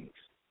brings.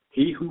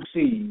 He who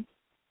sees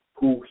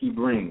who he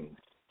brings.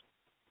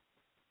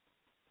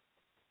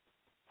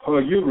 Her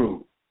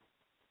Uru.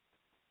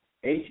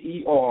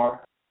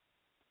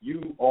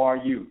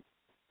 HERURU.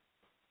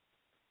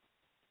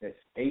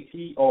 That's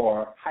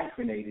ATR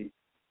hyphenated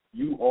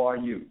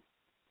URU.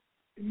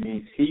 It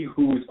means he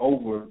who is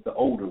over the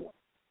older one.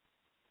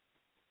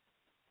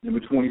 Number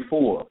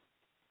 24,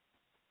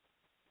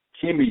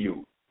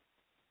 Kemiu.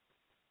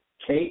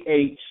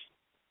 KHEMIU.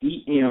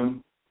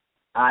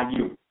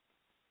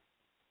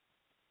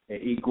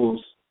 That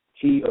equals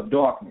he of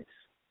darkness.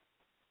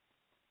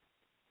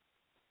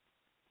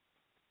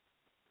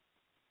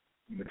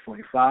 Number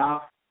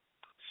 25,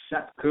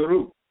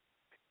 Shatkuru.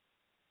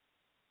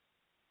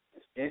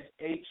 SHET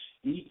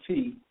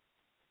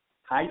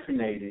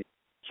hyphenated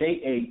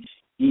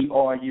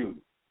KHERU.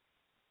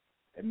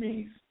 That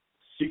means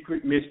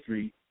secret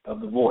mystery of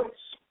the voice.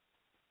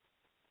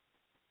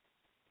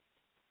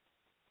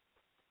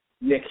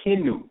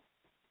 Nekhenu.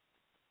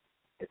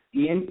 It's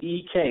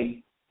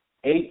NEKHENU.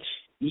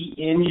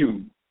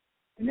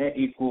 And that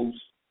equals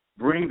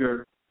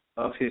bringer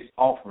of his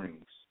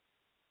offerings.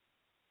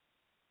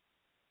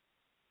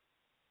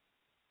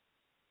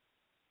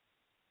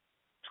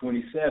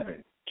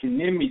 27,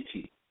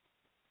 Kenemiti.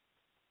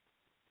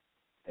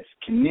 That's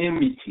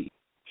Kenemiti.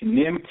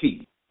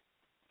 Kenemti.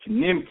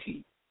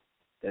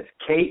 That's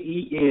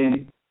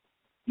KENEMTI.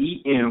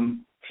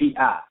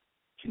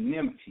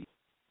 Kenemti.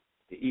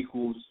 It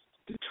equals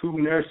the two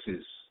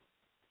nurses.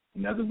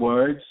 In other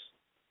words,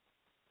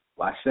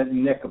 Washet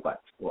and Nekabat,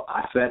 or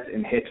Asat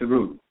and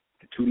Heteru,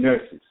 the two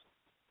nurses.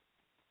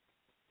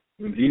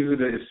 These are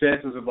the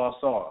essentials of our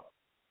soul.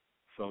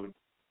 So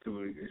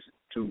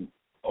to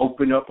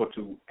open up or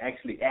to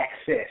actually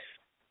access.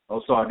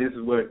 Also, this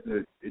is what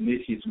the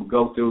initiates will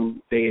go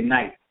through day and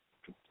night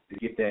to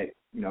get that,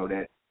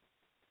 that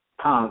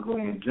pond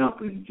going,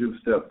 jumping,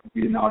 juiced up,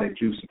 getting all that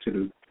juice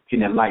getting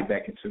that light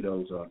back into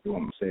those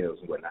dormant cells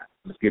and whatnot.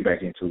 Let's get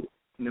back into it.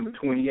 Number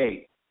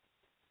 28,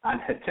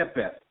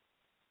 HOTEP,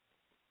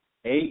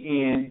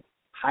 A-N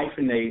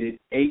hyphenated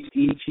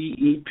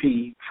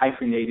H-E-T-E-P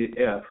hyphenated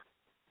F,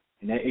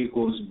 and that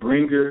equals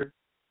bringer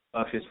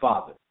of his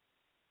father.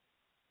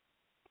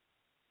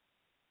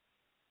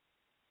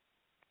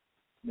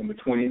 Number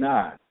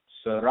 29,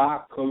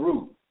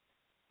 Sera-Karu,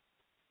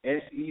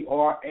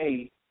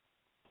 S-E-R-A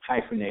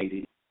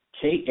hyphenated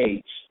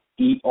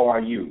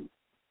K-H-E-R-U.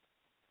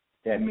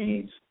 That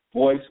means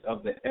voice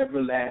of the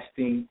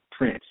everlasting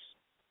prince.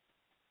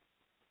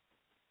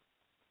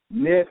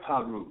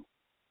 Nebharu,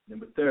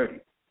 number 30,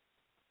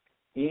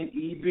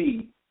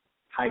 N-E-B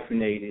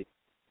hyphenated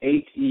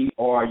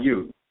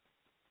H-E-R-U.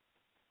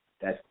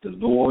 That's the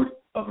Lord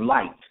of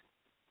light.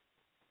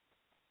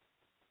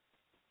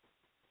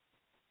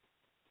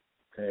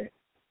 Okay.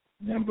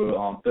 Number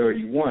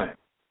 31,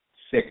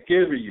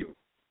 Sekiriyu.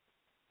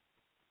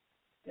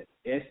 That's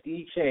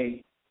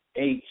S-E-K-H-R-I-U.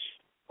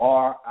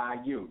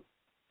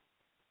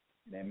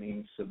 That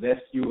means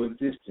celestial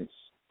existence.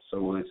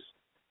 So it's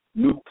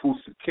Nupu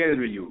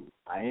Sekiriyu.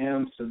 I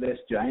am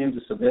celestial. I am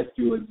the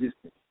celestial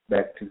existence.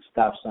 Back to the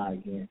stop sign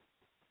again.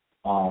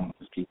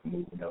 Let's keep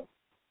moving though.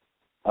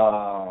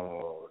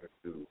 Let's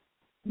do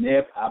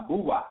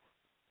Neb-Abuwa.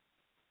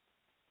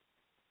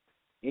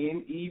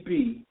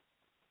 N-E-B-A-B-U-I.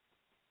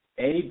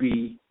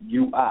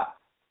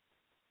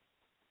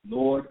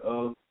 Lord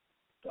of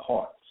the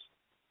hearts.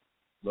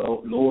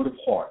 Lord of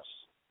hearts.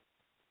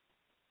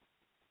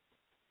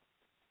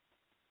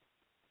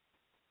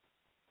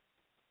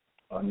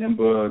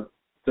 Number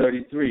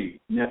 33,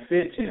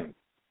 Nefertim.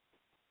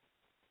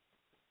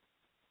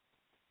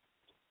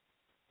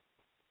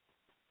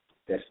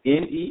 That's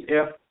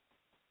N-E-F-E-R-T-E-M.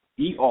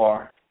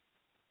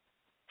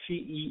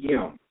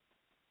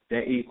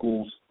 That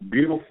equals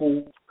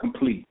beautiful,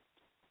 complete.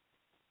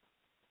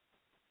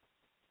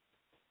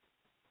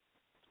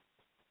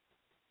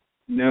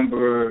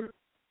 Number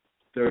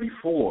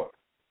 34,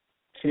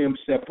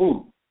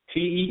 Tim-Sepu.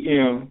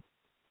 T-E-M-S-E-P-U.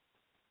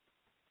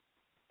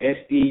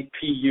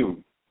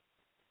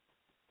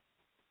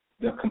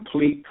 The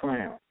complete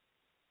crown.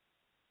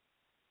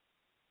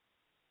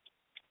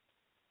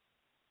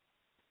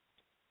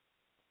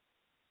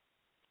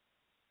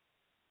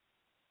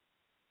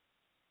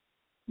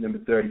 Number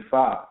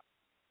 35,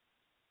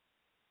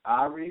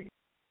 Ari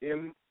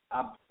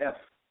M-Ab-F.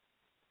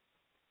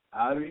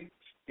 Ari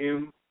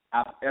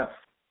M-Ab-F.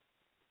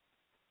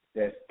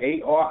 That's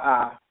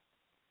A-R-I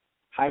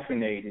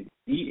hyphenated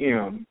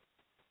E-M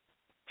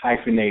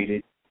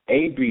hyphenated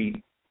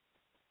A-B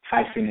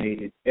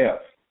hyphenated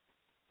F.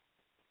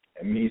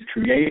 That means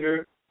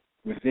creator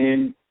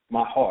within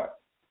my heart.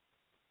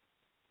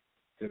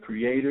 The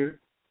creator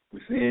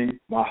within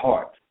my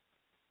heart.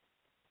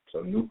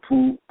 So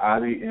Nupu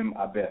Ari M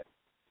Abet.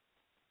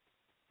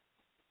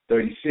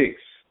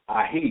 36,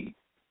 Ahi.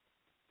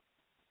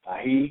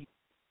 Ahi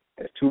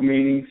has two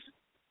meanings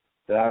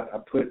that I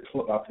put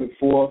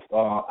forth.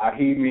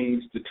 Ahi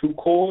means the two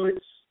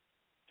chords.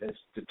 That's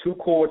the two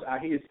chords.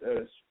 Ahi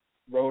is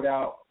wrote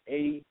out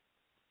A-H-I.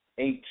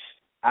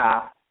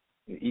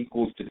 It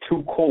equals the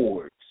two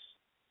chords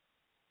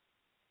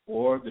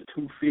or the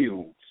two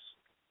fields.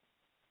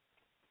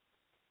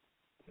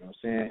 You know what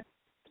I'm saying?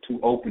 Two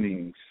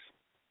openings.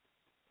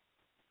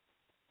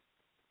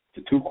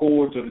 The two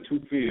chords or the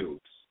two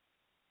fields.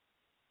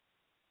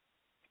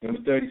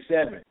 Number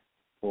 37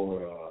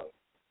 for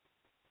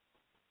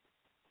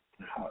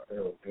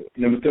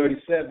number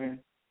 37,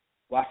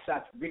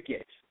 Washat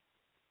Ricket.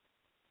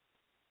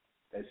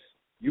 That's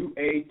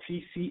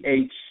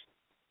U-A-T-C-H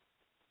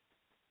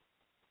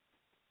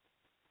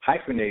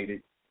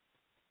hyphenated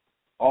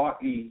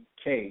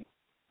R-E-K-H-I-T.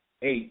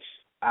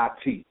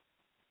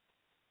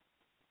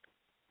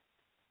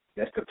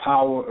 That's the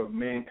power of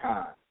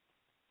mankind.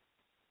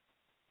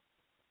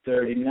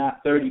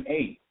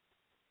 38,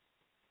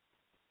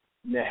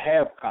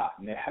 Nehabka.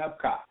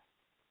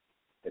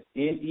 That's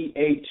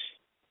N-E-H-E-B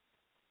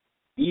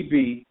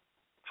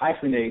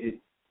hyphenated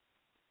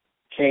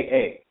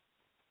K-A.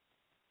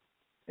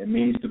 It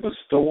means the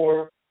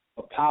bestower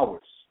of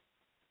powers.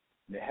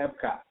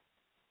 Nehabka.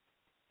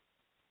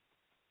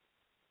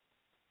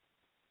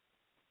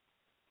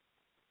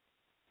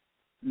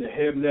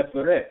 Neheb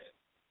Neferet.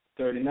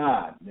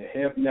 39,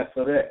 Neheb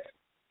Neferet.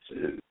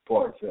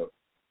 Part of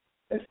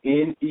That's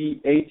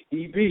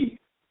N-E-H-E-B.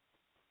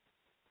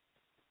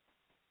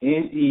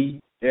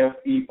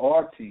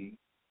 N-E-F-E-R-T.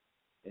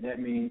 And that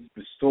means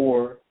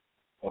bestower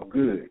of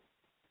good.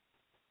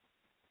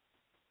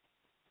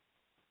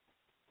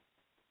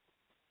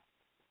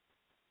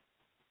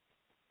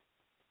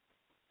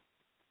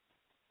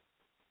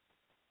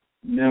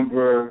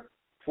 Number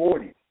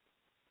 40.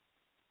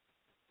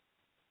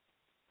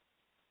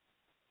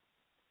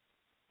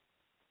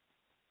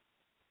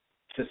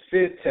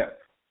 TIPZ.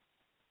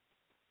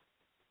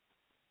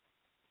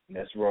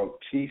 That's wrote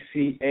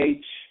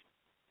TCHESDR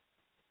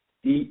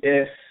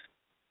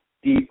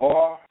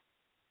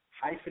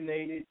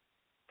hyphenated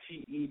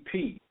TEP.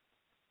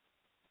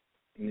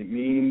 And it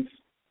means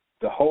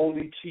the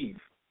Holy Chief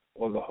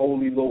or the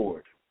Holy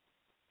Lord.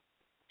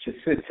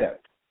 TIPZ.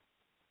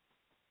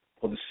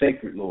 Or the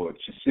Sacred Lord.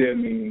 Chasir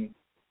meaning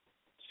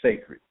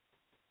sacred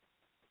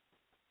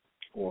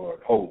or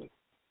holy.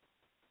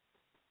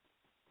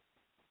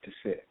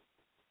 TIPZ.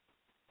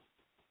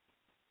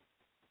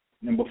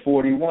 Number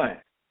 41.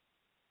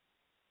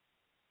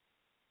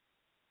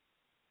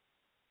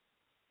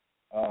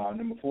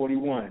 Number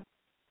 41.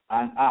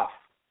 ANAF.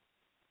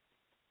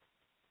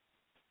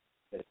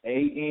 That's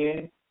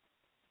AN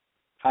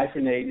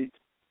hyphenated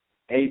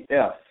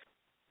AF.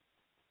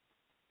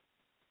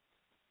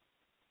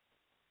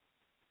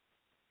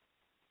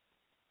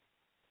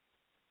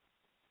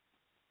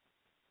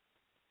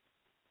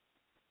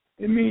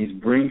 It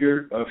means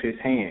bringer of his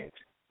hand.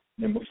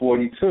 Number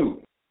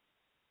 42.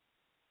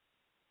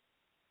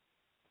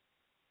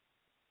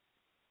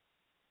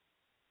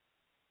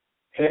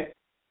 Het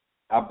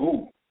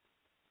Abu.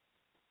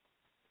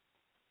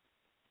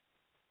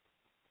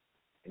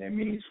 And that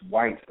means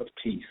white of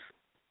teeth.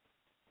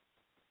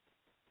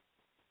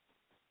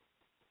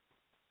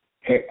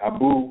 Het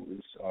Abu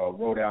is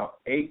wrote out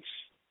HETCH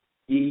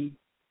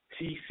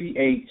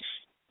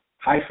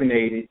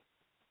hyphenated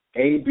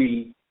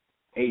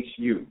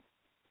ABHU.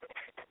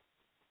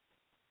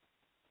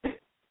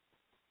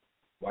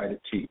 White of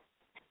teeth.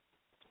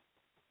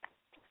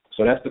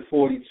 So that's the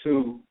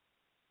 42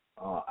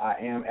 I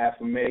am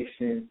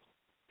affirmations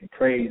and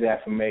praise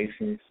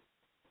affirmations,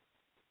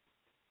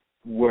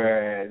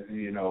 whereas,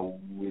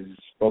 was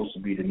supposed to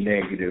be the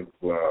negative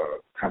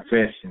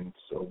confessions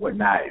or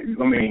whatnot.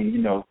 I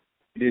mean,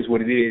 it is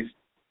what it is.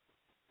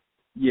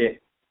 Yet,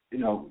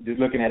 just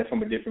looking at it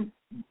from a different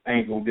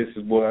angle, this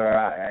is where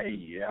I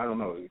don't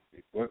know.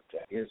 It worked,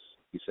 I guess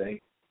you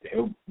say, to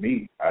help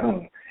me. I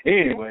don't know.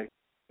 Anyway,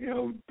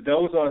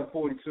 those are the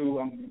 42.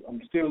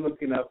 I'm still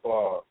looking up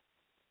of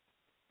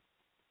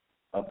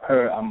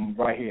her. I'm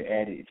right here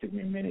at it. It took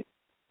me a minute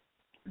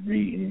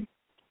reading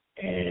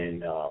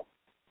and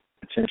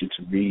attempted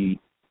to read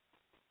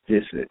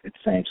this at the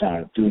same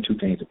time, doing two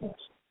things at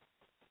once.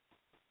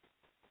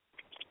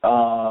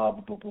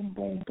 Boom, boom,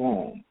 boom,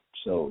 boom.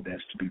 So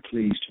that's to be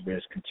pleased, to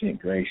rest, content,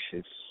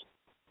 gracious,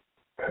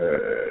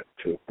 to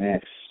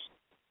advance.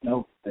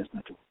 No, that's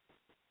not true.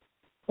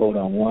 Hold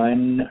on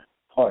one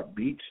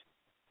heartbeat.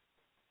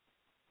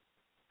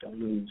 Don't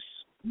lose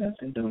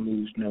nothing. Don't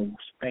lose no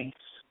space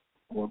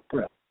or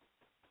breath.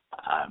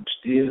 I'm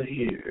still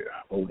here.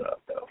 Hold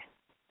up, though.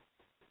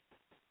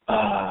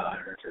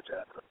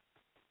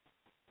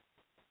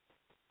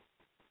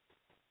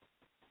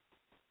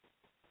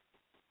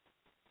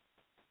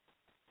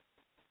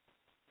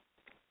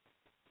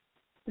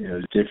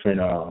 It's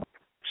different,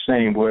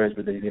 same words,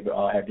 but they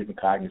all have different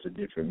cognitive,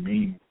 different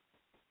meaning.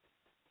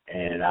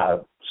 And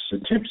I've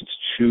attempted to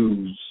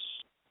choose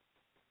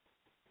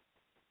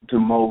the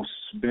most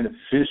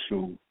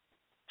beneficial.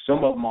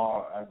 Some of them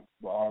were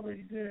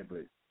already there,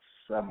 but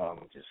some of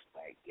them just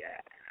like,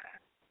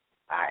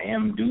 I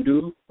am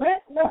doo-doo.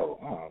 What? No.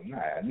 Oh,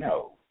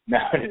 no. No,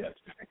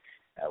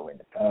 I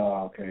wouldn't.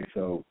 Okay,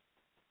 so,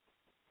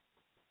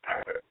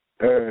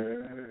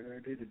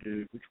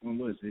 which one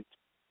was it?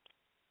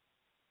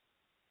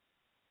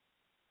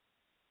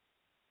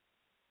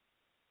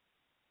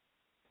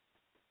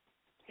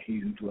 He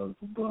who dwells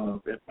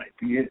above, that might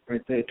be it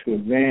right there, to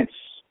advance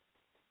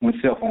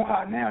oneself on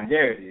high. Now,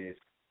 there it is.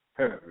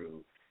 Her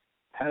rule.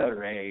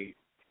 Hooray.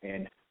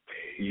 And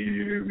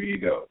here we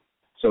go.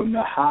 So,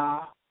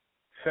 Naha,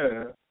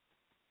 her,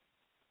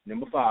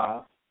 number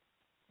 5,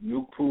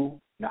 Nupu,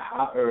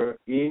 Naha,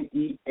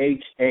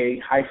 Neha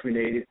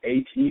hyphenated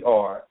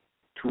ATR,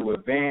 to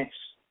advance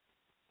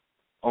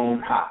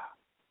on high.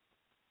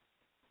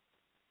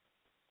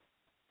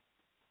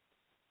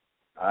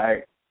 All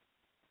right.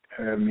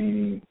 Her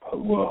meaning,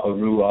 well,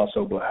 Haru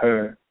also, but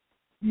her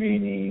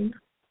meaning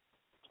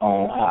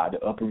on high,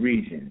 the upper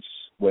regions,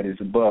 what is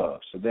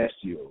above,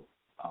 celestial,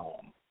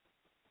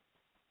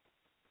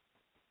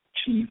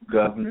 chief,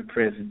 governor,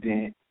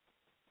 president,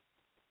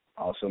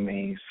 also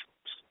means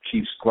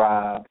chief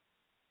scribe,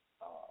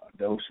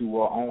 those who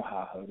are on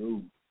high,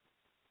 Haru,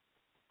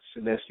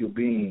 celestial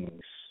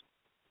beings.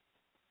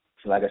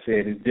 So like I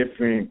said, there's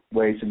different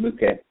ways to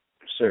look at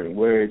certain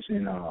words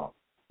in the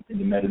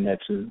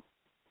Meta-Maji-Shen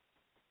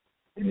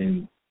and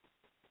in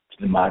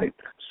the Demotic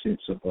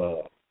sense of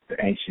the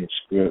ancient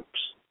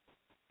scripts.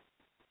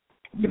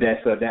 But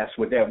that's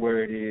what that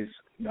word is.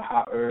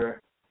 Naha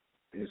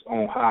is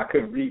on high. I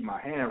couldn't read my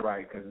hand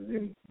right because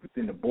it's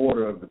within the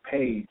border of the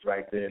page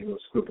right there, little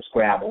scribble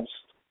scrabbles.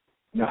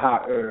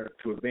 Naha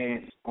to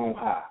advance on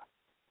high.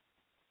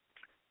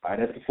 All right,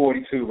 that's the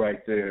 42 right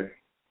there.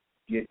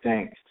 Get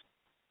thanks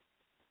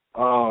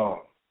to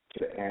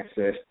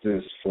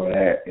ancestors for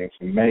that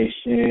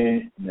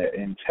information, that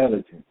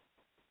intelligence.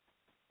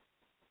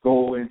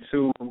 Going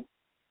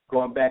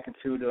back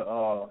into the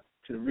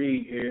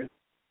read here.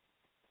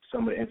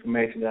 some of the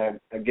information that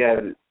I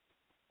gathered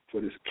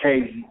for this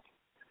case.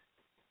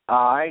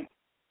 All right.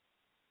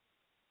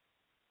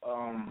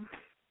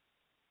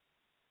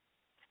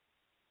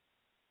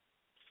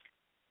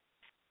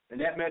 And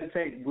that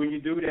meditation, when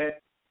you do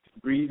that,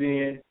 breathe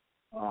in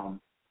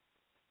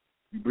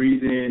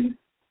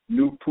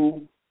new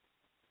poo,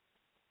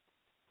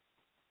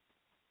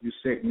 you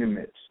set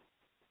limits.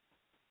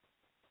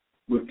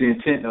 With the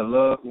intent of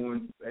love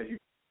going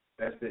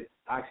as the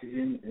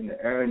oxygen in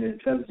the air and the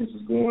intelligence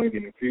is going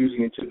and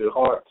infusing into the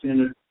heart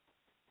center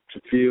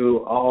to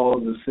fill all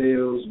the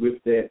cells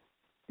with that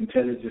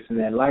intelligence and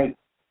that light.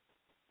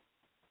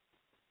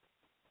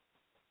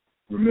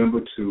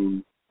 Remember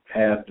to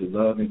have the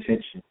love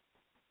intention,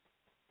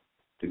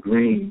 the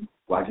green,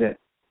 watch that,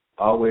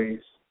 always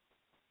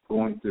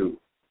going through,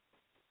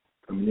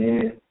 coming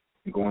in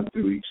and going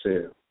through each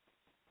cell,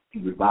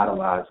 and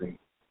revitalizing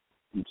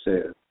each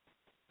cell.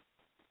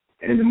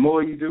 And the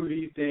more you do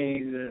these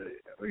things,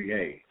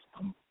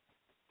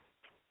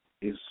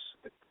 it's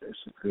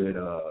a good,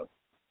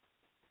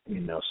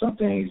 some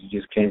things you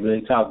just can't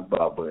really talk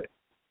about, but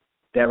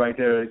that right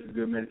there is a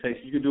good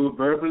meditation. You can do it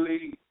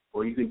verbally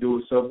or you can do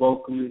it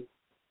sub-vocally.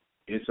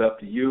 It's up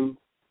to you.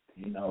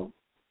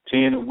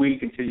 10 a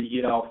week until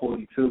you get all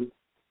 42.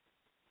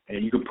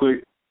 And you can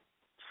put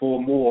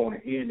 4 more on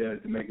the end of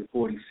it to make it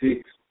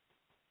 46.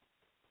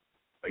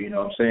 You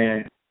know what I'm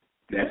saying?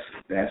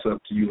 That's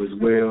up to you as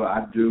well.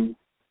 I do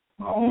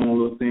my own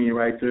little thing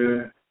right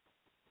there.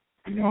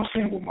 You know what I'm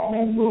saying? With my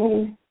own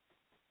little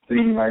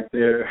thing right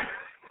there.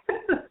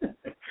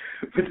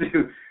 But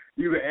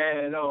you can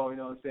add it on, you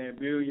know what I'm saying?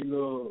 Build your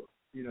little,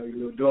 your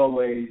little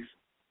doorways,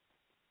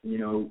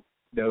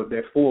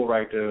 that 4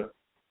 right there,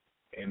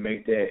 and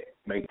make that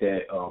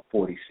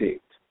 46.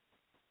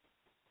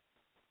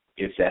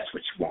 If that's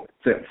what you want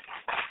to do.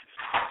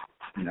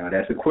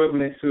 That's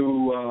equivalent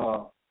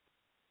to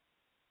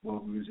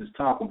what we were just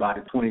talking about,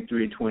 the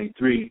 23 and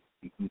 23,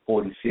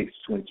 46,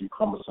 22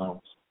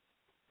 chromosomes.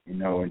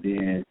 And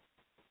then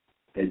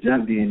that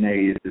junk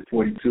DNA is the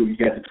 42. You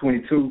got the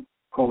 22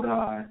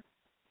 codon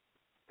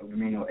of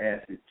amino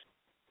acids.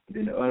 And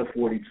then the other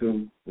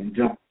 42, when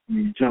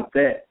you jump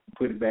that,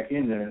 put it back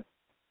in there,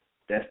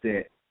 that's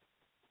that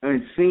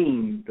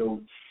unseen,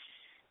 those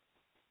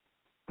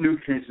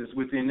nutrients that's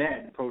within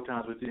that, the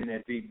protons within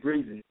that deep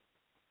breathing,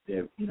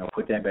 that,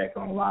 put that back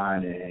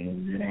online,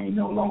 and it ain't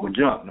no longer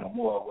junk, no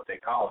more what they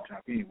call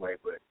junk anyway,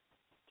 but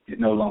it's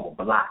no longer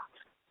blocked,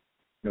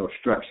 no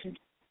obstruction,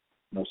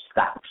 no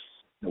stops,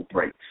 no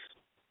breaks.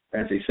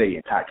 As they say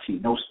in Tai Chi,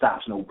 no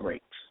stops, no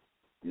breaks.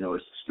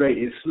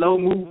 It's slow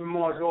moving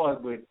martial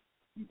arts, but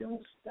you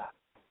don't stop,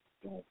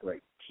 don't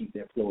break. Keep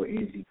that flow of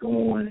energy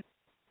going,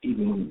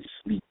 even when you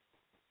sleep.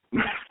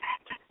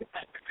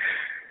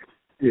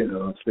 You know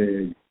what I'm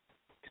saying?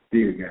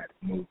 Still got to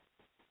move.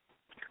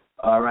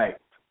 All right.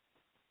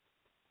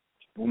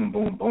 Boom,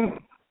 boom, boom.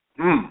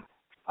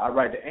 All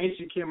right. The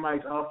ancient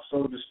Kemites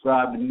also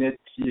described the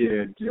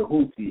Netia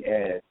Jehuti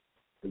as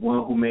the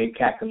one who made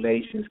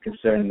calculations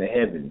concerning the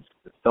heavens,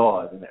 the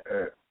stars, and the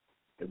earth,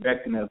 the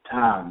reckoning of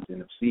times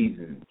and of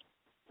seasons,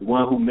 the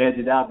one who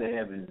measured out the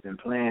heavens and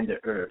planned the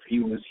earth. He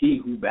was he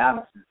who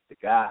balances, the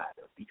God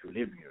of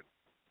equilibrium,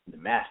 the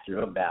master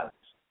of balance,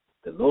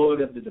 the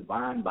Lord of the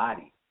divine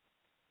body,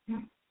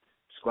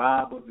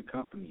 scribe of the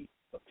company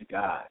of the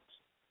gods,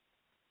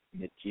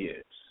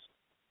 Netiers,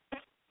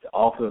 the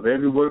author of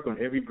every work on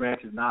every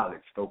branch of knowledge,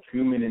 both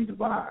human and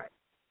divine,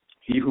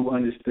 he who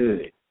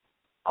understood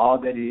all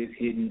that is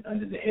hidden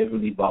under the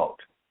heavenly vault.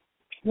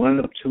 One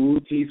of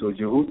Jehuti's or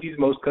Jehuti's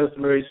most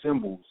customary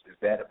symbols is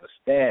that of a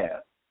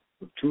staff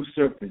with 2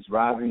 serpents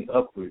rising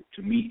upward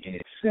to meet in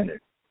its center.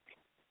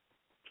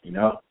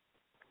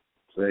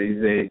 So he's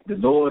the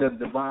Lord of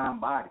the divine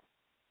body.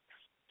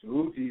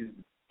 Jehuti is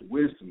the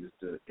wisdom, is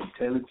the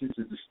intelligence,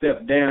 is the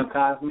step down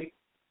cosmic,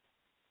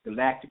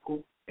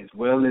 galactical, as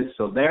well as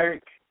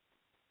solaric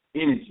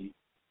energy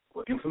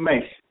or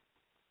information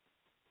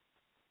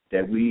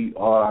that we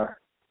are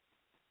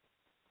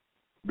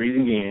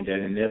breathing in,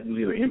 that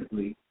inevitably or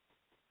inevitably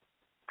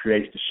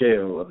creates the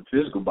shell of the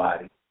physical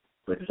body,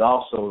 but it's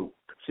also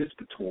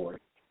participatory,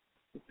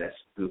 if that's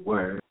a good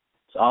word.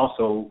 It's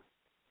also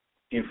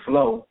in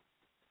flow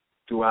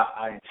throughout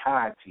our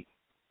entirety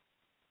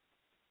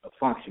of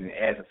functioning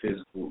as a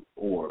physical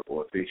or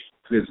a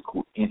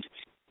physical entity.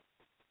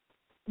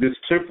 This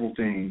triple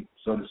thing,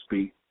 so to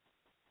speak,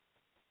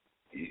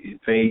 it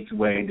fades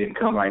away and then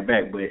come right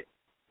back. But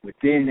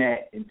within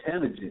that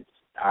intelligence,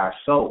 our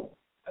soul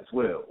as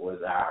well was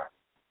our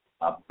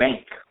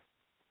bank,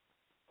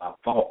 our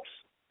vaults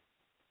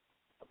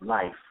of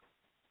life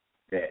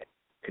that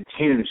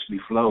continuously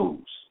flows.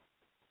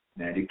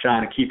 Now they're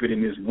trying to keep it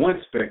in this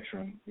one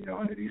spectrum,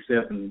 under these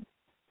 7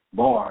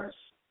 bars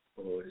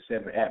or the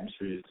 7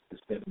 atmospheres, the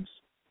 7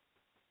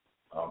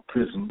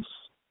 prisms,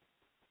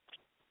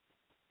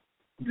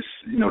 the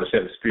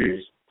 7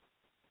 spheres,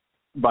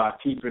 by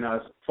keeping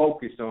us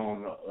focused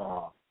on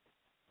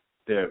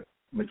the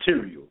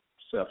material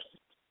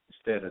substance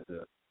instead of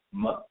the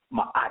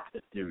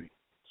ma'at theory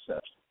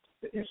substance,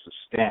 the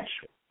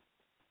insubstantial.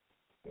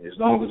 As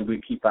long as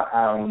we keep our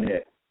eye on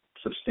that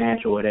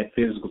substantial or that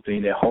physical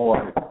thing, that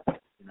hard,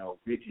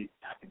 rigid,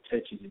 I can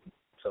touch it,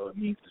 so it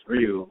means it's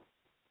real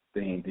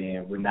thing,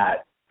 then we're not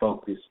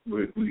focused.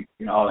 We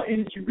all our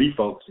energy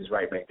refocuses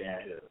right back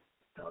down here,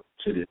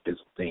 to the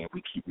physical thing.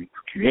 We keep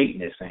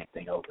recreating that same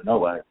thing over and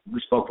over. We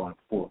spoke on it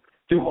before.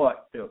 Through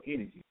heartfelt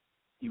energy,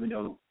 even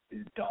though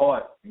the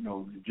heart, is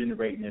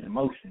generating an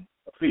emotion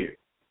of fear.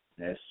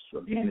 That's,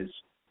 again, is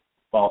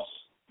false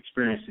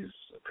experiences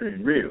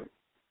appearing real.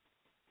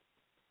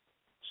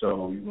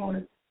 So you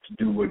wanted to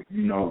do what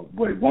you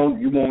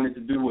wanted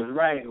to do was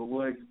right, or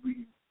what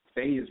we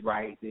say is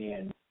right,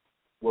 then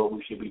what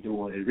we should be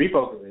doing is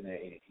refocusing that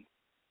energy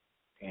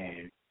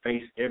and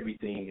face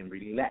everything and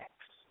relax.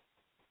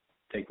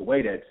 Take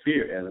away that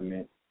fear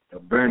element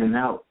of burning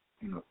out,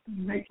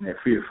 making that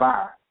fear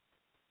fire.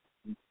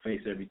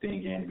 Face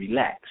everything and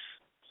relax.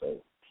 So,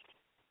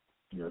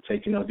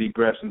 taking those deep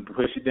breaths and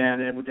push it down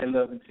there with that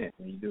love intent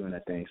when you're doing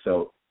that thing.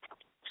 So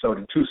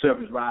the two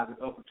serpents rising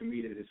up to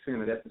meet at the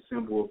center, that's the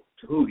symbol of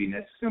Tahuti, and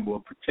that's the symbol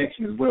of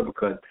protection as well,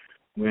 because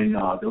when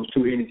those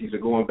two energies are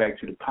going back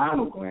to the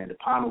pineal gland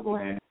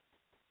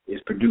is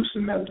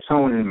producing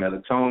melatonin.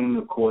 Melatonin,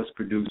 of course,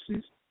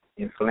 produces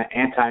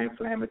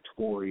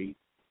anti-inflammatory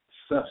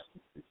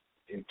substances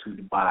into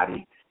the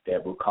body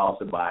that will cause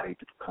the body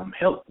to become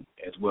healthy,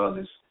 as well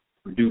as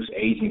reduce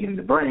aging in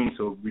the brain.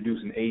 So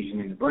reducing aging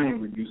in the brain,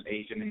 reduce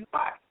aging in the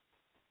body.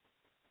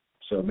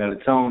 So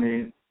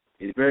melatonin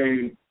is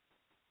very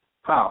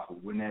powerful.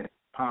 When that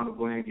pineal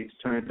gland gets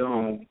turned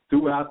on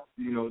throughout,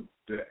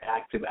 the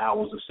active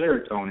hours of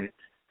serotonin,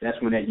 that's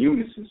when that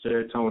unison,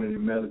 serotonin and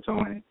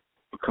melatonin,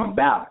 become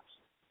balanced.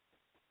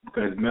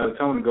 Because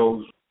melatonin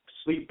goes to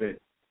sleep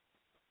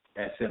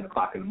at 7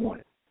 o'clock in the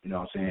morning, you know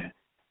what I'm saying?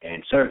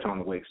 And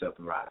serotonin wakes up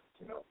and rises,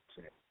 you know what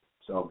I'm saying?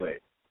 So,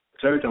 but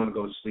serotonin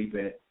goes to sleep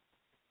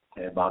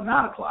at about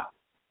 9 o'clock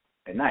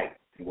at night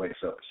and wakes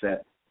up at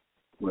 7,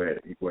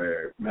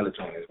 where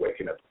melatonin is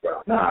waking up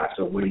around 9.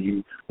 So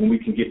when we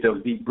can get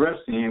those deep breaths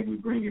in, we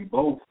bring in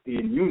both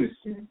in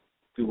unison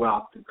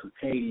throughout the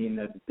circadian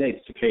of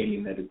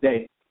the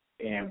day,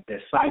 and that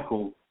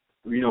cycle,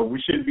 we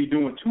shouldn't be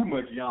doing too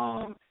much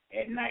yawn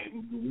at night.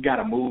 We got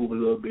to move a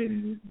little bit,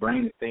 and the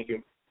brain is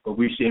thinking, but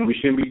we shouldn't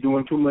be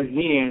doing too much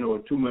yin or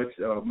too much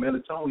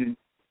melatonin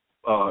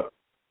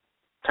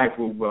type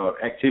of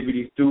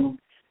activities through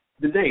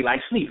the day, like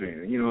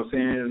sleeping, you know what I'm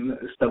saying,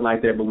 stuff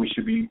like that. But we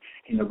should be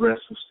in a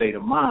restful state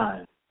of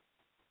mind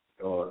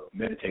or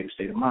meditative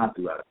state of mind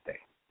throughout the day.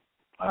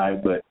 All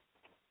right, but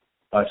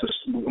so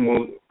I'm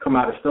going to come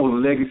out of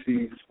Stolen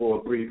Legacies for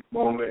a brief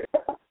moment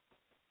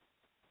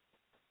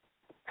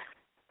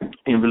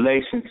in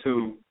relation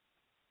to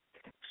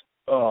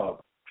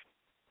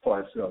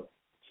parts of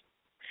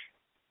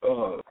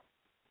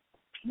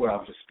what I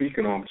was just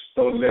speaking on,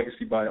 Stolen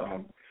Legacy by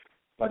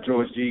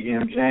George G.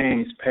 M.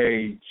 James,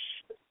 page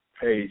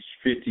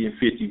 50 and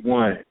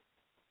 51.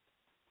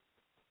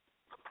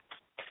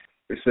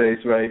 It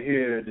says right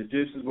here, the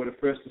Egyptians were the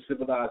first to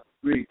civilize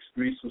the Greeks.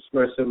 Greece was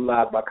first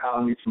civilized by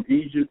colonies from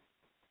Egypt,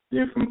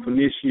 then from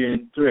Phoenicia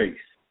and Thrace.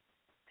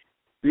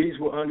 These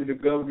were under the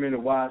government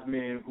of wise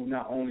men who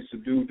not only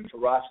subdued the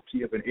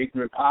ferocity of an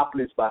ignorant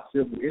populace by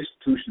civil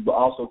institutions, but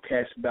also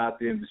cast about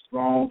them the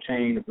strong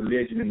chain of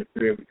religion and the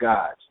fear of the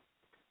gods.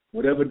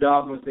 Whatever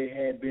dogmas they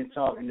had been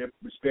taught in their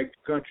respective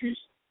countries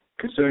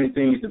concerning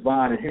things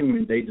divine and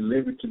human, they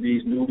delivered to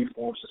these newly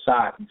formed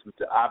societies with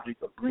the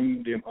object of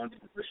bringing them under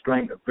the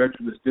restraint of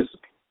virtuous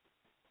discipline.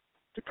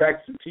 The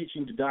practice of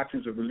teaching the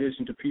doctrines of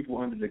religion to people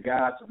under the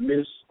guise of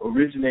myths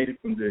originated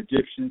from the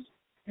Egyptians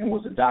and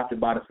was adopted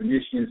by the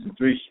Phoenicians and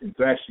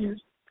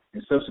Thracians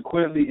and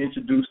subsequently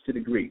introduced to the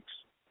Greeks.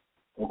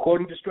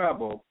 According to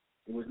Strabo,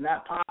 it was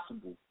not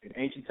possible in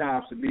ancient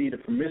times to lead a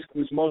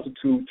promiscuous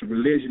multitude to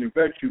religion and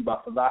virtue by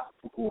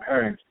philosophical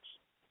heritages.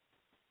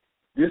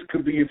 This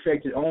could be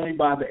effected only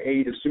by the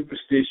aid of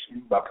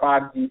superstition, by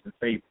prodigies and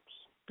fables.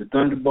 The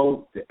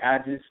thunderbolt, the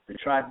aegis, the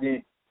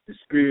trident, the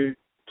spear,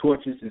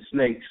 torches, and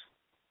snakes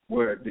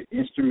were the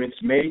instruments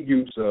made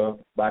use of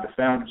by the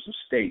founders of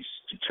states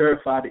to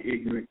terrify the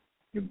ignorant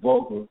and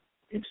vulgar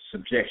into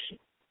subjection.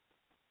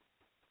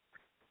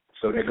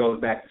 So that goes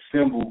back to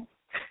symbol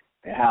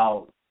and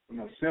how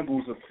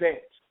symbols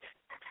affect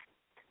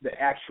the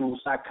actual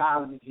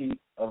psychology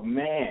of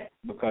man,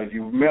 because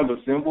you remember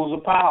symbols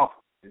are powerful.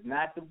 It's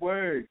not the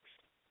words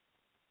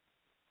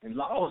and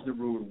laws that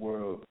rule the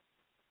world.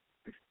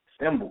 It's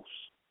symbols.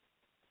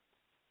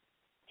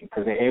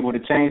 Because they're able to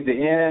change the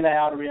inner and the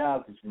outer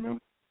realities,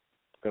 remember?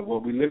 Because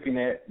what we're looking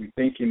at, we're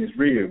thinking is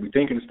real. We're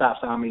thinking the stop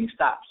sign means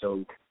stop.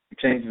 So it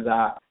changes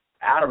our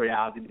outer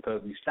reality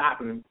because we're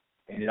stopping them.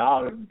 And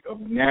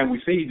now we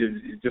see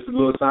it's just a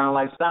little sign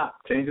like stop.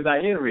 Changes our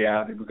inner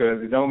reality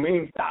because it don't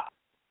mean stop.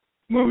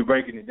 When we're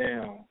breaking it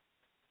down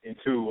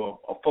into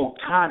a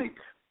photonic,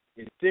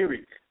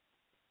 etheric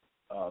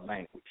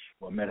language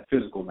or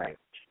metaphysical language,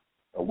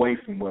 away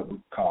from what we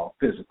call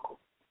physical.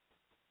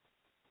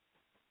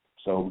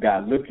 So we got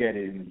to look at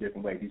it in a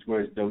different way. These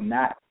words do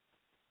not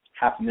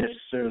have to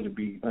necessarily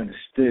be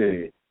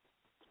understood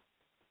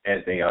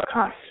as they are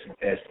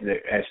as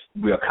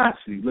we are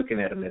constantly looking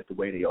at them as the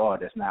way they are.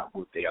 That's not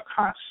what they are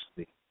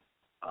constantly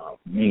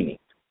meaning.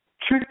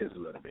 Trick us a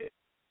little bit.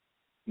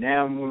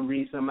 Now I'm going to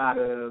read some out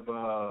of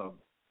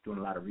doing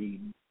a lot of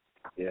reading.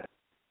 Yeah,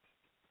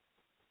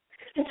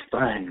 it's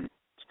fun.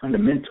 It's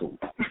fundamental.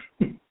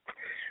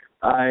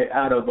 All right,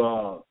 out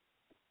of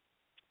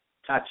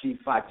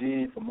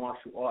TIPZ for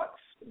martial arts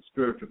and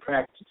spiritual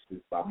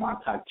practices by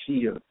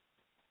Meta-Maji-Shen.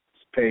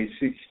 It's page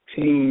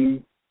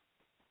 16.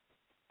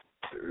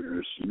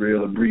 It's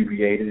real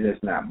abbreviated.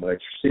 That's not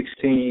much.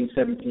 16,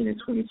 17,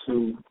 and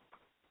 22.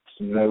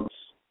 Some notes.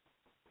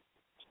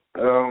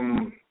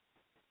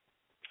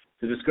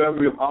 The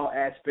discovery of all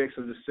aspects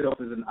of the self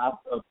is an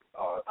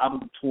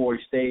obligatory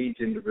stage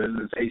in the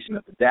realization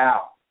of the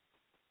Tao.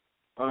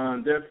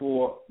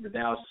 Therefore, the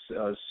Tao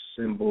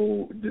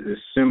symbol is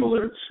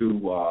similar to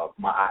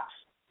Ma'at.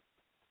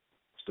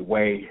 It's the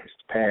way, it's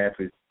the path,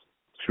 it's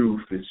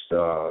truth, it's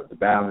the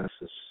balance,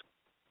 it's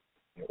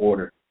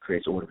order,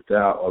 creates order with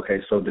Tao. Okay,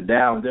 so the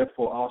Tao, and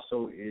therefore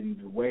also in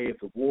the way of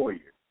the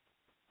warrior.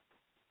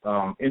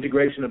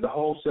 Integration of the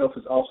whole self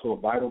is also a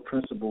vital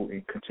principle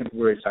in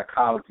contemporary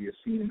psychology, as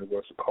seen in the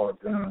works of Carl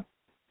Jung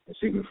and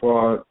Sigmund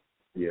Freud.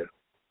 Yeah.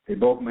 They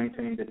both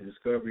maintain that the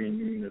discovery and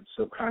union of the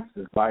subconscious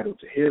is vital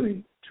to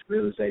healing, to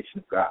realization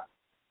of God.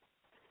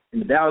 In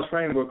the Taoist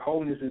framework,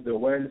 wholeness is the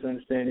awareness,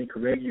 understanding,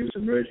 correct use,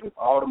 and merging of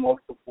all the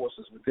multiple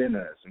forces within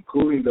us,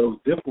 including those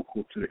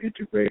difficult to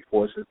integrate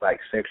forces like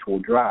sexual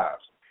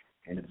drives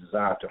and the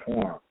desire to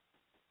harm.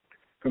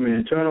 From an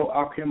internal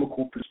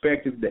alchemical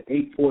perspective, the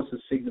 8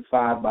 forces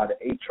signified by the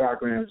 8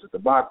 trigrams of the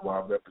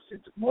Bhagavad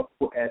represent the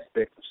multiple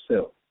aspects of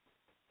self.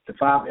 The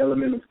 5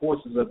 elemental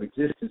forces of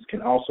existence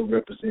can also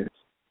represent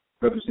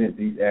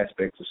these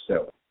aspects of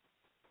self.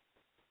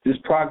 This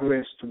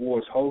progress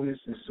towards wholeness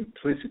and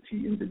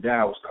simplicity in the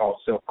Tao is called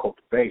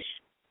self-cultivation.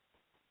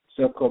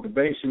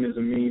 Self-cultivation is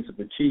a means of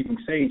achieving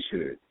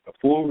sagehood, a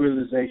full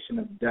realization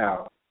of the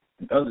Tao.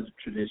 In other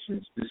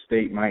traditions, this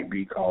state might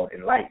be called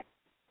enlightenment.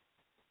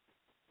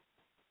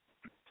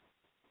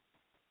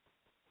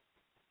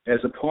 As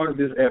a part of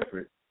this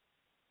effort,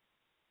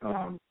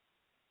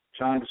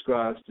 Chan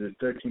describes the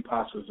 13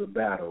 postures of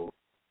battle,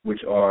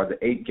 which are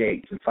the 8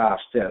 gates and 5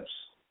 steps.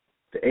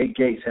 The 8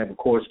 gates have a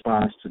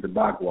correspondence to the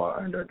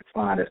Bhagavad and are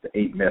defined as the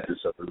 8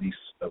 methods of release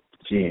of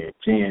Jinn.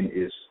 Jinn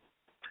is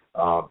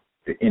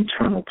the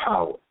internal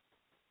power.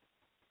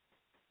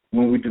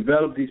 When we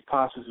develop these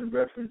postures in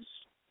reference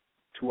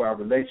to our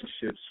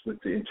relationships with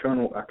the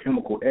internal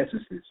alchemical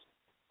essences,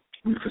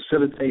 we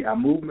facilitate our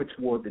movement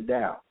toward the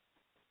Tao.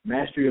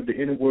 Mastery of the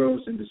inner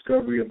worlds and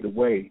discovery of the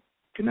way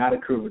cannot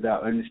occur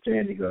without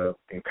understanding of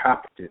and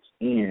competence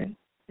in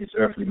its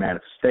earthly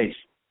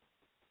manifestation.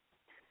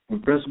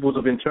 When principles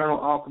of internal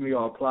alchemy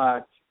are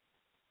applied,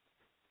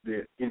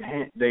 they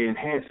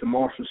enhance the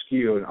martial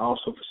skill and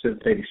also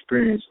facilitate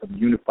experience of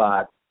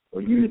unified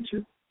or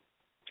unitive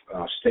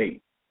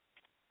state.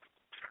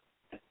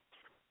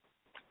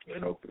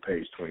 And open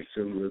page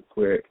 22 real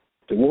quick.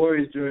 The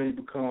warrior's journey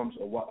becomes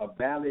a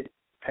valid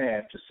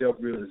path to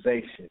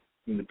self-realization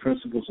when the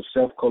principles of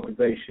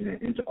self-cultivation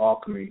and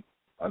inter-alchemy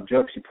are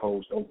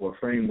juxtaposed over a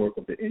framework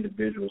of the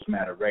individual's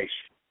maturation.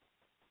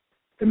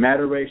 The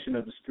maturation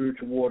of the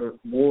spiritual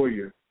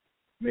warrior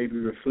may be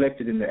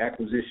reflected in the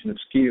acquisition of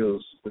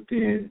skills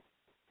within.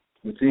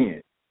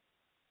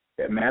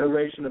 That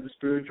maturation of the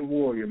spiritual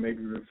warrior may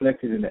be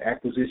reflected in the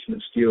acquisition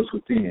of skills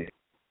within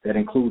that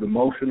include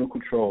emotional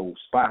control,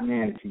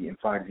 spontaneity, and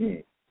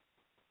fighting,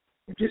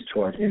 and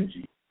discharge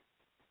energy.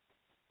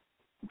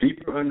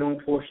 Deeper unknown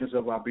portions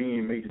of our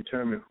being may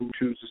determine who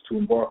chooses to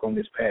embark on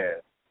this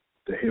path.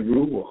 The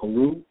hero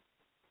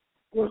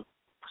or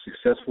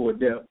successful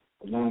adept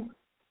along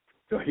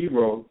the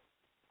hero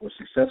or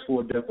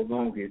successful adept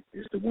along it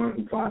is the one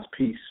who finds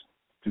peace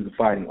through the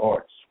fighting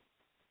arts.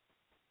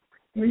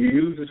 When you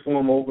use this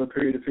form over a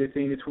period of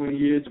 15 to 20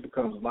 years, it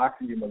becomes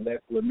locked in your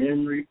molecular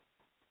memory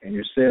and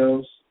your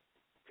cells,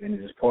 and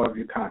it is part of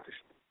your consciousness.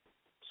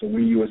 So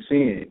when you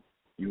ascend,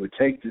 you would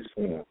take this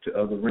form to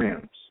other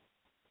realms.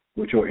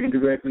 What you're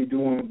indirectly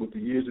doing with the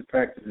years of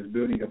practice is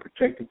building a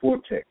protective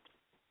vortex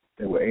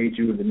that will aid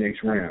you in the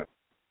next round.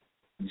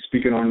 You're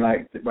speaking on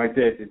right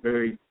there, the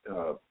very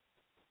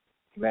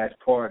last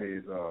part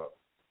is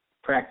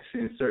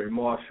practicing certain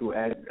martial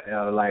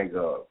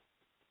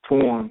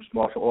forms,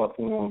 martial art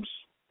forms,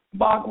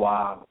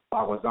 Bhagwan,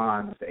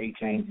 the 8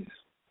 changes,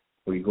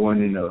 where you're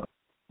going in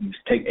you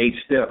take 8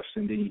 steps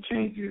and then you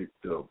change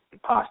the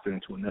posture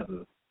into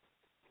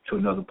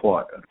another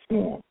part of the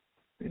form.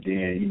 And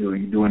then, you're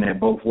doing that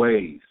both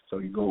ways. So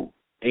you go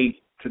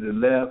 8 to the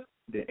left,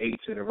 then 8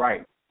 to the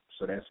right.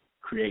 So that's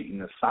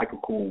creating a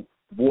cyclical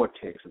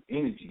vortex of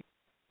energy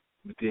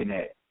within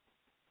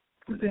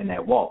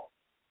that walk.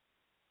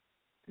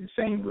 The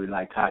same with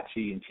like Tai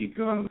Chi and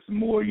Qigong. The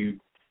more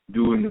you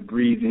doing the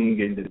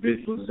breathing and the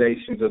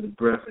visualizations of the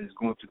breath, and it's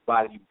going through the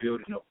body, you're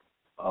building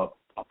up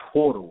a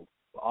portal,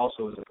 but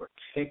also as a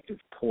protective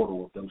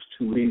portal of those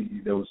 2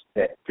 energies,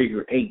 that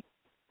figure 8,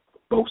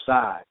 both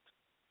sides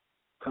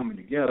coming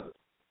together.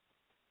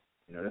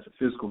 That's a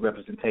physical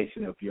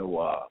representation of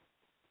your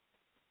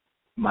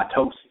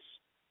mitosis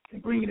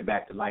and bringing it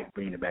back to life,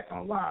 bringing it back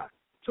online.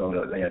 So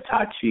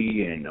Tai Chi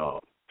and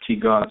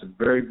Qigong is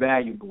very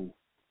valuable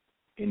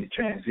in the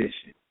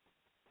transition.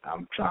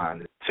 I'm trying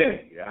to tell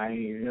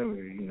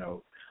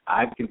you.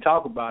 I can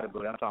talk about it,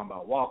 but I'm talking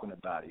about walking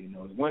about it.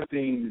 It's one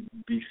thing to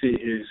be sitting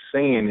here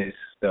saying this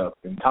stuff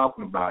and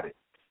talking about it,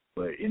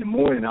 but in the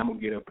morning I'm going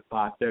to get up at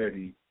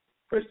 5:30.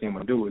 First thing I'm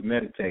going to do is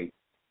meditate,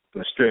 do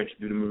a stretch,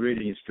 do the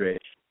meridian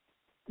stretch.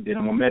 Then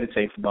I'm going to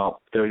meditate for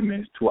about 30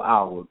 minutes to an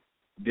hour.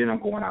 Then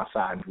I'm going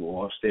outside and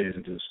go upstairs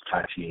and do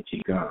Tai Chi and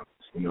Qigong.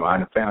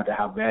 I found out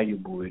how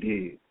valuable it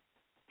is.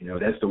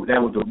 That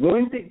was the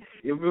one thing.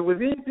 If it was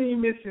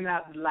anything missing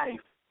out of life,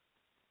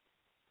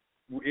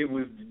 it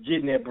was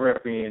getting that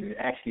breath in and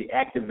actually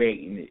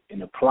activating it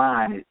and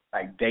applying it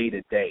like day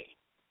to day.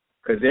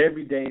 Because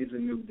every day is a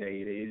new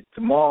day.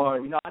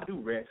 Tomorrow, I do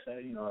rest.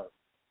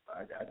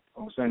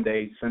 On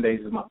Sundays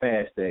is my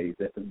fast days.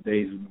 That's the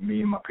days of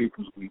me and my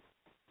people's week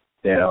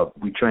that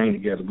we train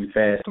together. We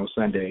fast on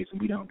Sundays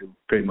and we don't do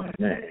pretty much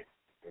nothing.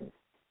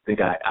 I think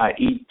I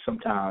eat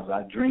sometimes.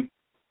 I drink,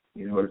 a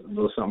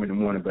little something in the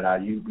morning, but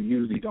we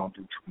usually don't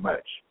do too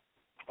much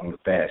on the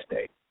fast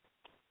day.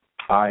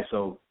 All right,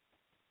 so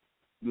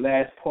the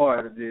last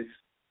part of this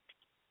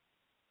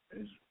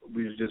is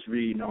we was just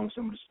reading on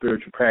some of the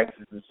spiritual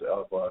practices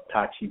of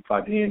Tai Chi,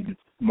 Fa-Dien,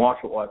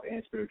 martial arts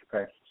and spiritual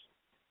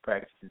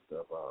practices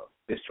of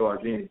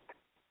discharge energy.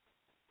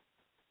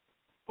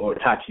 Or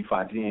Tai Chi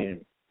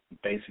Fa-Dien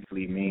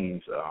basically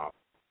means,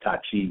 Tai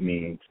Chi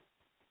means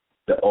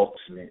the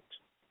ultimate.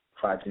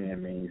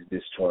 Fa-Dien means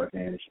discharge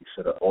energy,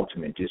 so the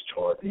ultimate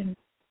discharge energy,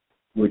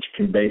 which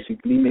can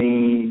basically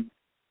mean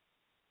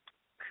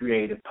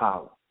creative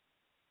power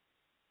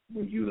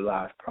when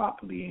utilized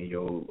properly in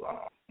your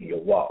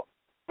walk.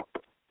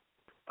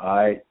 All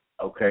right,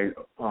 okay.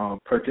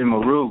 Pertin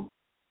Maru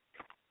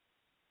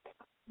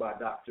by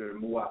Dr.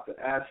 Muwaffa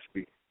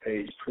Ashby,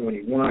 page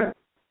 21.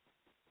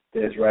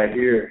 There's right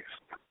here.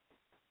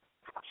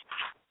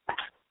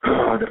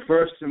 The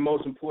first and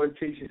most important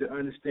teaching to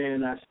understand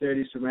in our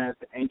study surrounds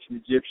the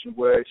ancient Egyptian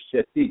word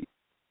Sheti.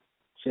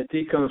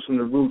 Sheti comes from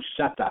the root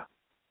Shata.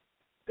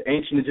 The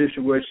ancient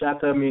Egyptian word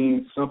Shata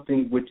means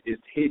something which is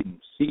hidden,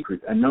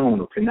 secret, unknown,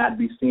 or cannot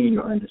be seen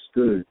or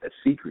understood, a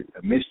secret,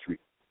 a mystery.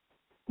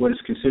 What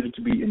is considered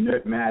to be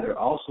inert matter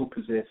also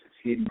possesses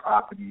hidden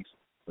properties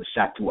of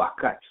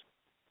Shatuakat.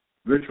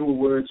 Ritual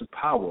words of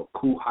power,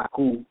 ku,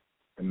 haku,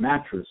 and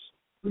mantras,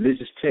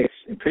 religious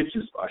texts, and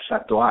pictures are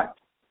Shatuat,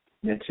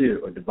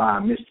 Netir, or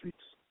divine mysteries.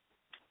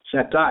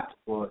 Shatat,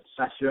 or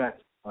Sashirat,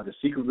 are the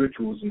secret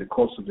rituals in the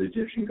cults of the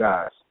Egyptian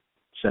gods.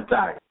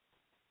 Shatai,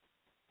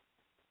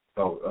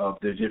 of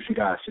the Egyptian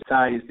gods.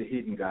 Shatai is the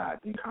hidden God,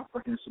 the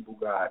incomprehensible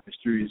God,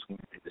 mysterious one,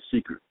 the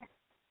secret one.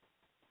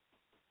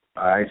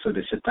 All right, so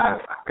the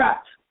Shatai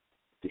Akat,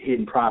 the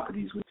hidden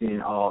properties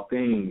within all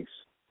things.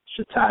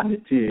 Shatai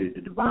Netir,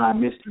 the divine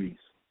mysteries.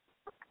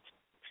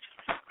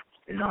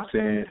 You know what I'm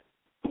saying?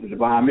 The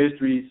divine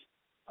mysteries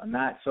are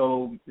not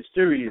so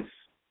mysterious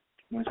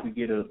once we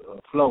get a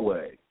flow of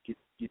it,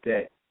 get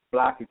that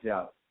blockage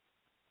out.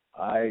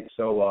 All right,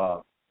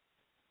 so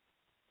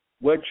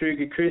what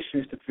triggered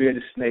Christians to fear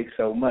the snake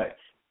so much?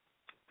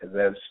 Because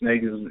that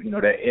snake is,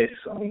 that S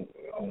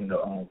on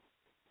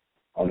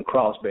the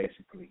cross,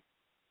 basically.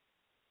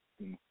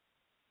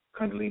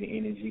 Kundalini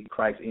energy,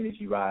 Christ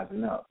energy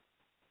rising up.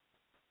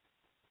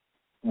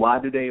 Why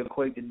do they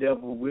equate the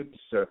devil with the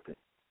serpent?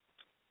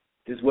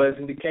 This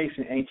wasn't the case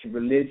in ancient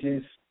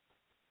religions.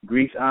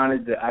 Greeks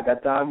honored the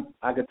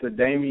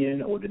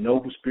Agathodamian, or the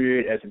noble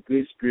spirit, as a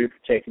good spirit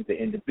protecting the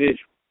individual.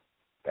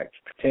 Back to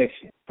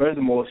protection.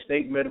 Furthermore,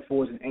 snake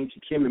metaphors in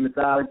ancient Kemet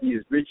mythology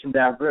is rich and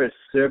diverse,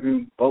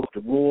 serving both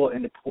the royal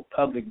and the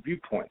public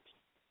viewpoints.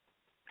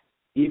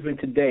 Even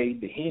today,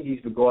 the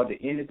Hindus regard the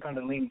inner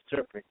Kundalini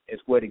serpent as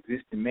what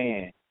exists in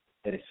man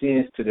that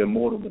ascends to the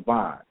immortal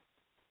divine.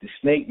 The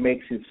snake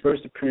makes its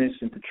first appearance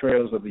in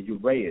portrayals of the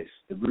Uraeus,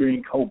 the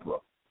rearing cobra,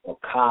 or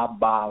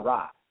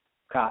Ka-Ra,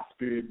 Ka,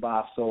 spirit,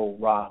 Ba, soul,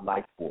 Ra,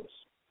 life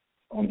force.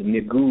 On the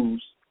Nigus,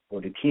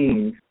 or the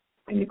kings,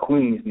 and the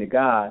queens,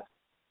 Nagaz,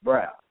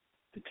 brow.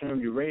 The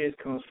term Uraeus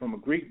comes from a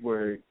Greek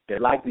word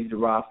that likely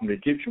derived from the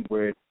Egyptian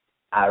word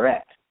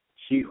Irat,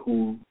 she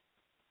who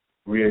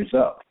rears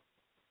up.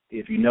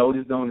 If you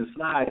noticed on the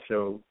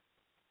slideshow,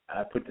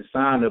 I put the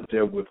sign up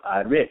there with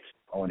Irat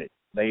on it.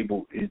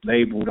 It's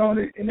labeled on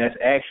it, and that's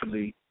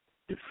actually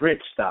the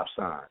French stop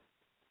sign.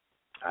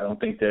 I don't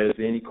think there's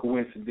any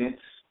coincidence.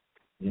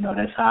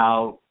 That's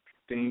how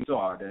things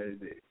are.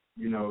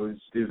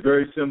 It's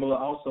very similar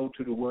also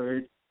to the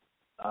word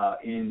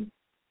in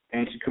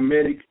ancient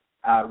Kemetic,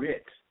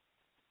 Aret,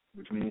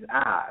 which means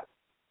eyes,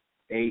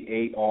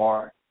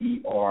 Aaret.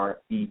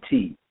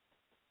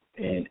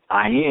 And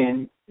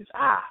In is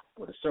eye,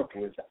 or the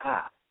circle is the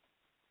eye.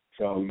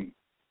 So,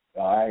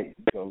 all right,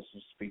 it goes to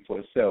speak for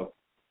itself.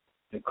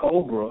 The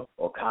cobra,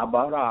 or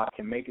Ka-Ra,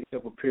 can make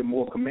itself appear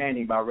more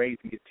commanding by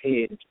raising its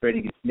head and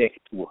spreading its neck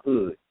into a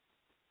hood,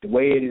 the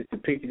way it is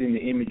depicted in the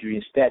imagery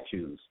and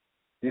statues.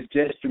 This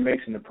gesture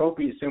makes an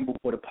appropriate symbol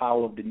for the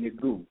power of the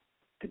Nagu.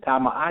 The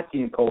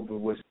Tama'atian cobra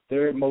is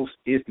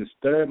the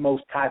third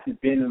most toxic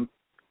venom,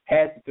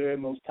 has the third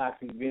most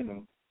toxic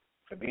venom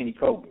of any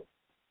cobra.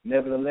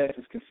 Nevertheless,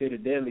 it's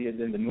considered deadlier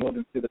than the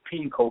northern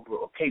Philippine cobra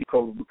or Cape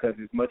cobra because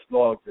it's much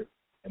larger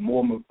and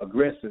more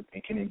aggressive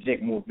and can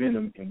inject more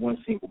venom in one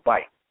single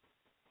bite.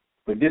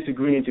 But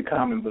disagreeing to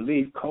common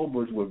belief,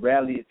 cobras will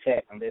rarely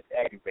attack unless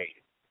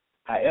aggravated.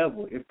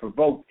 However, if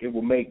provoked, it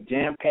will make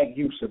jam-packed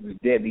use of its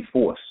deadly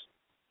force.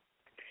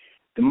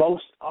 The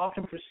most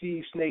often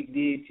perceived snake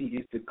deity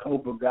is the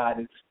cobra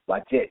goddess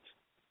Wajet,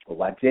 or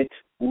Wajet,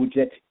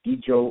 Ujet,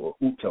 Ijo, or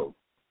Uto,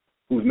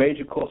 whose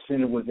major cult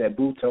center was at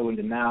Buto in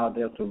the Nile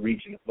Delta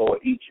region of Lower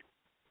Egypt.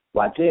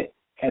 Wajet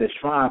had a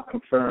shrine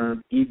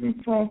confirmed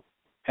even from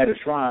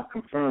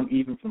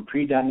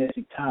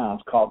pre-dynastic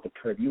times called the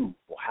PRE,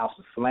 or House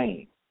of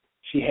Flame.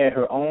 She had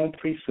her own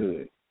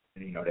priesthood.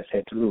 That's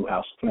Heteru,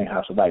 House of Flame,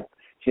 House of Life.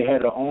 She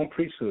had her own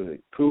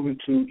priesthood, proven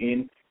to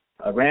in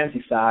a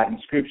Ramsey-side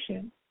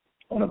inscription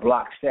on a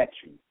Blak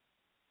statue.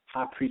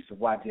 High priest of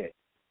Wajet.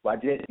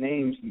 Wajet's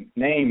name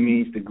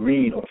means the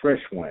green or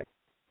fresh one,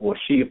 or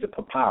she of the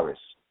papyrus.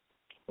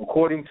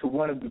 According to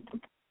one of the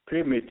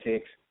pyramid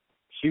texts,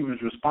 she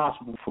was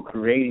responsible for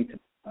creating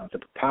the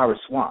papyrus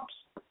swamps.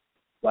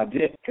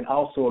 Wajet can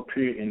also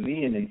appear in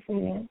leonine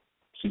form,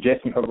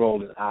 suggesting her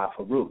role as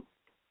Haru,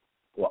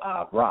 or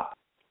Ra.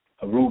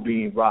 Haru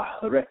being Ra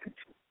Harekati,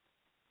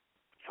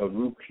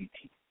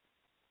 Harukiti,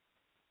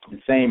 the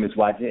same as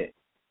Wajet.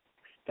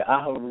 The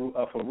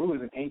Haru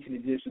is an ancient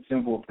Egyptian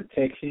symbol of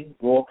protection,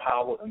 royal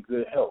power, and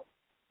good health.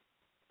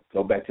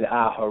 Go back to the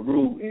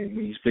Haru, and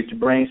when you split your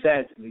brain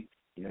sagittally,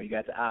 you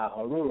got the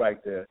Haru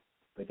right there.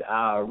 But the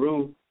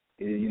Haru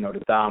is,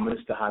 the thymus,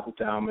 the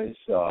hypothalamus,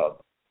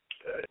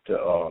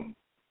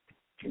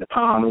 the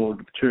pineal,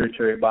 the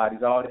pituitary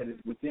bodies, all that is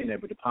within there.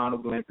 But the pineal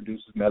gland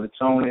produces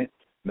melatonin.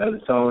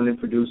 Melatonin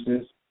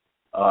produces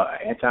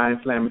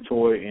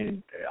anti-inflammatory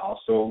and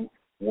also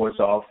wards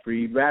off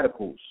free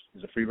radicals.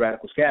 It's a free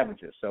radical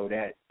scavenger. So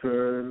that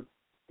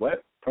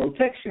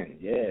protection.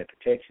 Yeah,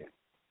 protection.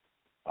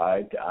 All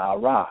right, the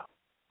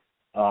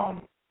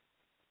AHUA.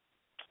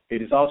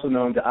 It is also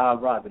known to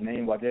AHUA. The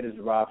name Wajet is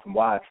derived from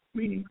Waj,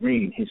 meaning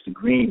green, hence the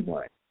green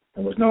one,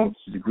 and was known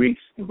to the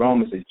Greeks and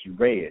Romans as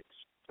Jureids,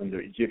 from the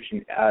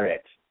Egyptian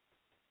Aret.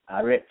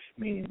 Aret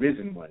meaning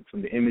risen one,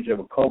 from the image of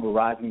a cobra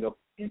rising up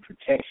in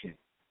protection.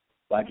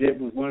 Wajet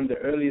was one of the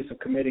earliest of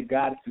Kemetic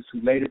goddesses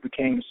who later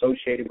became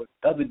associated with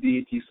other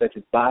deities such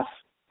as Bas,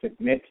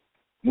 Sekhmet,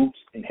 Mut,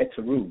 and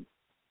Heteru.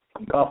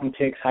 In Coffin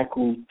text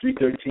Haiku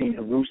 313,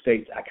 Haru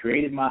states, I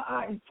created my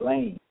eye in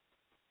flame.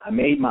 I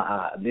made my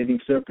eye a living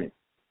serpent.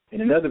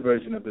 In another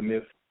version of the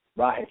myth,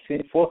 Ra had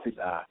sent forth his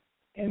eye,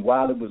 and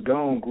while it was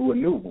gone, grew a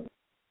new one.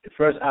 The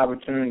first eye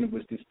returned and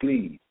was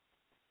displeased.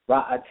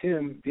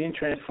 Ra-Atim then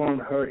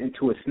transformed her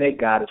into a snake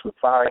goddess with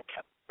fiery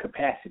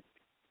capacity.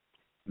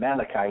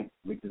 Malachite,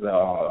 which is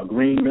a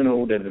green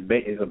mineral that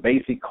is a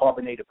basic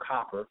carbonate of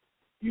copper,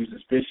 used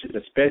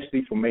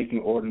especially for making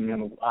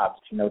ornamental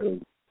objects.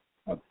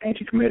 The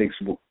ancient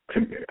Kemetics,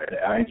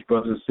 our ancient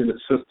brothers and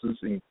sisters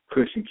in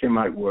Kush and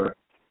Kemite were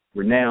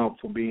renowned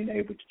for being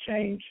able to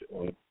change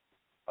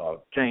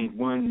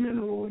one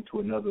mineral into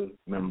another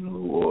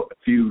mineral or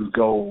fuse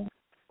gold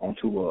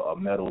onto a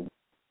metal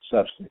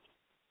substance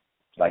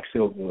like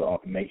silver or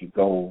make it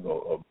gold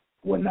or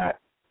whatnot.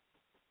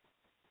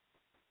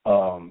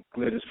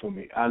 Glitters for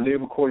me. I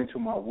live according to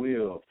my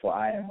will, for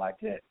I am like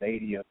that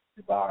lady of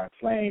devouring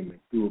flame, and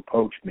do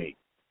approach me.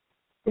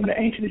 From the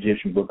ancient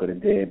Egyptian Book of the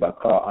Dead by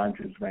Carl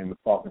Andrews, Raymond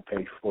Faulkner,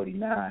 page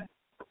 49.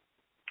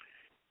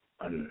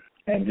 And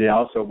then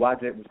also,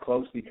 Wajet was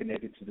closely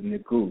connected to the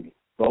Nagu,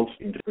 both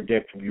in the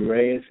projected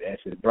Uraeus at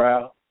his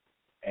brow,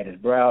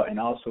 and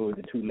also in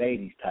the two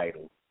ladies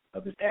title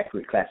of his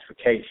accurate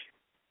classification.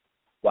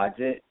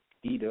 Wajet,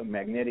 either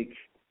magnetic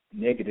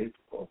negative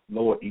of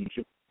Lower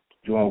Egypt,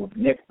 joined with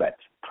Nekbat,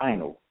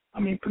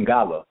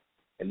 Pingala,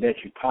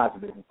 electric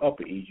positive of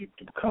Upper Egypt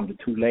to become the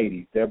two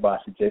ladies, thereby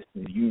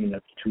suggesting the union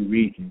of the two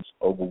regions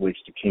over which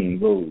the king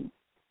ruled.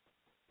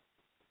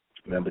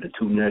 Remember the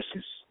two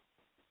nurses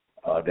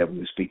that we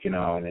were speaking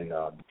on in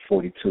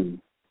 42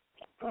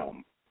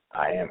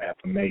 I am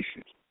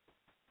affirmations.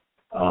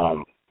 Of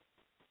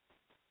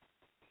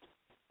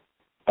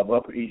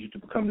Upper Egypt to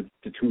become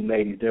the two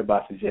ladies,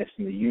 thereby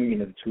suggesting the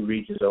union of the two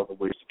regions over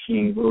which the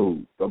king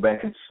ruled. Go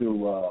back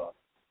into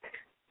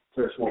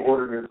first one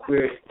order real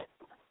quick.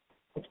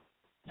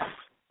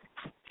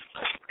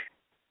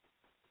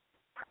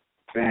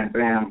 Bam,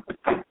 bam,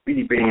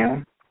 bitty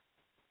bam.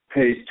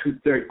 Page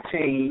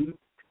 213.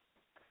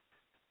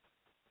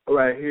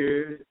 Right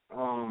here,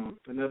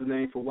 another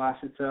name for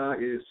Washitaw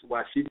is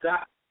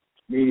Washita,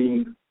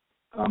 meaning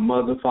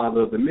mother,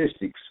 father of the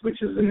mystics,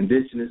 which is an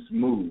indigenous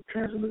mood,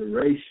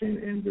 transliteration,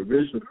 and the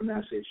original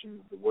pronunciation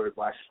of the word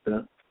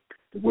Washita.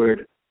 The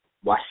word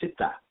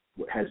Washita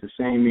has the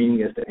same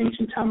meaning as the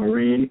ancient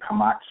Tamarind,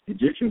 Kamak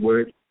Egyptian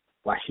word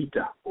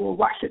Washita or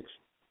Washit,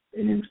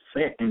 and in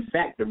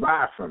fact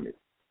derived from it.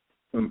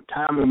 From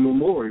time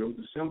immemorial,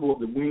 the symbol of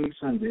the winged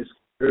sun disk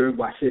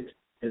Washit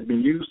has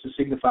been used to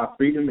signify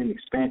freedom and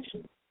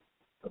expansion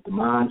of the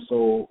mind,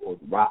 soul, or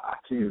the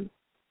Ra'atu.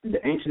 In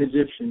the ancient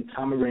Egyptian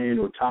Tamarian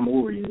or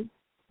Tamurian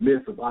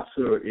myth of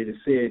Asur, it is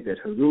said that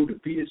Haru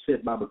defeated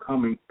Set by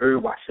becoming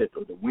Washit,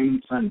 or the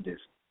winged sun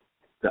disk,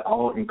 the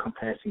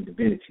all-encompassing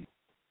divinity.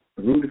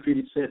 Haru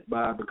defeated Set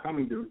by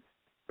becoming the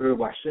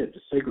Washit,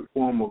 the sacred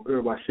form of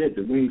Washit,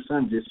 the winged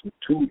sun disk with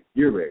two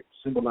urates,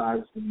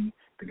 symbolizing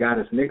the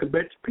goddess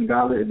Nekabet,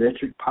 Pingala,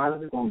 electric,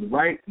 positive on the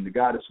right, and the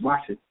goddess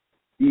Washit,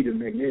 either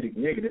magnetic,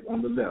 negative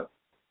on the left.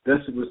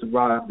 Thus it was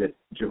derived that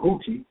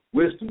Jehuti,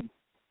 wisdom,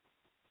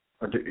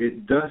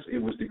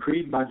 it was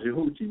decreed by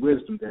Jehuti,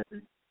 wisdom, that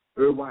the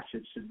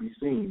Washit should be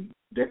seen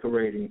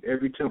decorating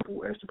every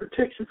temple as the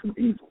protection from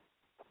evil.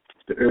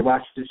 The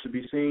Washit should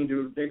be seen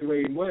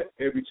decorating what?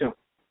 Every temple.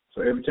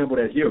 So every temple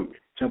that's you,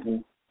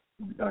 temple,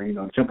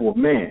 temple of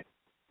man.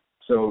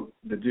 So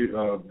the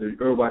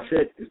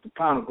Washit is the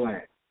pineal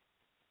gland.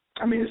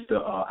 It's the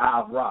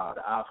eye of Ra,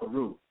 the eye of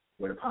Haru,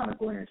 where the pineal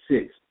gland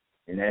sits.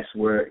 And that's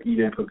where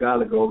either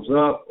Pagala goes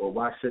up or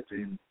Washit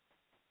and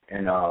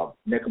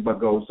Nekaba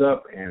goes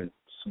up and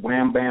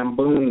swam, bam,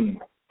 boom.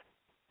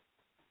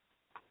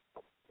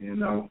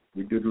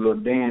 We do the little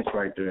dance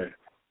right there.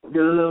 Do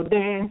the little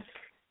dance.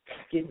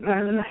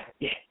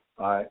 Yeah.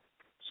 All right.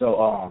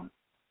 So,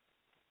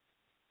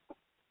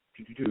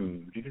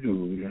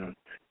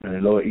 and the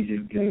Lower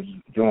Egypt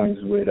joins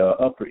with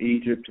Upper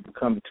Egypt to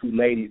become the two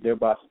ladies,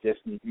 thereby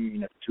suggesting the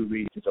union of the two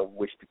regions over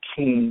which the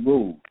king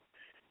ruled.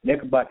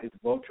 Nekab is the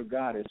vulture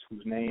goddess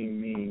whose name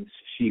means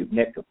she of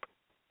Nekab.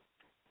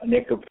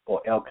 Nekab,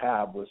 or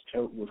El-Kab, was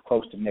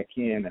close to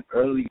Nekin, an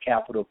early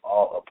capital of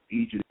all of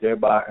Egypt,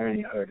 thereby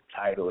earning her the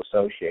title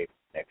associated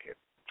with Nekab.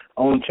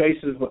 Only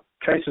traces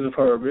of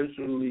her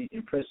originally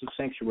impressive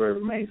sanctuary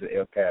remains at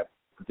El-Kab,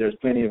 but there's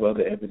plenty of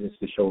other evidence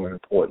to show her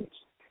importance.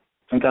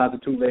 Sometimes the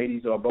two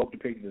ladies are both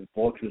depicted as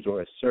vultures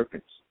or as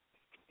serpents.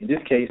 In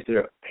this case,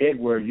 their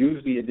headwear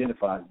usually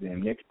identifies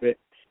them.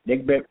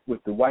 Nekbet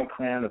with the white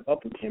crown of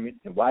Upper Kemet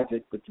and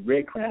Wajet with the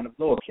red crown of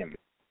Lower Kemet.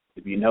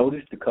 If you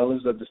notice, the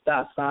colors of the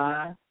star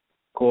sign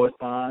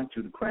correspond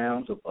to the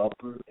crowns of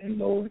Upper and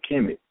Lower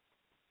Kemet,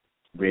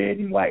 red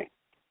and white.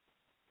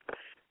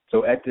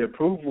 So at the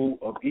approval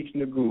of each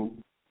Nagu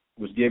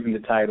was given the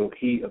title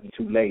He of the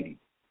Two Ladies.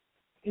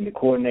 In the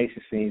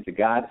coronation scenes, the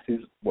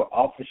goddesses were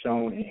often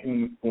shown in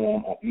human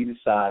form on either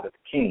side of the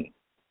king.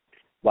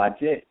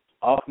 Wajet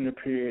often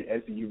appeared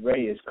as the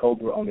Uraeus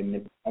cobra on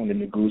the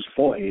Nagu's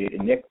forehead,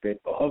 and Nekbet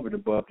hovered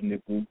above the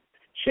Nagu,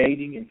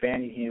 shading and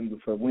fanning him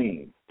with her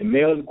wings. The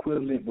male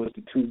equivalent was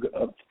the two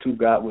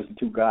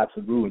gods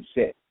of Ru and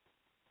Set.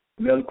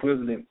 The male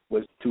equivalent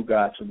was the two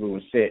gods of Ru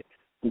and Set,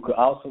 who could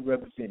also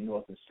represent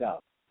north and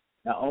south.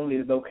 Not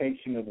only the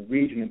location of the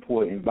region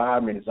important,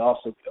 environment is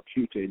also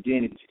acute to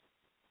identity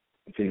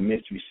within the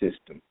mystery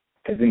system.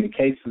 As in the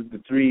case of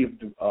the three,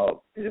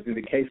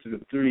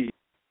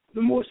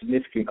 the more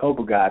significant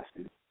cobra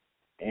goddesses,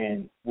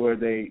 and where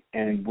they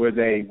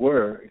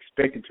were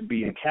expected to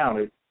be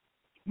encountered,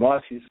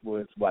 marshes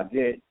was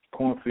Wadet,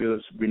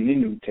 cornfields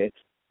Reninutet,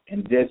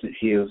 and desert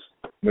hills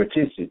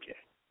Mertinsije.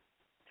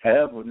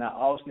 However, not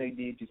all snake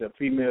deities are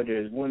female.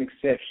 There is one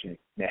exception,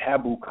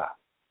 Nehabuka,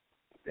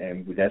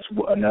 and that's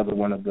another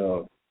one of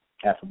the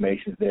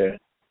affirmations there,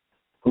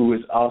 who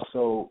is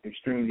also an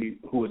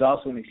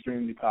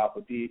extremely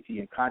powerful deity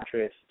in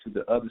contrast to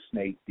the other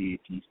snake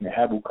deities.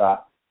 Nehabuka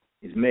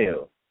is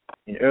male.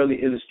 In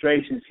early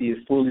illustrations, he is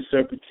fully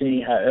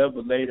serpentine.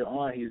 However, later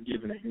on, he is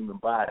given a human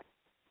body.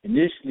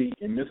 Initially,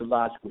 in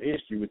mythological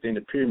history within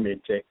the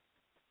pyramid text,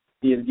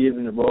 he is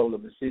given the role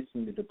of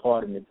assisting the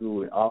departed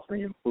Nagu and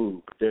offering him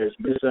food. But there is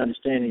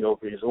misunderstanding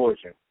over his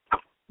origin.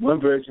 One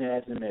version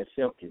has him as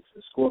Self-CULTIVATION,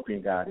 a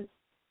scorpion goddess,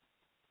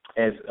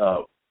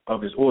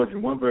 of his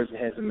origin. One version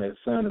has him as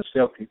son of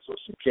Self-CULTIVATION, or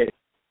Suket,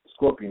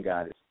 scorpion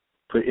goddess,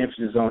 put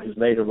emphasis on his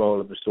later role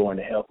of restoring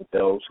the health of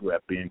those who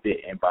have been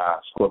bitten by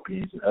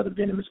scorpions and other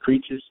venomous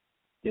creatures.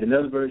 Yet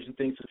another version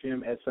thinks of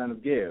him as son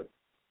of Geb.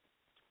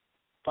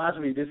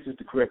 Possibly this is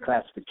the correct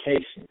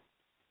classification.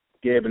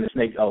 Geb and the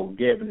snake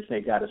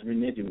goddess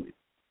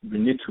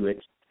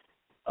Renituit.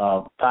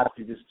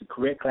 Possibly this is the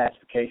correct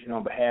classification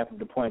on behalf of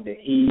the point that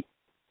he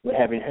would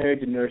have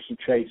inherited the nourishing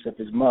traits of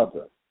his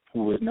mother,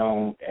 who is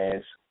known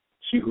as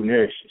she who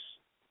nourishes.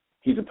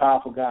 He's a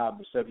powerful god,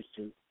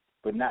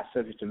 but not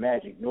subject to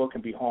magic, nor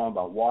can be harmed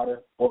by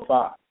water or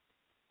fire.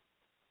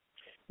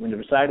 When the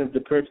reciter of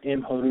the Perch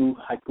M. Haru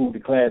haiku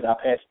declares our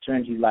past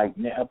eternity like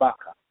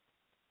Nehabaka,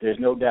 there is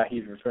no doubt he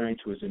is referring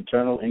to his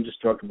internal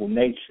indestructible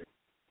nature,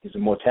 his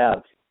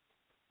immortality.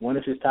 One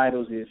of his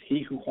titles is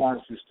He Who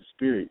Harnesses the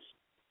Spirits,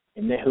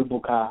 and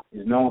Nehubuka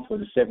is known for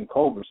the 7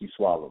 cobras he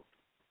swallowed.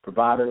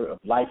 Provider of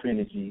life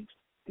energies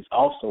is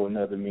also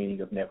another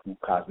meaning of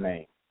Nehubuka's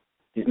name.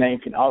 His name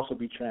can also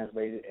be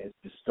translated as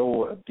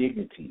bestower of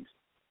dignities.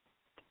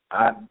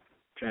 I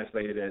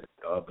translated as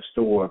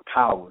bestower of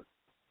power,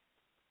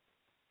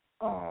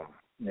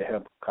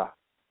 Nehubuka,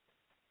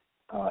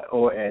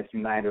 or as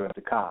uniter of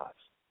the cause.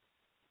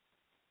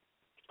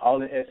 All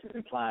in essence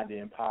implying the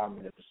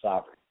empowerment of the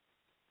sovereign.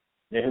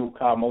 The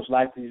AHUA most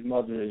likely his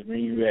mother is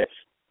Menuet,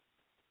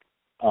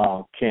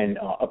 can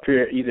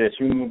appear either as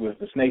human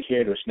with a snake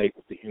head or snake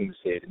with the human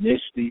head.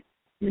 Initially,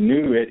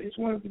 Menuet is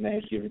one of the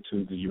names given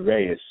to the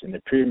Uraeus, and the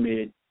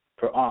pyramid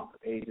per Ankh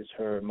aids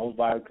her most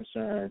vital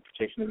concern,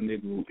 protection of the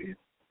Negro, is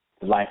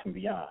the life and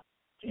beyond,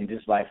 in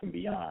this life and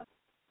beyond.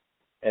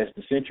 As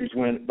the centuries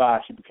went by,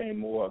 she became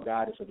more a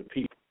goddess of the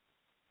people.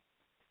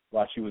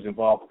 While she was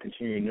involved with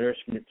continuing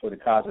nourishment for the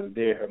cause of the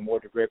dead, her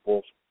more direct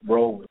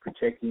role was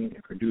protecting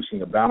and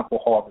producing a bountiful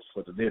harvest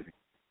for the living.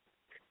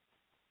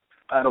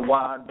 Out of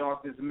Why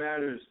Darkness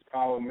Matters,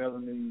 Power of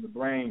Melanin in the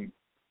Brain,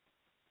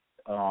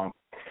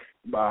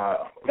 by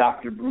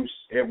Dr. Bruce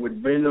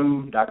Edward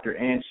Benham, Dr.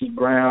 Ann C.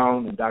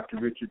 Brown, and Dr.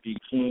 Richard D.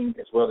 King,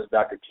 as well as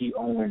Dr. T.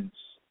 Owens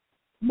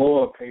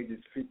Moore,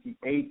 pages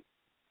 58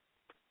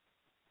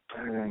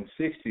 and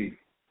 60.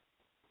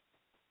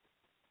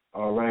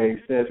 All right, it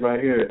says right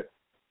here,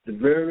 the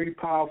very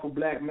powerful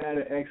black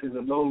matter acts as a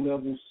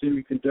low-level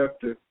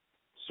semiconductor,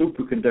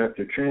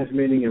 superconductor,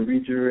 transmitting and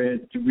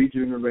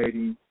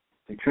regenerating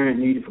the current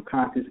needed for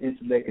conscious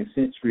intellect and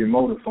sensory and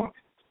motor functions.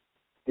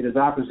 It is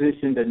our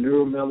position that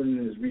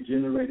neuromelanin is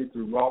regenerated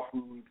through raw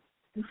food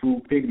and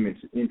food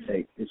pigments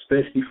intake,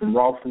 especially from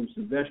raw fruits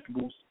and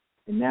vegetables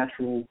and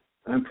natural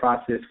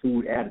unprocessed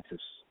food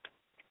additives.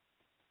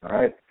 All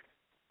right.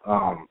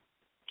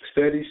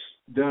 Studies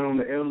done on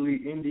the elderly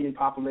Indian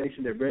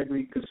population that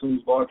regularly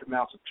consumes large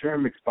amounts of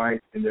turmeric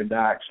spice in their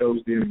diet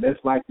shows them less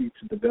likely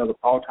to develop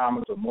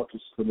Alzheimer's or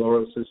multiple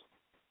sclerosis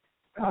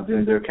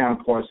than their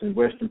counterparts in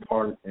Western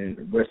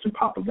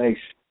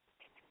population.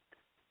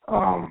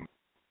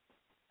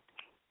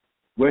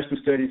 Western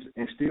studies,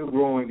 and still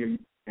growing,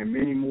 and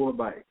many more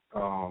by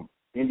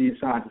Indian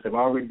scientists have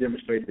already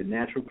demonstrated that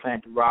natural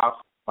plant-derived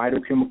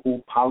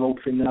phytochemical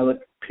polyphenolic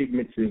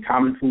pigments and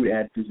common food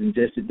additives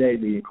ingested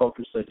daily in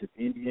cultures such as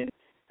Indian,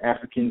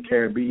 African,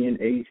 Caribbean,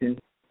 Asian,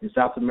 and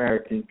South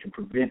American can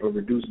prevent or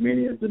reduce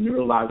many of the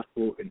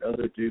neurological and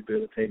other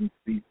debilitating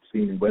diseases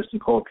seen in Western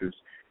cultures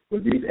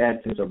where these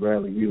additives are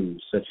rarely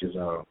used, such as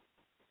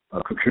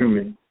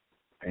curcumin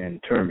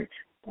and turmeric.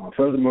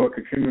 Furthermore,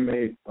 curcumin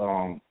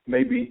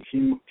may be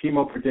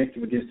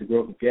chemoprotective against the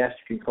growth of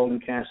gastric and colon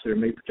cancer and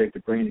may protect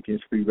the brain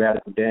against free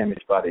radical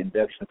damage by the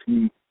induction of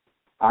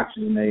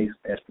oxygenase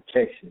as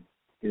protection.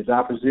 It is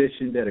our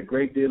position that a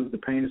great deal of the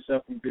pain and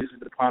suffering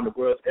visited upon the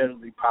world's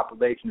elderly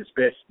population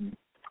especially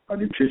are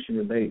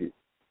nutrition-related.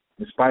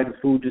 In spite of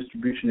food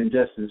distribution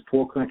injustice,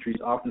 poor countries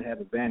often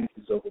have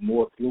advantages over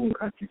more affluent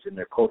countries in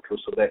their cultural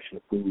selection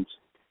of foods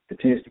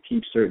that tends to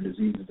keep certain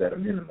diseases at a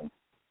minimum.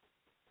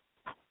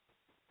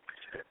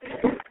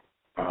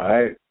 All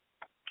right.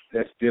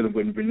 That's dealing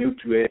with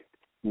Renutuet,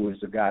 who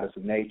is a goddess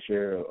of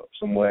nature, or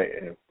somewhat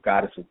a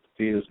goddess of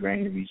fields,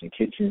 granaries, and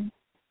kitchen.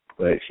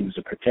 But she was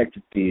a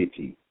protective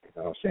deity, you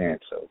know what I'm saying?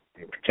 So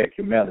they protect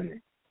your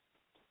melanin.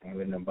 Don't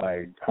let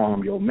nobody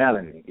harm your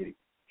melanin.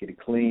 Get it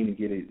clean and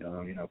get it,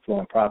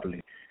 flowing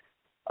properly.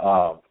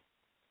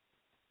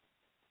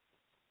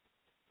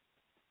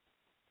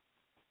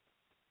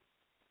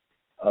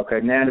 Okay,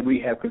 now that we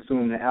have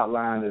consumed the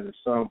outline of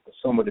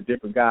some of the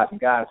different gods and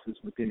goddesses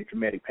within the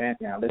Kemetic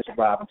pantheon, let's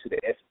arrive into the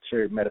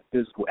esoteric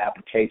metaphysical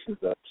applications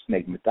of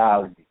snake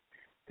mythology.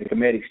 The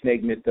Kemetic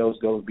snake mythos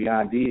goes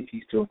beyond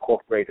deities to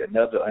incorporate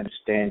another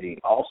understanding,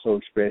 also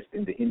expressed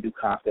in the Hindu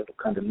concept of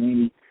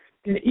Kundalini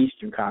and the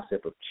Eastern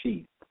concept of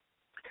Chi.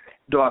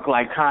 Dark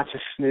Light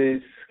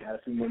Consciousness, got a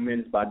few more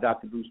minutes, by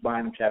Dr. Bruce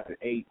Bynum, chapter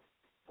 8,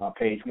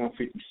 page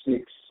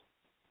 156.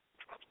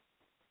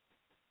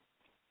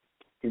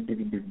 In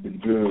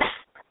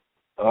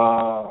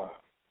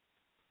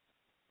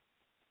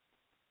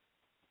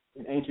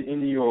ancient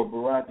India, or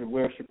Bharata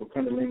worship of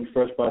Kundalini,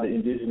 first by the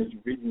indigenous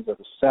regions of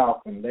the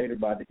south and later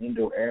by the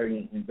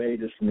Indo-Aryan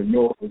invaders from the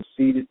north, was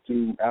seeded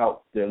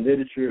throughout their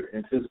literature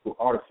and physical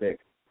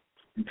artifacts.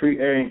 In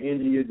pre-Aryan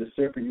India, the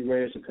serpent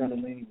Uraeus of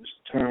Kundalini was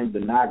termed the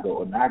Naga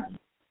or Nagi.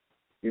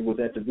 It was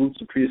at the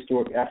roots of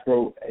prehistoric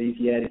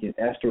Afro-Asiatic and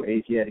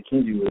Astro-Asiatic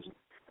Hinduism.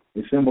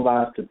 It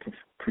symbolized the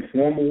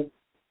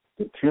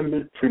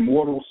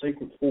primordial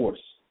sacred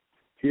force,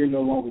 here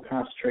no longer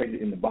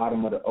concentrated in the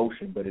bottom of the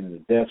ocean, but in the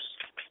depths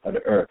of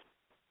the earth.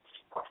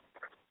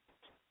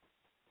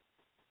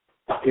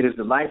 It is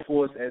the life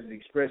force as it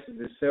expresses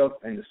itself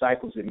and the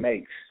cycles it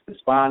makes. The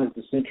spine is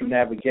the central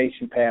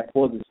navigation path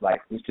for this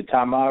life, which the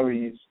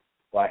Tamarians,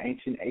 by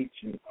ancient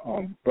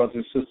brothers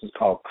and sisters,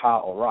 called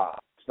KA-RAS.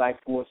 This life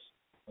force,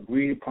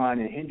 agreed upon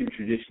in Hindu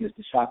tradition, is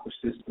the chakra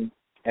system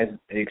as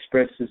it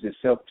expresses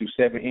itself through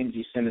 7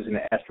 energy centers in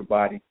the astral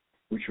body,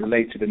 which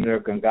relate to the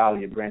nerve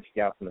ganglion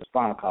branching out from the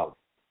spinal column.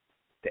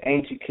 The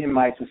ancient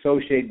Kemites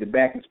associated the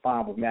back and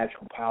spine with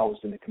magical powers,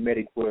 in the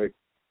Kemetic word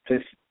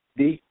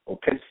pesdi or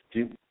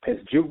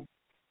pesju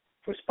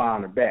for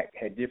spine or back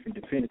had different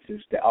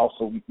definitives that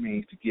also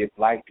means to give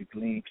light, to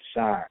gleam, to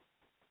shine.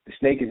 The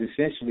snake is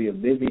essentially a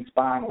living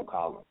spinal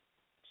column,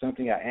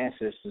 something our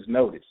ancestors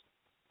noticed.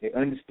 They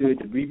understood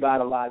the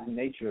revitalizing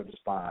nature of the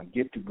spine,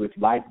 gifted with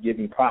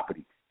life-giving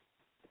properties.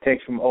 The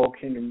text from Old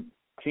Kingdom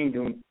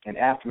kingdom, and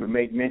after it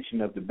made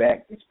mention of the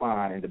back and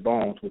spine and the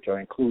bones which are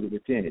included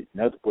within it. In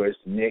other words,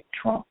 the neck,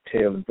 trunk,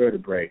 tail, and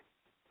vertebrae,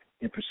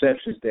 in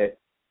perceptions that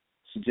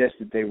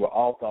suggested they were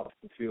all thought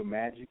to fulfill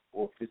magic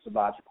or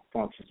physiological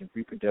functions in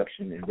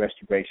reproduction and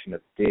restoration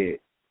of the dead.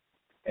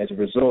 As a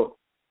result,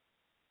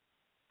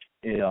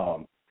 in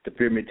the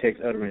pyramid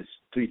text utterance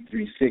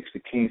 336, the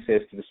king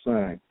says to the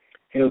son,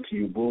 "Hail to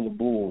you, bull of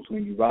bulls.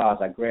 When you rise,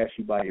 I grasp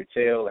you by your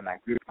tail, and I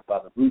grip you by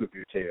the root of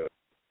your tail.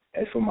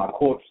 As for my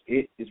corpse,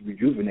 it is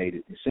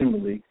rejuvenated." And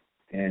similarly,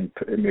 in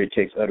pyramid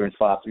text utterance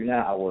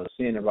 539, "I will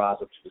ascend and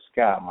rise up to the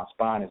sky. My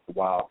spine is the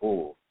wild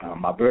bull.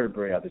 My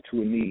vertebrae are the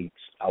two knees.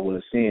 I will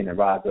ascend and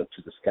rise up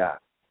to the sky."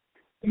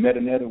 The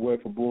meta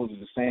word for bulls is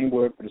the same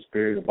word for the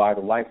spirit of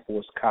vital life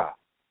force, Ka.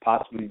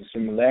 Possibly the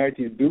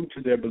similarity is due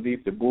to their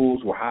belief that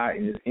bulls were high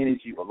in his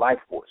energy or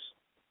life force.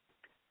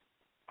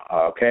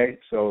 Okay,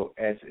 so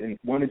as in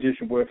one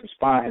Egyptian word for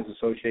spine has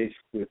association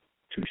with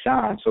to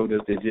shine, so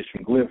does the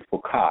Egyptian glyph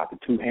for Ka, the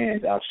two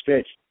hands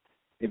outstretched.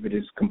 If it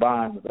is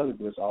combined with other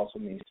glyphs, also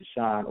means to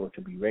shine or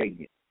to be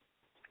radiant.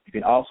 You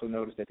can also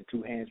notice that the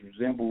two hands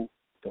resemble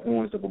the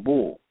horns of a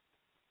bull.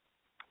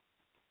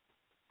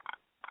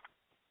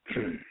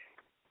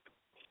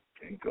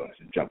 Go ahead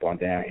and jump on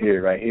down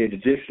here, right here. The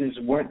Egyptians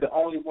weren't the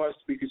only ones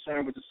to be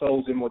concerned with the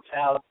soul's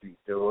immortality.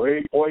 The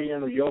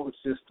Oriental yoga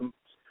system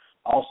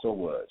also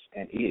was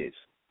and is.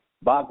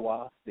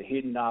 Bagua, the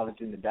hidden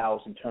knowledge in the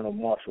Taoist internal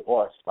martial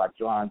arts, by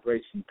John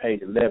Bracey,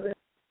 page 11,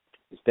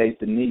 it states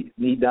the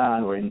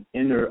Nidan, or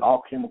inner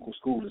alchemical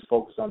school, is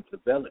focused on the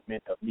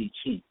development of Ni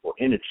Chi, or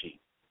inner Chi.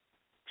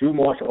 True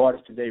martial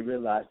artists today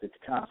realize that the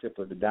concept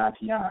of the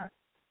Dantian,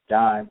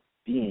 Dan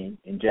being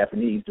in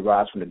Japanese,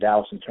 derives from the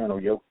Taoist internal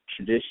yoga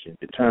tradition.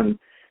 The term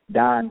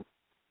Dan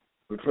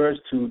refers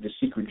to the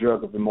secret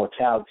drug of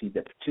immortality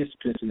that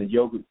participants in the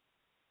yoga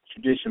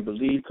tradition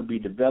believe could be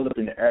developed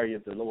in the area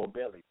of the lower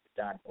belly,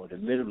 or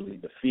literally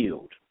the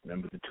field.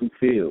 Remember the two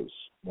fields,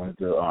 one of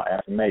the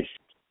affirmations.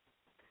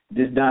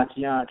 This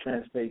Dantian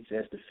translates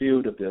as the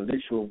field of the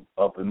elixir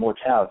of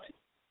immortality.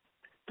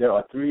 There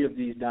are three of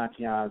these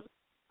Dantians: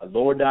 a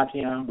lower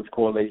Dantian, which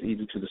correlates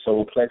either to the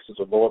solar plexus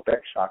or lower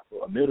back chakra;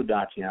 a middle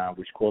Dantian,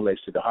 which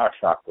correlates to the heart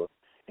chakra;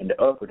 and the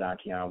upper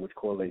Dantian, which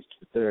correlates to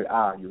the third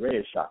eye,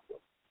 Uraeus chakra.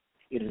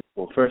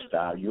 First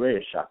eye,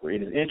 Uraeus chakra.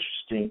 It is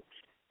interesting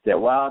that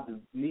while the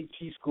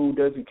Ni-Chi school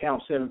doesn't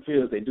count seven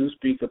fields, they do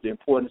speak of the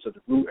importance of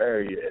the root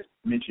area, as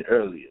mentioned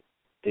earlier.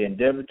 They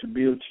endeavor to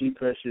build chi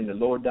pressure in the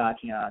lower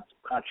Dantian,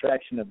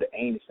 contraction of the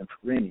anus and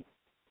perineum.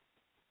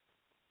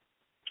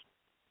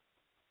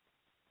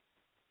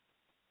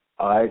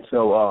 All right,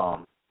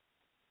 so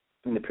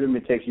in the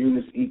pyramid text,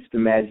 Eunice eats the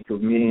magic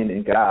of men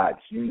and gods.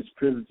 Eunice's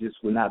privileges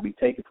will not be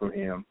taken from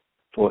him,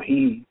 for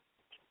he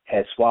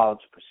has swallowed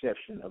the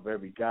perception of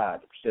every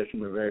god. The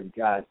perception of every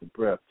god is the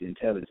breath, the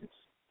intelligence.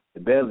 The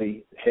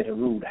belly, the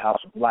Heteru, the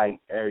house of light,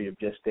 area of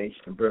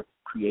gestation and birth,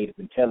 creative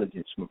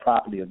intelligence, when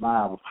properly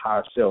aligned with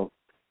higher self,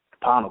 the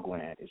pineal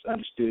gland, is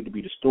understood to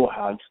be the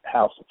storehouse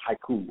of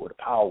haiku, or the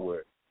power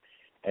word,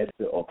 as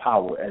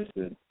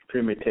the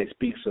pyramid text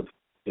speaks of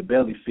the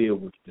belly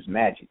filled with this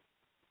magic.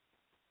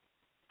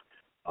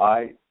 All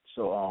right,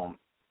 so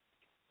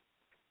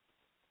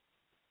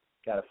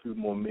got a few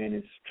more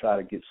minutes to try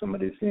to get some of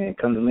this in.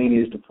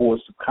 Kundalini is the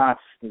force of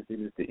consciousness. It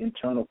is the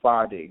internal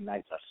fire that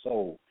ignites our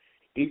soul.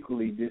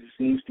 Equally, this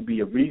seems to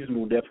be a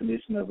reasonable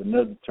definition of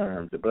another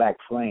term, the black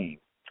flame,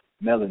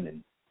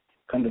 melanin.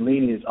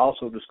 Kundalini is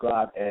also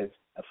described as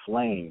a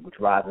flame which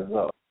rises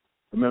up.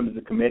 Remember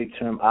the Kemetic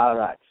term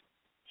Arat,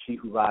 she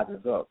who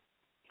rises up.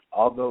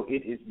 Although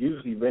it is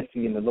usually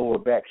resting in the lower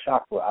back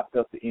chakra, I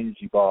felt the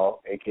energy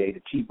ball, a.k.a.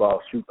 the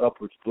T-ball, shoot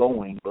upwards,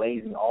 glowing,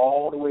 blazing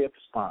all the way up the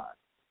spine.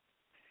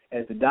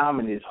 As the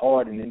diamond is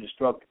hard and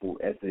indestructible,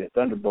 as the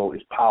thunderbolt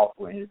is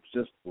powerful and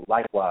irresistible,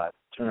 likewise,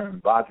 the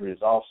term Vajra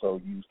is also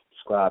used to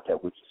describe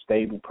that which is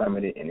stable,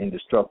 permanent, and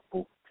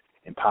indestructible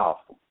and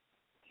powerful.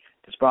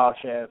 The spiral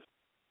shaft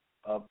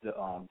of the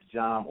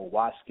Jam or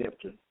Y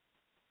scepter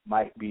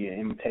might be an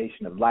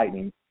imitation of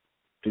lightning.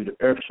 Through the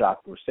earth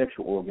chakra or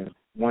sexual organs,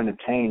 one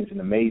obtains an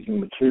amazing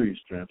material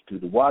strength. Through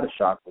the water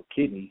chakra or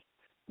kidneys,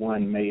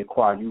 one may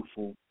acquire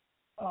youthful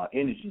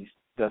energies,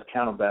 thus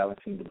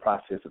counterbalancing the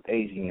process of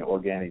aging and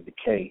organic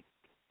decay.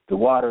 The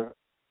water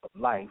of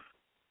life,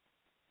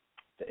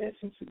 the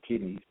essence of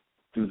kidneys.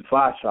 Through the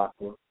fire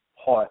chakra,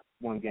 heart,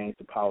 one gains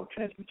the power of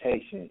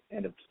transmutation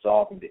and of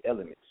dissolving the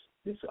elements.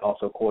 This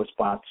also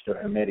corresponds to the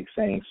Hermetic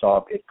saying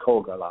 "Sarb et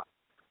Kogala,"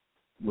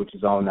 which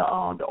is on the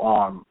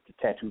arm,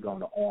 tattooed on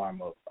the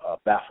arm of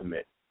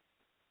Baphomet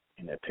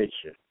in that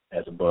picture,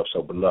 as above,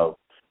 so below.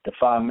 The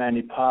fire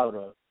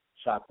Manipura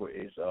chakra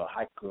is a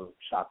Haiku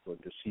chakra,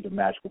 to see the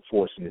magical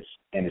force in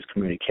its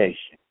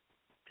communication.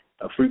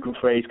 A frequent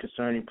phrase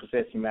concerning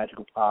possessing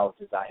magical powers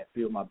is, "I have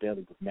filled my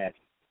belly with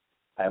magic.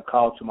 I have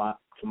called to mind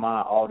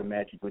all the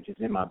magic which is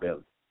in my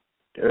belly."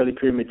 The early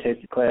pyramid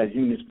text declares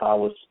Eunice's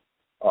powers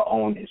are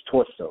on his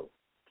torso.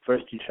 The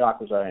first two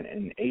chakras are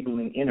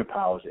enabling inner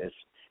powers as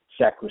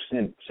sacred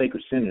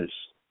centers.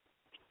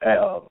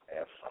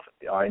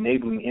 are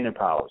enabling inner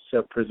powers,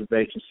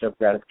 self-preservation,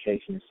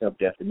 self-gratification, and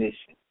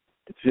self-definition.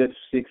 The fifth,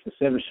 sixth, and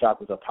seventh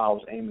chakras are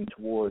powers aiming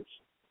towards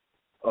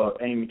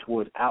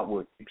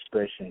outward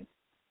expression.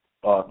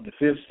 The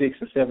fifth,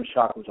 sixth, and seventh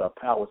chakras are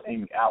powers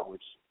aiming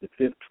outwards. The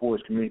fifth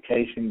towards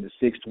communication, the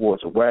sixth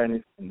towards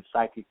awareness and the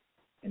psychic,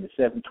 and the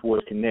seventh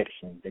towards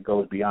connection that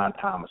goes beyond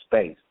time or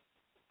space.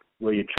 Where your